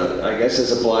 I guess,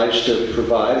 is obliged to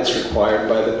provide. It's required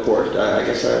by the court. I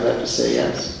guess I would have to say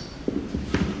yes.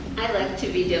 I like to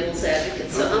be devil's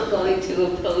advocate, so I'm going to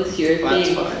oppose your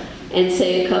thing and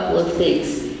say a couple of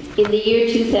things. In the year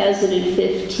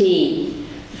 2015,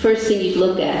 the first thing you'd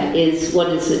look at is what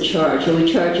is the charge. Are we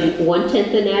charging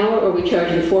 1/10 an hour, or are we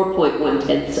charging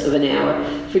 4.1 of an hour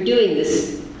for doing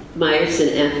this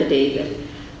Meyerson affidavit?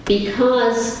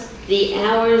 Because the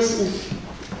hours and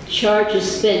charges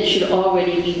spent should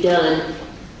already be done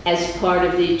as part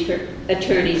of the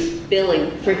attorney's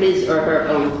billing for his or her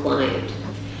own client.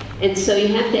 And so you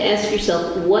have to ask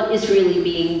yourself, what is really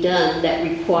being done that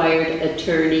required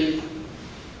attorney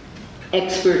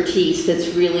expertise that's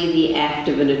really the act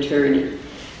of an attorney?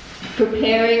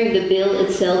 Preparing the bill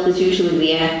itself is usually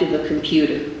the act of a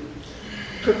computer.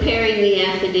 Preparing the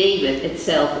affidavit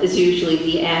itself is usually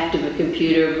the act of a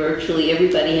computer. Virtually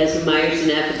everybody has a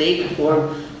Meyerson affidavit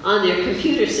form on their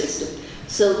computer system.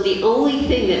 So the only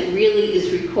thing that really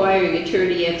is requiring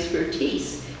attorney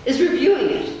expertise is reviewing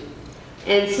it.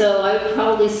 And so I would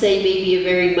probably say maybe a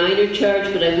very minor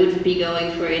charge, but I wouldn't be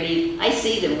going for any. I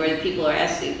see them where people are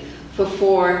asking for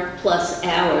 4+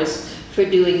 hours for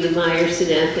doing the Meyerson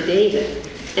affidavit.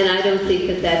 And I don't think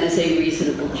that that is a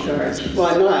reasonable charge.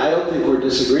 Well, no, I don't think we're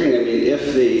disagreeing. I mean,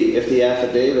 if the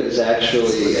affidavit is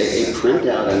actually a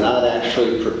printout and not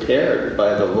actually prepared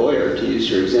by the lawyer, to use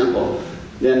your example,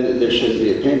 then there shouldn't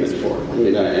be a payment for it. I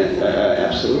mean,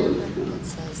 absolutely.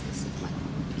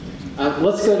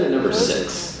 Let's go to number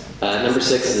 6. Number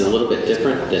 6 is a little bit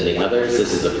different than the others.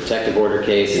 This is a protective order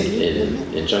case,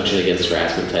 an injunction against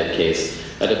harassment type case.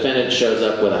 A defendant shows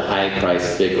up with a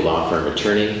high-priced big law firm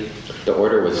attorney. The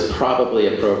order was probably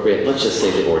appropriate. Let's just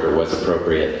say the order was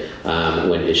appropriate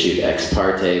when issued ex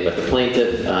parte, but the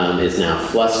plaintiff is now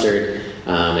flustered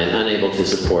and unable to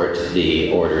support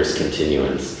the order's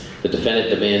continuance. The defendant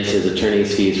demands his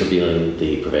attorney's fees for being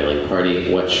the prevailing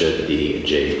party. What should the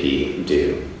JP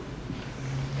do?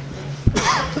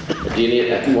 Do you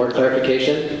need more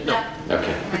clarification? No.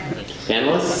 Okay.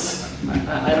 Panelists?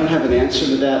 I don't have an answer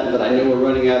to that, but I know we're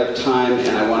running out of time,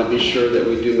 and I want to be sure that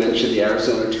we do mention the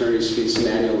Arizona Attorney's Fees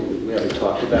Manual. We haven't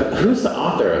talked about. Who's the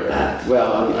author of that?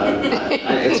 Well,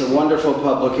 it's a wonderful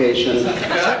publication. Is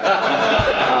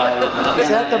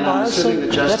that the Morrison?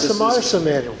 That's the Morrison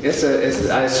Manual. Does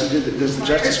the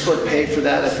Justice Court pay for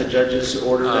that if the judges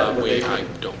order that? I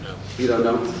don't know. You don't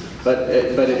know? But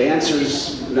it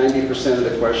answers 90% of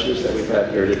the questions that we've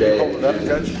had here today. Hold it up,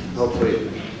 Judge.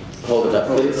 Hopefully. Hold it up,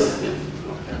 please.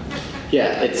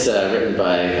 Yeah, it's written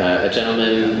by a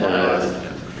gentleman.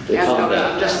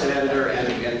 I'm just an editor,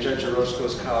 and Judge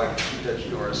Orozco's colleague, Judge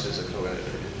Norris, is a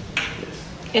co-editor.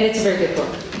 And it's a very good book.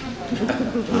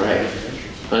 All right.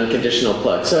 Unconditional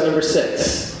plug. So number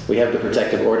 6, we have the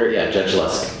protective order. Yeah, Judge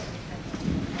Lusk.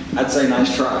 I'd say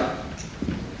nice try.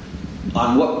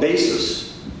 On what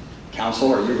basis,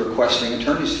 counsel, are you requesting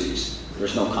attorney's fees?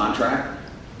 There's no contract.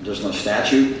 There's no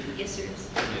statute. Yes, there is.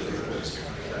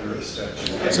 It's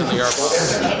in the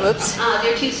ARPA. Whoops.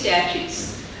 There are 2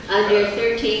 statutes. Under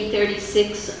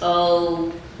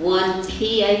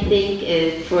 133601P, I think,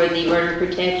 and for the order of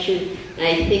protection,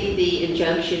 I think the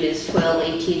injunction is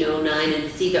 12-1809, and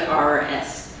it's either R or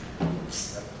S.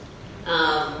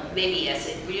 Maybe S.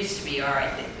 It used to be R, I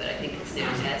think, but I think it's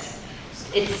now S.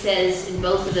 It says in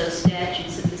both of those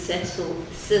statutes that the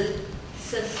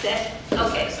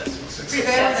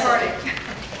prevailing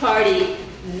party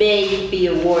may be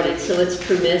awarded, so it's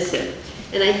permissive.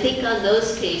 And I think on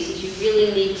those cases, you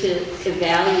really need to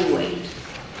evaluate,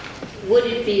 would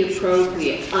it be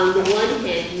appropriate? On the one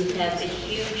hand, you have a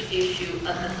huge issue of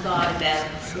the thought about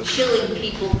chilling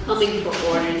people coming for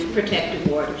orders, protective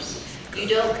orders. You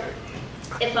don't,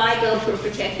 if I go for a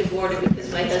protective order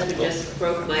because my husband just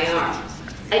broke my arm,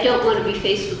 I don't want to be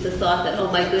faced with the thought that, oh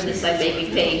my goodness, I may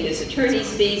be paying his attorney's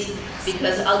fees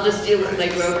because I'll just deal with my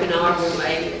broken arm or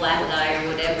my black eye or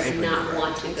whatever and not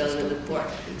want to go to the court.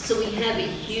 So we have a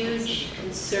huge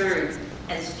concern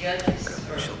as judges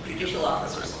or judicial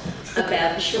officers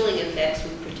about chilling effects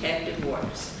with protective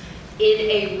orders.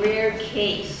 In a rare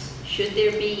case, should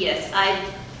there be? Yes, I've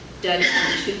done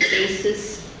 2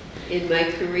 cases in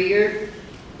my career.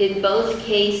 In both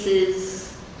cases,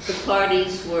 the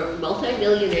parties were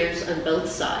multimillionaires on both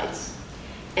sides,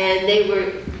 and they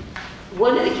were,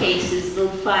 one of the cases, the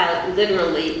file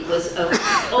literally was over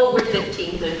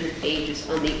 1,500 pages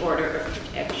on the order of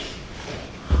protection.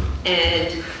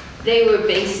 And they were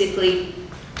basically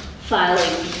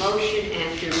filing motion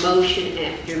after motion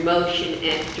after motion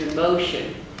after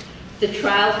motion. The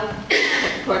trial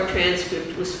court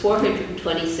transcript was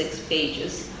 426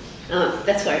 pages.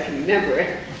 That's why I can remember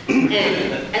it.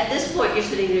 And at this point, you're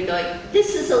sitting there going,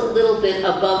 this is a little bit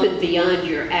above and beyond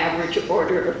your average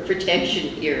order of protection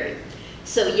hearing.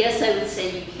 So yes, I would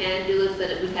say you can do it, but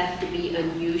it would have to be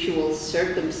unusual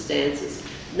circumstances,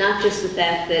 not just the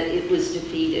fact that it was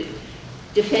defeated.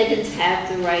 Defendants have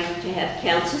the right to have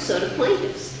counsel, so do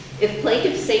plaintiffs. If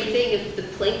plaintiffs, same thing, if the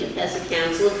plaintiff has a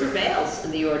counsel, it prevails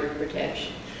in the order of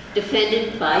protection.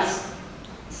 Defendant by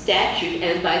statute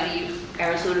and by the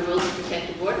Arizona Rules of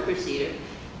Protective Order proceeding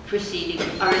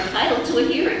are entitled to a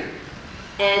hearing.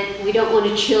 And we don't want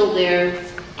to chill their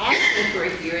asking for a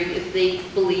hearing if they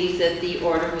believe that the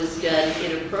order was done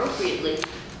inappropriately,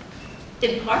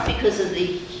 in part because of the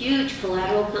huge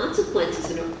collateral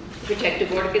consequences a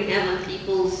protective order can have on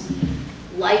people's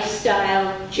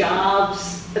lifestyle,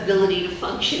 jobs, ability to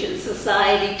function in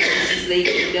society, places they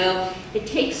can go. It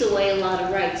takes away a lot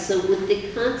of rights. So with the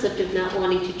concept of not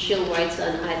wanting to chill rights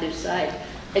on either side,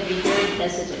 I'd be very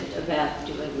hesitant about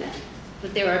doing that.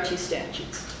 But there are 2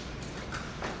 statutes.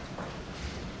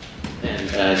 And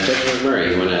Judge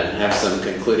Murray, you want to have some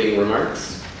concluding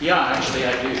remarks? Yeah, actually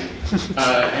I do.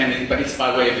 But it's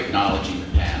by way of acknowledging the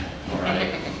panel, all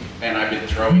right? And I've been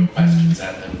throwing questions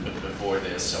at them before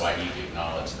this, so I need to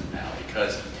acknowledge them now,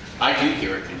 because I do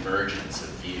hear a convergence of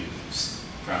views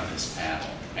from this panel,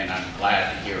 and I'm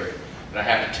glad to hear it. But I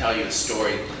have to tell you a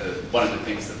story. One of the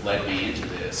things that led me into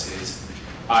this is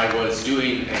I was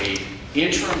doing an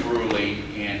interim ruling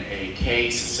in a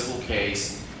case, a civil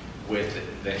case,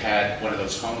 that had one of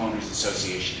those homeowners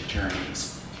association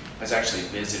attorneys. I was actually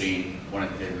visiting one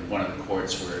of the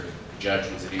courts where the judge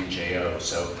was at NJO,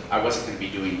 so I wasn't going to be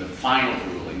doing the final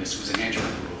ruling. This was an interim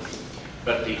ruling.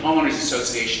 But the homeowners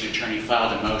association attorney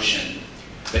filed a motion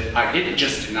that I didn't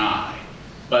just deny,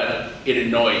 but it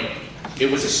annoyed me. It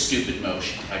was a stupid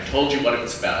motion. I told you what it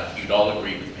was about. You'd all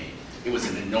agree with me. It was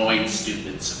an annoying,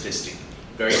 stupid,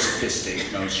 very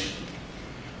sophisticated motion.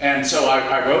 And so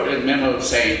I wrote a memo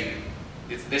saying,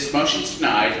 if this motion's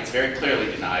denied, it's very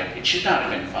clearly denied, it should not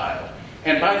have been filed.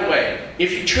 And by the way,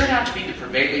 if you turn out to be the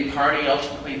prevailing party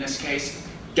ultimately in this case,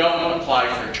 don't apply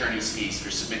for attorney's fees for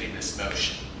submitting this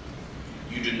motion.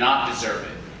 You do not deserve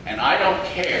it. And I don't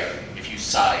care if you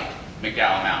cite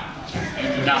McDowell Mountain. You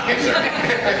do not deserve it.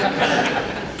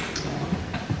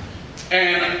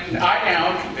 And I now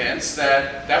am convinced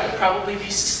that that would probably be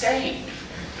sustained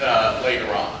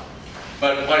later on.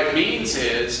 But what it means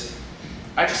is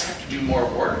I just have to do more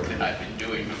work than I've been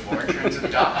doing before in terms of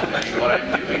documenting what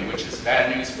I'm doing, which is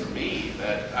bad news for me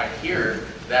that I hear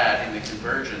that in the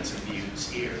convergence of views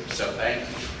here. So thank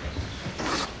you.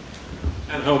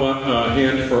 And how about a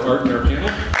hand for Art in our panel?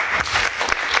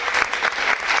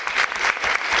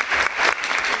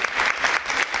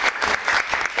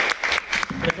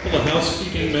 A couple of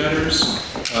housekeeping matters.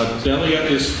 Delia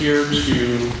is here to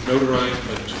notarize,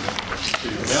 to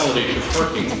validate your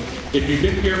parking. If you've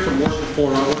been here for more than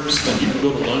 4 hours, then you can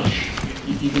go to lunch.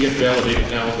 You can get validated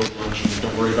now and go to lunch, and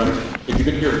don't worry about it. If you've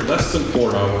been here less than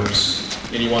 4 hours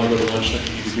and you want to go to lunch, then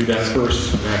you need to do that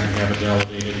first, and then have it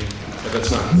validated. If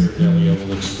that's not clear, Delia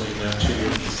will explain that to you.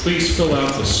 Please fill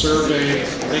out the survey.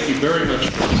 Thank you very much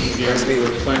for being here. We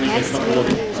were planning a couple of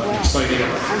exciting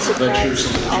lectures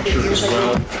in the future as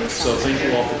well. So thank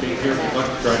you all for being here. Good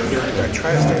luck driving here.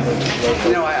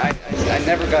 You know, I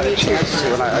never got a chance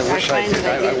to, and I wish I did.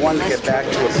 I wanted to get back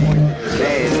to a point that you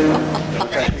made.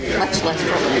 Which I think much less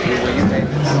where you made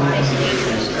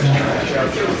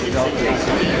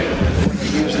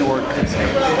use the word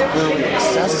clearly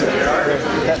excessive.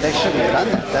 They shouldn't have done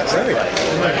that. That's right.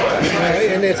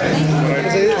 And it's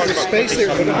space there,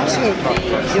 but also,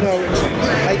 you know,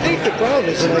 I think the problem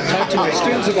is, and I talked to my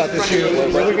students about this here,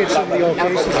 whether it's some of the old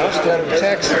cases,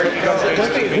 text,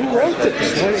 don't think, who wrote this?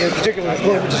 In particular,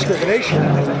 employment discrimination,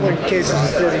 employment cases are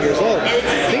 30 years old.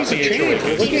 Things have changed.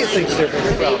 We're looking at things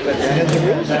differently. And the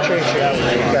rules are changing.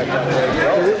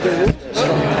 The rules are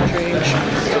starting to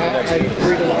change. I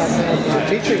read a lot of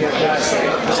teaching it.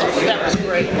 That was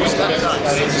great.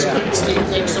 Steve,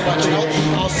 thanks so much.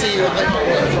 I'll see you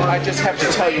later. I just have to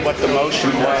tell you what the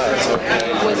motion was.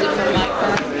 Okay? Was it from my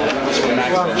firm? It was from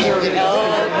Maxwell.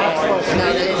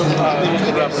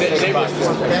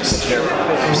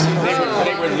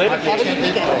 They were litigating.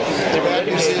 The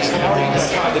defendant was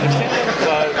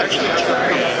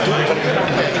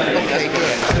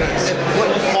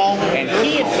and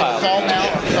he had filed.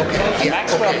 Okay.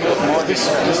 Maxwell put more this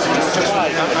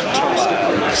twice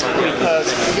because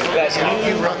that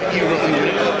you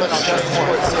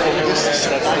this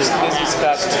is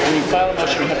about when you file a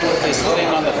motion, you have to put this thing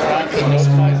on the front that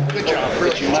notifies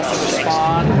that you must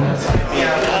respond.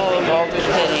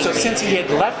 So since he had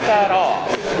left that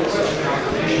off,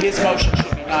 his motion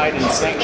should be denied and sanctioned.